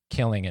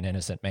killing an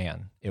innocent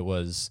man. It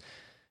was,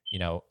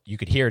 you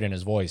could hear it in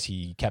his voice.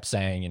 He kept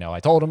saying, I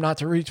told him not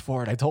to reach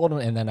for it. I told him.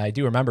 And then I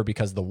do remember,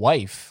 because the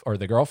wife or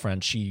the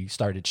girlfriend, she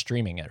started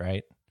streaming it,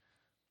 right?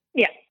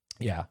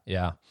 Yeah.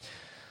 Yeah.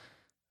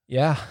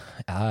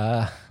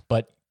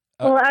 But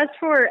well, as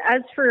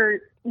for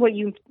what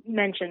you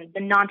mentioned,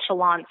 the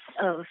nonchalance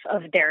of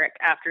Derek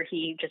after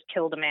he just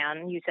killed a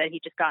man, you said he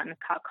just got in a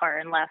cop car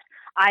and left.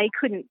 I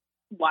couldn't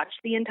watch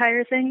the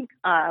entire thing.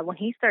 When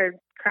he started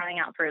crying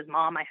out for his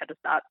mom, I had to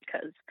stop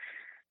because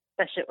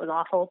that shit was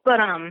awful. But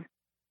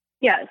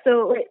yeah.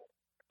 So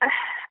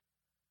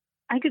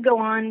I could go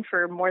on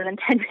for more than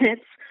 10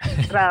 minutes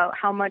about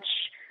how much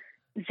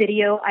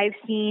video I've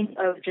seen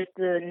of just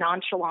the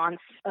nonchalance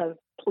of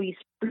police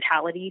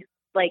brutality.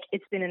 Like,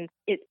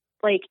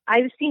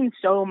 I've seen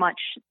so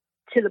much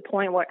to the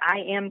point where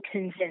I am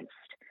convinced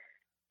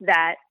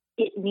that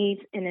it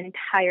needs an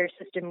entire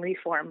system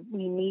reform.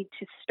 We need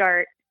to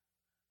start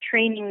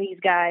training these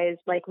guys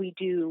like we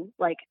do,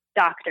 like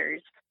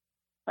doctors.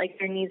 Like,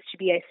 there needs to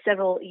be a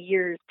several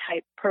years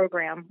type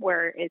program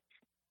where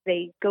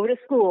they go to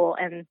school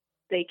and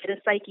they get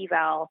a psych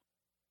eval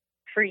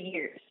for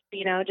years,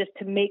 just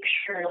to make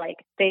sure, like,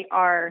 they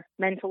are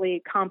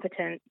mentally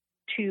competent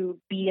to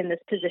be in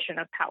this position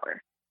of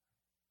power.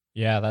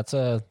 Yeah,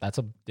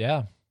 that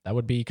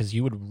would be, because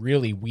you would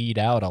really weed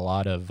out a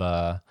lot of,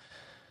 a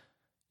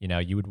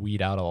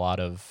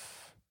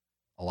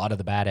lot of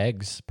the bad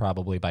eggs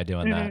probably by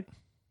doing that.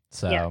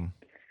 So, yeah.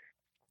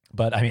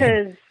 But I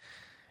mean,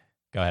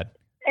 go ahead.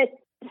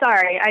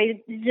 Sorry,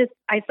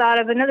 I thought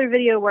of another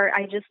video where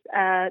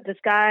this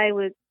guy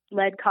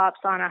led cops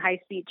on a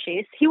high-speed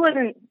chase. He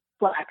wasn't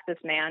black, this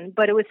man,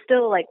 but it was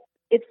still like,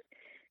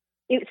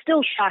 it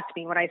still shocked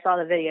me when I saw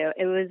the video.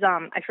 It was,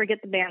 I forget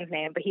the man's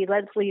name, but he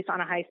led police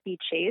on a high-speed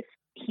chase.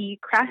 He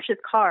crashed his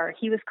car.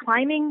 He was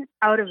climbing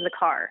out of the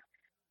car.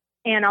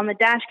 And on the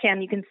dash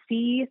cam, you can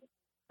see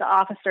the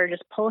officer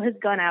just pull his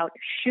gun out,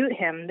 shoot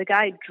him. The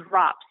guy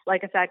drops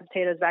like a sack of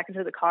potatoes back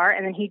into the car,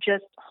 and then he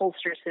just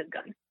holsters his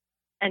gun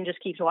and just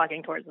keeps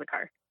walking towards the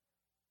car.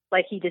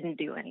 Like he didn't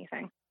do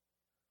anything.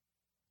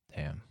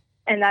 Damn.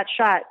 And that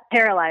shot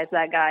paralyzed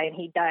that guy, and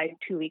he died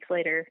 2 weeks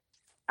later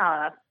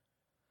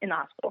in the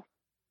hospital.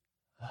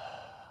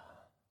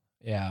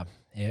 Yeah.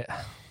 Yeah.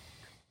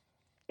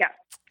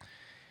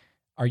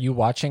 Are you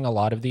watching a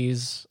lot of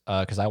these?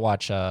 Because I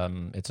watch,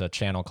 it's a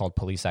channel called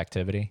Police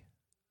Activity.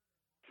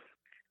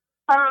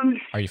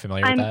 Are you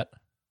familiar with that?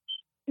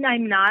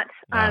 I'm not.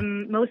 No.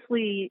 I'm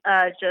mostly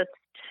just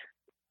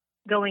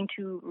going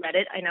to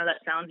Reddit. I know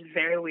that sounds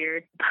very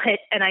weird,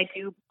 and I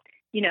do,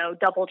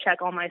 double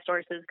check all my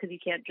sources, because you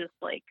can't just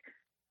like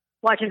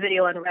watch a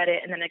video on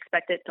Reddit and then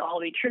expect it to all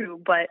be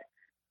true. But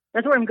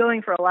that's where I'm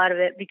going for a lot of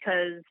it,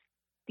 because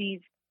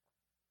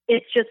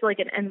it's just like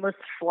an endless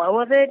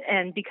flow of it.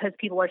 And because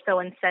people are so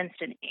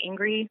incensed and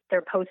angry,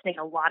 they're posting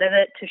a lot of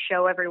it to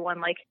show everyone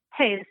like,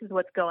 hey, this is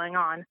what's going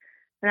on.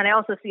 And then I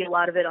also see a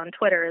lot of it on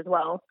Twitter as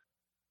well,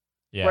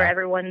 where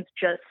everyone's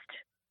just,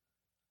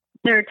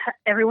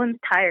 everyone's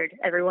tired.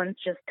 Everyone's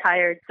just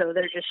tired. So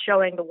they're just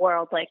showing the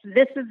world like,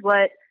 this is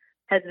what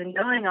has been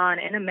going on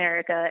in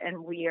America,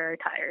 and we are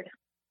tired.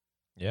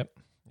 Yep.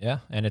 Yeah.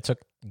 And it took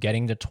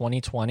getting to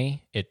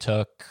 2020. It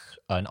took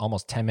an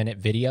almost 10-minute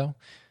video.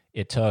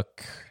 It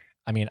took,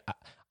 I mean,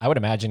 I would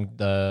imagine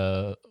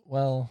the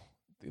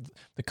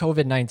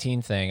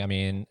COVID-19 thing. I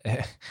mean,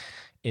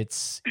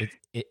 it's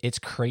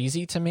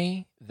crazy to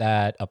me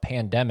that a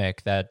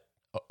pandemic that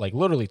like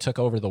literally took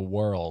over the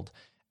world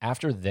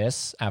after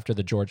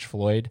the George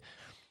Floyd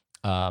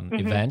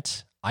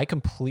event, I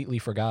completely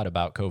forgot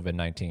about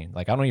COVID-19.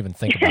 Like, I don't even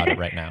think about it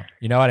right now.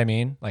 You know what I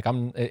mean? Like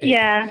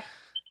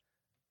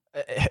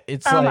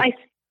it's like,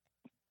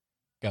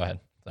 go ahead.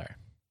 Sorry.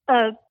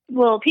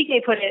 Well,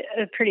 PK put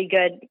it pretty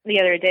good the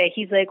other day.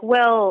 He's like,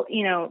 well,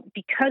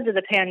 because of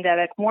the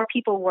pandemic, more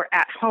people were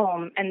at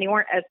home and they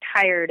weren't as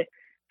tired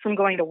from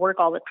going to work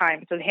all the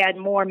time. So they had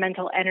more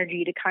mental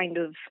energy to kind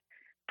of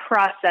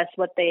process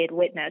what they had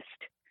witnessed.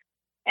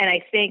 And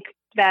I think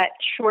that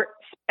short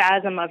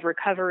spasm of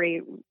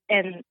recovery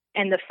and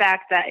the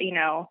fact that, it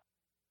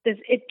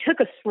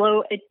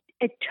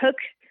took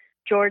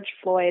George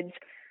Floyd's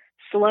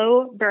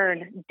slow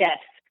burn death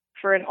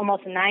for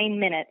almost 9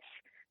 minutes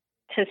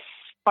to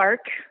spark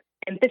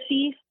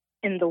empathy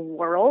in the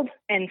world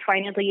and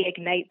finally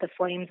ignite the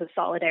flames of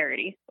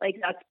solidarity.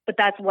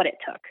 That's what it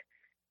took.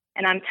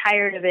 And I'm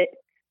tired of it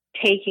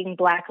taking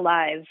Black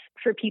lives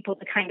for people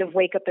to kind of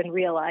wake up and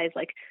realize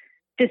like,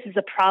 this is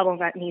a problem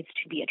that needs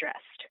to be addressed.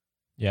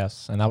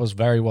 Yes. And that was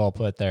very well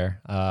put there.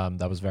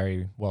 That was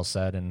very well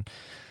said. And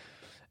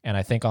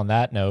I think on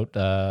that note,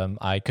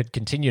 I could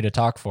continue to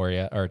talk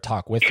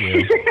with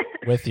you,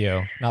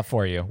 not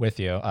for you, with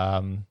you,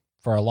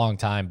 for a long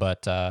time,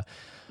 but,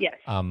 yes.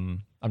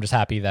 I'm just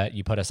happy that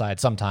you put aside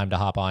some time to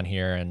hop on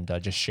here and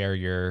just share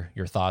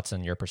your thoughts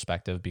and your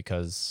perspective,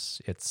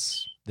 because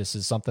this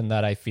is something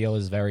that I feel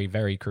is very,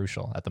 very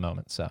crucial at the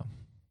moment. So,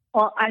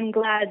 well, I'm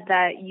glad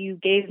that you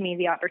gave me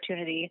the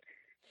opportunity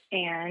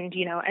and,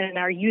 and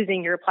are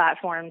using your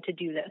platform to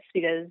do this,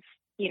 because,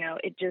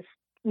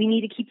 we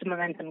need to keep the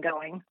momentum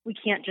going. We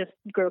can't just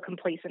grow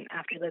complacent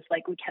after this,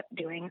 like we kept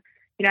doing,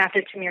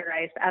 after Tamir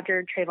Rice,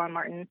 after Trayvon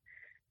Martin,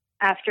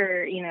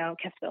 after,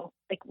 Kessville.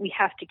 Like, we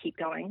have to keep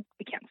going.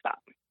 We can't stop.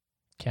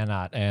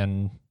 Cannot.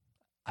 And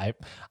I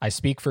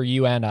speak for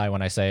you and I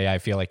when I say I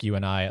feel like you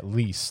and I, at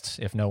least,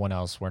 if no one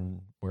else, we're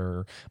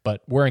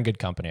in good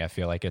company. I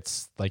feel like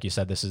it's, like you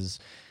said,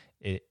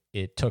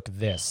 it took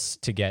this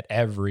to get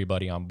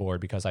everybody on board,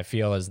 because I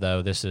feel as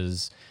though this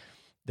is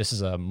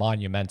a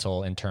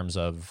monumental in terms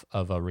of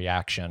a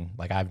reaction.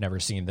 Like, I've never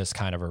seen this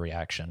kind of a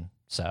reaction.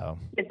 So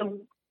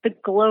the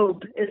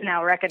globe is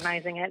now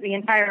recognizing it, the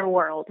entire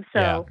world.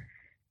 So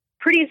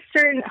pretty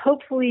certain,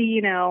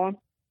 hopefully,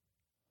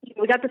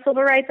 we got the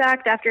Civil Rights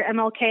Act after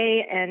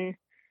MLK, and,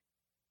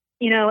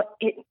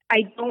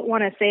 I don't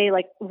want to say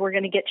like we're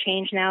going to get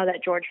change now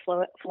that George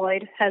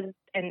Floyd has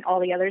and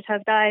all the others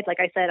have died. Like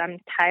I said, I'm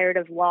tired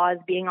of laws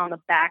being on the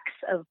backs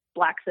of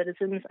Black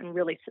citizens. I'm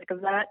really sick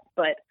of that.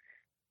 But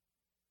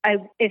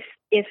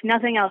if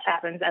nothing else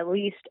happens, at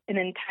least an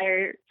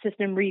entire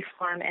system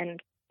reform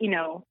and,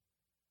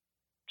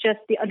 just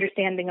the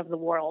understanding of the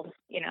world,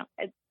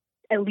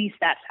 at least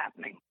that's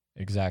happening.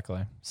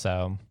 Exactly.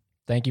 So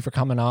thank you for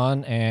coming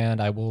on,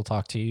 and I will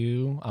talk to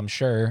you, I'm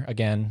sure,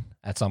 again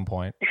at some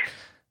point.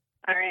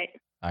 All right.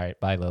 All right.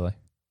 Bye, Lily.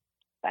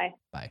 Bye.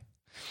 Bye.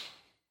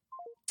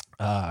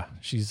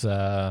 She's,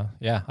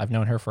 I've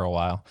known her for a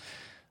while.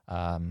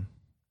 God,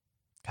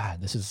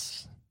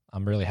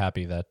 I'm really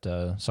happy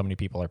that so many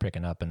people are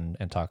picking up and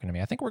talking to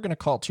me. I think we're going to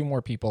call 2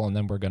 more people, and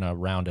then we're going to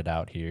round it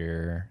out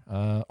here.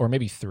 Or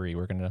maybe 3.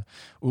 We're going to,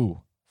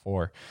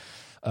 4.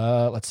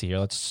 Let's see here.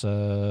 Let's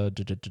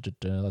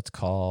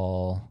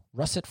call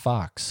Russet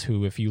Fox,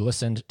 who, if you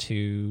listened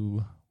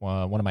to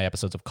one of my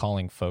episodes of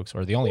Calling Folks,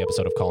 or the only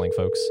episode of Calling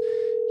Folks,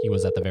 he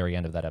was at the very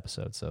end of that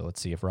episode. So let's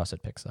see if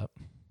Russet picks up.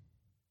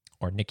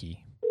 Or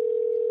Nikki.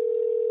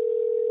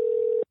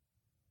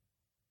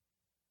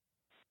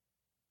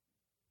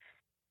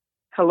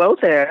 Hello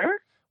there.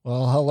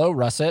 Well, hello,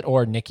 Russet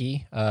or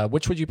Nikki.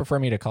 Which would you prefer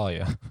me to call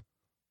you?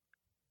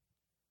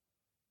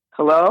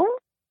 Hello?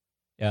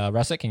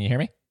 Russet, can you hear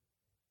me?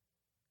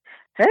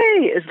 Hey,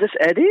 is this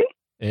Eddie?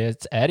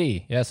 It's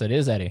Eddie. Yes, it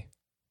is Eddie.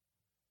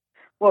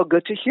 Well,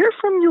 good to hear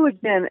from you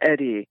again,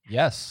 Eddie.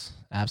 Yes,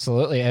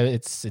 absolutely.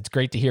 It's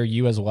great to hear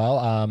you as well.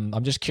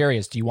 I'm just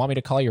curious. Do you want me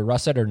to call you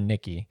Russet or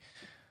Nikki?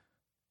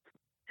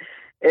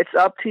 It's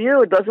up to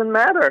you. It doesn't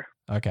matter.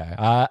 Okay.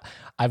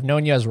 I've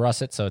known you as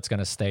Russet, so it's going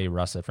to stay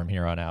Russet from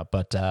here on out.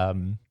 But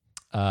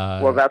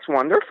well, that's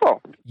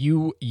wonderful.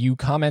 You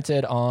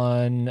commented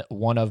on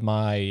one of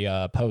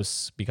my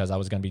posts because I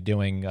was going to be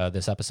doing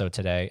this episode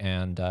today,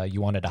 and you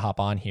wanted to hop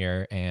on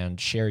here and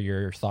share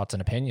your thoughts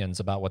and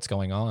opinions about what's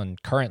going on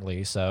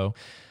currently. So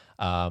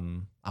I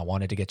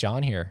wanted to get you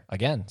on here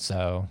again.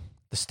 So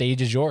the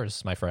stage is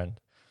yours, my friend.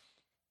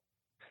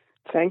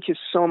 Thank you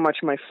so much,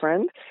 my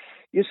friend.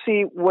 You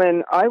see,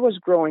 when I was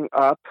growing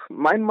up,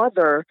 my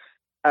mother,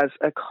 as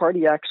a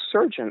cardiac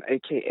surgeon,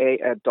 aka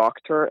a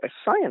doctor, a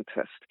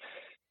scientist,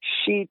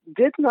 she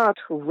did not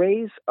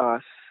raise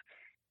us,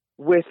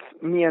 with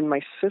me and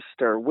my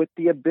sister, with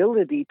the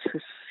ability to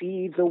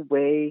see the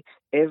way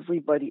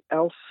everybody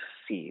else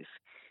sees.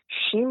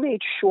 She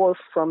made sure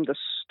from the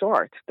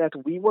start that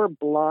we were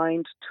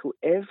blind to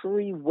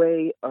every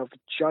way of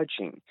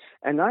judging,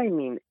 and I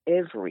mean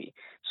every.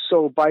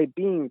 So by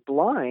being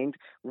blind,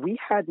 we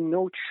had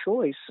no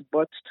choice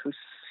but to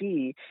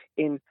see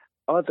in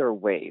other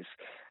ways.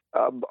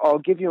 I'll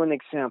give you an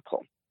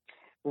example.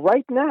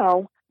 Right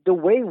now, the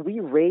way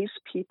we raise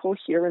people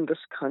here in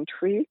this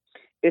country,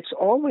 it's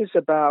always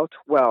about,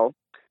 well,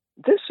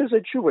 this is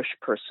a Jewish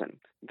person.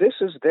 This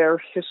is their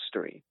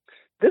history.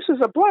 This is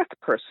a black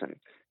person.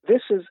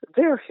 This is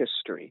their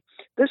history.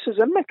 This is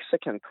a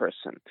Mexican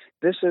person.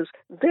 This is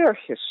their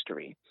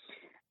history.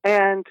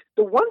 And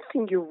the one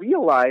thing you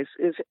realize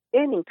is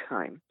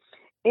anytime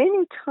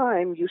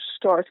you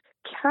start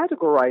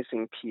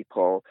categorizing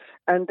people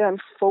and then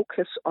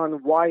focus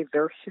on why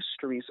their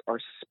histories are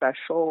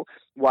special,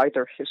 why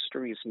their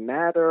histories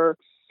matter,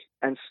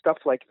 and stuff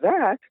like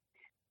that,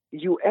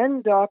 you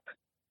end up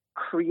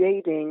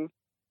creating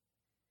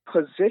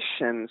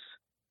positions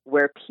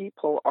where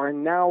people are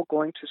now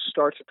going to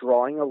start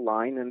drawing a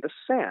line in the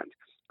sand,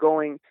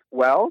 going,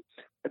 well,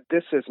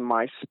 this is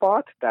my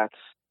spot, that's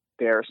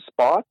their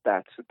spot,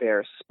 that's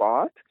their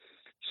spot.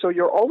 So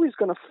you're always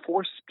going to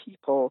force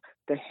people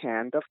the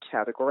hand of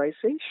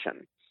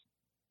categorization.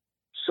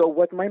 So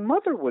what my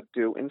mother would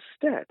do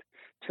instead,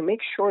 to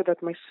make sure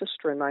that my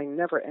sister and I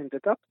never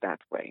ended up that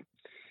way,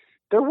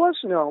 there was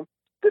no,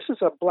 this is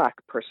a black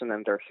person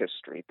and their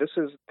history, this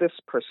is this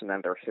person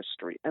and their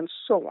history, and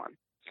so on.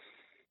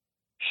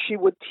 She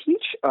would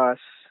teach us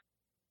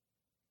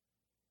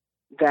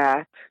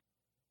that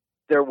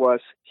there was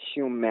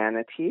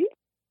humanity.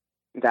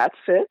 That's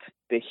it,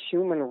 the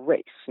human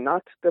race,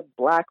 not the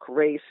black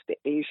race, the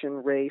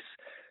Asian race,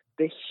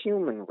 the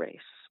human race.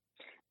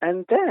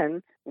 And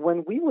then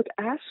when we would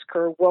ask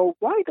her, well,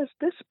 why does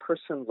this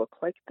person look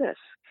like this?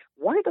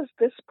 Why does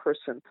this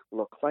person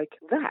look like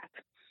that?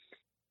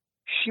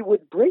 She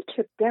would break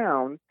it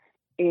down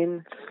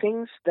in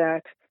things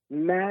that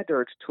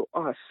mattered to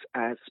us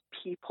as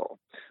people.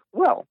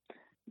 Well,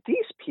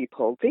 these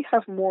people, they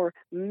have more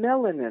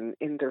melanin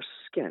in their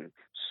skin,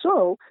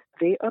 so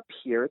they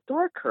appear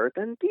darker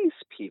than these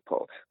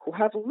people who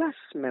have less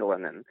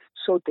melanin,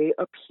 so they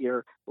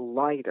appear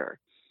lighter.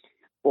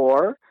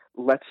 Or,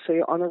 let's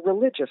say on a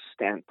religious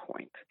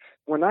standpoint,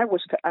 when I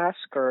was to ask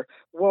her,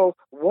 well,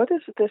 what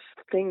is this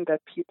thing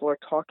that people are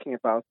talking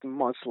about,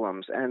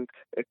 Muslims and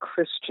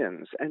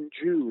Christians and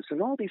Jews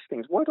and all these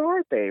things, what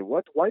are they?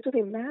 Why do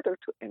they matter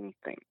to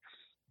anything?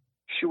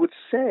 She would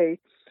say,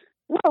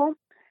 well,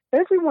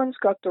 everyone's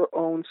got their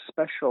own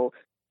special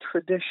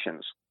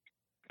traditions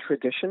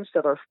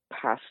that are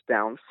passed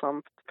down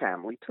from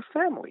family to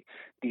family.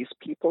 These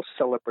people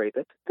celebrate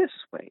it this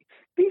way.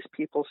 These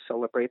people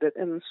celebrate it,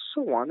 and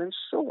so on and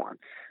so on.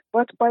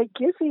 But by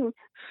giving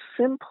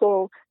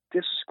simple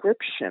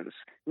descriptions,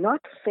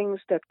 not things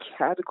that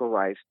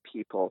categorized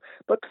people,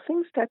 but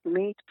things that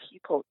made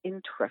people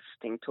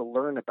interesting to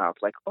learn about,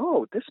 like,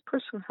 oh, this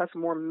person has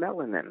more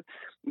melanin.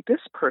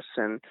 This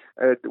person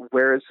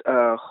wears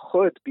a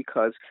hood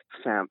because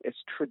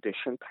it's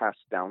tradition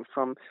passed down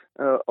from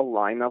a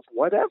line of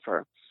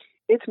whatever.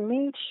 It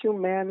made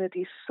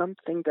humanity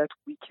something that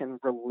we can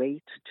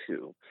relate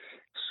to.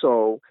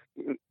 So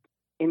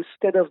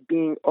instead of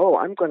being, oh,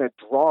 I'm going to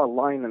draw a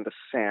line in the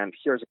sand,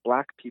 here's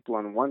black people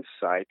on one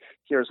side,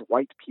 here's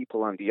white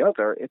people on the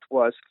other, it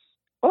was,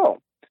 oh,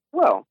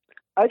 well,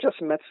 I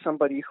just met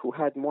somebody who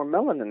had more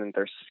melanin in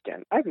their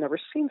skin. I've never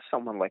seen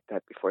someone like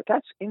that before.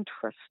 That's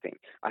interesting.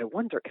 I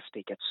wonder if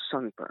they get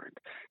sunburned.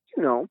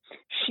 You know,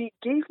 she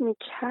gave me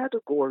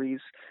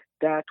categories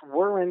that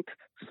weren't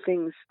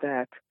things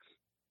that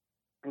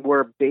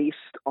were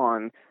based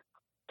on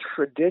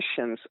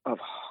traditions of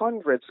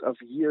hundreds of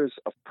years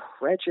of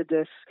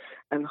prejudice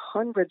and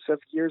hundreds of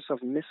years of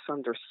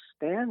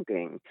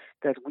misunderstanding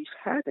that we've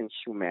had in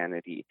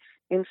humanity.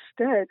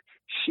 Instead,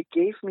 she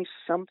gave me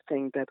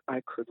something that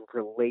I could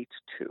relate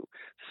to.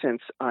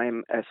 Since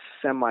I'm a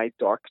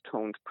semi-dark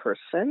toned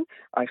person,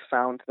 I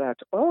found that,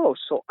 oh,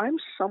 so I'm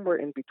somewhere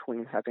in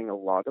between having a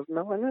lot of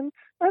melanin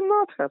and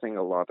not having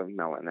a lot of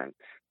melanin.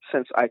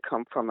 Since I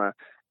come from a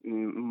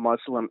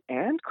Muslim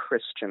and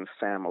Christian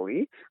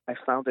family, I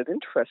found it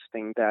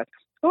interesting that,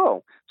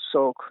 oh,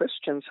 so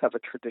Christians have a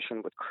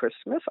tradition with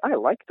Christmas. I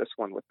like this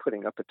one with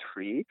putting up a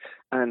tree.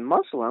 And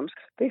Muslims,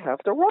 they have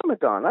the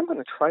Ramadan. I'm going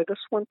to try this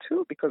one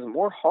too, because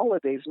more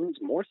holidays means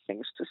more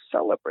things to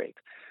celebrate.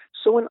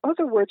 So in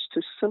other words,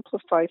 to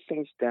simplify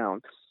things down,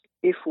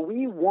 if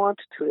we want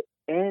to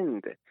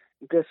end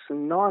this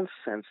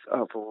nonsense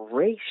of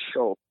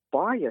racial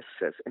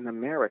biases in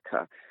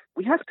America,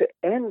 we have to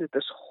end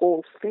this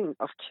whole thing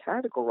of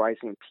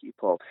categorizing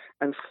people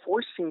and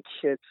forcing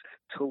kids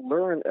to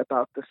learn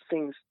about the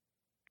things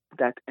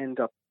that end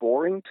up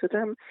boring to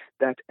them,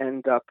 that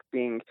end up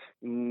being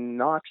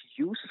not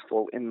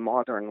useful in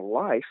modern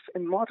life.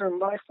 In modern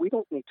life, we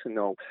don't need to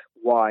know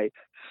why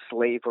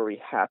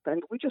slavery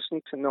happened. We just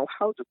need to know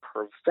how to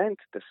prevent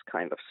this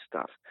kind of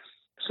stuff.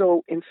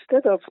 So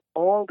instead of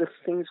all the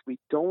things we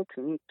don't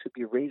need to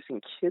be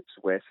raising kids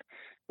with,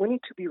 we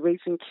need to be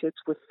raising kids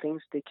with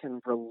things they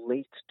can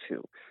relate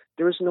to.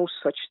 There is no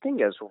such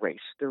thing as race.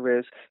 There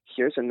is,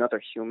 here's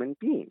another human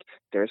being.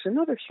 There's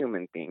another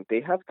human being.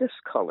 They have this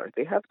color.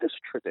 They have this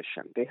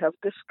tradition. They have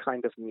this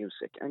kind of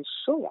music, and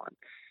so on.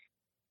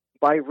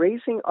 By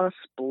raising us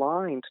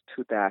blind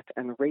to that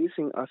and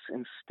raising us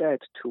instead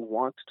to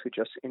want to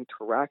just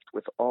interact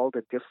with all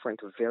the different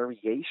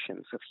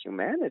variations of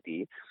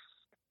humanity,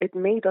 it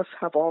made us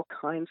have all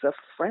kinds of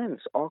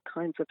friends, all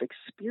kinds of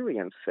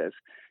experiences,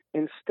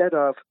 instead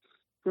of,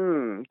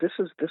 this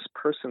is this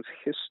person's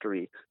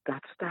history,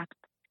 that's that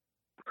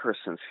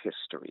person's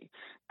history.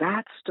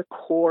 That's the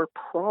core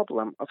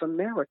problem of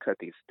America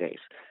these days.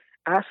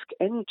 Ask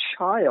any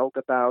child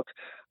about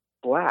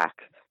Black,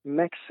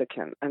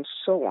 Mexican, and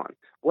so on.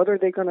 What are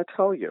they going to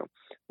tell you?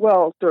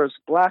 Well, there's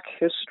Black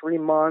History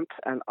Month,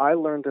 and I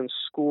learned in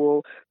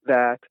school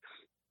that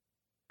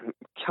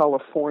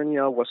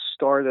California was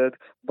started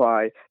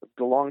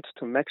belonged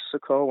to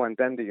Mexico and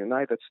then the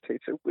United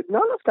States.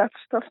 None of that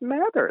stuff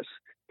matters.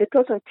 It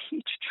doesn't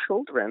teach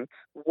children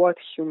what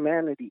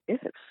humanity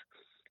is.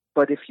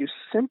 But if you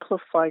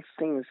simplify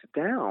things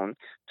down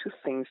to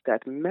things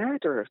that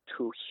matter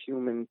to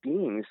human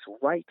beings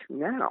right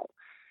now,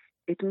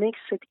 it makes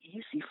it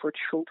easy for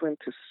children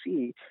to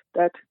see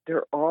that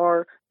there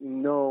are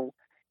no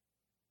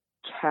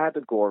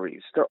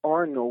categories. There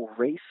are no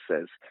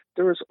races.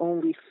 There is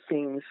only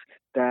things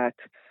that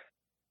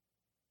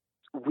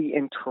we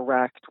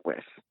interact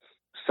with.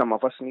 Some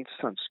of us need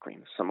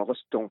sunscreen. Some of us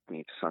don't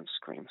need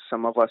sunscreen.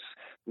 Some of us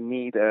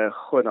need a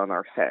hood on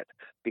our head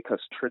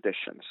because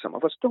tradition. Some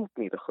of us don't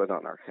need a hood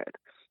on our head,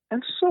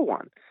 and so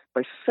on.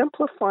 By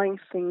simplifying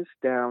things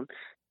down,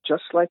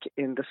 just like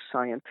in the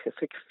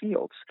scientific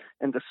fields.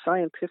 In the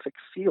scientific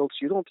fields,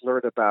 you don't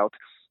learn about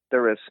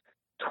there is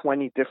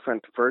 20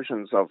 different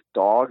versions of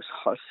dogs,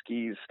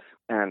 huskies,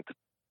 and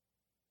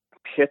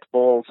pit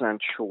bulls and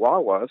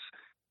chihuahuas.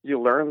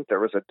 You learn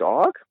there is a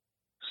dog.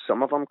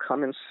 Some of them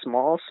come in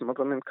small, some of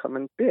them come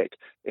in big.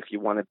 If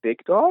you want a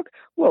big dog,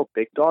 well,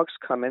 big dogs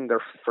come in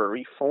their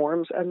furry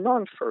forms and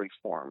non-furry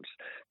forms.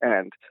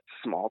 And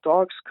small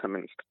dogs come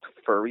in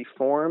furry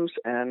forms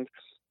and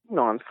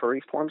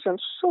non-furry forms,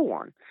 and so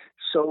on.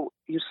 So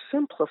you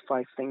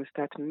simplify things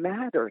that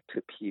matter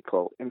to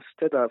people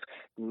instead of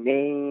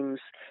names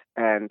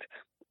and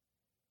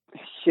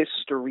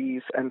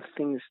histories and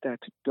things that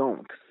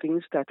don't,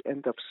 things that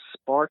end up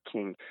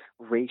sparking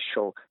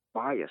racial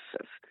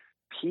biases.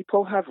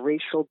 People have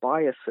racial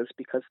biases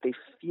because they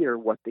fear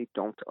what they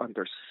don't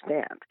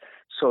understand.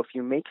 So if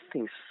you make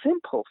things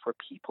simple for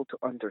people to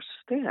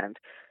understand,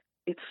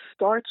 it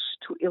starts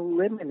to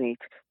eliminate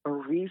a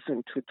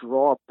reason to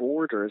draw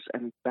borders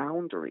and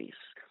boundaries.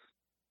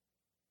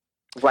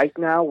 Right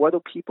now, what do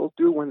people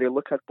do when they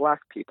look at Black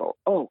people?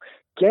 Oh,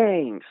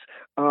 gangs,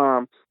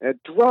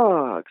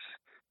 drugs.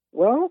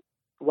 Well,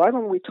 why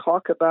don't we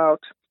talk about,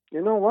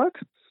 you know what?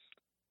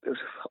 There's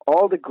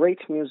all the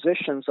great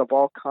musicians of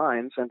all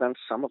kinds, and then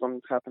some of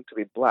them happen to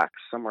be Black,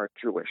 some are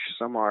Jewish,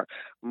 some are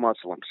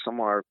Muslim, some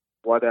are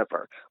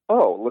whatever.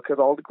 Oh, look at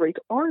all the great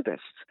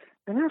artists.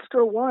 And after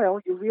a while,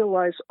 you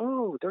realize,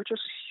 oh, they're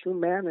just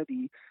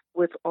humanity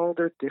with all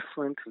their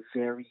different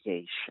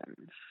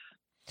variations.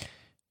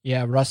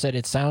 Yeah, Russet,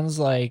 it sounds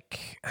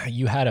like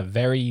you had a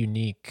very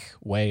unique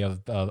way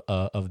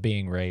of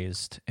being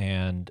raised,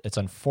 and it's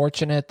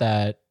unfortunate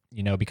that,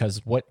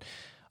 because what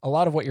a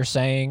lot of what you're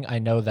saying, I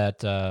know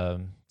that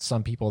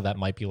some people that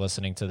might be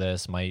listening to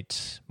this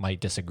might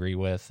disagree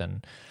with,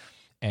 and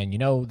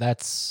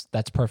that's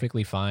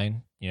perfectly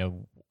fine.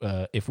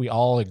 If we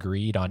all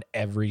agreed on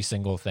every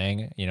single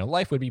thing,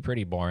 life would be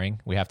pretty boring.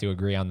 We have to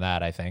agree on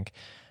that, I think.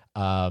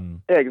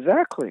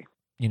 Exactly.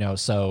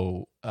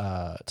 So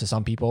to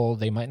some people,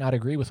 they might not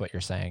agree with what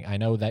you're saying. I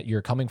know that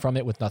you're coming from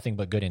it with nothing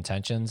but good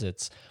intentions.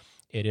 It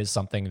is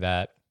something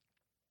that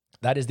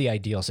is the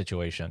ideal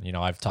situation.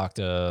 I've talked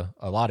to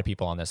a lot of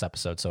people on this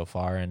episode so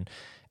far,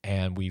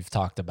 and we've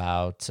talked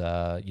about,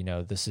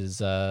 this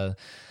is,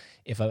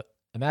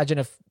 imagine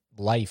if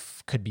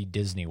life could be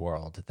Disney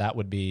World. That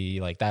would be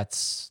like,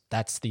 that's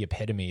the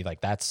epitome. Like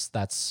that's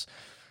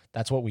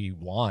what we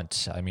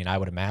want. I mean, I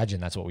would imagine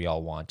that's what we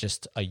all want.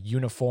 Just a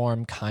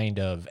uniform kind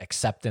of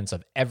acceptance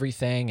of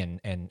everything,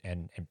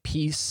 and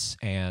peace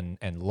and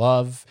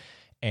love.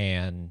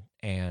 And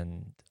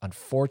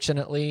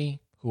unfortunately,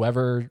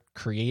 whoever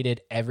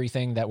created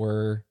everything that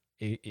we're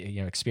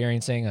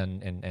experiencing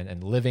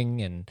and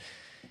living, and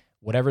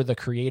whatever the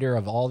creator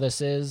of all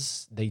this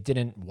is, they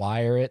didn't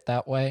wire it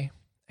that way.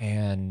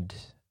 And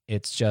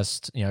it's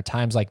just,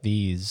 times like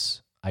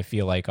these, I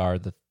feel like are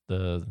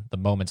the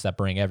moments that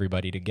bring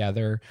everybody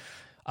together.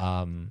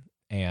 And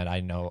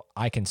I know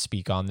I can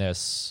speak on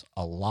this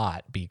a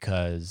lot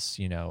because,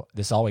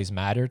 this always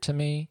mattered to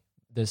me,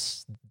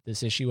 this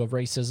issue of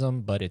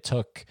racism, but it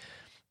took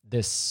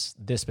this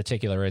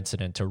particular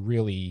incident to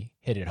really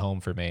hit it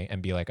home for me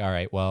and be like, all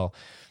right, well,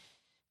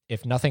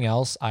 if nothing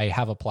else, I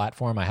have a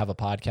platform, I have a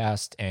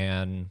podcast,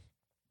 and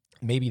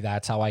maybe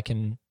that's how I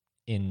can,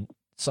 in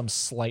some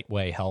slight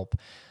way, help.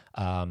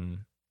 And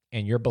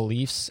your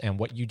beliefs and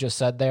what you just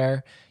said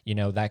there,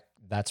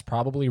 that's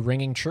probably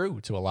ringing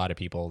true to a lot of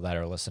people that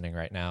are listening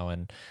right now.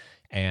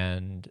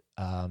 And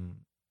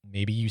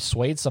maybe you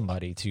swayed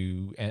somebody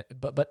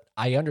but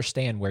I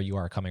understand where you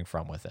are coming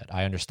from with it.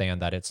 I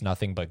understand that it's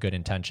nothing but good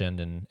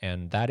intention.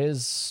 And that's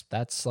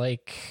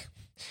the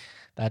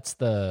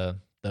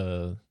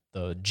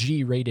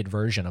G-rated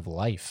version of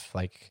life.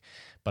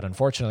 But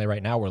unfortunately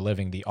right now we're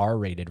living the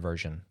R-rated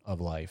version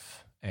of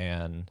life.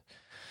 And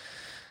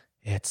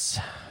it's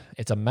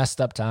a messed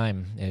up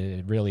time.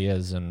 It really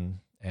is. And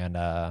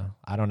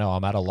I don't know,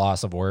 I'm at a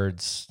loss of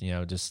words,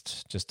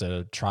 just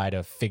to try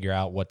to figure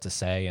out what to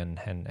say and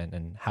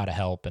how to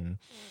help. And,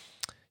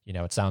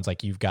 it sounds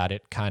like you've got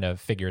it kind of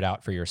figured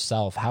out for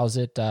yourself. How's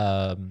it,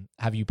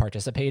 have you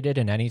participated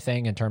in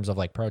anything in terms of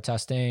like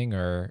protesting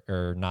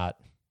or not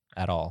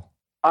at all?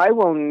 I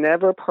will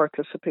never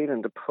participate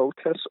in the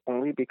protests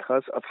only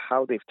because of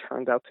how they've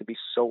turned out to be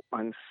so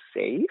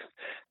unsafe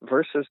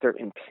versus their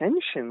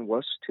intention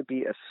was to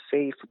be a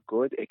safe,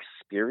 good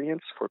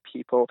experience for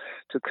people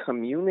to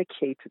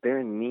communicate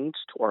their needs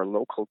to our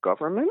local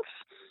governments.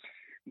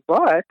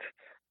 But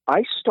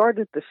I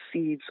started the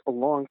seeds a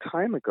long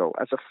time ago.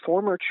 As a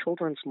former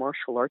children's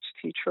martial arts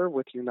teacher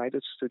with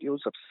United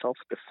Studios of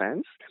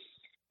Self-Defense,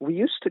 we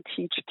used to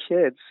teach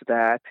kids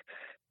that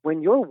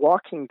when you're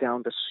walking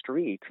down the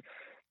street,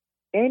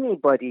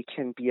 anybody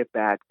can be a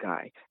bad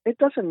guy. It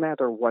doesn't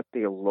matter what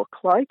they look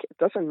like. It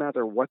doesn't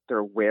matter what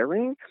they're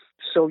wearing.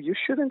 So you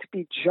shouldn't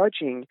be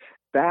judging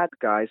bad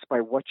guys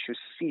by what you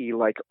see,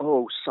 like,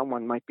 oh,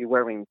 someone might be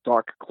wearing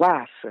dark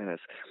glasses,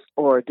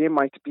 or they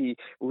might be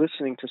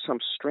listening to some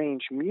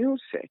strange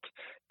music.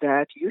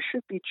 That you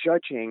should be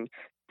judging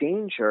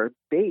danger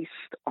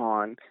based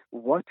on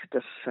what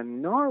the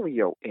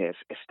scenario is.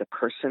 Is the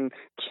person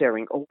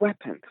carrying a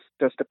weapon?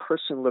 Does the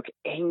person look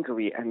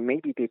angry and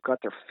maybe they've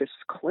got their fists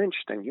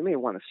clenched and you may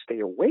want to stay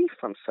away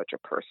from such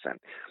a person?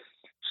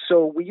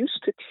 So we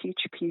used to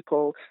teach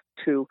people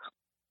to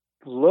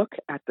look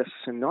at the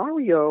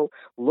scenario,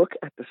 look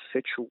at the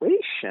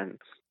situation,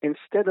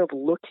 instead of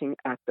looking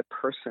at the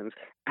person's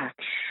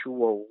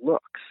actual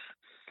looks.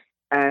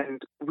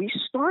 And we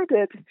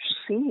started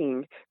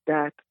seeing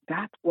that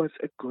that was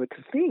a good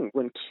thing.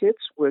 When kids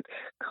would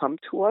come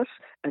to us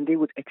and they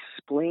would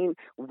explain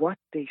what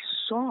they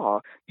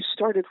saw, you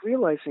started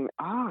realizing,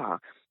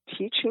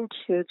 teaching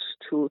kids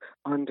to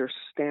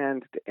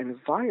understand the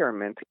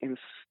environment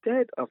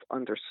instead of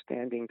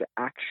understanding the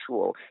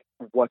actual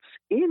what's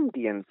in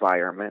the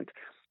environment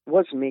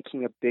was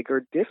making a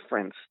bigger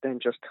difference than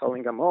just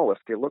telling them, if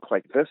they look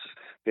like this,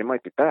 they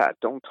might be bad.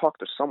 Don't talk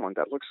to someone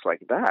that looks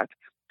like that.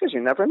 Because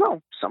you never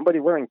know. Somebody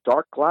wearing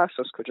dark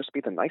glasses could just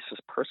be the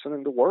nicest person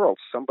in the world.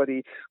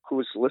 Somebody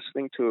who's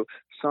listening to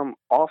some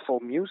awful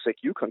music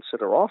you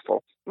consider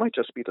awful might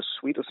just be the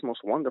sweetest,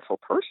 most wonderful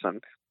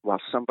person, while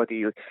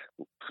somebody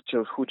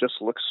who just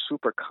looks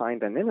super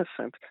kind and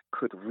innocent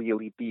could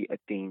really be a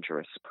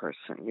dangerous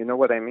person. You know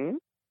what I mean?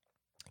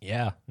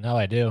 Yeah, no,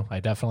 I do.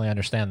 I definitely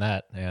understand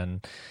that.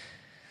 And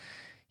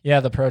yeah,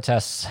 the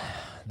protests,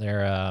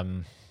 they're,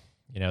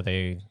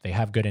 they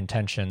have good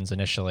intentions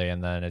initially,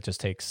 and then it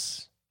just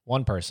takes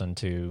one person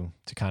to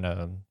kind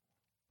of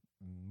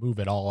move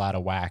it all out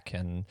of whack,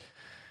 and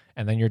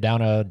then you're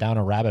down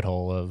a rabbit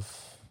hole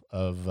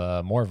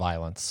of more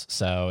violence.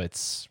 So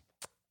it's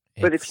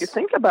But if you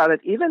think about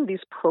it, even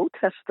these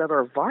protests that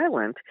are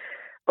violent,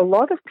 a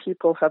lot of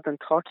people have been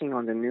talking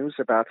on the news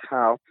about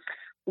how,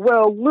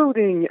 well,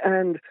 looting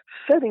and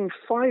setting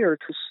fire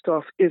to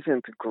stuff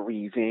isn't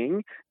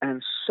grieving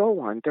and so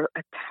on. They're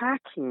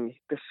attacking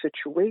the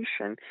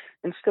situation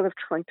instead of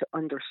trying to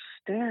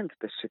understand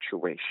the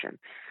situation.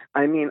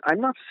 I mean,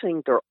 I'm not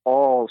saying they're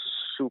all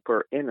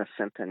super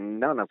innocent and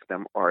none of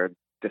them are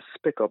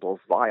despicable,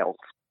 vile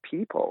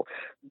people,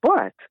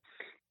 but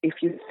if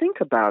you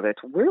think about it,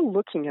 we're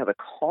looking at a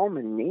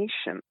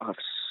culmination of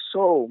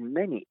so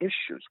many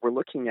issues. We're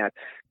looking at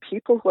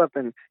people who have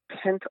been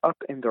pent up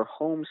in their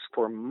homes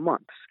for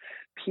months,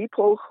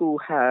 people who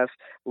have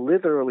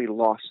literally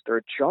lost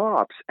their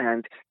jobs,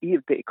 and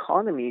the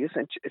economy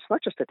isn't, it's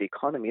not just that the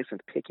economy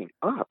isn't picking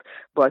up,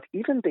 but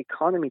even the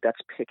economy that's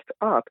picked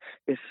up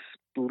is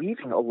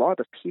leaving a lot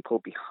of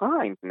people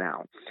behind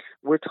now.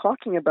 We're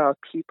talking about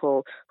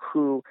people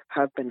who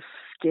have been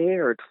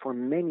scared for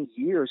many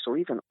years or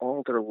even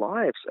all their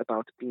lives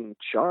about being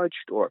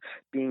judged or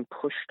being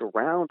pushed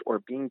around or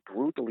being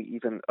brutally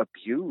even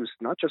abused,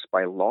 not just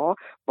by law,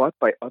 but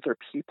by other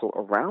people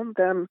around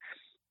them.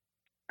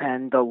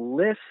 And the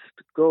list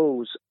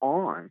goes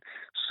on.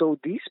 So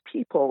these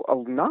people,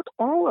 not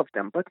all of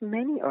them, but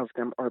many of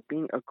them are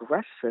being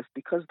aggressive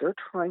because they're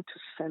trying to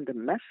send a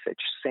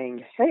message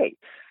saying, hey,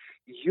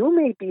 you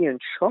may be in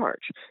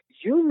charge,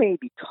 you may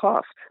be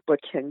tough, but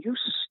can you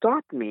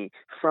stop me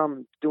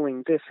from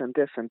doing this and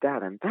this and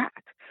that and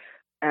that?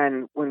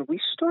 And when we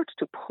start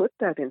to put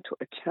that into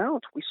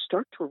account, we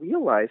start to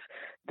realize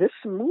this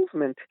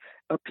movement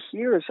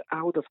appears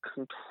out of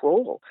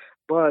control,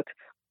 but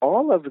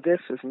all of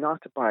this is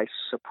not by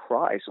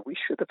surprise. We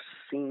should have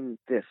seen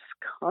this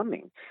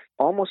coming.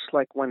 Almost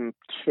like when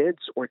kids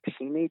or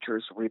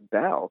teenagers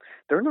rebel,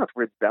 they're not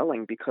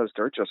rebelling because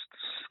they're just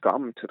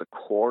scum to the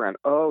core and,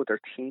 oh,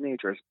 they're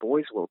teenagers,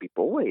 boys will be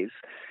boys.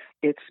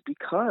 It's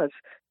because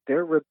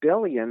their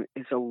rebellion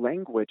is a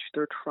language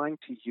they're trying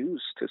to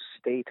use to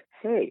state,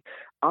 hey,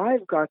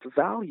 I've got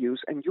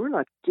values and you're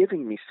not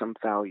giving me some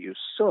values,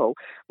 so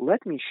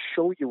let me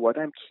show you what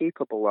I'm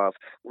capable of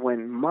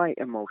when my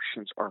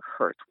emotions are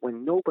hurt,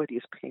 when nobody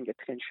is paying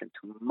attention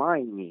to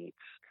my needs.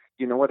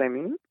 You know what I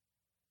mean?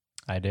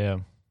 I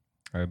do.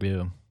 I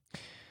do.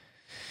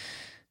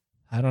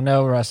 I don't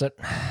know, Russet.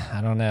 I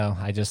don't know.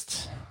 I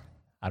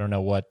don't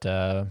know what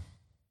the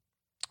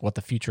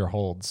future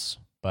holds,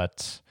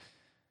 but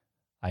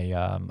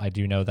I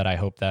do know that I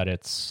hope that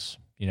it's,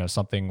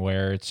 something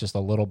where it's just a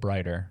little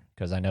brighter,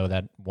 because I know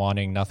that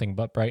wanting nothing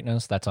but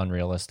brightness, that's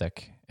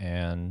unrealistic.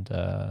 And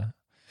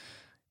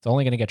it's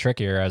only going to get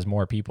trickier as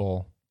more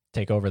people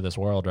take over this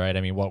world, right?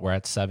 I mean, we're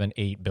at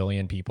 7-8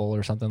 billion people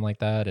or something like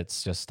that.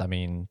 It's just, I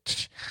mean,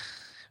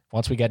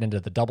 once we get into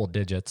the double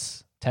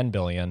digits, 10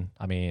 billion,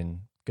 I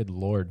mean, good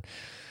Lord,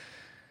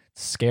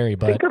 it's scary.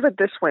 But think of it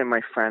this way,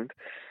 my friend.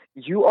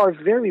 You are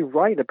very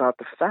right about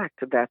the fact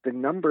that the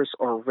numbers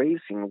are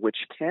raising, which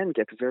can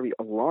get very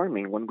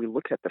alarming when we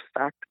look at the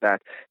fact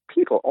that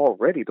people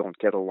already don't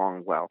get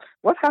along well.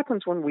 What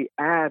happens when we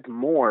add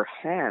more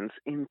hands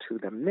into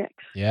the mix?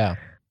 Yeah.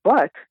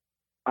 But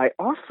I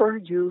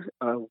offer you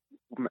a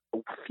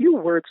few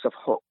words of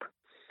hope.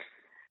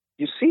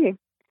 You see,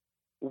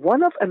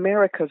 one of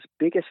America's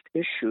biggest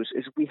issues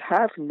is we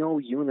have no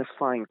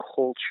unifying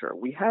culture.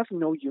 We have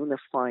no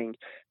unifying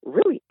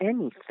really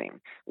anything.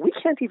 We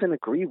can't even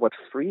agree what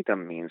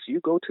freedom means.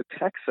 You go to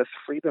Texas,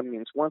 freedom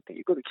means one thing.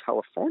 You go to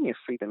California,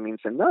 freedom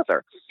means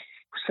another.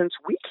 Since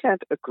we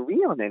can't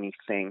agree on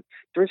anything,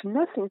 there's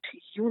nothing to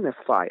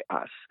unify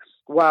us.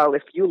 While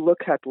if you look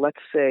at,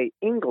 let's say,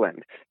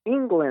 England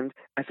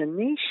as a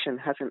nation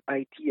has an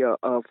idea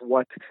of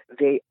what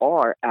they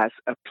are as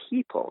a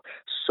people.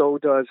 So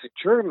does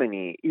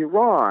Germany,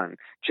 Iran,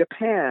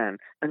 Japan,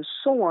 and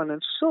so on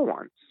and so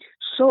on.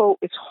 So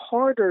it's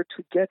harder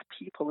to get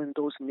people in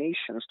those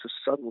nations to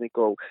suddenly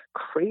go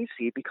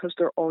crazy because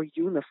they're all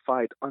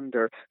unified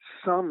under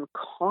some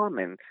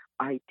common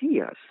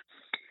ideas.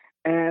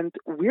 And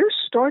we're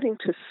starting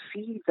to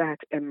see that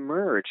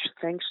emerge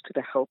thanks to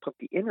the help of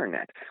the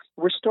internet.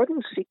 We're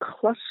starting to see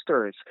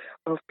clusters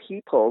of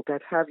people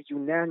that have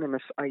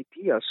unanimous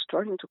ideas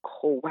starting to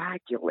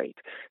coagulate.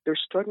 They're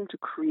starting to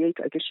create,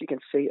 I guess you can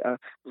say, a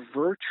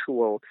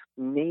virtual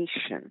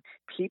nation.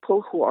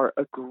 People who are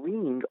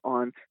agreeing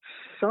on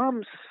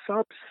some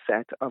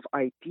subset of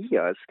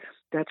ideas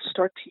that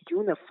start to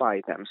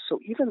unify them. So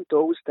even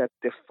those that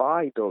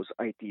defy those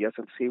ideas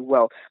and say,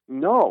 well,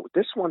 no,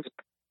 this one's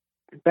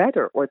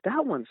better or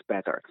that one's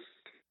better,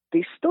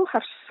 they still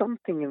have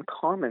something in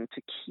common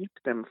to keep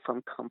them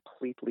from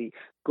completely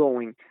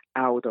going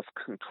out of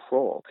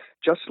control.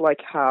 Just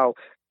like how,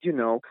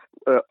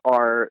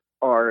 our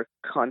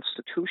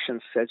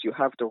Constitution says you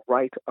have the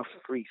right of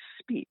free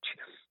speech.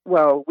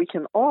 well, we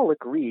can all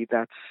agree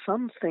that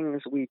some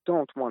things we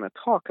don't want to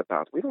talk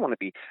about. We don't want to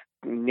be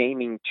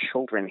naming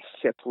children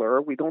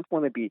Hitler. We don't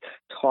want to be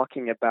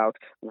talking about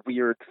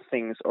weird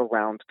things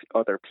around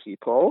other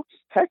people.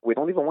 Heck, we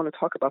don't even want to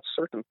talk about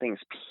certain things,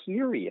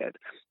 period.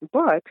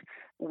 But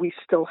we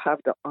still have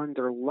the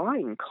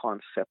underlying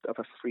concept of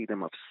a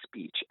freedom of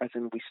speech, as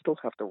in we still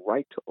have the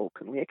right to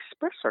openly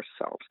express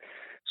ourselves.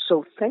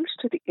 So thanks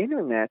to the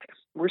internet,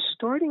 we're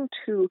starting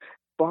to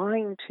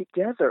bind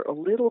together a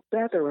little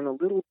better and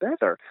a little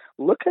better.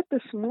 Look at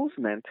this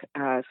movement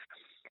as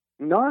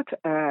not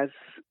as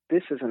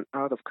this is an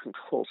out of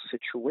control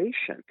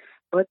situation,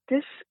 but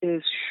this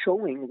is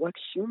showing what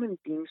human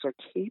beings are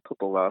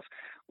capable of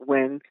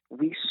when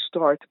we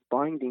start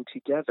binding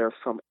together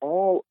from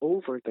all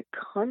over the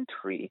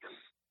country,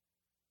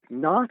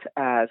 not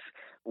as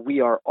we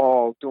are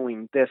all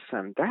doing this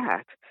and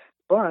that,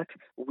 but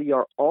we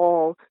are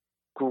all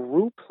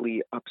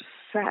grouply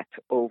upset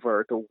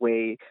over the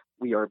way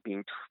we are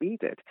being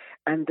treated.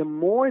 And the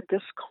more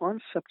this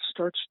concept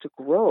starts to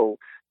grow,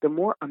 the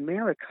more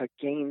America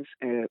gains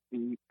a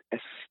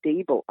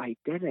stable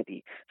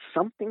identity,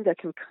 something that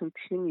can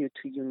continue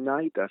to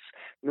unite us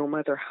no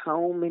matter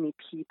how many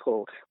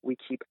people we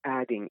keep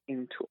adding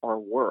into our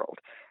world.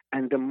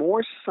 And the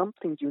more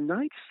something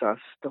unites us,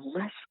 the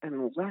less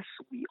and less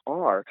we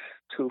are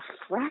to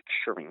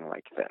fracturing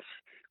like this.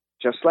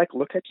 Just like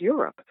look at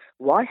Europe.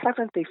 Why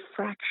haven't they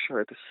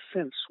fractured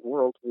since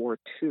World War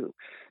II?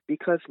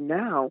 Because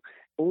now,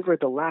 over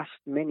the last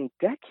many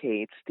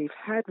decades, they've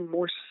had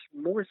more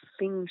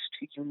things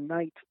to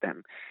unite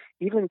them.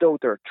 Even though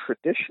their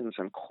traditions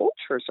and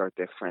cultures are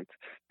different,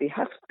 they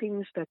have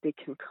things that they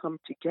can come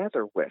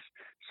together with.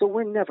 So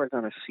we're never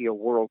going to see a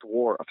world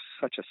war of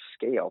such a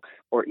scale,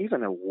 or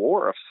even a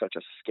war of such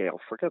a scale.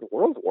 Forget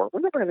World War. We're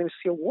never going to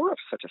see a war of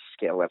such a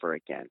scale ever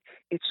again.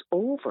 It's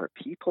over.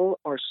 People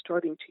are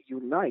starting to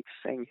unite,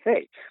 saying,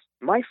 hey,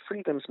 my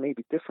freedoms may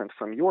be different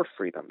from your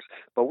freedoms,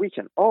 but we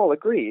can all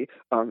agree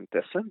on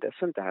this and this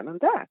and that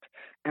and that.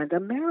 And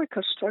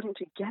America's starting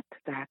to get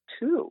that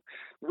too.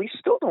 We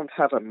still don't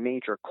have a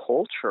major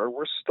culture.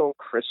 We're still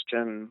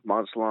Christian,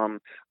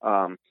 Muslim,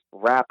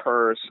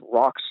 rappers,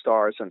 rock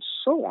stars, and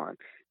so on.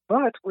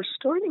 But we're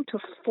starting to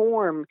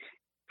form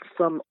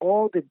from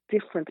all the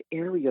different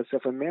areas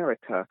of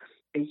America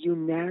a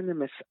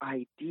unanimous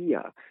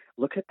idea.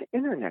 Look at the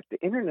internet. The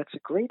internet's a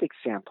great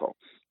example.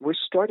 We're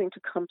starting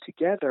to come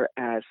together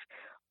as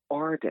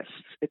artists.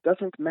 It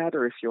doesn't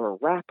matter if you're a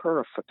rapper,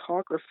 a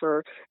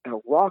photographer, a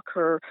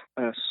rocker,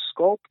 a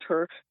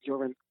sculptor,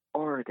 you're an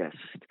artist.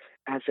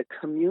 As a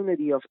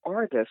community of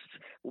artists,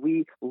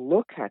 we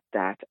look at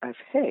that as,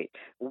 hey,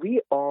 we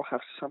all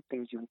have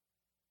something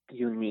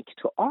unique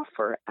to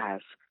offer as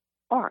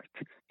art.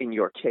 In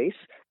your case,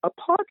 a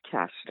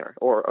podcaster,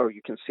 or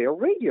you can say a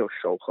radio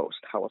show host,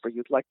 however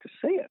you'd like to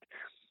say it.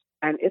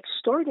 And it's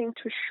starting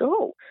to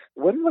show.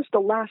 When was the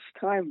last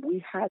time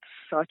we had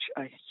such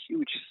a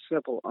huge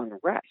civil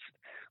unrest?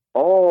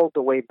 All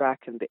the way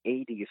back in the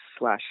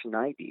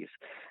 80s/90s.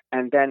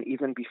 And then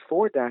even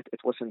before that, it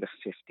was in the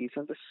 50s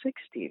and the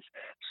 60s.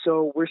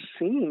 So we're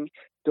seeing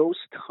those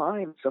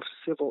times of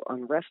civil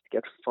unrest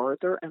get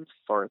farther and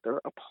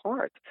farther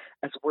apart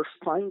as we're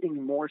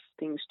finding more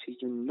things to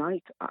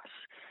unite us.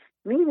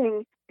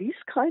 Meaning these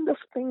kind of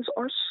things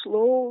are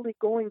slowly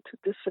going to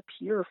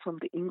disappear from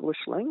the English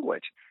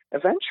language.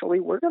 Eventually,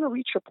 we're going to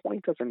reach a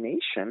point of a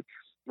nation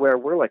where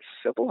we're like,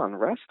 civil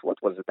unrest? What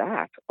was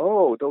that?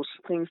 Oh, those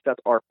things that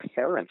our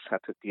parents had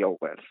to deal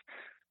with.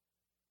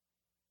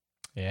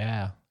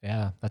 Yeah.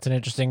 That's an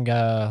interesting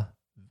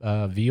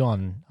view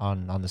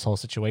on this whole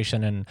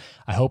situation. And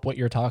I hope what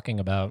you're talking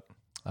about,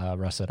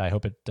 Russet, I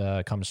hope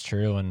it comes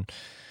true.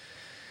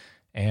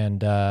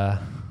 And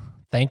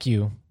thank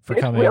you for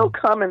coming. It will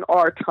come in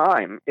our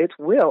time. It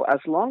will, as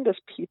long as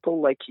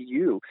people like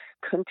you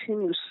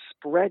continue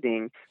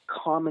spreading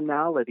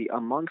commonality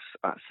amongst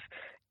us.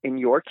 In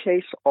your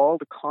case, all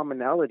the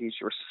commonalities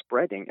you're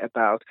spreading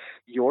about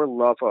your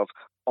love of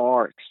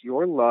art,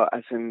 your love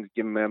as in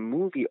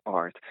movie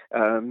art,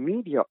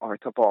 media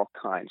art of all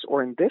kinds,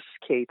 or in this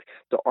case,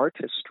 the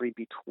artistry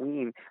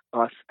between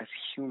us as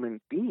human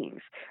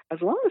beings.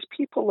 As long as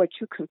people like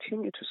you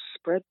continue to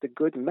spread the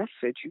good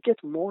message, you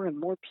get more and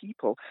more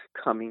people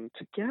coming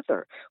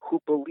together who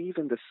believe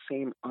in the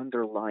same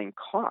underlying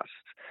costs.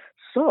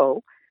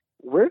 So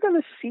we're going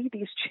to see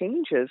these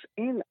changes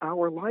in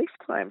our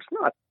lifetimes,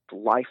 not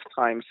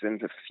lifetimes in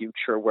the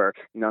future where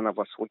none of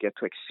us will get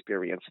to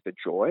experience the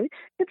joy.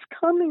 It's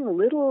coming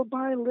little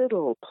by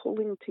little,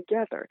 pulling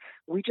together.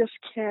 We just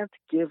can't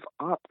give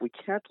up. We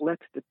can't let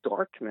the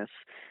darkness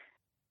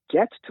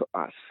get to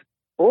us.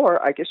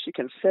 Or I guess you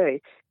can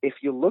say, if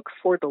you look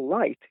for the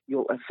light,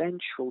 you'll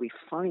eventually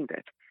find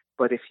it.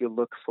 But if you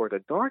look for the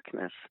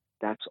darkness,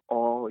 that's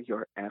all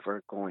you're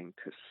ever going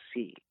to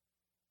see.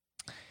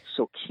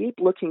 So keep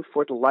looking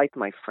for the light,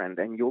 my friend,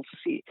 and you'll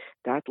see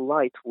that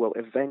light will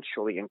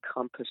eventually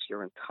encompass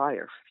your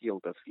entire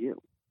field of view.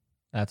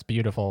 That's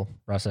beautiful,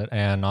 Russet.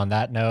 And on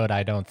that note,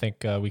 I don't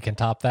think we can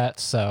top that.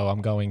 So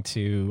I'm going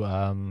to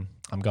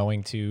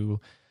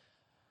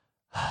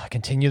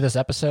continue this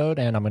episode,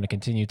 and I'm going to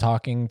continue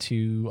talking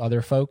to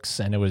other folks.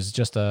 And it was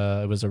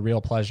a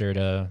real pleasure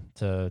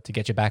to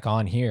get you back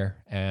on here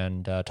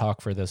and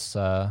talk for this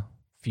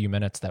few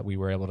minutes that we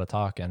were able to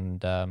talk.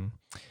 And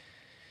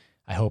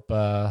I hope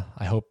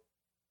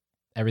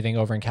everything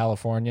over in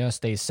California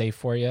stays safe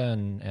for you,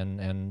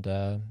 and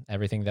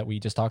everything that we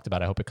just talked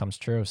about, I hope it comes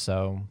true.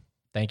 So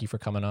thank you for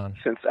coming on.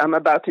 Since I'm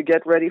about to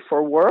get ready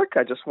for work,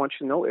 I just want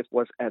you to know it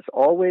was, as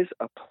always,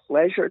 a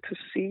pleasure to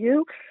see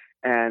you,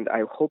 and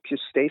I hope you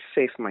stay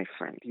safe, my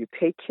friend. You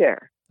take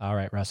care. All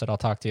right, Russet, I'll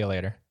talk to you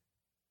later.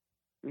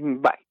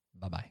 Bye.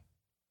 Bye-bye.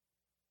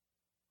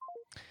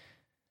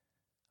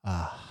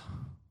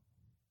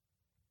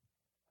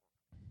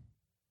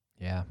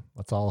 Yeah,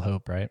 let's all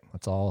hope, right?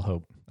 Let's all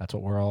hope. That's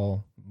what we're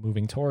all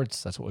moving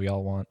towards. That's what we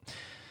all want.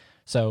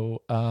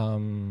 So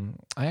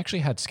I actually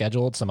had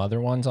scheduled some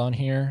other ones on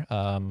here.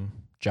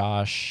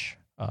 Josh,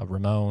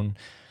 Ramon,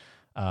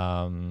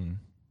 and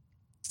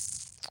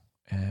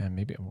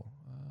maybe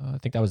I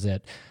think that was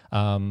it.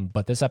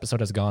 But this episode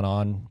has gone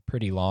on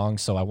pretty long,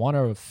 so I want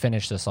to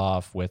finish this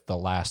off with the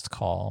last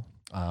call.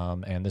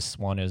 And this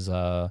one is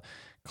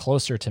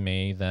closer to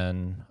me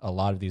than a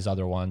lot of these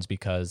other ones,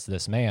 because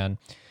this man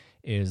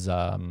is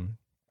going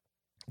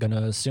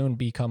to soon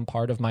become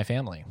part of my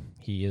family.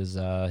 He is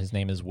his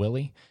name is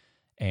Willie,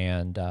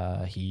 and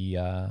he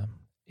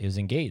is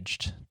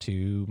engaged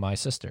to my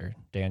sister,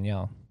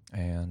 Danielle,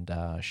 and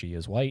she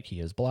is white, he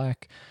is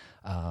black.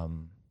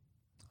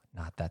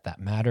 Not that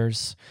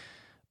matters,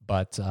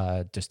 but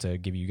just to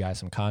give you guys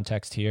some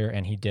context here,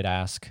 and he did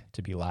ask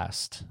to be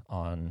last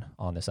on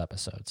this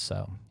episode.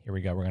 So here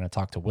we go. We're going to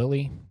talk to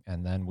Willie,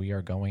 and then we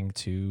are going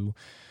to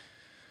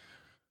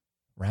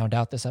round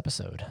out this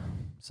episode.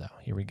 So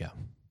here we go.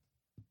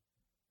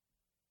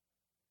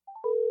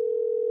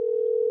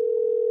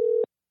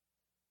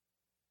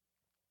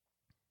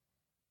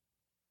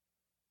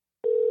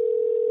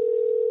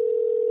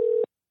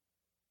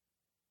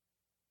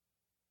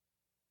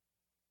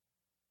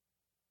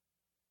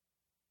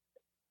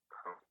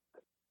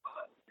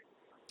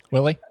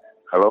 Willie?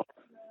 Hello?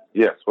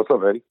 Yes. What's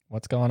up, Eddie?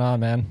 What's going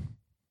on, man?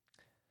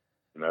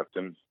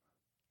 Nothing.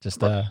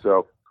 Just I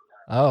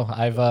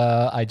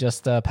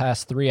just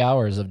passed 3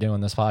 hours of doing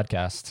this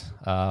podcast,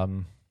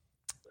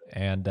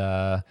 and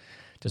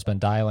just been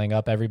dialing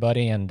up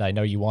everybody. And I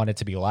know you wanted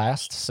to be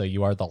last, so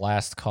you are the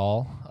last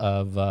call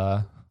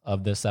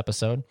of this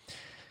episode.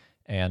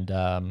 And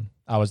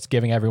I was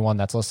giving everyone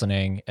that's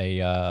listening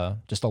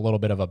just a little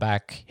bit of a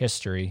back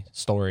history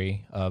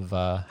story of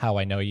how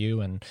I know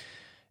you and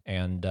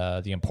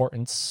the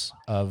importance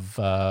of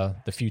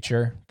the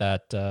future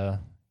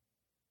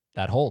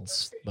that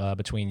holds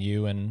between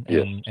you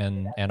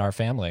and our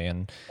family,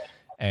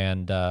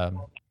 and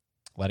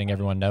letting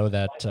everyone know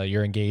that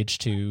you're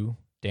engaged to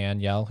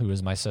Danielle, who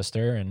is my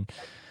sister,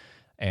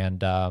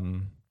 and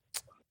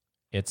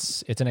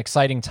it's an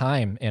exciting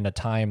time, in a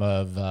time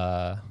of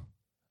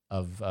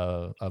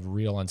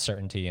real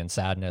uncertainty and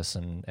sadness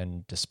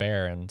and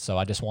despair. And so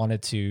I just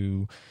wanted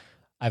to.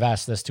 I've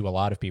asked this to a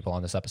lot of people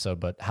on this episode,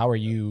 but how are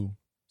you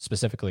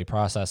specifically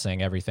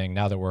processing everything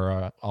now that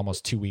we're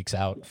almost 2 weeks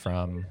out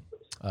from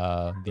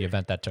the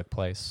event that took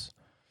place?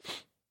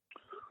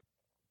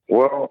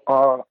 Well,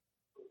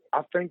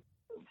 I think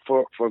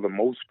for the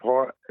most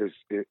part, it's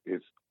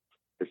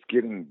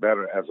getting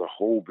better as a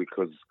whole,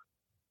 because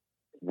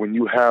when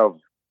you have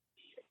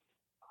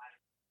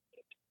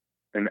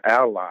an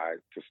ally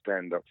to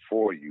stand up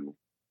for you,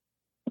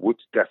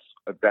 which that's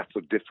a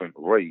different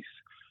race,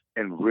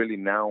 and really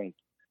now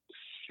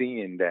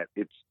seeing that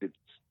it's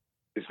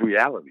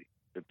reality,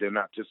 that they're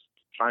not just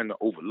trying to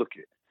overlook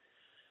it,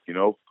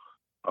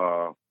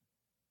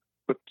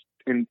 but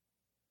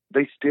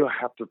they still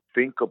have to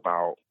think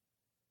about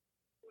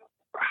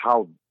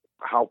how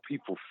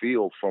people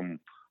feel from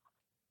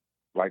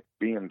like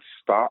being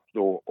stopped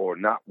or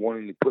not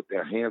wanting to put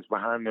their hands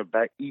behind their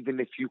back, even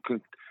if you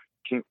can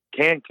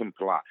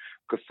comply,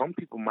 because some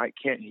people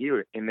can't hear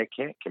it and they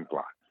can't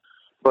comply.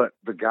 But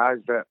the guys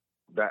that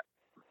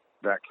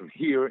can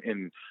hear,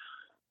 and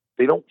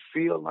they don't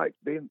feel like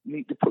they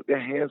need to put their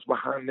hands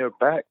behind their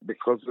back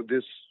because of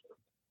this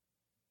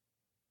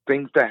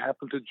things that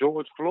happened to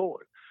George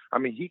Floyd. I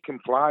mean, he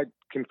complied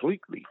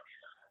completely,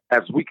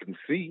 as we can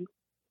see,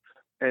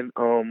 and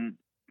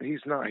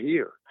he's not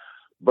here.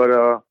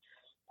 But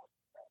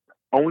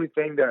only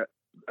thing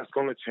that's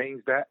going to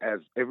change that,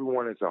 as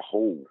everyone as a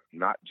whole,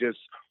 not just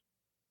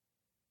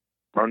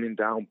burning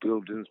down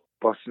buildings,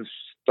 busting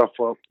stuff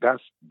up.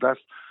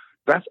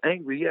 That's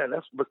angry. Yeah,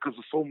 that's because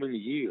of so many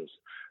years.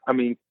 I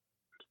mean,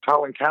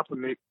 Colin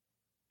Kaepernick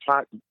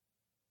tried to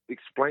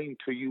explain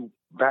to you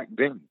back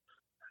then,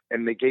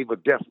 and they gave a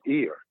deaf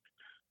ear.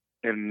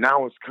 And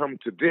now it's come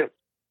to this,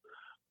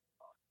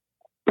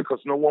 because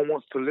no one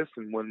wants to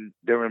listen when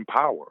they're in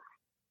power.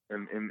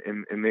 And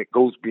it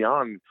goes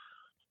beyond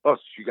us.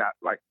 You got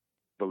like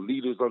the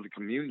leaders of the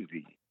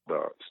community,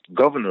 the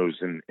governors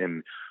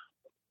and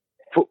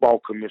football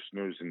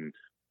commissioners and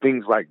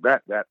things like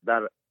that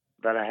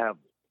have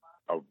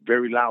a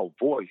very loud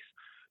voice,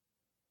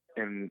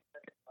 and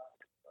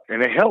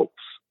and it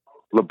helps.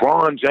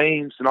 LeBron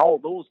James and all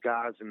those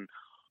guys and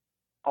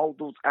all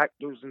those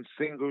actors and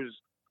singers,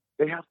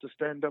 they have to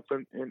stand up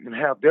and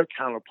have their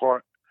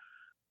counterpart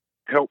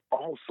help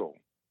also,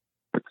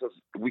 because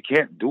we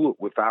can't do it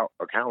without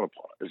a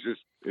counterpart. It's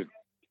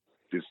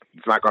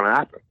not going to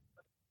happen.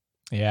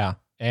 Yeah.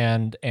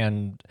 And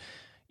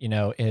you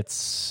know,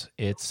 it's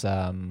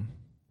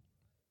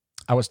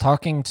I was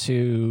talking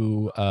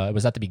to, it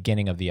was at the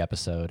beginning of the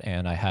episode,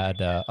 and I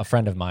had a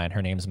friend of mine,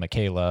 her name's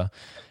Michaela,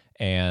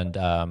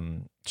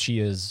 and she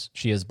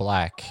is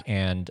Black.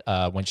 And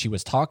when she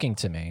was talking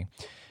to me,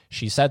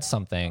 she said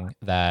something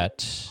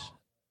that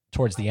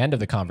towards the end of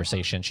the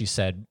conversation, she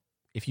said,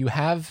 if you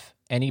have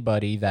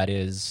anybody that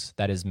is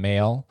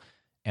male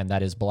and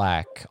that is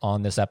Black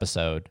on this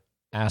episode,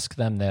 ask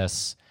them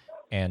this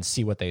and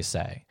see what they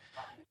say.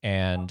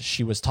 And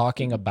she was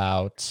talking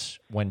about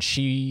when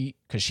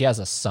because she has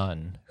a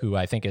son who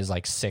I think is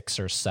like 6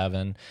 or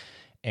 7,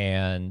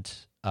 and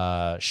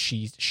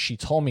she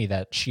told me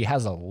that she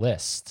has a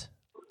list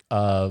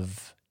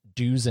of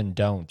do's and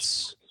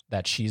don'ts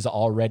that she's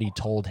already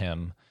told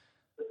him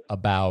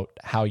about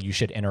how you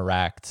should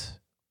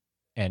interact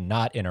and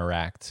not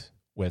interact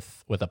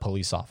with a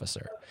police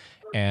officer.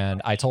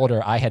 And I told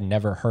her I had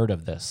never heard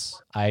of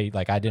this. I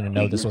didn't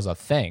know this was a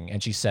thing.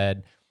 And she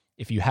said,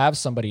 if you have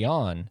somebody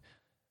on,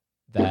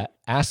 that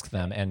ask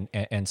them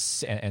and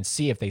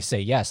see if they say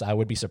yes. I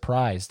would be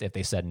surprised if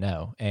they said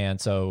no. And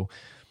so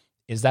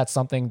is that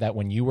something that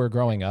when you were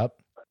growing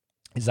up,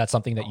 is that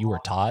something that you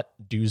were taught,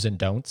 do's and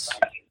don'ts?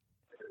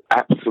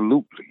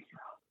 Absolutely.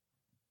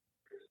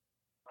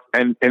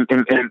 And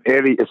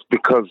Eddie, it's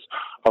because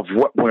of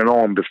what went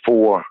on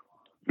before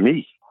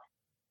me.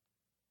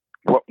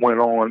 What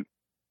went on,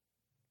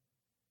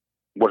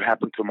 what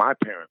happened to my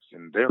parents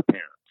and their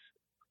parents.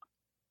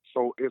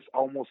 So it's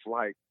almost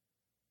like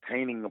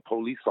painting a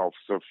police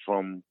officer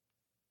from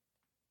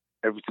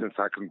ever since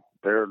I can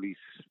barely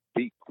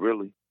speak,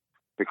 really,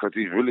 because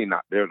he's really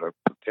not there to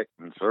protect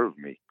and serve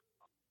me.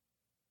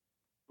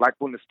 Like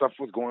when the stuff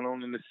was going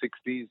on in the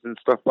 60s and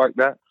stuff like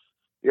that,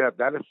 yeah,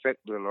 that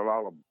affected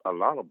a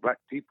lot of Black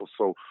people.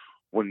 So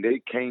when they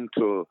came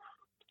to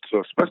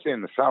especially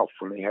in the South,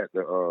 when they had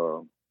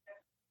the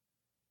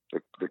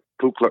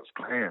Ku Klux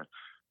Klan,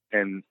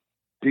 and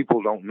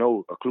people don't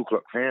know a Ku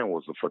Klux Klan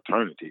was a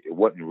fraternity. It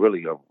wasn't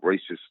really a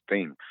racist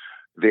thing.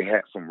 They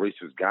had some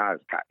racist guys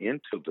got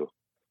into the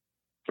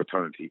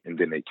fraternity, and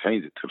then they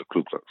changed it to the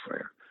Ku Klux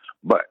Klan.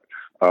 But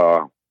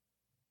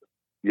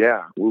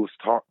yeah, we was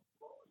taught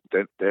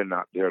that they're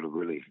not there to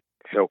really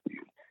help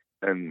you,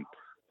 and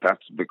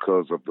that's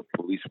because of the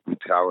police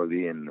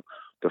brutality and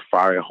the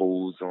fire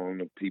hose on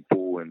the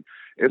people, and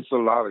it's a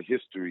lot of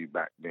history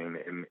back then,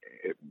 and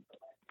it's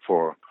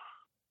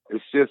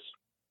just.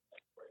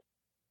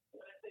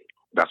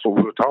 That's what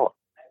we were taught,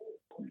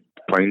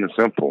 plain and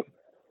simple.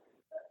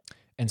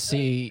 And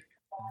see,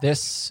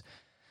 this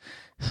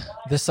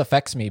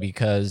affects me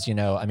because, you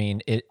know, I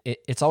mean,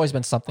 it's always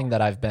been something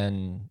that I've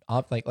been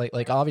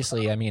like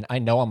obviously, I mean, I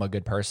know I'm a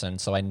good person,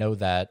 so I know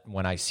that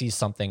when I see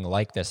something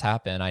like this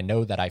happen, I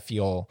know that I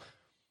feel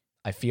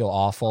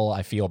awful,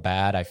 I feel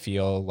bad, I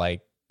feel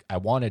like I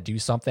want to do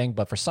something,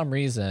 but for some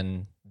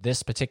reason,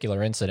 this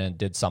particular incident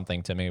did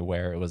something to me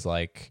where it was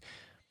like,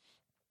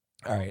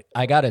 all right,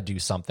 I got to do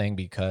something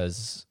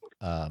because,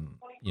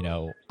 you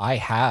know, I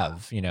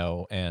have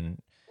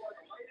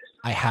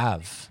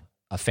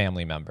a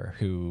family member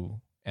who,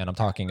 and I'm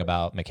talking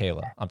about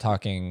Michaela. I'm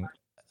talking,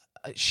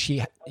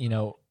 she, you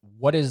know,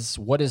 what is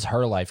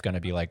her life going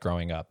to be like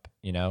growing up?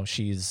 You know,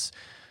 she's,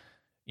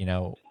 you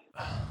know,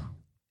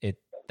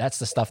 that's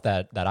the stuff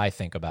that I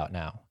think about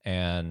now.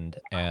 And,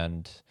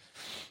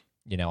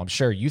 you know, I'm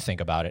sure you think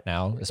about it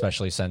now,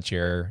 especially since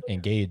you're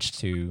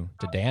engaged to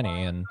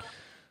Danny,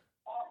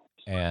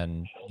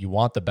 and you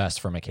want the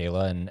best for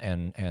Michaela,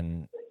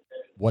 and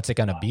what's it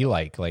going to be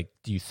like? Like,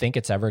 do you think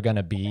it's ever going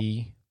to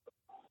be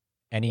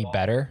any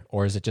better,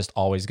 or is it just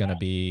always going to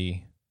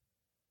be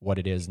what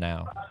it is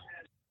now?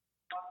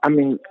 I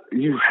mean,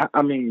 you have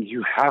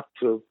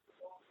to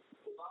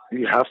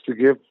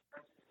give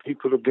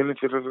people the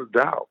benefit of the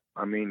doubt.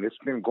 I mean, it's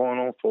been going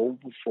on for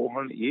over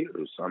 400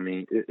 years. I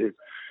mean,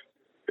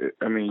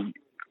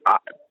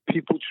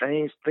 people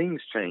change,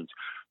 things change.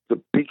 The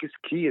biggest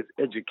key is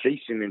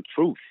education and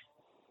truth.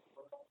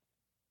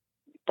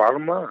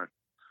 Bottom line,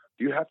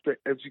 you have to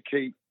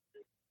educate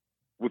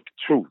with the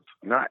truth,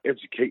 not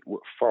educate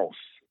with false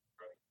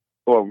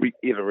or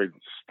reiterated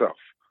stuff.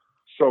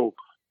 So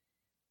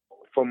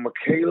for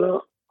Michaela,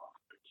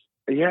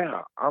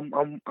 yeah, I'm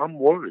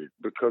worried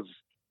because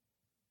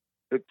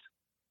it's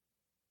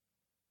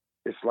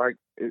like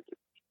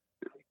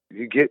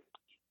you get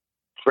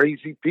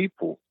crazy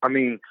people. I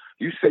mean,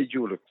 you say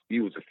you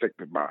was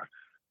affected by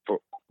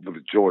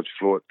the George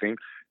Floyd thing.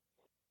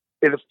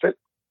 It affected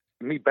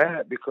me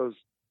bad because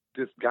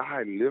this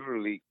guy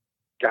literally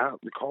got out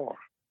the car.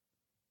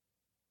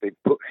 They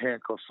put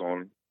handcuffs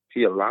on him.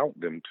 He allowed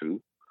them to.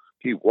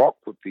 He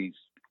walked with these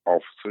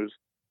officers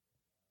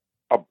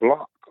a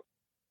block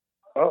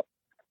up,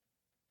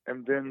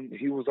 and then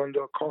he was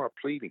under a car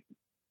pleading.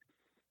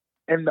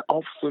 and the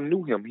officer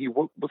knew him. He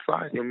worked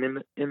beside him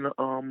in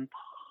the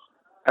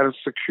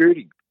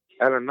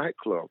at a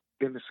nightclub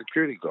in the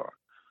security guard.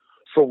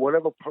 So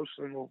whatever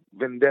personal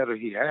vendetta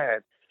he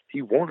had,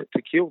 he wanted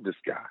to kill this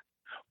guy,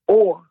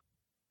 or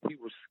he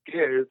was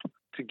scared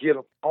to get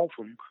up off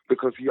him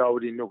because he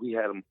already knew he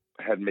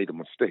had made a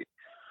mistake.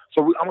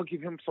 So I'm gonna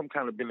give him some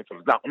kind of benefit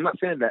of the doubt. I'm not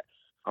saying that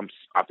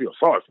I feel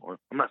sorry for him.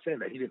 I'm not saying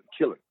that he didn't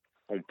kill him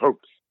on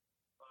purpose.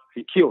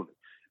 He killed him.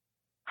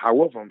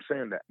 However, I'm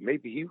saying that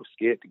maybe he was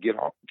scared to get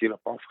up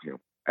off of him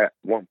at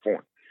one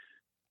point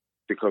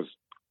because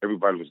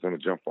everybody was going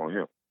to jump on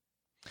him.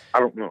 I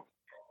don't know.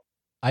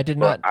 I did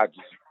not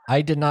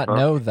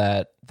know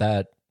that.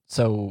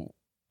 So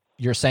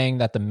you're saying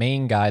that the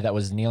main guy that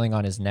was kneeling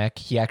on his neck,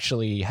 he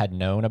actually had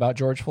known about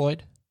George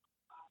Floyd?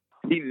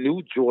 He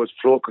knew George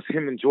Floyd because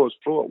him and George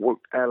Floyd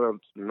worked at a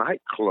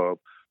nightclub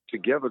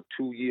together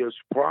 2 years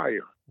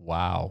prior.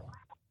 Wow.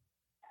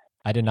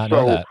 I did not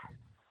know that.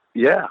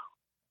 Yeah.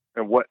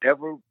 And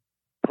whatever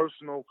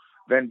personal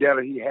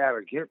vendetta he had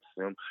against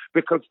him,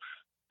 because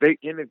they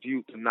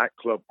interviewed the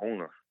nightclub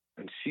owner,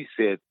 and she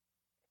said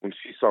when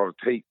she saw the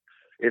tape,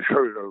 it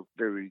hurt her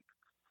very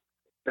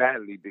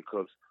badly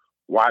because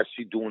why is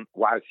he doing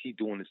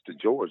this to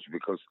George?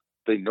 Because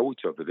they know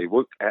each other. They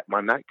work at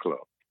my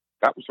nightclub.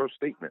 That was her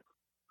statement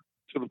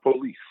to the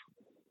police.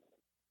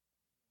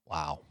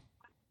 Wow.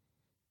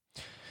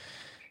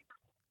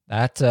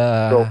 That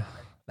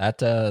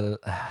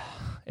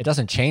it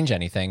doesn't change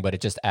anything, but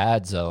it just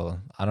adds I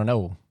don't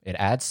know, it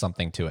adds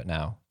something to it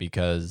now,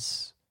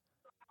 because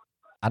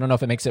I don't know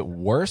if it makes it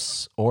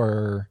worse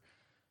or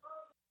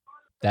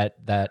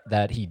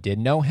that he did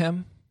know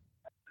him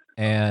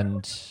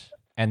and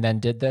then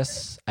did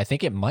this. I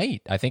think it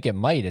might.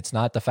 It's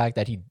not the fact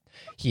that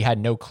he had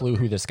no clue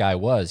who this guy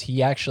was.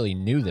 He actually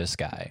knew this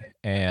guy,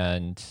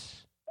 and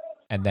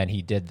then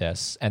he did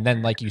this. And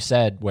then, like you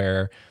said,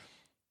 where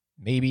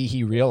maybe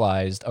he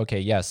realized, okay,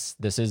 yes,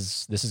 this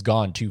is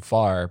gone too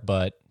far,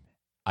 but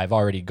I've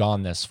already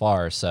gone this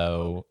far,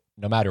 so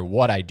no matter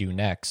what I do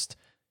next,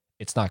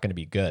 it's not going to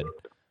be good.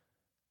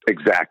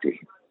 Exactly.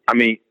 I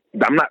mean,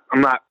 I'm not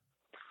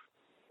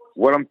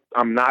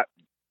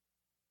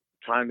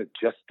trying to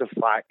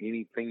justify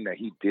anything that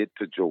he did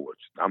to George.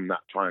 I'm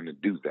not trying to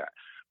do that.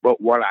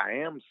 But what I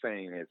am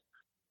saying is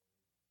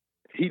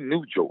he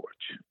knew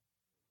George.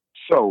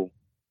 So,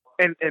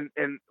 and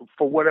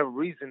for whatever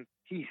reason,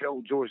 he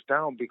held George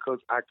down because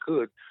I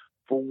could,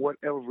 for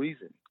whatever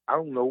reason. I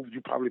don't know.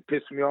 You probably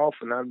pissed me off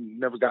and I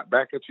never got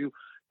back at you.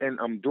 And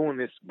I'm doing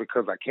this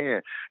because I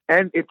can.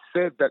 And it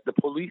said that the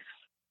police,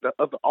 the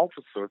other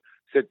officer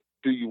said,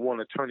 do you want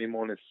to turn him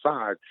on his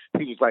side?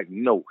 He was like,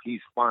 no,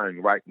 he's fine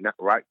right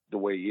the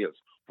way he is.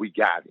 We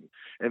got him.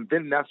 And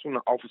then that's when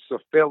the officer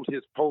failed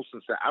his post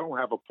and said, I don't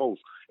have a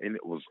post. And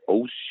it was,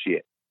 oh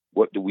shit,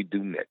 what do we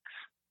do next?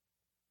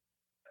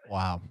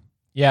 Wow.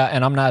 Yeah,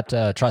 and I'm not,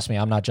 trust me,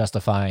 I'm not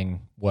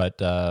justifying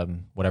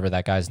whatever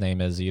that guy's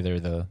name is either,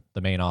 the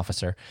main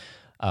officer.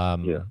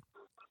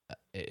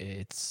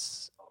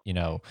 It's,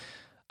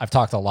 I've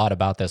talked a lot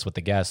about this with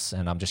the guests,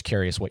 and I'm just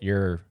curious what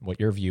your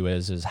view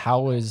is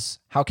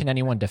how can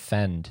anyone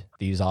defend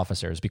these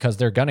officers? Because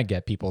they're going to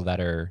get people that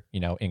are,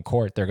 in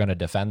court, they're going to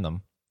defend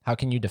them. How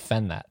can you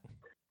defend that?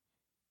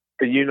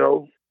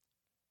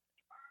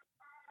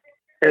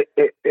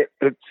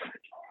 It's,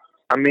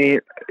 I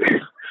mean,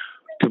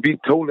 to be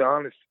totally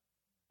honest,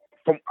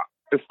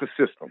 it's the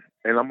system.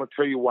 And I'm going to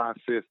tell you why I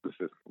say it's the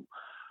system.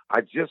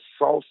 I just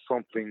saw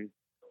something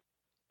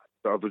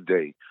the other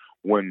day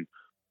when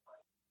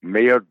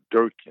Mayor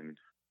Durkin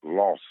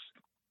lost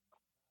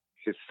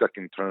his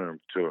second term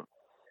to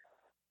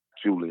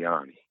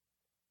Giuliani.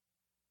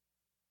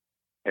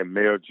 And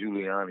Mayor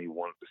Giuliani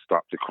wanted to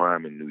stop the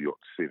crime in New York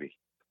City.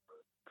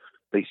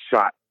 They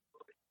shot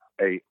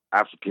a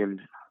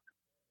African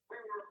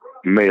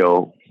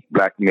male,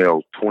 black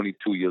male,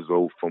 22 years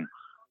old from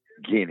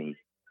Guinea,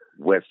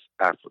 West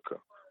Africa,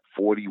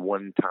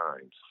 41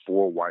 times,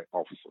 4 white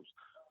officers,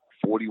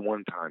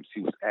 41 times.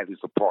 He was at his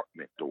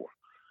apartment door.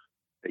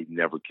 They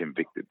never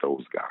convicted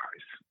those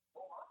guys.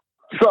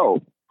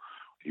 So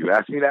you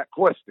asked me that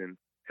question,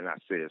 and I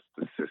said it's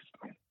the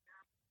system.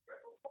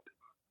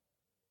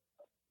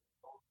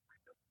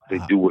 They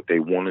do what they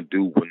want to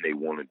do when they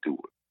want to do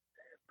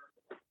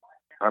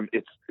it.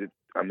 It's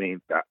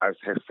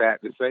sad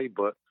to say,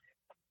 but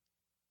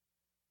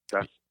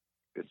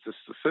it's just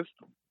the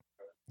system.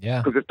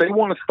 Yeah. Because if they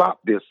want to stop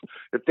this,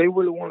 if they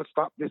really want to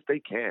stop this, they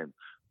can.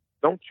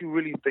 Don't you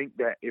really think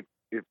that if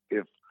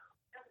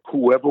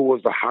whoever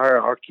was the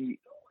hierarchy,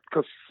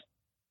 because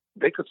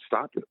they could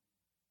stop it.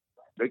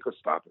 They could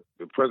stop it.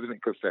 The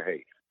president could say,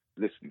 "Hey,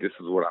 listen, this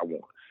is what I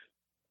want.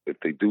 If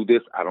they do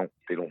this,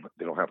 they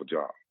don't have a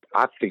job."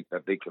 I think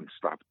that they can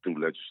stop it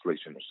through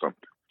legislation or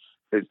something.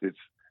 They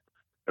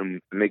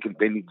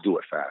need to do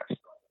it fast.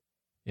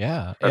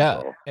 Yeah,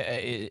 That's all.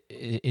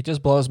 It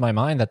just blows my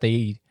mind that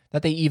they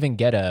even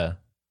get a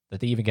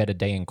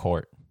day in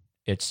court.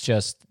 It's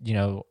just,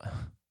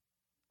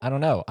 I don't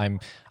know.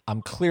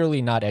 I'm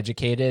clearly not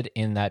educated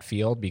in that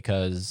field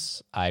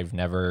because I've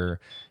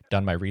never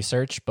done my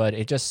research, but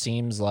it just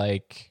seems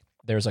like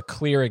there's a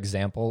clear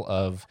example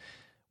of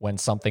when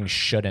something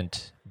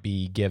shouldn't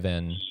be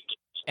given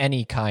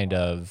any kind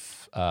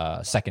of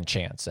second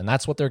chance. And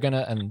that's what they're going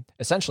to, and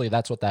essentially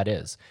that's what that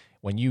is.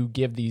 When you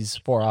give these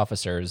 4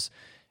 officers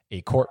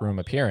a courtroom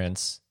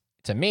appearance,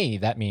 to me,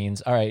 that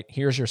means, all right,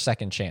 here's your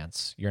second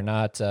chance. You're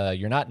not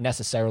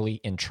necessarily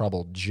in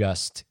trouble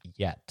just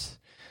yet.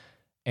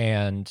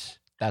 And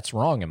that's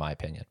wrong in my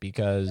opinion,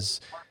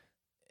 because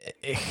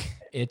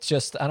it's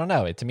just, I don't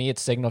know. To me, it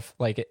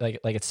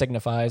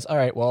signifies, all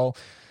right, well,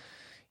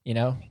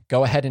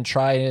 go ahead and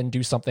try and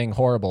do something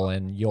horrible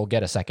and you'll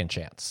get a second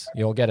chance.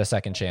 You'll get a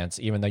second chance,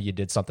 even though you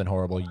did something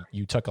horrible.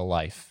 You took a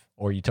life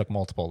or you took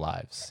multiple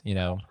lives,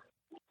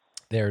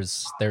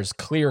 There's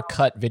clear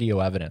cut video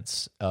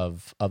evidence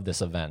of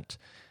this event,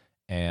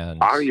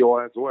 and audio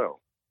as well.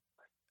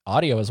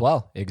 Audio as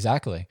well.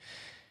 Exactly.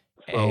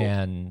 So,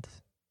 and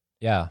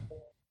yeah,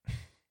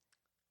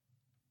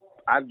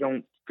 I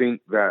don't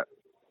think that,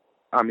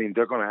 I mean,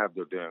 they're going to have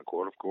their day in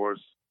court, of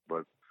course,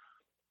 but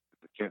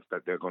the chance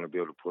that they're going to be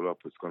able to pull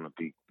up is going to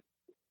be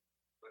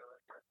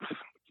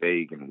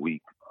vague and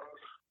weak,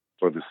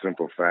 for the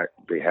simple fact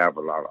they have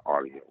a lot of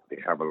audio. They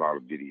have a lot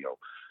of video.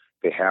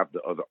 They have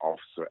the other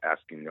officer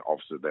asking the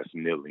officer that's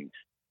kneeling,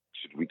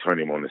 should we turn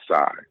him on the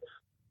side?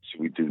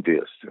 Should we do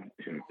this?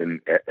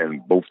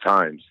 And both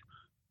times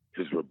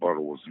his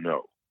rebuttal was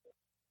no.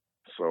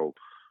 So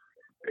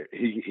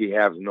he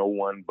has no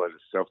one but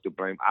himself to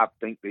blame. I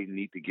think they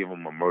need to give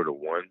him a murder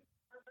 1.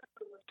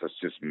 That's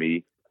just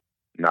me,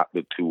 not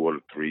the 2 or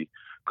the 3,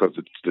 because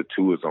the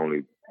 2 is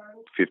only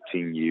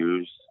 15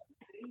 years,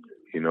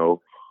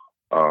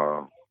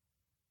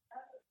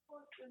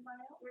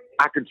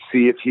 I could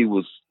see if he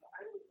was,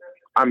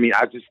 I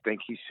just think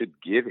he should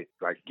get it,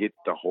 get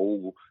the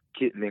whole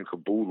kit and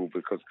caboodle,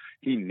 because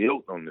he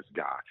knelt on this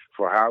guy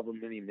for however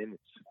many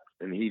minutes,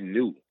 and he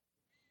knew.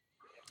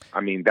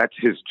 That's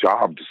his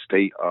job to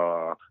stay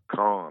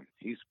calm.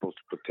 He's supposed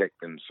to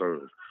protect and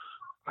serve.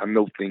 I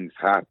know things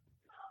happen,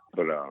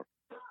 but I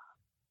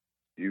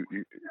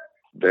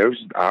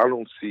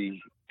don't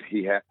see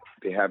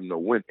they have no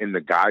win. And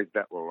the guys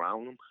that were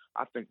around him,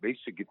 I think they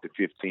should get the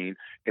 15,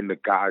 and the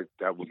guys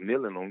that was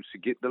kneeling on him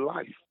should get the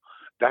life.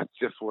 That's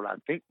just what I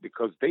think,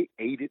 because they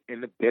aided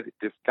and abetted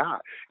this guy.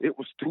 It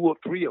was 2 or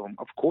 3 of them.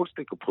 Of course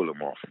they could pull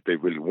him off if they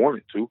really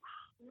wanted to,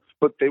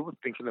 but they were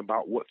thinking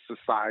about what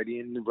society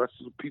and the rest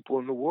of the people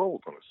in the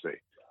world were going to say.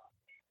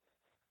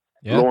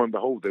 Yeah. Lo and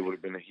behold, they would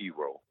have been a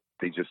hero.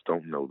 They just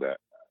don't know that.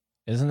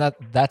 Isn't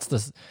that's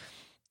this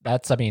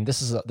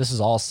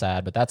is all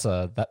sad, but that's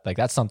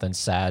something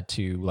sad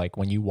to,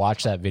 when you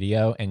watch that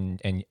video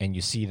and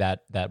you see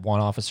that one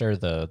officer,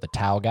 the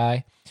towel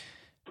guy,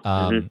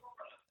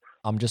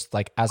 I'm just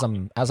as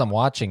I'm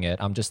watching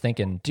it, I'm just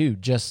thinking,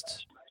 dude,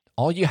 just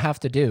all you have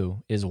to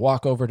do is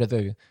walk over to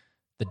the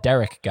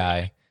Derek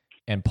guy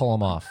and pull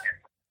him off,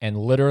 and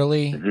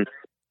literally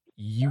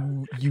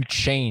you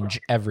change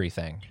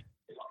everything.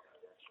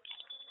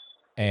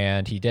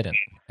 And he didn't.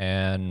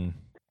 And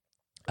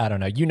I don't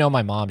know.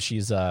 My mom,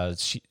 she's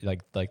this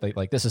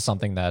is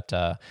something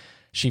that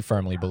she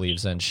firmly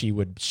believes in. She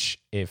would,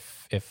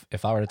 if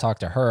I were to talk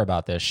to her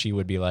about this, she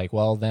would be like,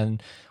 well,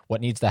 then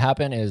what needs to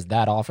happen is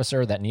that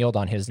officer that kneeled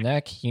on his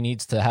neck, he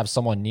needs to have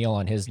someone kneel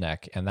on his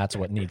neck, and that's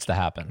what needs to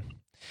happen.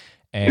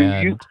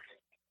 And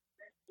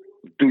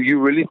do you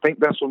really think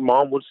that's what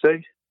Mom would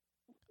say?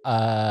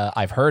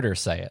 I've heard her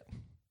say it.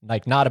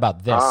 Not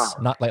about this,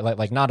 not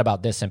not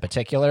about this in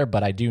particular,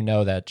 but I do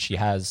know that she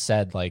has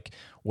said,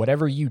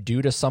 whatever you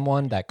do to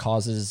someone that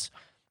causes,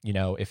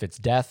 if it's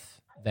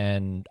death,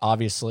 then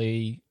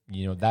obviously,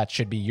 that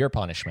should be your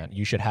punishment.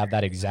 You should have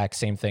that exact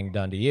same thing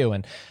done to you.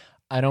 And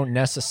I don't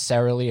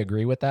necessarily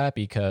agree with that,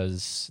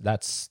 because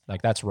that's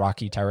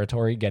rocky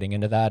territory getting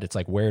into that. It's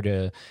where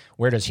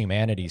does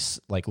humanity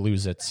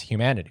lose its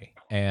humanity?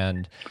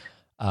 And,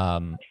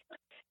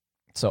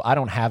 so I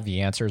don't have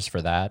the answers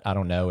for that. I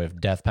don't know if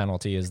death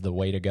penalty is the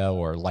way to go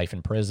or life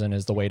in prison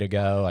is the way to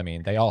go.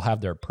 They all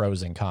have their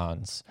pros and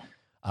cons.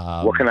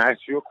 Well, can I ask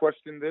you a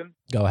question then?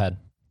 Go ahead.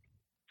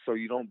 So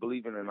you don't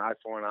believe in an eye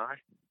for an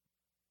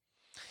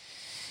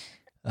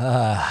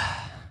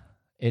eye?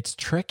 It's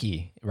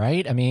tricky,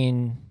 right? Yeah,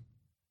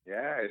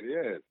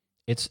 it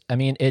is.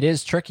 It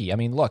is tricky.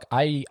 Look,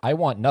 I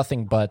want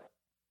nothing but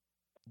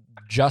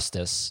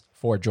justice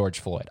for George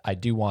Floyd. I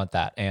do want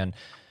that. And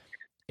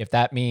if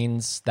that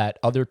means that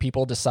other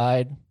people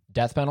decide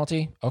death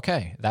penalty,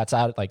 okay, that's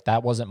out.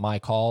 That wasn't my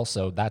call,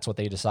 so that's what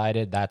they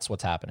decided. That's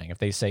what's happening. If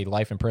they say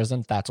life in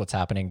prison, that's what's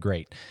happening.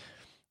 Great.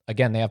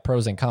 Again, they have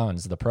pros and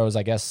cons. The pros,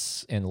 I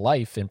guess, in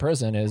life in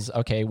prison is,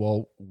 okay,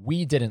 well,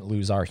 we didn't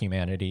lose our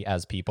humanity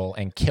as people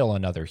and kill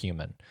another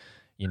human,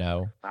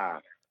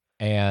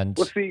 and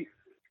well, see,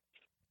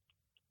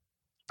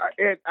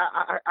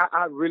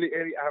 I really,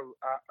 Eddie,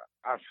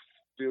 I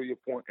feel your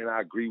point, and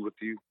I agree with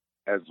you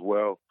as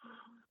well.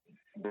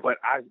 But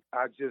I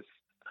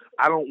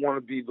don't want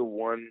to be the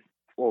one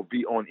or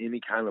be on any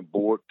kind of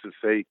board to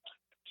say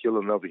kill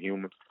another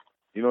human.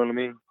 You know what I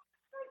mean?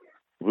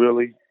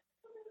 Really?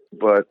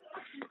 But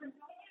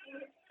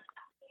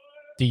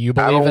Do you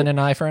believe in an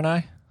eye for an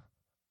eye?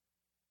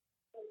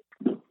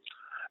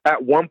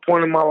 At one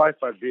point in my life,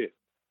 I did.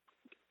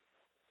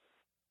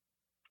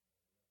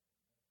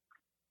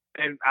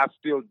 And I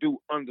still do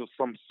under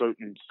some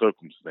certain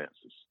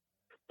circumstances.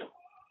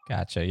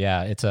 Gotcha.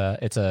 Yeah, it's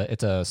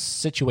a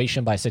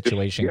situation by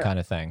situation kind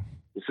of thing.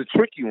 It's a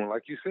tricky one,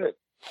 like you said.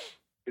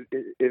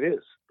 It is.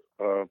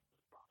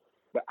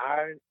 But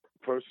I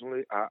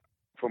personally,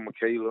 for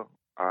Michaela,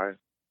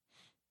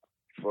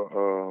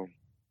 for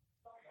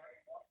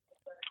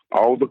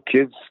all the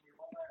kids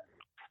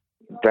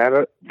that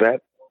are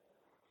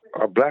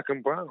black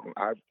and brown,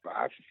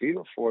 I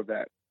feel for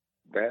that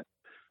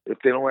if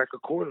they don't act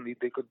accordingly,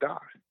 they could die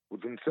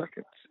within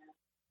seconds.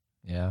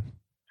 Yeah.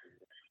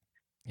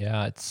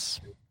 Yeah,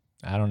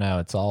 I don't know.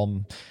 It's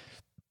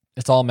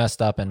all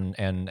messed up, and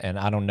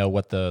I don't know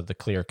what the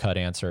clear cut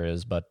answer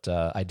is, but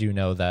I do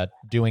know that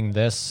doing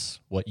this,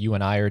 what you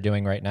and I are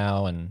doing right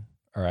now,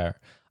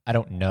 I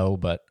don't know,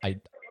 but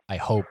I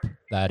hope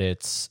that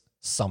it's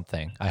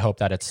something. I hope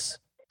that it's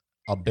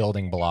a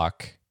building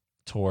block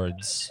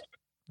towards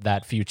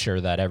that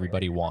future that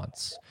everybody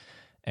wants.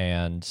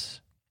 And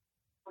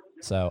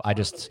so I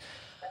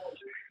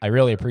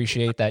really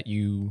appreciate that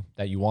you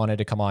wanted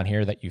to come on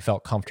here, that you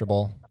felt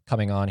comfortable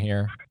coming on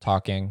here,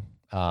 talking.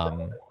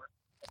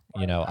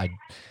 You know,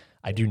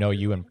 I do know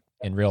you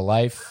in real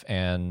life,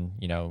 and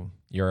you know,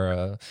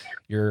 you're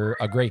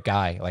a great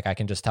guy. Like, I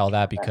can just tell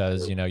that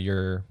because, you know,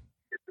 you're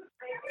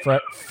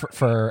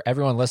for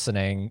everyone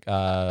listening,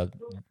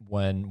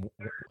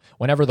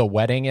 whenever the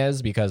wedding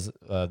is, because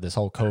this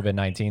whole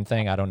COVID-19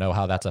 thing, I don't know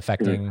how that's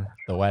affecting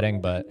the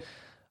wedding, but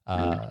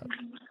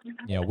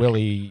you know,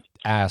 Willie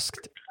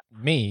asked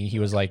me, he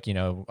was like, you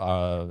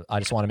know, I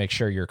just want to make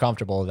sure you're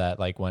comfortable that,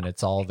 like, when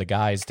it's all the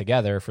guys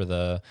together for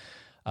the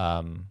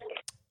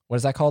what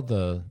is that called,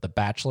 the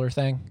bachelor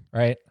thing,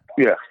 right?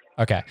 Yeah.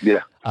 Okay.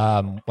 Yeah.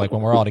 Like,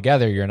 when we're all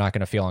together, you're not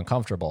going to feel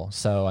uncomfortable.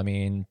 So, I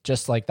mean,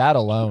 just like that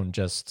alone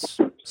just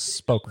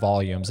spoke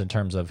volumes in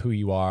terms of who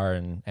you are,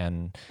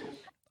 and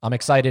I'm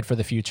excited for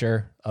the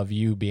future of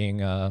you being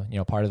you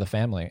know, part of the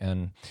family,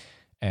 and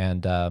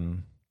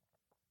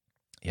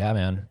yeah,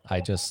 man,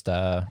 I just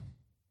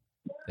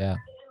yeah,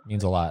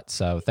 means a lot.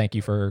 So thank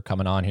you for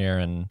coming on here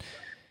and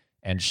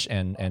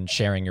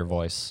sharing your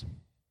voice.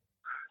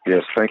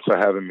 Yes, thanks for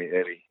having me,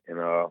 Eddie. And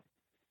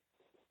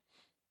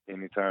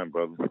anytime,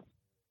 brother.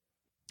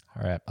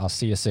 All right, I'll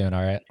see you soon.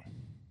 All right.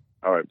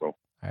 All right, bro. All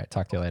right,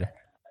 talk to you later.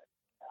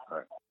 All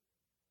right.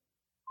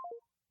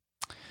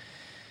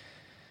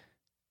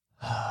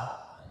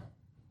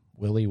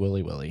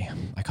 Willie.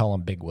 I call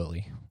him Big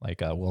Willie,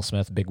 like Will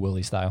Smith, Big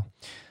Willie style.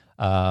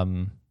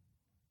 Love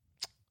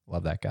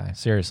that guy.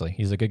 Seriously,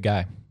 he's a good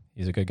guy.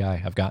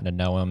 I've gotten to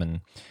know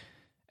him,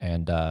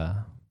 and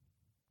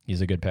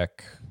he's a good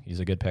pick. He's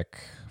a good pick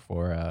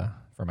for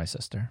my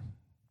sister.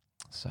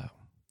 So,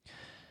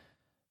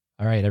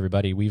 all right,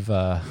 everybody, we've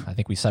I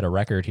think we set a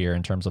record here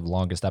in terms of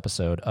longest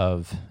episode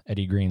of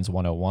Eddie Green's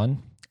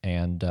 101,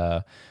 and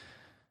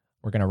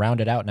we're gonna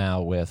round it out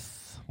now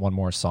with one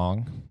more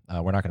song.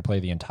 We're not gonna play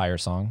the entire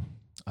song,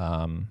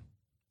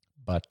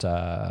 but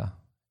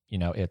you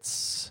know,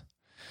 it's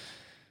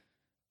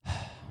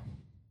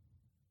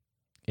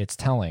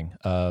telling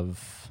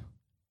of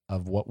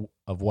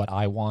what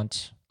I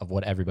want, of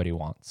what everybody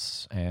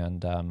wants,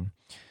 and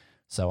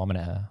so I'm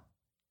gonna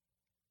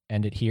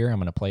end it here. I'm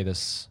gonna play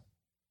this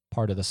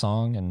part of the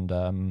song,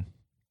 and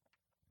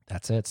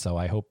that's it. So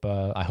I hope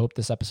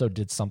this episode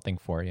did something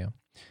for you,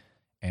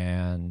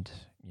 and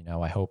you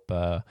know, I hope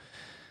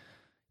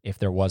if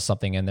there was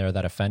something in there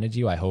that offended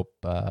you, I hope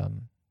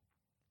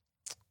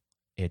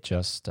it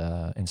just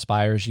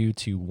inspires you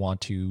to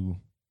want to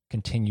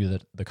continue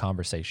the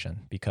conversation,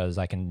 because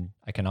I can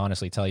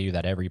honestly tell you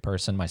that every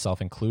person,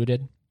 myself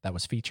included, that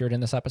was featured in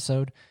this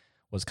episode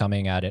was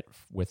coming at it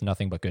with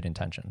nothing but good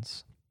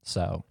intentions.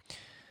 So,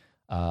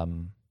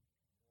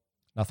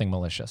 nothing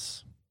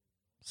malicious.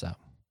 So,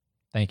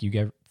 thank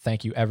you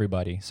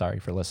everybody. Sorry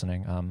for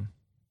listening.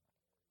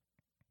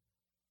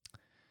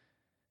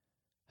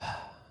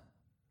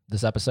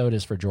 This episode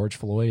is for George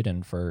Floyd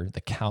and for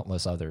the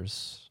countless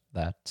others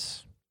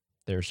that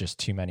there's just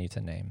too many to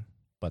name,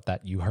 but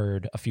that you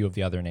heard a few of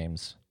the other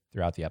names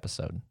throughout the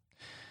episode.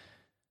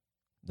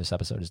 This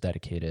episode is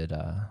dedicated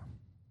to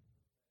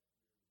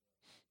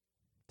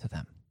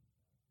them.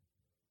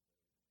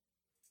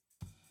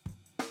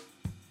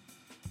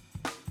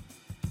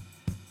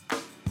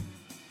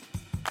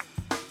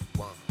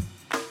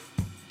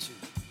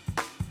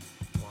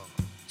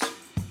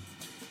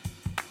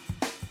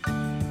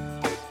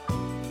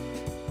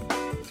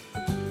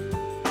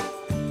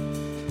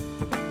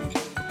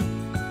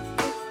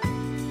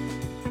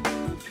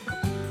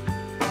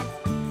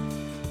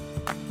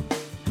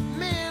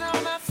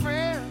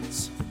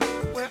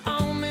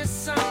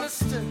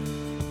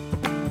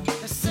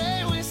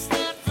 Say we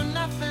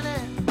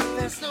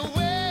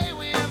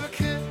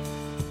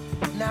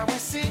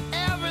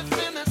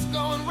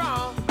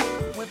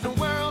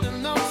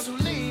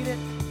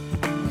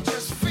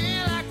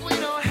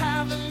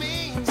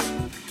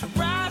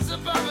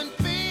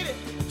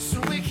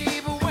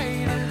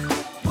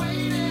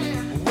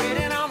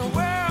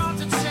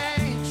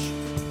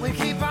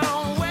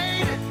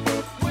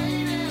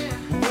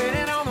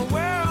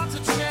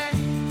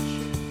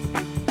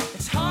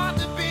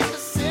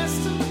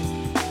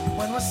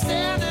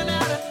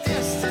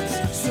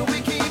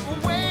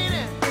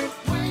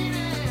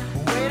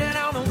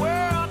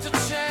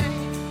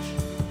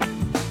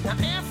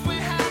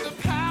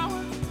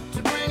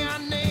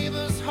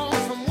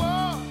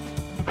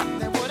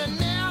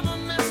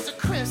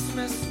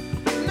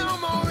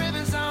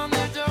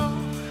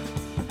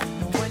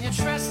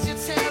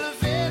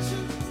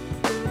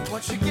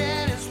what you get.